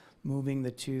projects, moving the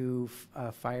 2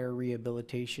 fire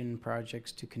rehabilitation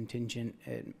projects to contingent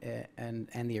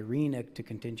and the arena to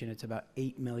contingent. It's about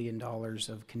 $8 million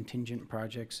of contingent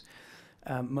projects.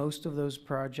 Most of those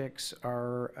projects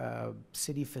are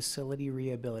city facility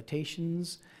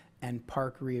rehabilitations and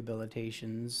park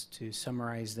rehabilitations, to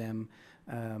summarize them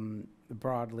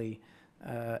broadly.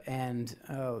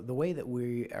 The way that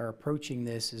we are approaching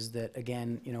this is that,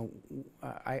 again, you know,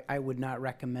 I would not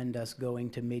recommend us going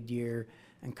to mid-year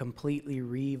and completely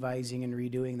revising and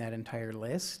redoing that entire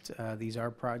list. These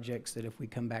are projects that if we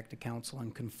come back to council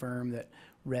and confirm that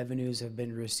revenues have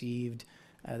been received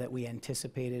that we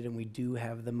anticipated, and we do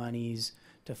have the monies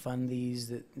to fund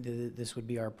these, this would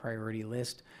be our priority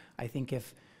list. I think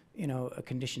if, you know,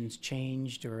 conditions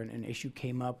changed or an issue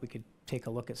came up, we could take a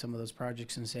look at some of those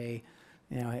projects and say,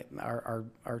 you know,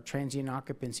 our transient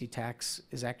occupancy tax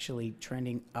is actually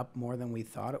trending up more than we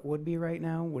thought it would be right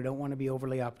now. We don't want to be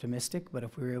overly optimistic, but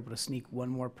if we were able to sneak one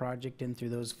more project in through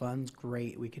those funds,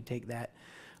 great. We could take that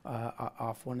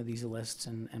off one of these lists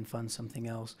and fund something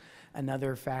else.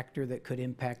 Another factor that could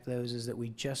impact those is that we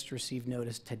just received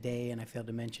notice today, and I failed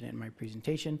to mention it in my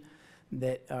presentation,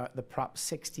 that the Prop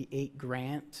 68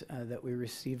 grant that we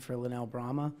received for Linnell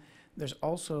Brahma, there's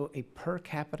also a per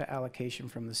capita allocation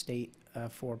from the state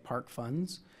for park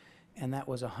funds, and that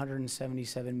was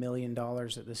 $177 million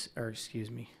at this, or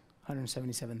excuse me,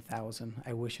 177,000.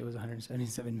 I wish it was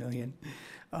 177 million.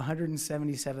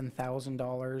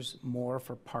 $177,000 more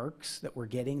for parks that we're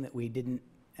getting that we didn't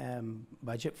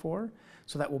budget for.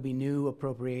 So that will be new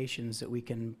appropriations that we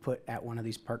can put at one of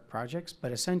these park projects.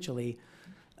 But essentially,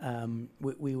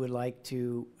 we would like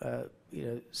to you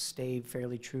know, stay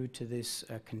fairly true to this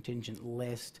contingent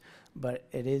list, but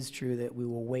it is true that we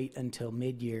will wait until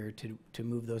mid-year to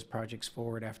move those projects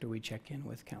forward after we check in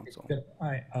with council.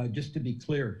 Just to be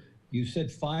clear, you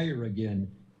said fire again,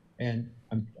 and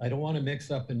I don't want to mix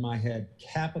up in my head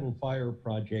capital fire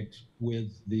projects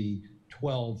with the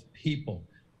 12 people.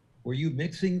 Were you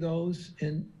mixing those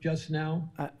in just now?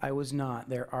 I was not.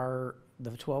 There are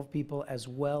the 12 people as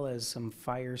well as some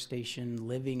fire station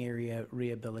living area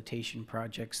rehabilitation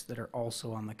projects that are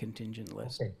also on the contingent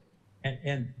list. Okay.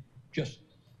 And just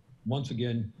once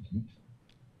again,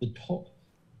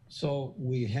 so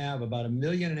we have about $1.5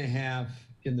 million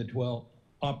in the 12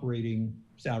 operating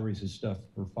salaries and stuff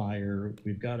for fire.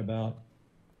 We've got about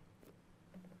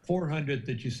 400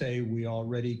 that you say we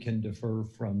already can defer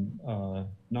from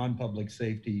non-public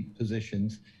safety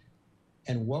positions.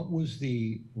 And what was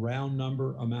the round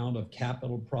number amount of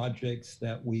capital projects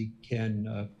that we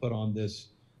can put on this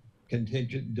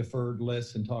contingent deferred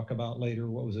list and talk about later?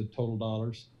 What was it, total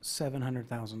dollars?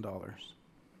 $700,000.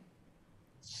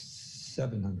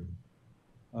 700.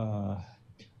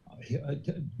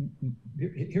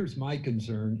 Here's my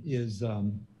concern is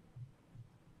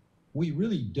we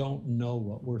really don't know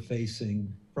what we're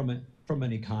facing from an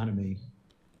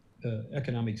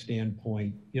economic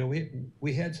standpoint. You know,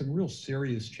 we had some real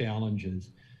serious challenges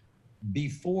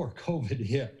before COVID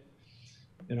hit.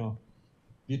 You know,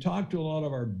 you talk to a lot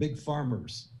of our big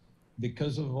farmers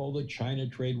because of all the China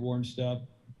trade war and stuff.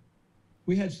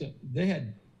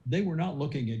 They were not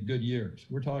looking at good years.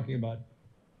 We're talking about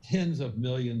tens of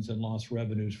millions in lost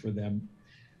revenues for them.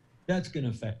 That's going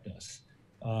to affect us.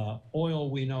 Oil,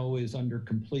 we know, is under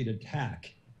complete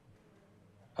attack.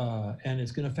 And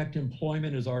it's going to affect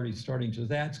employment, is already starting to,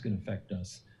 that's going to affect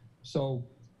us. So,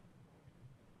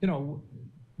 you know,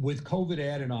 with COVID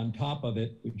added on top of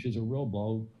it, which is a real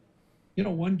blow, you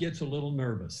know, one gets a little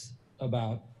nervous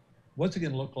about what's it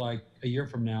going to look like a year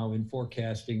from now in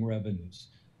forecasting revenues.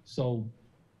 So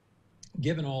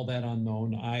given all that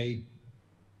unknown, I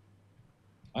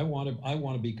want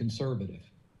to be conservative.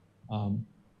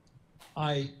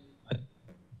 I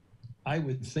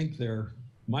would think there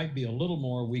might be a little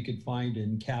more we could find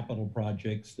in capital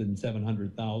projects than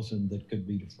 700,000 that could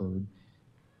be deferred.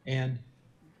 And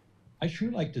I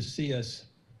sure like to see us,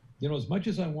 you know, as much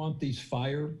as I want these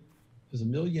fire as $1.5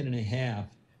 million,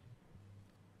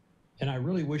 and I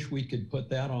really wish we could put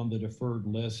that on the deferred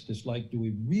list. It's like, do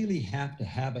we really have to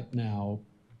have it now?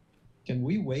 Can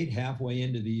we wait halfway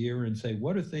into the year and say,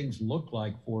 what do things look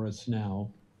like for us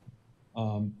now?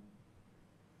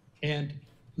 And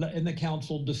the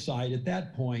council decide at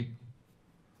that point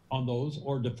on those,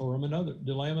 or defer them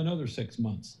delay them another 6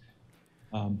 months.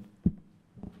 I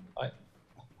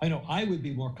know I would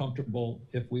be more comfortable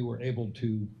if we were able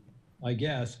to, I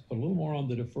guess, put a little more on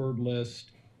the deferred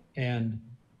list and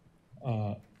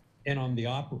on the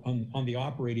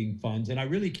operating funds. And I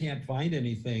really can't find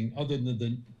anything other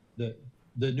than the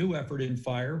new effort in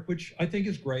fire, which I think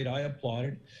is great. I applaud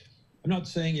it. I'm not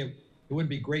saying it wouldn't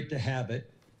be great to have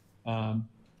it.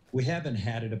 We haven't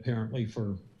had it apparently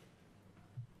for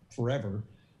forever.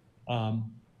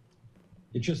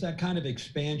 It's just that kind of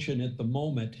expansion at the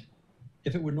moment.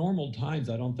 If it were normal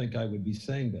times, I don't think I would be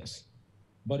saying this.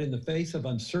 But in the face of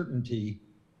uncertainty,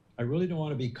 I really don't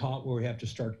want to be caught where we have to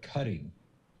start cutting.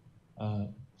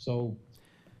 So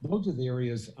those are the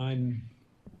areas I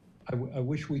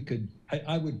wish we could,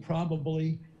 I would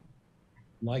probably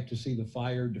like to see the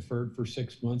fire deferred for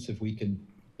 6 months if we can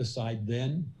decide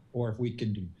then, or if we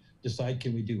can decide,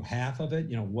 can we do half of it,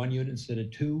 you know, 1 unit instead of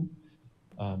 2?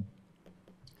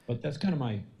 But that's kind of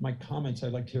my comments.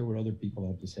 I'd like to hear what other people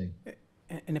have to say.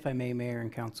 And if I may, Mayor and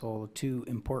Council, 2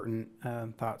 important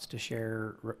thoughts to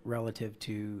share relative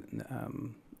to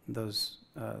those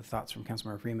thoughts from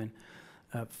Councilmember Freeman.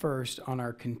 First, on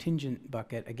our contingent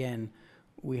bucket, again,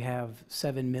 we have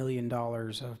 $7 million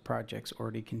of projects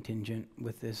already contingent.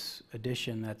 With this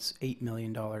addition, that's $8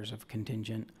 million of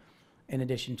contingent, in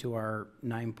addition to our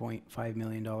 $9.5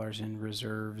 million in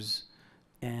reserves,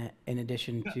 in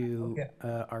addition to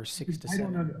our 6 to 7. I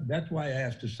don't know. That's why I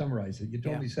asked to summarize it. You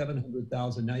told me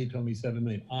 700,000. Now you told me 7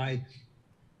 million.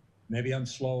 Maybe I'm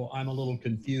slow. I'm a little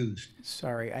confused.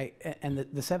 Sorry. And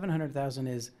the 700,000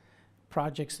 is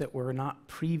projects that were not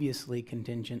previously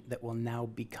contingent that will now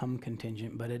become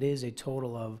contingent, but it is a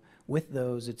total of, with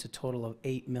those, it's a total of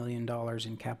 $8 million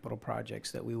in capital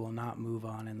projects that we will not move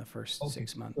on in the first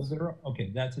 6 months. So okay,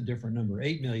 that's a different number,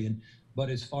 8 million. But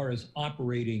as far as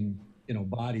operating, you know,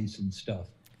 bodies and stuff.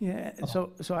 Yeah.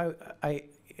 So I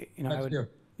you know, I would.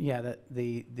 Yeah,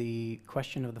 the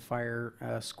question of the fire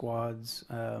squads,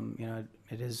 you know,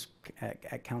 it is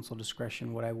at council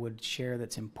discretion. What I would share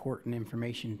that's important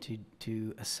information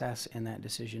to assess in that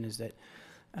decision is that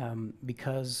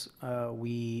because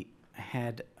we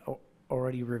had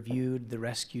already reviewed the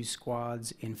rescue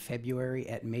squads in February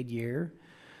at mid-year,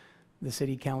 the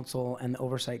City Council and the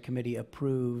Oversight Committee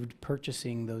approved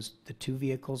purchasing the 2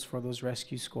 vehicles for those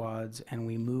rescue squads, and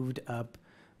we moved up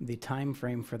the time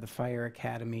frame for the fire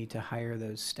academy to hire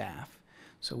those staff.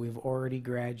 So we've already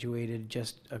graduated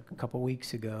just a couple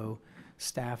weeks ago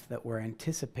staff that were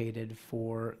anticipated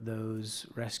for those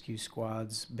rescue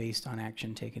squads based on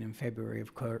action taken in February.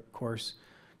 Of course,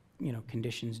 you know,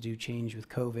 conditions do change with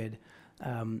COVID,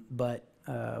 but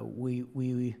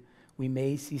we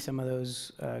may see some of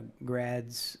those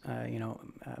grads,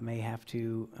 may have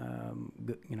to,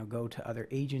 go to other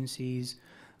agencies,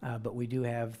 but we do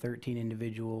have 13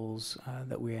 individuals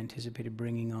that we anticipated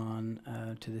bringing on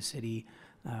to the city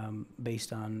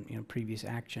based on, previous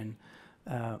action.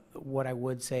 What I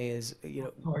would say is,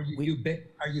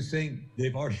 Are you saying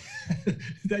they've already,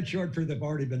 that's short for they've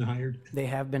already been hired? They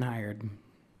have been hired.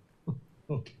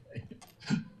 Okay.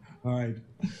 All right.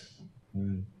 All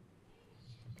right.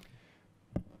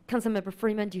 Councilmember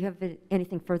Freeman, do you have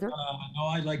anything further? No,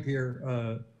 I'd like to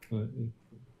hear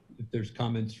if there's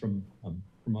comments from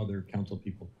other council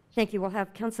people. Thank you. We'll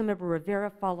have Councilmember Rivera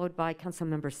followed by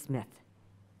Councilmember Smith.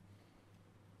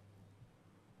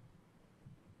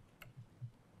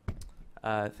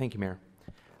 Thank you, Mayor.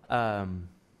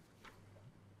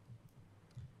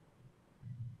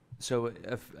 So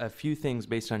a few things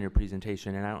based on your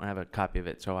presentation, and I don't have a copy of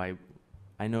it, so I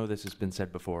know this has been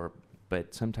said before,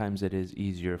 but sometimes it is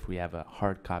easier if we have a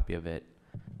hard copy of it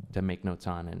to make notes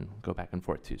on and go back and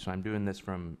forth to. So I'm doing this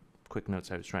from quick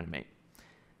notes I was trying to make.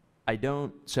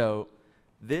 So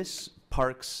this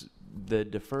parks, the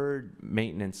deferred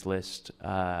maintenance list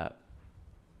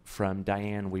from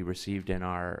Diane we received in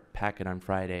our packet on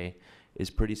Friday is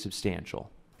pretty substantial.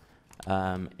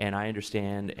 And I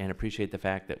understand and appreciate the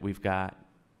fact that we've got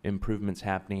improvements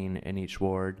happening in each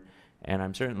ward. And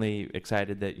I'm certainly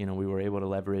excited that, we were able to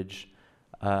leverage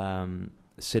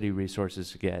city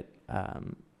resources to get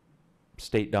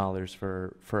state dollars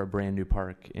for a brand new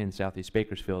park in Southeast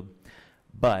Bakersfield.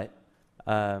 But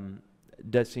it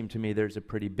does seem to me there's a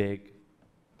pretty big,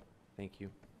 thank you.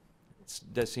 It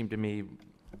does seem to me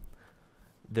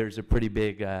there's a pretty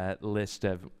big list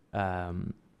of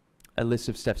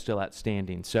stuff still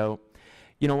outstanding. So,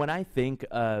 when I think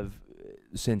of,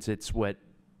 since it's what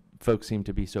folks seem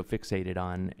to be so fixated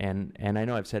on, and I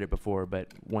know I've said it before, but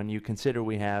when you consider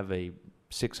we have a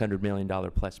 $600 million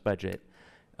plus budget,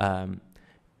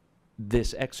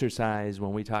 this exercise,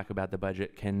 when we talk about the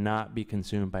budget, cannot be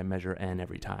consumed by Measure N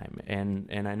every time.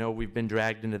 And I know we've been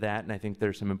dragged into that, and I think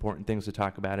there's some important things to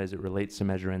talk about as it relates to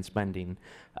Measure N spending.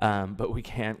 But we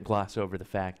can't gloss over the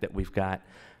fact that we've got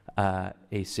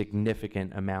a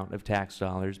significant amount of tax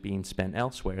dollars being spent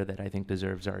elsewhere that I think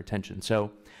deserves our attention.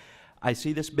 So I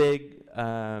see this big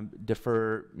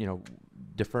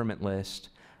deferment list,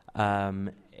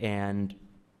 and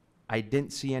I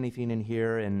didn't see anything in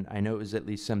here, and I know it was at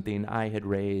least something I had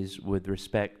raised with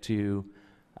respect to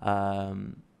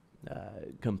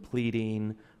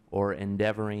completing or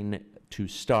endeavoring to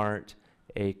start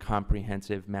a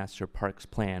comprehensive master parks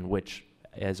plan, which,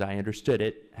 as I understood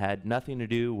it, had nothing to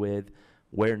do with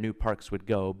where new parks would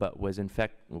go, but was in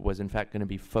fact going to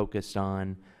be focused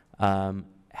on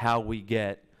how we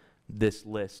get this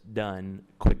list done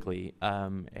quickly.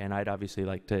 And I'd obviously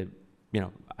like to,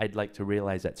 I'd like to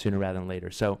realize that sooner rather than later.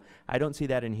 So I don't see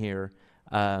that in here,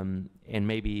 and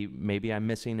maybe I'm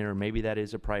missing it, or maybe that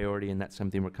is a priority and that's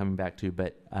something we're coming back to,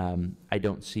 but I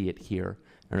don't see it here.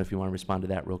 I don't know if you want to respond to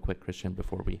that real quick, Christian,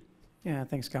 before we. Yeah,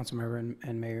 thanks, Councilmember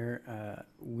and Mayor.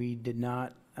 We did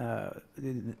not,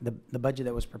 the budget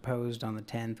that was proposed on the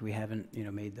 10th, we haven't,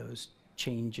 made those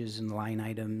changes in line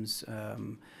items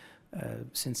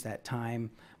since that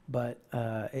time, but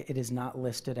it is not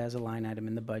listed as a line item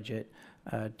in the budget.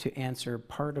 To answer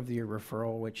part of your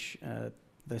referral, which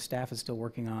the staff is still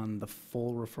working on the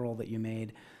full referral that you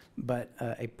made, but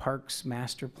a parks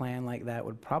master plan like that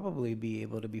would probably be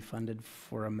able to be funded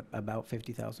for about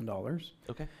 $50,000.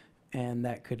 Okay. And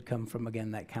that could come from,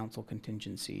 again, that council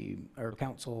contingency or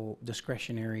council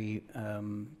discretionary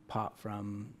pot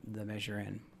from the Measure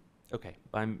N. Okay,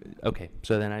 okay.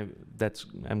 So then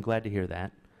I'm glad to hear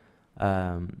that.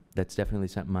 That's definitely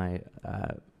something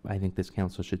I think this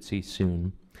council should see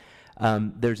soon.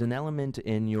 There's an element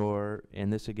in your,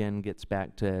 and this again gets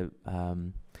back to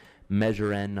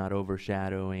Measure N not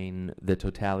overshadowing the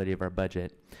totality of our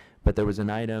budget, but there was an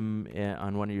item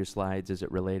on one of your slides as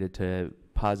it related to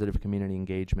positive community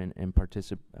engagement and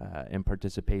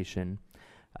participation,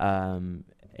 and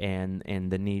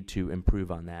the need to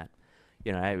improve on that.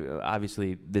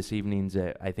 Obviously this evening's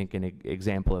I think an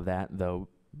example of that, though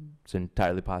it's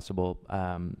entirely possible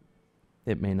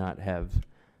it may not have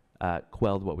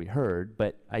quelled what we heard,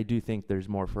 but I do think there's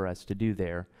more for us to do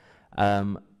there.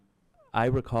 I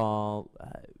recall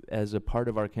as a part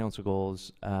of our council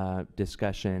goals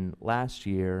discussion last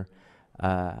year,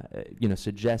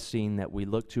 suggesting that we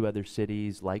look to other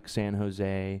cities like San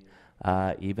Jose,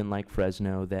 even like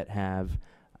Fresno, that have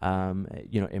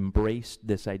embraced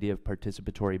this idea of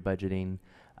participatory budgeting,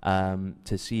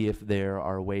 to see if there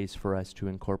are ways for us to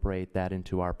incorporate that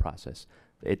into our process.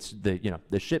 It's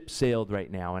the ship sailed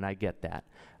right now, and I get that,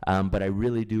 but I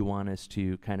really do want us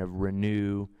to kind of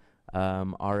renew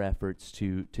our efforts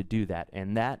to do that,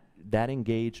 and that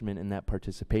engagement and that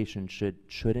participation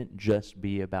shouldn't just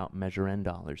be about Measure N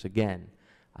dollars. Again,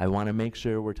 I want to make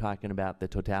sure we're talking about the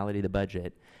totality of the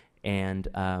budget, and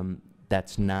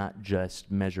that's not just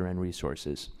Measure N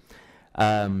resources.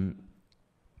 I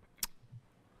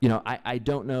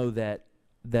don't know that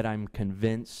I'm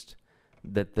convinced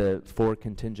that the 4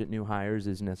 contingent new hires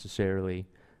is necessarily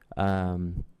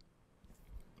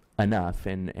enough,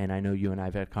 and I know you and I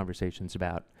have had conversations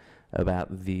about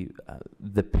the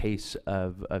pace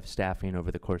of staffing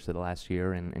over the course of the last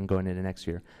year and going into next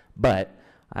year. But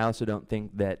I also don't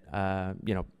think that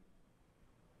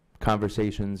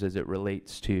conversations as it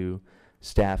relates to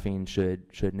staffing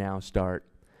should now start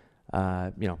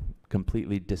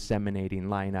completely disseminating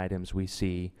line items we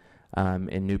see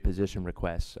in new position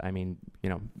requests. I mean,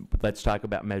 let's talk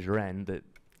about Measure N. That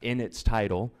in its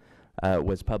title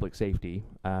was public safety,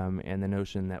 and the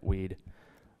notion that we'd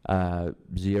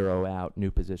zero out new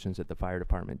positions at the fire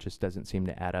department just doesn't seem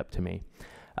to add up to me.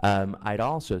 I'd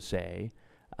also say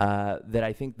that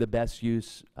I think the best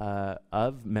use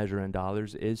of Measure N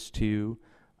dollars is to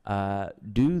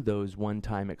do those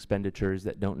one-time expenditures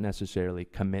that don't necessarily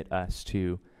commit us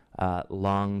to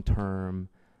long-term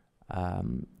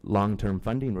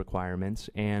funding requirements.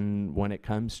 And when it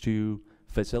comes to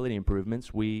facility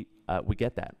improvements, we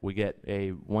get that. We get a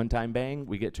one-time bang,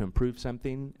 we get to improve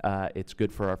something. It's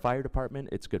good for our fire department,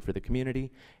 it's good for the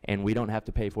community, and we don't have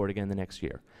to pay for it again the next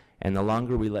year. And the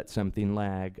longer we let something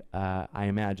lag, I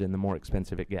imagine the more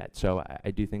expensive it gets. So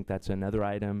I do think that's another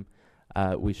item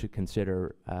we should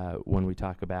consider when we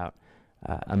talk about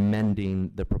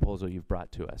amending the proposal you've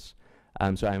brought to us.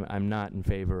 So I'm not in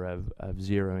favor of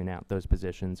zeroing out those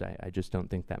positions. I just don't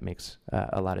think that makes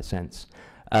a lot of sense.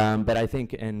 But I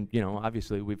think, and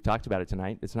obviously we've talked about it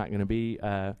tonight, it's not going to be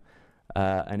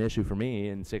an issue for me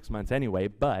in 6 months anyway,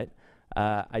 but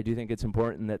I do think it's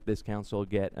important that this council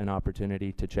get an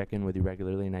opportunity to check in with you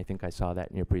regularly, and I think I saw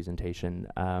that in your presentation.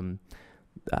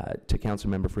 To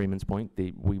Councilmember Freeman's point,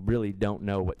 we really don't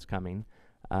know what's coming,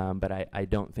 but I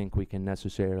don't think we can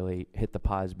necessarily hit the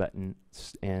pause button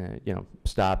and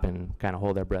stop and kind of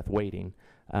hold our breath waiting.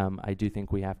 I do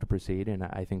think we have to proceed, and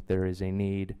I think there is a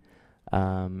need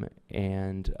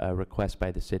and a request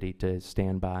by the city to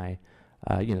stand by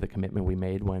the commitment we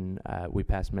made when we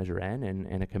passed Measure N,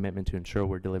 and a commitment to ensure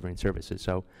we're delivering services.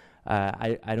 So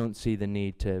I don't see the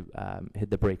need to hit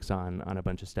the brakes on a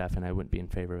bunch of stuff, and I wouldn't be in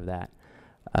favor of that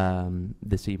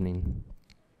this evening.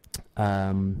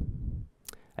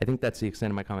 I think that's the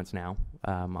extent of my comments now.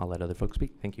 I'll let other folks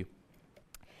speak. Thank you.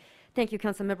 Thank you,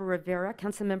 Councilmember Rivera.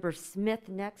 Councilmember Smith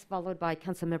next, followed by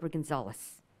Councilmember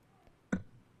Gonzalez.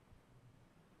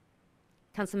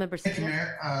 Councilmember Smith. Thank you,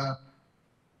 Mayor.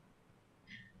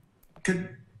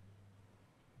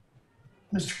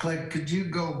 Mr. Clegg, could you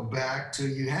go back to,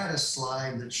 you had a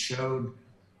slide that showed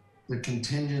the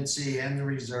contingency and the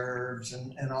reserves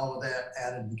and all of that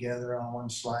added together on one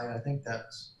slide. I think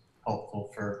that's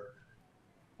helpful for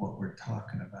what we're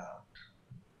talking about.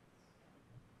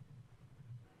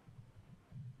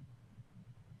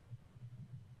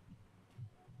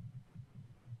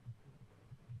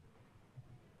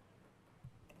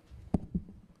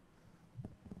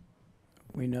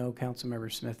 We know,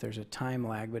 Councilmember Smith, there's a time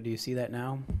lag, but do you see that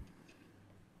now?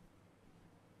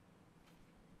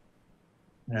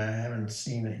 No, I haven't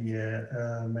seen it yet.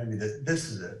 Maybe this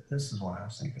is it. This is what I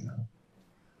was thinking of.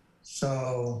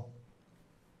 So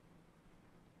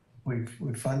we've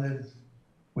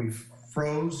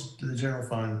froze to the general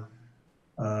fund.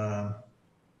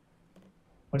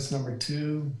 What's number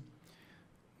 2?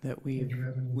 That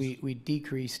we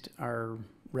decreased our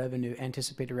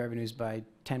anticipated revenues by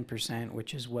 10%,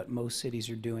 which is what most cities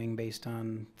are doing based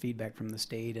on feedback from the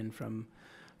state and from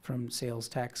sales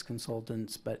tax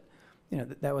consultants. But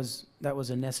that was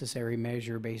a necessary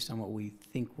measure based on what we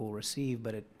think we'll receive,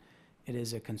 but it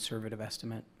is a conservative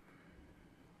estimate.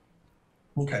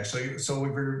 Okay, so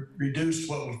we've reduced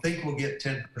what we think we'll get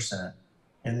 10%,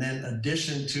 and then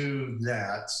addition to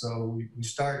that, so we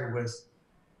started with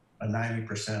a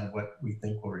 90% of what we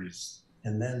think we'll use,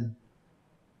 and then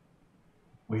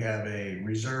we have a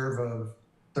reserve of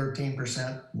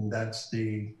 13%, and that's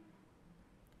the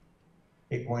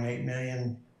 8.8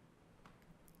 million.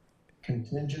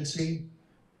 contingency?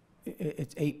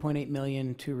 It's 8.8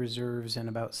 million to reserves and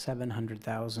about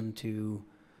 700,000 to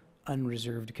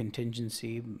unreserved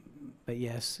contingency. But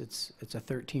yes, it's a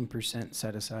 13%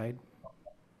 set aside.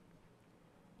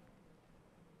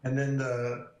 And then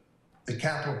the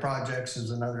capital projects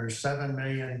is another 7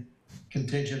 million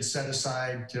contingent set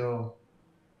aside till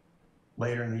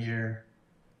later in the year.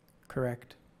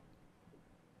 Correct.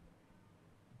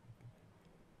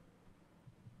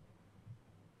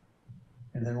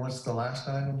 And then what's the last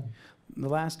item? The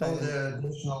last Oh, item. the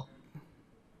additional.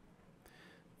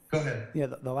 Go ahead. Yeah,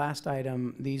 the last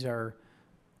item, these are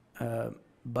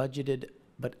budgeted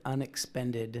but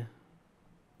unexpended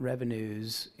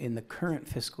revenues in the current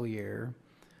fiscal year.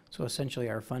 So essentially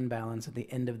our fund balance at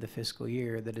the end of the fiscal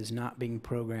year that is not being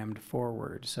programmed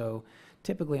forward. So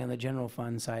typically on the general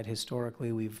fund side,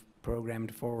 historically, we've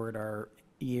programmed forward our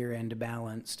year-end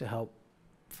balance to help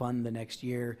fund the next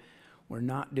year. We're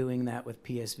not doing that with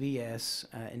PSVS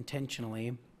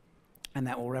intentionally, and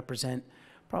that will represent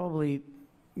probably,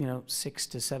 $6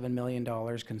 to $7 million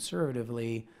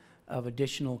conservatively of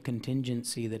additional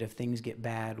contingency that if things get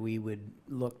bad, we would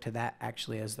look to that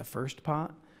actually as the first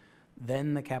pot,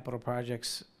 then the capital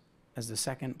projects as the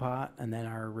second pot, and then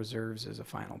our reserves as a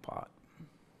final pot.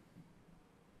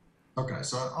 Okay,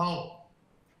 so all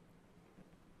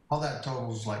that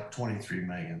totals like 23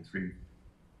 million, 3,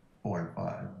 4, and 5,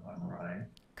 if I'm right.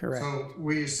 Correct. So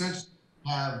we essentially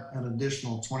have an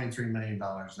additional $23 million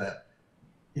that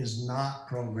is not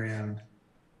programmed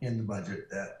in the budget,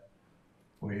 that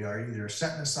we are either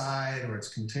setting aside or it's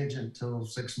contingent till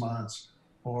 6 months,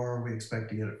 or we expect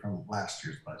to get it from last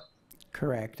year's budget.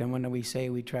 Correct. And when we say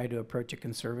we try to approach it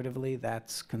conservatively,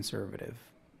 that's conservative.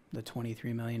 The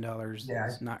 $23 million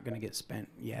is not going to get spent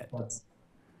yet.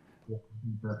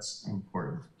 That's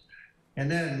important. And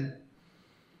then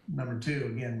number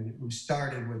 2, again, we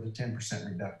started with a 10%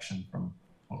 reduction from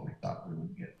what we thought we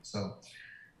would get. So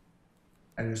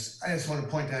I just want to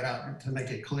point that out to make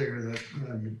it clear that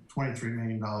 $23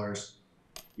 million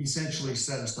essentially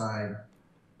set aside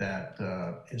that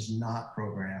is not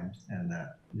programmed and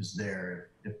that is there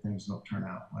if things don't turn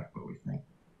out like what we think.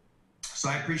 So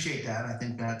I appreciate that. I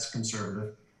think that's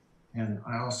conservative. And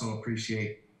I also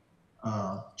appreciate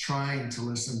trying to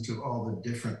listen to all the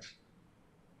different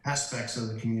aspects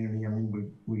of the community. I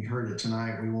mean, we heard it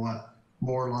tonight. We want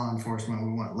more law enforcement.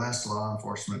 We want less law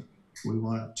enforcement. We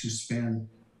want to spend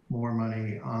more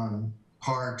money on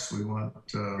parks. We want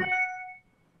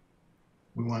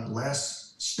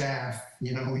less staff.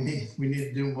 We need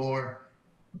to do more.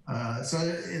 So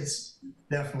it's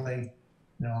definitely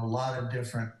a lot of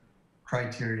different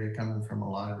criteria coming from a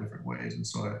lot of different ways, and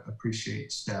so I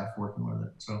appreciate staff working with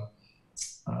it. So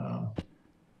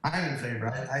I'm in favor.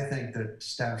 I think that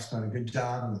staff's done a good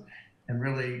job, and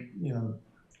really,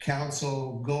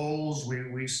 council goals,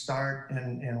 we start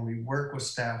and we work with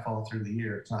staff all through the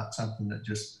year. It's not something that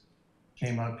just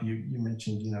came up. You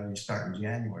mentioned, you start in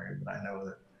January, but I know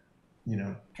that,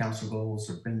 council goals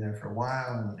have been there for a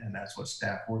while, and that's what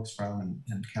staff works from,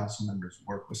 and council members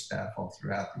work with staff all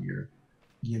throughout the year,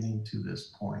 getting to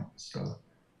this point. So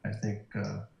I think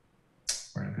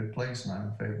we're in a good place, and I'm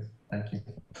in favor. Thank you.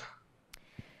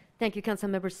 Thank you,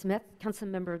 Councilmember Smith.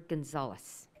 Councilmember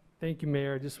Gonzalez. Thank you,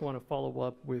 Mayor. I just want to follow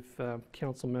up with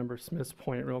Councilmember Smith's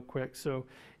point real quick. So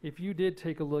if you did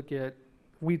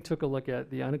we took a look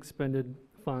at the unexpended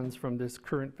funds from this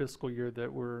current fiscal year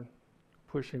that we're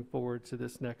pushing forward to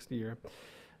this next year,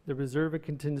 the reserve and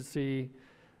contingency,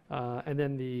 and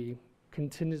then the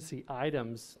contingency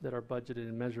items that are budgeted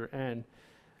in Measure N,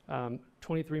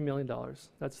 $23 million.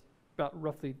 That's about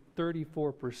roughly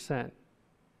 34%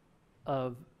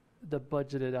 of the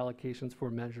budgeted allocations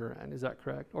for Measure N. Is that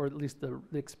correct? Or at least the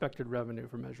expected revenue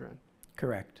for Measure N?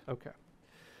 Correct. Okay.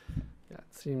 Yeah,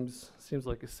 it seems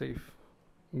like a safe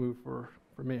move for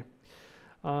me.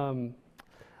 I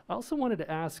also wanted to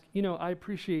ask, I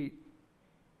appreciate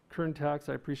Kern Tax,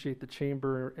 I appreciate the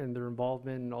chamber and their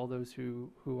involvement and all those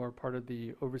who are part of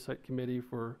the oversight committee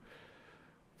for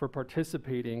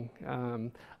participating.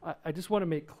 I just want to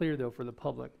make clear, though, for the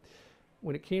public,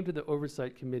 when it came to the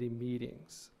oversight committee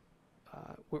meetings,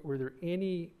 were there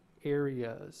any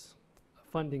areas,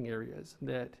 funding areas,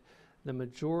 that the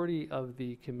majority of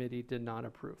the committee did not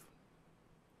approve?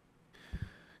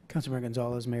 Councilmember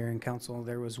Gonzalez, Mayor and Council,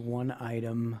 there was one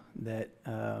item that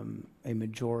a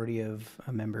majority of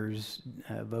members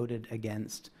voted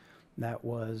against. That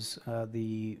was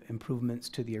the improvements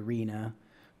to the arena,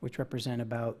 which represent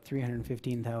about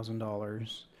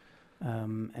 $315,000.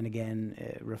 And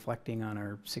again, reflecting on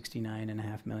our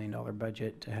 $69.5 million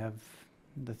budget, to have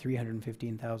the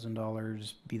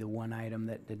 $315,000 be the one item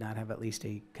that did not have at least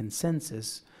a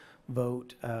consensus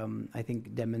vote, I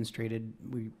think demonstrated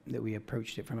that we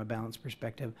approached it from a balanced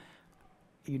perspective.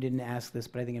 You didn't ask this,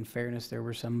 but I think in fairness, there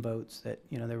were some votes that,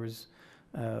 there was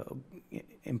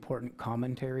important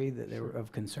commentary that they were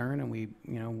of concern, and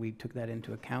we took that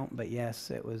into account. But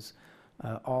yes, it was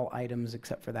all items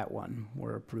except for that one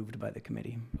were approved by the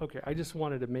committee. Okay, I just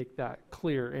wanted to make that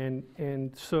clear.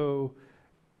 And so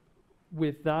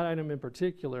with that item in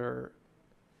particular,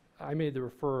 I made the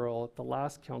referral at the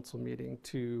last council meeting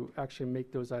to actually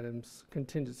make those items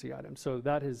contingency items. So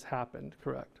that has happened,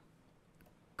 correct?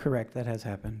 Correct, that has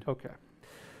happened. Okay.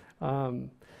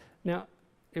 Now,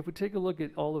 if we take a look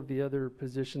at all of the other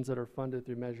positions that are funded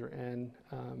through Measure N,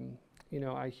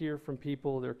 I hear from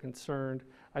people, they're concerned.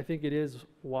 I think it is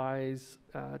wise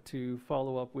to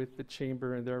follow up with the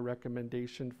chamber and their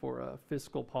recommendation for a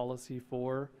fiscal policy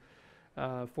for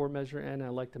Measure N. I'd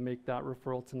like to make that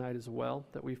referral tonight as well,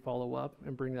 that we follow up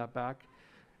and bring that back.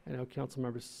 I know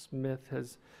Councilmember Smith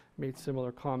has made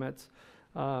similar comments.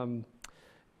 And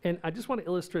I just want to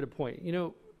illustrate a point.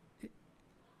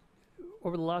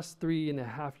 Over the last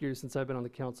 3.5 years since I've been on the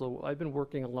council, I've been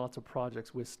working on lots of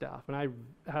projects with staff, and I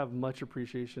have much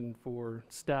appreciation for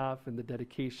staff and the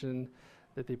dedication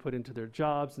that they put into their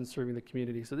jobs and serving the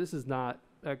community. So this is not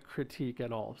a critique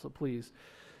at all, so please.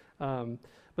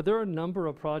 But there are a number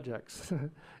of projects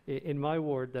in my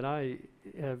ward that I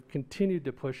have continued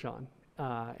to push on,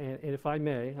 and if I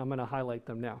may, I'm going to highlight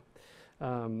them now.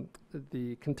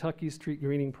 The Kentucky Street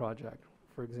Greening Project,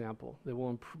 for example, that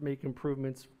will make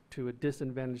improvements to a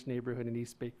disadvantaged neighborhood in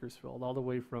East Bakersfield, all the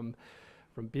way from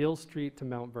Beale Street to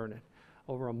Mount Vernon.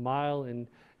 Over a mile in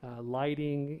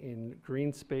lighting, in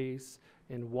green space,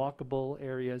 in walkable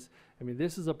areas. I mean,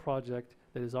 this is a project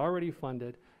that is already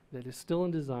funded, that is still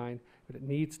in design, but it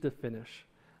needs to finish.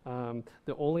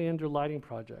 The Oleander Lighting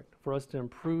Project, for us to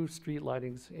improve street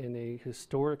lightings in a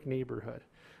historic neighborhood.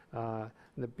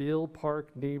 The Beale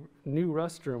Park new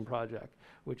restroom project,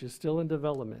 which is still in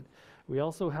development. We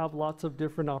also have lots of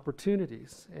different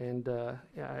opportunities, and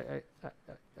I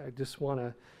just want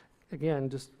to, again,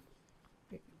 just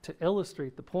to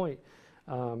illustrate the point,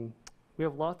 we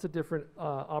have lots of different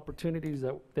opportunities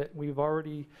that we've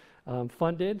already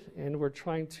funded, and we're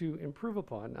trying to improve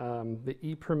upon. The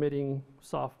e-permitting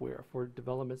software for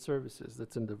development services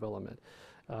that's in development.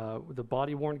 The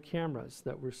body-worn cameras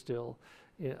that we're still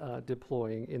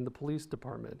deploying in the police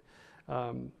department.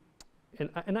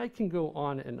 And I can go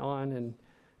on, and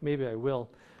maybe I will.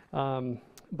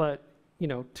 But,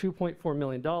 $2.4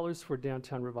 million for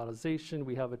downtown revitalization.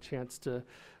 We have a chance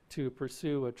to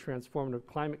pursue a transformative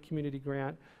climate community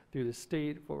grant through the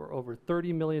state for over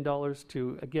 $30 million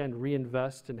to, again,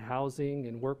 reinvest in housing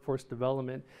and workforce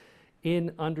development in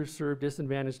underserved,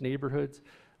 disadvantaged neighborhoods.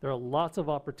 There are lots of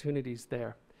opportunities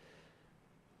there.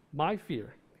 My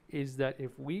fear is that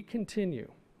if we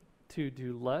continue to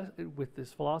do less, with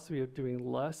this philosophy of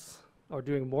doing less or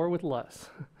doing more with less,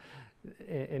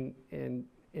 and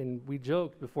we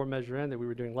joked before Measure N that we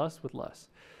were doing less with less,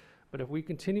 but if we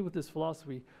continue with this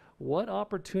philosophy, what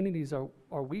opportunities are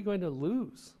we going to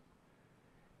lose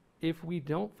if we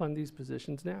don't fund these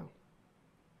positions now?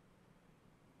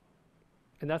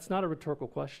 And that's not a rhetorical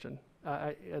question.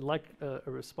 I'd like a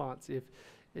response.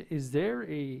 Is there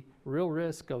a real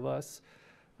risk of us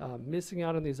missing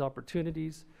out on these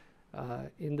opportunities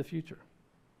in the future?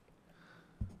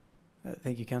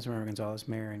 Thank you, Councilmember Gonzalez,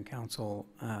 Mayor and Council.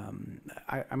 I'm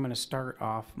going to start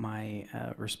off my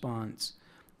response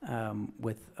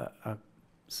with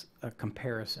a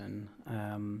comparison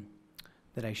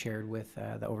that I shared with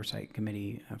the Oversight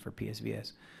Committee for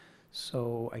PSVS.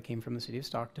 So I came from the city of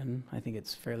Stockton. I think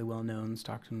it's fairly well known.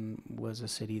 Stockton was a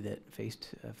city that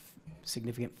faced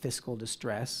significant fiscal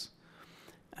distress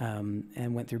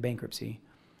and went through bankruptcy.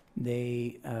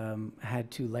 They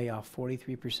had to lay off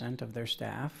 43% of their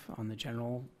staff on the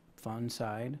general fund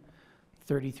side,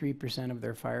 33% of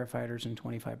their firefighters, and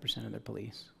 25% of their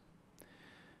police.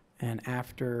 And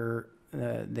after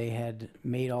they had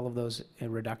made all of those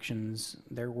reductions,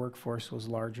 their workforce was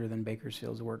larger than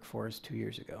Bakersfield's workforce 2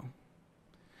 years ago.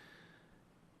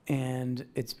 And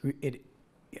it's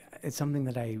something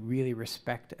that I really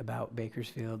respect about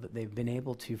Bakersfield, that they've been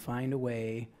able to find a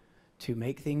way to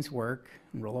make things work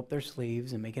and roll up their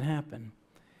sleeves and make it happen.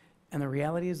 And the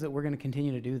reality is that we're going to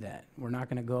continue to do that. We're not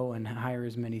going to go and hire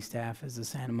as many staff as the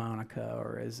Santa Monica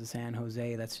or as the San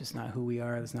Jose. That's just not who we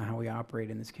are. That's not how we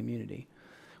operate in this community.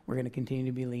 We're going to continue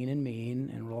to be lean and mean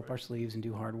and roll up our sleeves and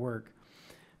do hard work.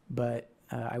 But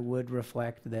I would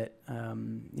reflect that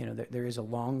there is a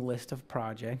long list of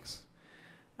projects.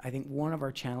 I think one of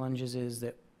our challenges is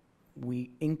that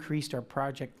we increased our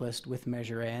project list with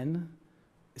Measure N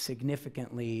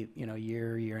significantly,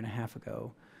 year and a half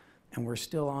ago. And we're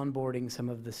still onboarding some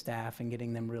of the staff and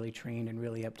getting them really trained and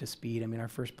really up to speed. I mean, our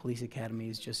first police academy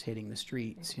is just hitting the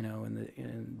streets,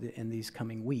 in these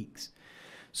coming weeks.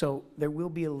 So there will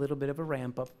be a little bit of a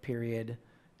ramp-up period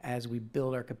as we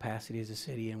build our capacity as a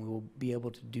city, and we will be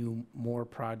able to do more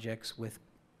projects with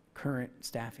current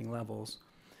staffing levels.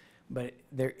 But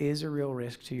there is a real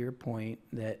risk, to your point,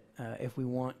 that if we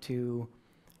want to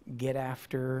get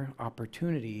after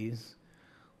opportunities,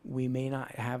 we may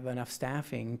not have enough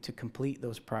staffing to complete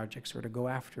those projects or to go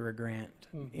after a grant.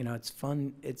 It's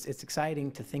fun, it's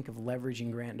exciting to think of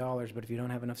leveraging grant dollars, but if you don't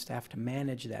have enough staff to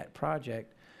manage that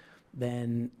project,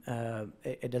 then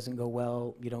it doesn't go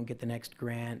well, you don't get the next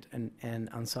grant, and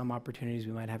on some opportunities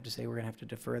we might have to say we're gonna have to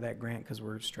defer that grant because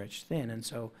we're stretched thin. And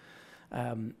so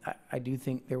I do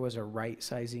think there was a right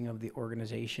sizing of the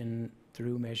organization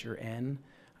through Measure N.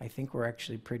 I think we're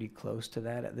actually pretty close to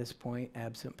that at this point.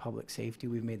 Absent public safety,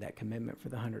 we've made that commitment for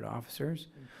the 100 officers.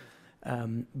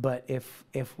 But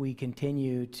if we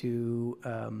continue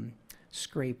to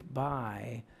scrape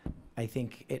by, I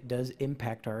think it does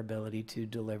impact our ability to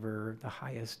deliver the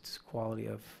highest quality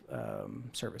of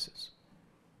services.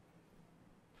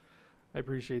 I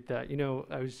appreciate that.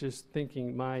 I was just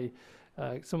thinking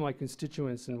some of my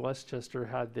constituents in Westchester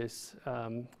had this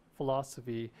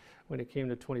philosophy when it came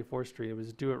to 24th Street. It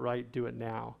was do it right, do it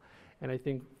now. And I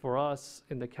think for us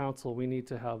in the council, we need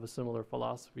to have a similar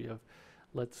philosophy of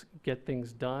let's get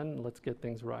things done, let's get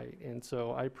things right. And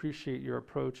so I appreciate your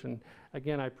approach, and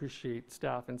again, I appreciate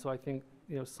staff. And so I think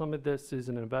some of this is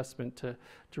an investment to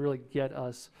really get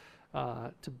us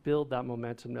to build that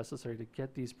momentum necessary to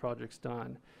get these projects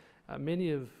done.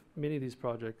 Many of these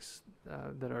projects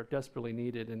that are desperately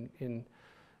needed in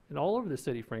all over the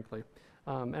city, frankly.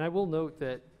 And I will note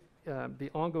that the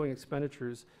ongoing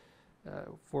expenditures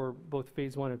for both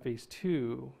Phase 1 and Phase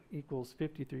 2 equals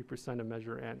 53% of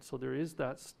Measure N. So there is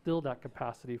still that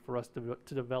capacity for us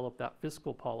to develop that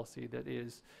fiscal policy that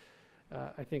is,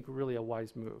 I think, really a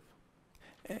wise move.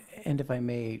 And if I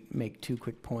may make 2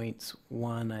 quick points.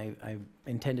 One, I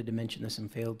intended to mention this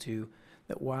and failed to,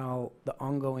 that while the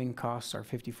ongoing costs are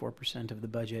 54% of the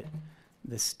budget,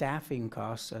 the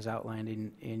costs, as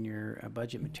outlined in your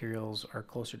budget materials, are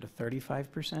closer to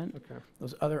 35%. Okay.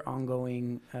 Those other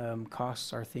ongoing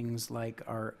costs are things like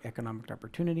our economic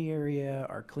opportunity area,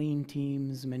 our clean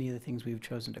teams, many of the things we've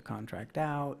chosen to contract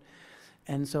out.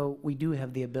 And so we do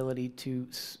have the ability to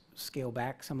scale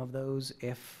back some of those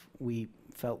if we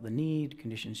felt the need,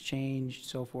 conditions changed,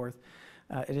 so forth.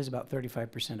 It is about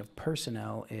 35% of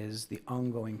personnel is the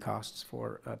ongoing costs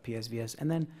for PSVS. And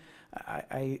then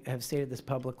I have stated this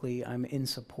publicly, I'm in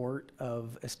support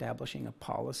of establishing a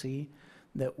policy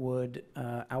that would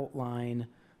outline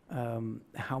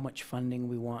how much funding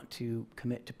we want to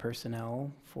commit to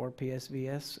personnel for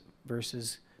PSVS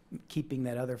versus keeping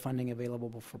that other funding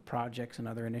available for projects and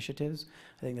other initiatives.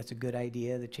 I think that's a good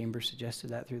idea. The Chamber suggested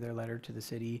that through their letter to the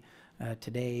city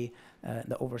today.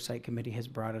 The Oversight Committee has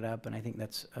brought it up, and I think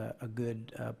that's a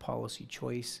good policy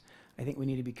choice. I think we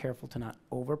need to be careful to not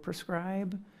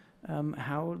overprescribe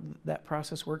how that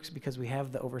process works, because we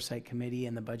have the Oversight Committee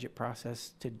and the budget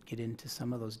process to get into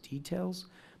some of those details.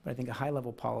 But I think a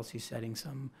high-level policy setting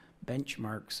some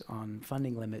benchmarks on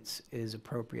funding limits is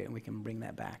appropriate, and we can bring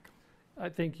that back.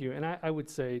 Thank you. And I would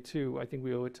say, too, I think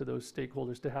we owe it to those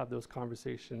stakeholders to have those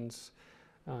conversations,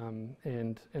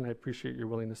 and I appreciate your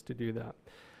willingness to do that.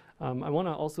 I want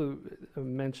to also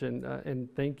mention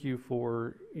and thank you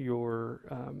for your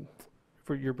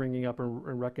bringing up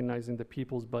and recognizing the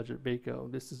People's Budget BACO.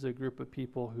 This is a group of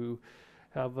people who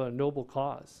have a noble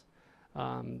cause.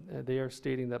 They are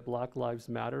stating that Black Lives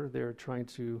Matter.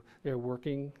 They're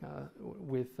working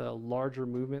with a larger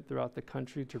movement throughout the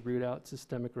country to root out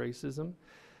systemic racism.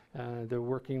 They're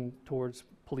working towards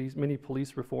many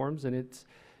police reforms, and it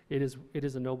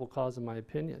is a noble cause in my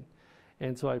opinion.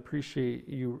 And so I appreciate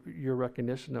your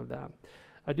recognition of that.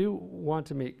 I do want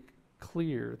to make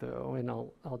clear, though, and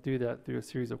I'll do that through a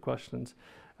series of questions,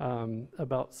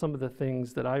 about some of the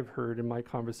things that I've heard in my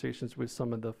conversations with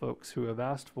some of the folks who have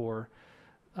asked for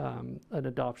an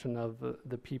adoption of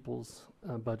the People's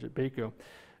Budget BACO.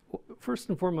 First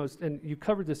and foremost, and you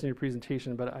covered this in your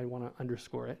presentation, but I want to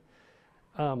underscore it.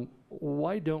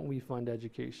 Why don't we fund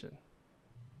education?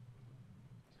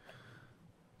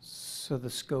 So the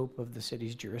scope of the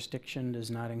city's jurisdiction does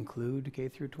not include K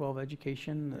through 12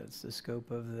 education. That's the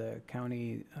scope of the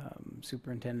county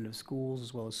superintendent of schools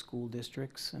as well as school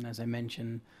districts. And as I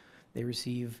mentioned, they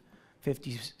receive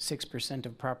 56%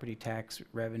 of property tax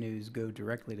revenues go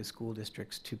directly to school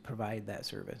districts to provide that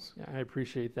service. Yeah, I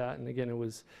appreciate that. And again, it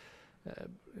was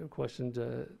a question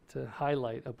to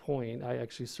highlight a point. I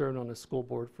actually served on a school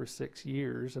board for 6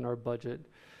 years, and our budget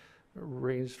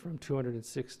ranged from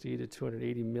 $260 to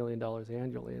 $280 million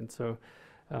annually. And so,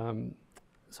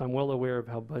 so I'm well aware of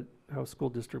how school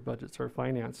district budgets are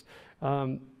financed.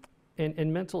 And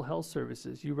mental health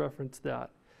services, you referenced that.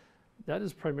 That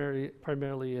is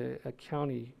primarily a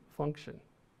county function.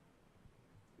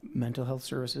 Mental health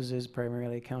services is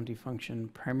primarily a county function,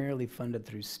 primarily funded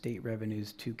through state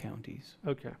revenues to counties.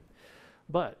 Okay.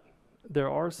 But there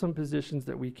are some positions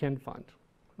that we can fund,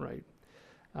 right,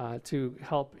 to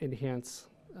help enhance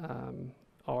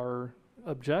our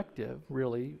objective,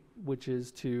 really, which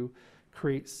is to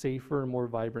create safer and more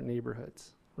vibrant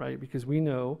neighborhoods, right? Because we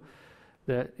know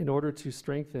that in order to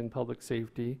strengthen public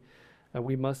safety,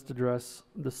 we must address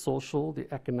the social, the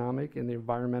economic, and the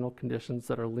environmental conditions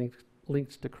that are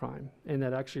linked to crime. And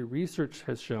that actually research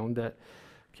has shown that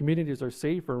communities are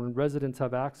safer when residents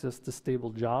have access to stable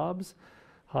jobs,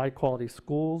 high-quality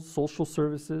schools, social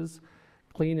services,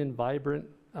 clean and vibrant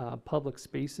public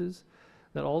spaces,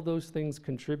 that all those things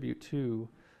contribute to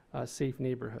safe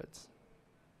neighborhoods.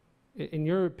 In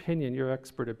your opinion, your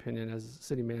expert opinion as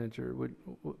city manager,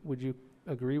 would you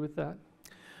agree with that?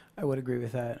 I would agree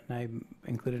with that, and I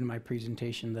included in my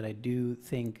presentation that I do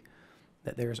think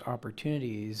that there's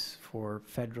opportunities for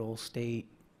federal,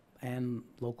 state, and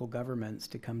local governments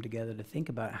to come together to think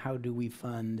about how do we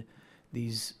fund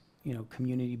these,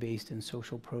 community-based and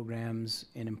social programs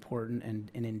in important and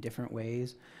in different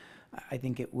ways. I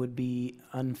think it would be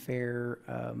unfair.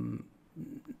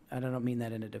 I don't mean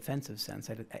that in a defensive sense.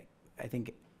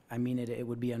 I mean it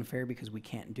would be unfair because we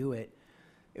can't do it.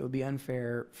 It would be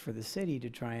unfair for the city to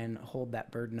try and hold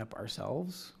that burden up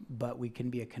ourselves, but we can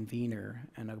be a convener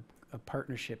and a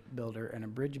partnership builder and a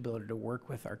bridge builder to work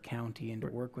with our county and to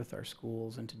work with our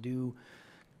schools and to do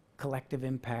collective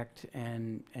impact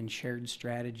and shared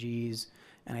strategies.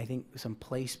 And I think some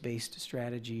place-based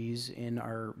strategies in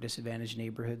our disadvantaged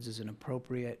neighborhoods is an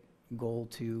appropriate goal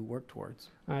to work towards.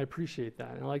 I appreciate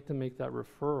that. And I'd like to make that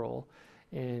referral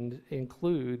and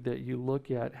include that you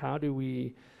look at how do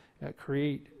we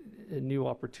create new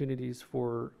opportunities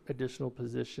for additional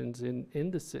positions in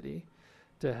the city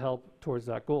to help towards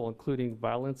that goal, including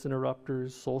violence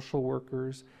interrupters, social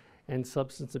workers, and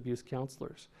substance abuse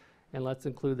counselors. And let's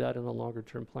include that in a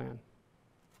longer-term plan.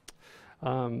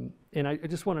 And I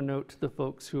just want to note to the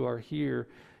folks who are here,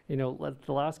 at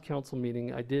the last council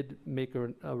meeting, I did make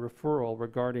a referral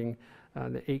regarding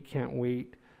the 8 Can't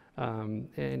Wait,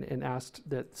 and asked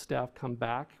that staff come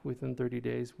back within 30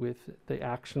 days with the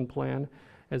action plan,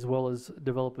 as well as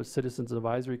develop a citizens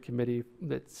advisory committee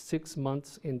that's 6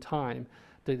 months in time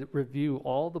to review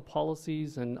all the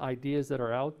policies and ideas that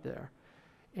are out there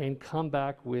and come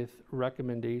back with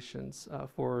recommendations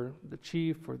for the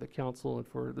chief, for the council, and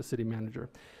for the city manager.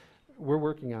 We're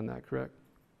working on that, correct?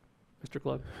 Mr.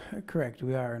 Club? Correct,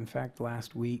 we are. In fact,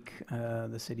 last week,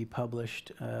 the city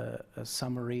published a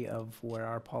summary of where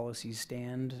our policies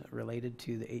stand related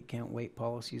to the 8 Can't Wait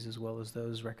policies, as well as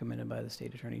those recommended by the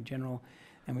State Attorney General.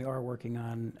 And we are working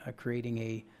on creating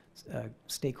a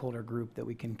stakeholder group that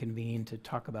we can convene to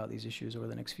talk about these issues over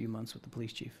the next few months with the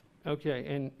police chief.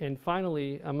 Okay, and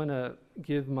finally, I'm going to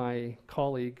give my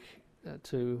colleague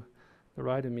to the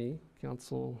right of me,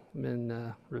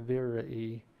 Councilman Rivera,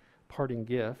 a parting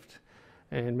gift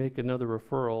and make another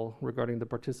referral regarding the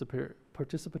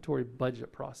participatory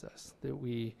budget process, that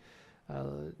we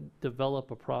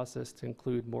develop a process to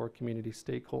include more community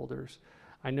stakeholders.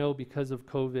 I know because of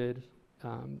COVID,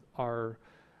 our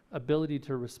ability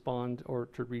to respond or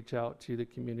to reach out to the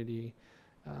community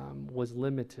was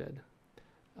limited.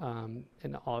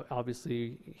 And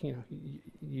obviously,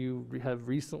 you have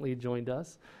recently joined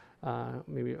us,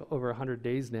 maybe over 100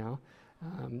 days now.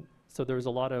 So there's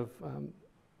a lot of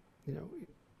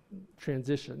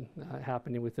transition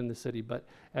happening within the city. But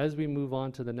as we move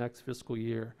on to the next fiscal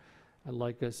year, I'd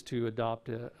like us to adopt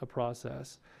a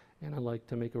process, and I'd like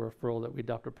to make a referral that we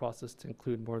adopt a process to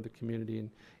include more of the community and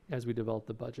as we develop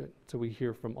the budget, so we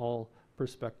hear from all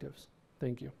perspectives.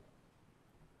 Thank you.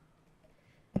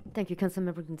 Thank you,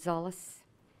 Councilmember Gonzalez.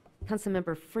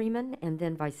 Councilmember Freeman, and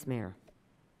then Vice Mayor.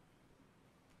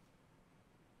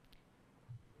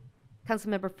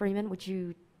 Councilmember Freeman, would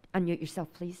you unmute yourself,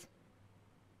 please?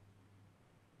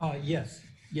 Yes.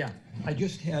 Yeah. I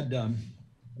just had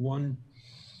one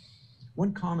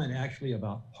comment actually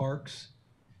about parks.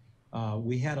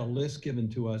 We had a list given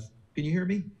to us. Can you hear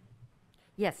me?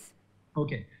 Yes.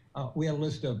 Okay. we had a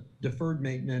list of deferred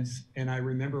maintenance, and I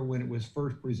remember when it was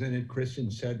first presented, Kristen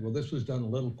said, well, this was done a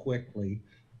little quickly,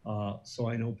 so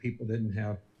I know people didn't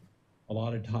have a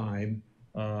lot of time.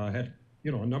 Had,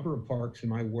 you know, a number of parks in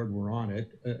my ward were on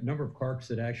it, a number of parks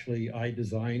that actually I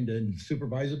designed and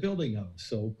supervised the building of.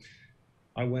 So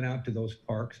I went out to those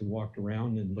parks and walked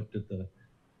around and looked at the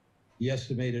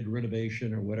estimated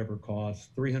renovation or whatever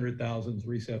cost, $300,000,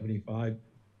 $375.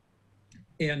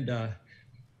 And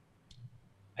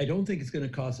I don't think it's going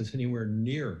to cost us anywhere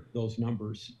near those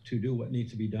numbers to do what needs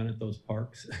to be done at those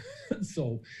parks.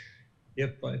 So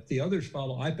if the others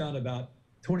follow, I found about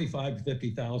 25 to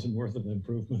 50,000 worth of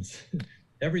improvements.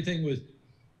 Everything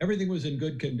was in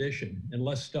good condition,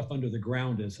 unless stuff under the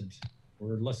ground isn't,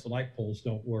 or unless the light poles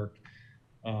don't work.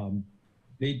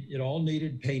 It all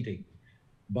needed painting,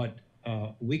 but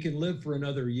we can live for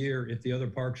another year if the other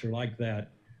parks are like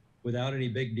that without any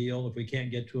big deal if we can't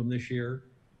get to them this year.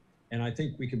 And I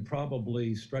think we can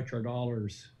probably stretch our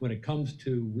dollars when it comes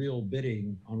to real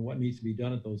bidding on what needs to be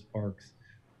done at those parks.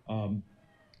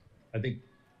 I think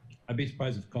I'd be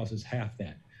surprised if it costs us half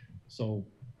that. So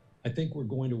I think we're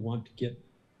going to want to get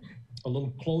a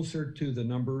little closer to the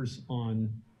numbers on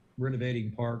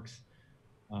renovating parks.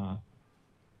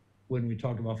 When we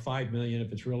talk about 5 million,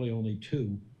 if it's really only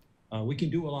 2, we can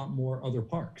do a lot more other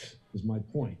parks, is my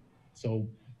point. So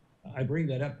I bring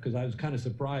that up because I was kind of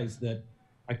surprised that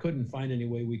I couldn't find any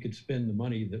way we could spend the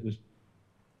money that was,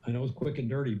 I know it was quick and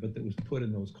dirty, but that was put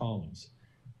in those columns.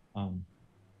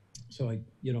 So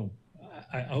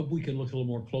I hope we can look a little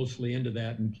more closely into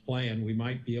that and plan. We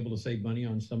might be able to save money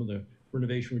on some of the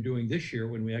renovation we're doing this year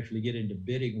when we actually get into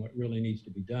bidding what really needs to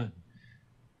be done.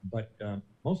 But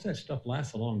most of that stuff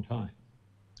lasts a long time.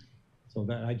 So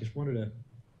that I just wanted to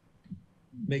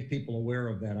make people aware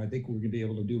of that. I think we're going to be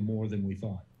able to do more than we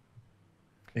thought.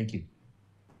 Thank you.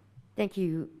 Thank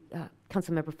you,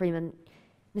 Councilmember Freeman.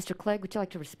 Mr. Clegg, would you like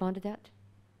to respond to that?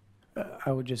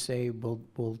 I would just say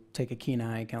we'll take a keen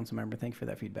eye, Councilmember. Thank you for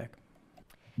that feedback.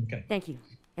 Okay. Thank you.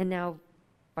 And now,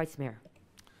 Vice Mayor.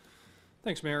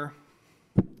 Thanks, Mayor.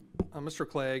 Mr.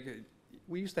 Clegg,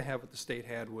 we used to have what the state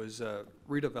had was a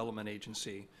redevelopment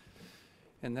agency,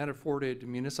 and that afforded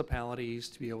municipalities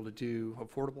to be able to do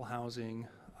affordable housing,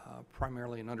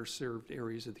 primarily in underserved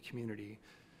areas of the community.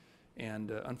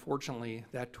 And unfortunately,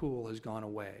 that tool has gone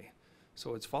away.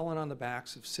 So it's fallen on the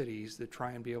backs of cities that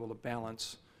try and be able to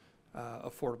balance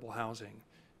affordable housing.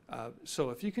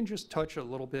 So if you can just touch a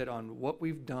little bit on what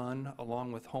we've done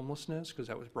along with homelessness, because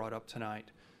that was brought up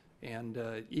tonight. And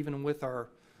even with our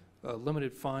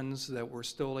limited funds that we're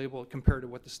still able, compared to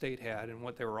what the state had and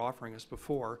what they were offering us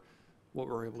before, what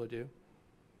we're able to do.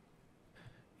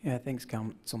 Yeah, thanks,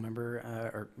 Council Member,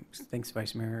 or thanks,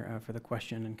 Vice Mayor, for the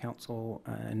question, and Council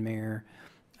and Mayor.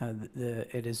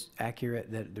 It is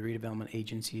accurate that the redevelopment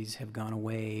agencies have gone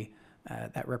away.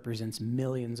 That represents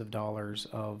millions of dollars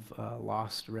of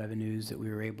lost revenues that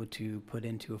we were able to put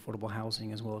into affordable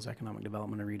housing as well as economic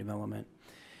development and redevelopment.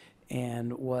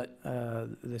 And what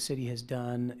the city has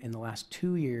done in the last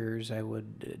 2 years, I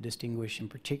would distinguish in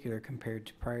particular compared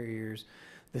to prior years.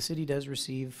 The city does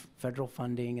receive federal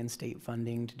funding and state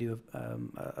funding to do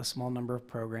a small number of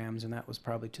programs, and that was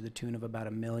probably to the tune of about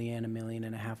 $1 million, $1.5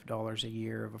 million a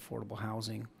year of affordable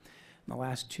housing. In the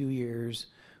last 2 years,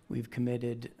 we've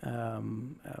committed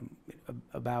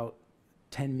about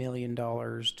 $10 million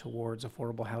towards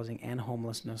affordable housing and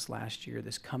homelessness last year.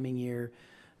 This coming year,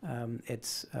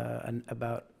 it's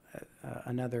about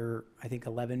another, I think,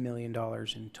 $11 million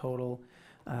in total.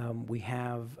 We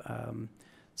have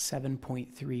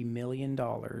 $7.3 million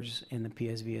in the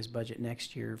PSVS budget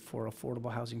next year for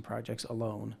affordable housing projects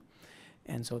alone.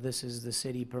 And so this is the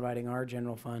city providing our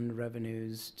general fund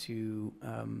revenues to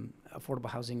affordable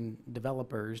housing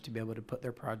developers to be able to put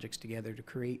their projects together to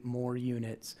create more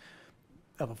units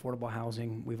of affordable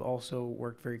housing. We've also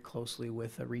worked very closely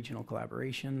with a regional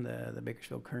collaboration, the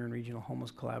Bakersfield-Kern Regional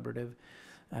Homeless Collaborative,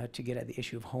 to get at the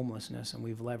issue of homelessness. And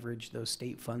we've leveraged those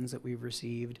state funds that we've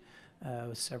received,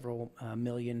 several $1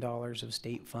 million of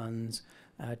state funds,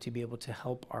 to be able to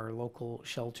help our local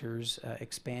shelters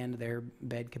expand their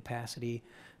bed capacity,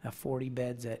 40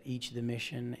 beds at each of the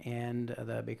Mission and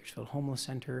the Bakersfield Homeless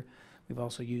Center. We've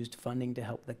also used funding to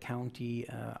help the county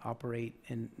operate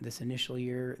in this initial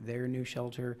year their new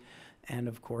shelter, and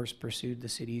of course pursued the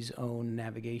city's own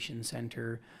navigation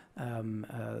center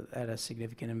at a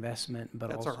significant investment. But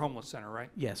that's also our homeless center, right?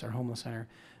 Yes, our homeless center,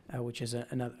 which is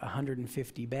another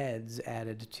 150 beds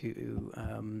added to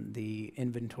the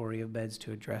inventory of beds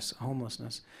to address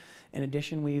homelessness. In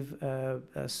addition, we've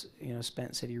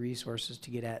spent city resources to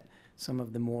get at some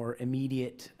of the more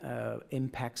immediate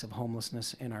impacts of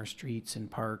homelessness in our streets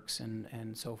and parks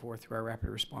and so forth through our rapid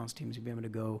response teams. We'll be able to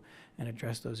go and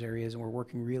address those areas. And we're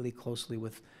working really closely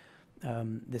with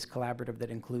this collaborative that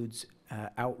includes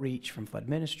outreach from Flood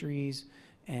Ministries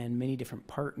and many different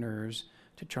partners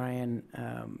to try and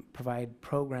provide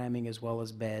programming as well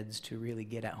as beds to really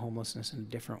get at homelessness in a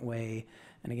different way.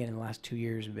 And again, in the last 2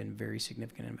 years, have been very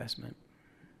significant investment.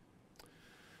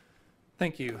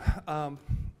 Thank you.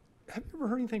 Have you ever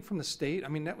heard anything from the state? I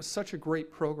mean, that was such a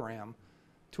great program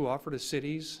to offer to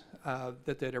cities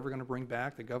that they're ever going to bring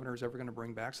back, the governor's ever going to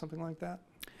bring back something like that?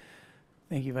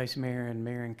 Thank you, Vice Mayor and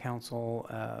Mayor and Council.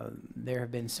 There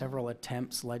have been several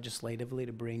attempts legislatively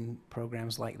to bring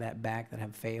programs like that back that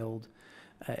have failed.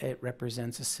 It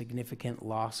represents a significant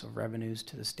loss of revenues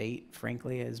to the state,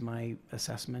 frankly, is my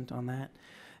assessment on that,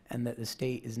 and that the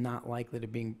state is not likely to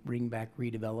bring back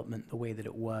redevelopment the way that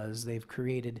it was. They've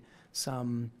created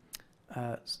some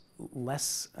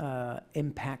less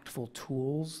impactful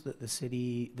tools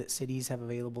that cities have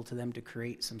available to them to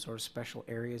create some sort of special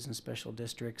areas and special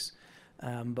districts,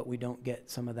 but we don't get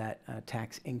some of that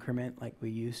tax increment like we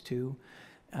used to.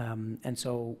 And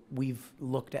so we've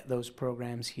looked at those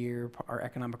programs here. Our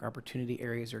economic opportunity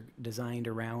areas are designed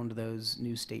around those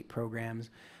new state programs,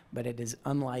 but it is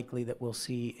unlikely that we'll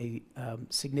see a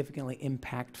significantly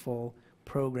impactful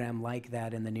program like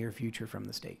that in the near future from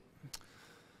the state.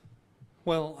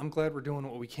 Well, I'm glad we're doing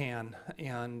what we can,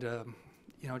 and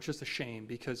you know, it's just a shame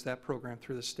because that program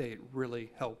through the state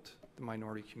really helped the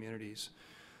minority communities.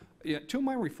 Yeah, 2 of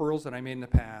my referrals that I made in the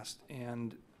past,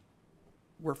 and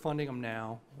we're funding them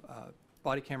now,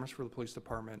 body cameras for the police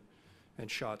department and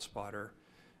ShotSpotter.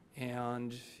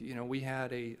 And, you know, we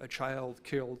had a child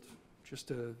killed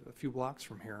just a few blocks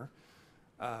from here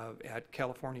at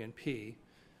California and P.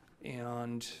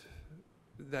 And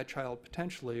that child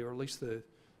potentially, or at least the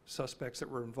suspects that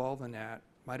were involved in that,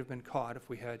 might have been caught if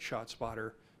we had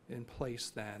ShotSpotter in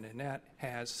place then. And that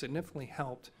has significantly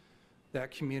helped that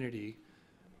community.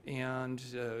 And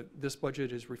this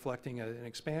budget is reflecting an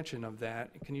expansion of that.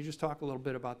 Can you just talk a little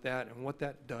bit about that and what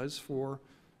that does for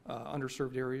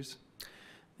underserved areas?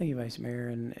 Thank you, Vice Mayor,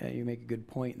 and you make a good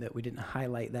point that we didn't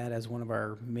highlight that as one of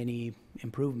our many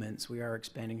improvements. We are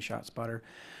expanding ShotSpotter.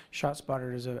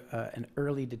 ShotSpotter is an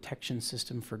early detection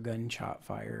system for gunshot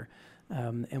fire.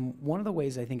 And one of the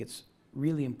ways I think it's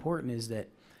really important is that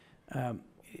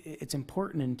it's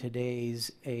important in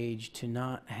today's age to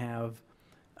not have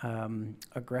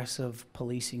aggressive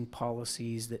policing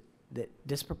policies that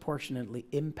disproportionately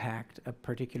impact a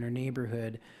particular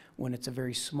neighborhood when it's a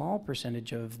very small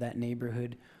percentage of that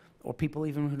neighborhood, or people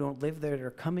even who don't live there that are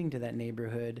coming to that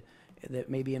neighborhood that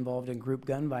may be involved in group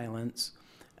gun violence,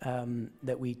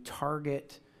 that we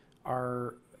target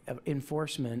our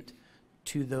enforcement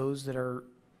to those that are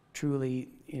truly,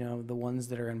 you know, the ones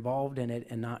that are involved in it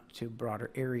and not to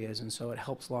broader areas. And so it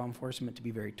helps law enforcement to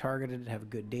be very targeted, have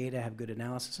good data, have good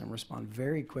analysis, and respond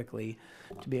very quickly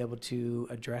to be able to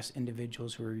address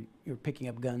individuals who are picking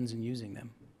up guns and using them.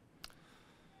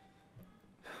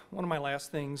 One of my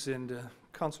last things, and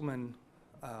Councilman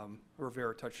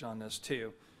Rivera touched on this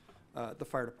too, the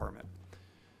fire department.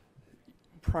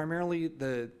 Primarily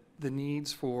the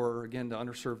needs for, again, the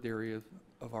underserved area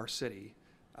of our city.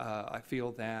 I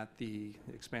feel that the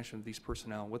expansion of these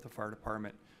personnel with the fire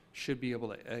department should be able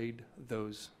to aid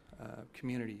those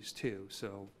communities too,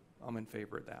 so I'm in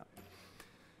favor of that.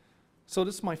 So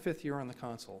this is my 5th year on the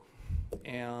council,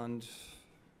 and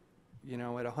you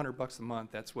know, at $100 a month,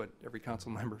 that's what every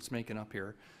council member is making up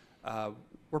here.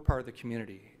 We're part of the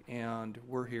community, and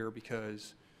we're here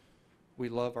because we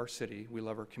love our city, we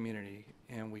love our community,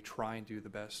 and we try and do the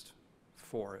best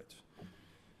for it.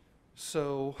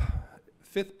 So,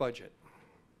 5th budget.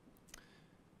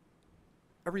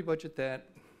 Every budget that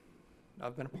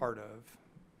I've been a part of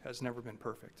has never been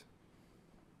perfect.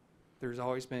 There's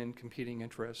always been competing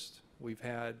interests. We've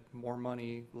had more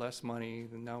money, less money,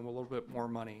 and now a little bit more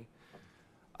money.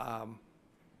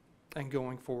 And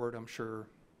going forward, I'm sure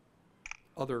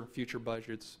other future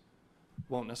budgets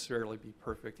won't necessarily be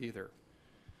perfect either.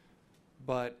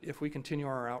 But if we continue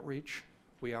our outreach,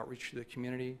 we outreach to the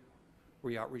community,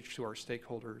 we outreach to our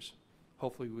stakeholders,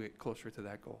 hopefully we get closer to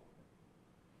that goal.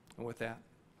 And with that,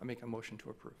 I make a motion to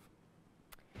approve.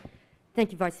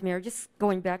 Thank you, Vice Mayor. Just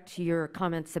going back to your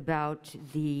comments about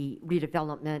the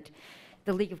redevelopment,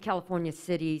 the League of California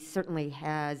Cities certainly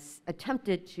has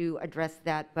attempted to address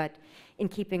that, but in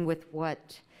keeping with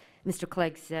what Mr.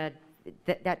 Clegg said,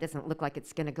 that doesn't look like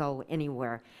it's going to go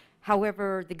anywhere.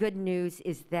 However, the good news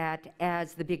is that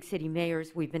as the big city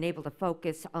mayors, we've been able to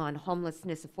focus on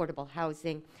homelessness, affordable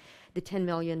housing. The $10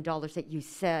 million that you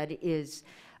said is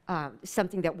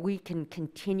something that we can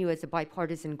continue as a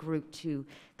bipartisan group to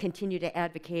continue to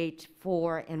advocate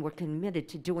for, and we're committed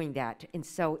to doing that. And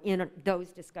so in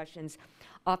those discussions,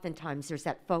 oftentimes there's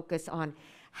that focus on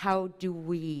how do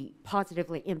we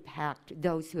positively impact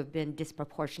those who have been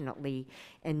disproportionately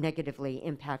and negatively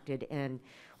impacted, and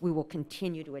we will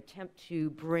continue to attempt to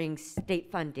bring state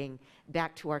funding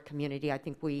back to our community. I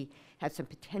think we have some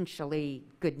potentially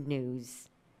good news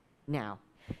now.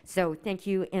 So thank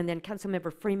you. And then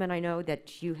Councilmember Freeman, I know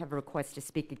that you have a request to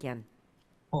speak again.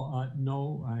 Oh,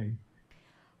 no,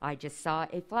 I just saw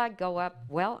a flag go up.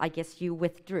 Well, I guess you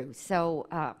withdrew. So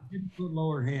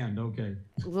lower hand, okay.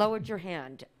 Lowered your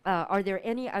hand. Are there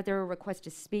any other requests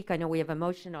to speak? I know we have a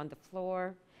motion on the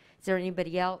floor. Is there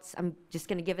anybody else? I'm just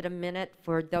going to give it a minute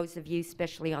for those of you,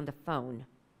 especially on the phone.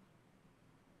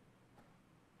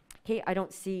 Okay, I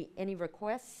don't see any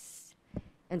requests.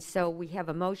 And so we have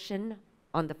a motion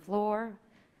on the floor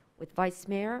with Vice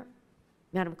Mayor.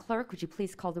 Madam Clerk, would you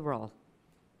please call the roll?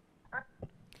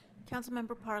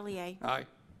 Councilmember Parlier. Aye.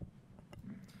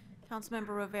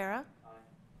 Councilmember Rivera.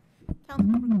 Aye.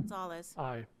 Councilmember Gonzalez.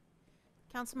 Aye.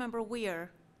 Councilmember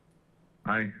Weir.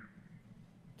 Aye.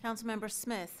 Councilmember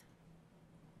Smith.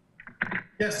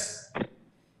 Yes.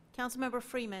 Councilmember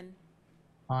Freeman.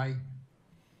 Aye.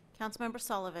 Councilmember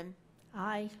Sullivan.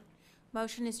 Aye.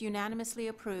 Motion is unanimously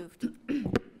approved.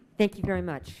 Thank you very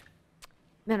much.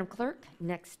 Madam Clerk,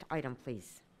 next item,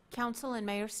 please. Council and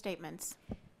mayor statements.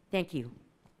 Thank you.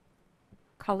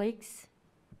 Colleagues,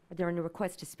 are there any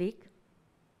requests to speak?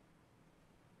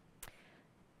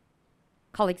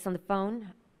 Colleagues on the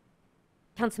phone?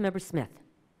 Councilmember Smith.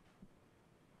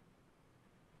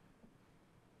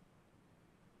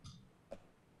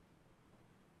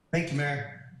 Thank you,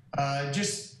 Mayor.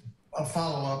 Just a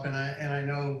follow-up, and I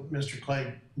know Mr.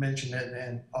 Clay mentioned it,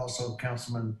 and also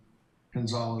Councilman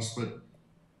Gonzalez, but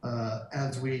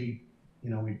as we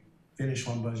finish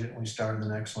one budget and we start the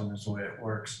next one is the way it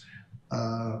works.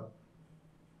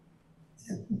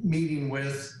 Meeting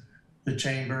with the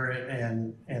chamber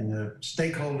and the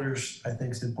stakeholders, I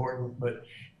think is important, but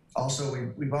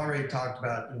also we've already talked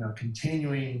about,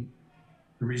 continuing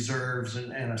the reserves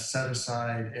and a set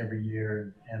aside every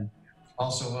year, and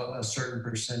also a certain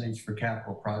percentage for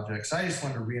capital projects. I just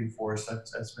want to reinforce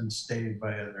that's been stated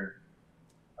by other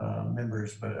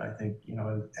members, but I think,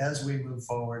 as we move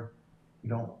forward, we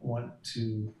don't want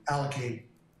to allocate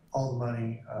all the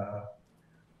money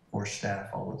for staff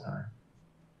all the time.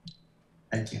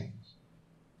 Thank you.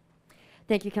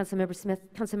 Thank you, Councilmember Smith.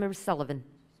 Councilmember Sullivan.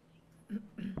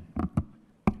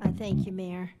 Thank you,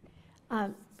 Mayor.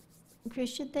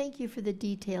 Christian, thank you for the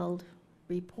detailed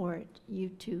report. You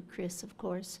too, Chris, of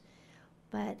course.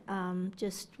 But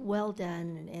just well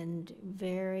done and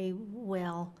very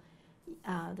well.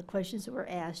 The questions that were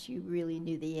asked, you really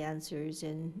knew the answers,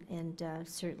 and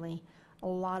certainly a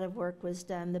lot of work was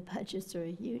done. The budgets are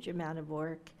a huge amount of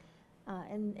work.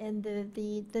 And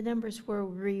the numbers were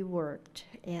reworked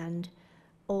and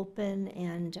open,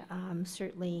 and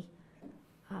certainly,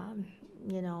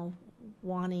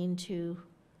 wanting to,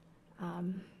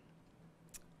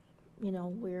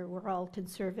 we're all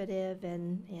conservative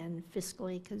and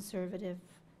fiscally conservative,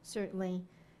 certainly.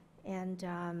 And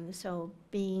so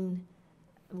being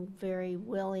very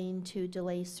willing to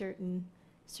delay certain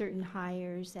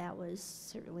hires, that was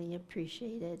certainly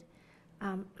appreciated.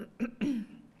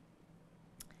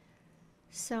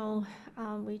 So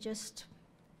we just,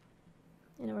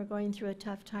 we're going through a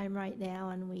tough time right now,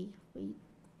 and we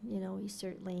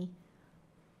certainly,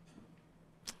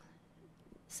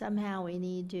 somehow we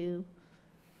need to,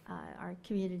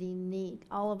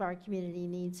 all of our community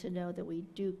needs to know that we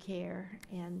do care,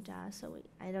 and so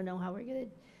I don't know how we're going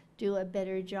to do a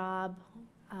better job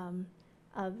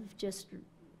of just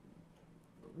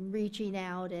reaching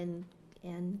out and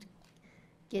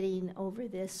getting over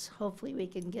this. Hopefully we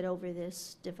can get over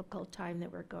this difficult time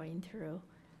that we're going through,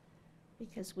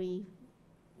 because we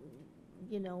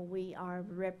are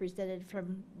represented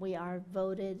we are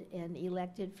voted and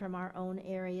elected from our own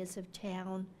areas of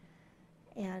town,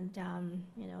 and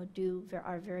do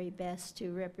our very best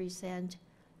to represent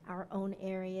our own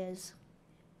areas,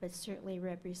 but certainly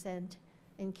represent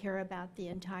and care about the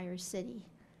entire city.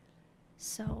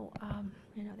 So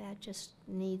that just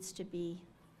needs to be,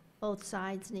 both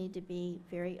sides need to be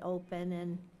very open,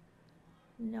 and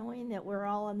knowing that we're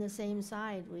all on the same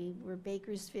side. We're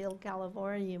Bakersfield,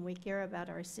 California, and we care about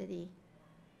our city.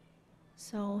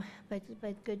 So, but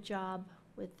good job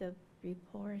with the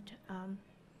report.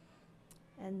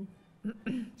 And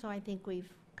so I think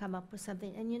we've come up with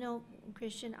something. And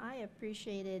Christian, I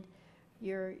appreciated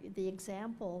the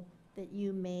example that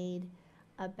you made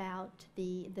about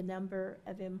the number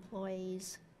of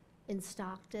employees in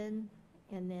Stockton,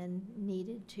 and then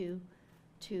needed to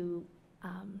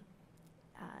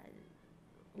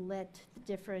let the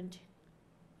different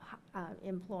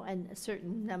and a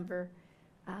certain number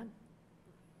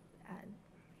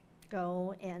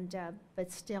go, and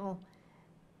but still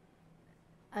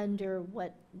under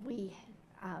what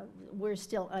we're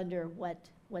still under what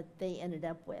they ended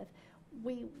up with.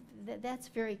 That's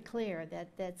very clear.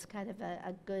 That's kind of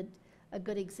a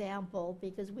good example,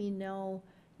 because we know,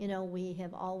 you know, we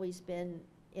have always been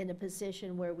in a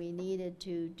position where we needed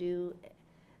to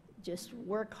just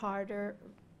work harder,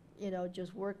 you know,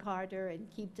 just work harder and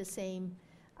keep the same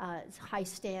high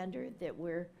standard that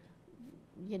we're,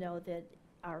 you know, that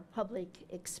our public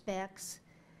expects,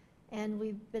 and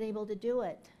we've been able to do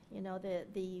it. You know,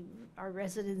 our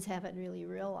residents haven't really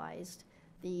realized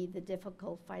the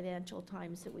difficult financial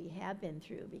times that we have been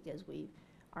through, because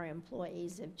our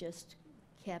employees have just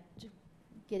kept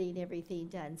getting everything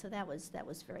done. So that was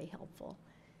very helpful.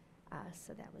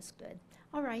 So that was good.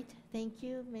 All right, thank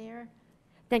you, Mayor.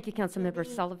 Thank you, Councilmember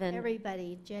Jenny, Sullivan.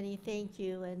 Everybody, Jenny, thank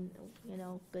you, and, you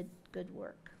know, good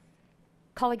work.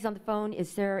 Colleagues on the phone,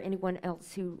 is there anyone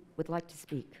else who would like to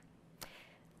speak?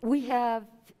 We have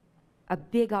a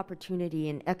big opportunity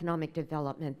in economic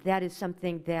development. That is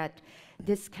something that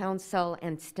this council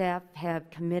and staff have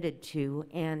committed to,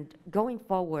 and going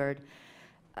forward,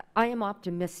 I am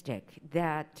optimistic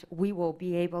that we will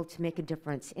be able to make a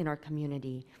difference in our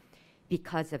community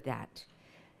because of that.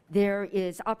 There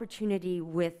is opportunity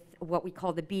with what we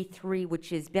call the B3,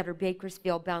 which is Better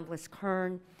Bakersfield, Boundless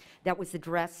Kern. That was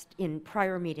addressed in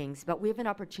prior meetings, but we have an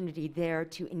opportunity there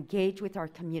to engage with our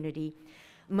community.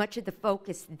 Much of the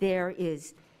focus there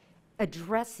is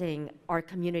addressing our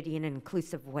community in an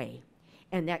inclusive way,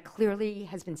 and that clearly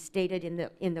has been stated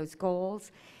in those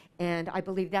goals, and I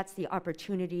believe that's the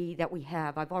opportunity that we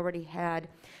have. I've already had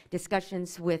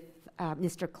discussions with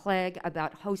Mr. Clegg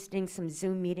about hosting some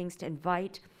Zoom meetings to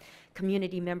invite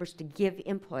community members to give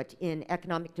input in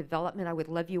economic development. I would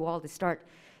love you all to start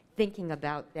thinking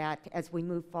about that as we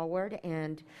move forward,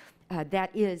 and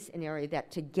that is an area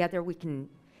that together we can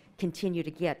continue to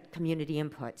get community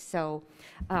input. So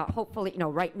hopefully, you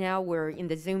know, right now we're in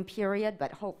the Zoom period,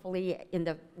 but hopefully in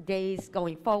the days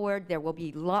going forward, there will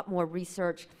be a lot more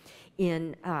research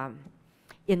in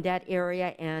that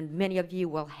area, and many of you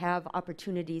will have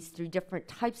opportunities through different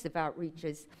types of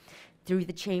outreaches through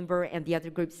the chamber and the other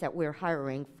groups that we're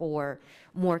hiring for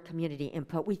more community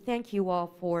input. We thank you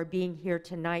all for being here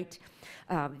tonight.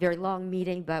 Very long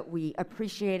meeting, but we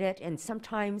appreciate it, and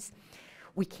sometimes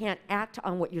we can't act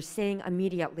on what you're saying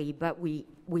immediately, but we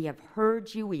have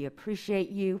heard you, we appreciate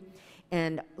you,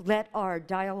 and let our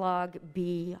dialogue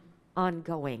be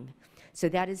ongoing. So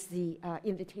that is the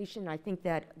invitation I think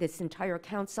that this entire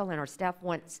council and our staff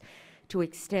wants to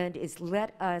extend, is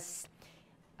let us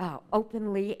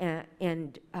openly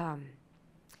and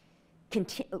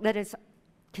let us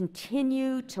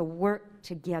continue to work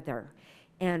together.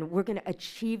 And we're going to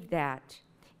achieve that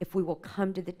if we will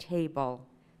come to the table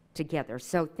together.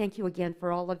 So thank you again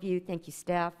for all of you. Thank you,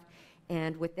 staff.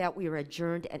 And with that, we are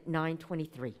adjourned at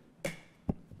 9:23.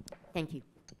 Thank you.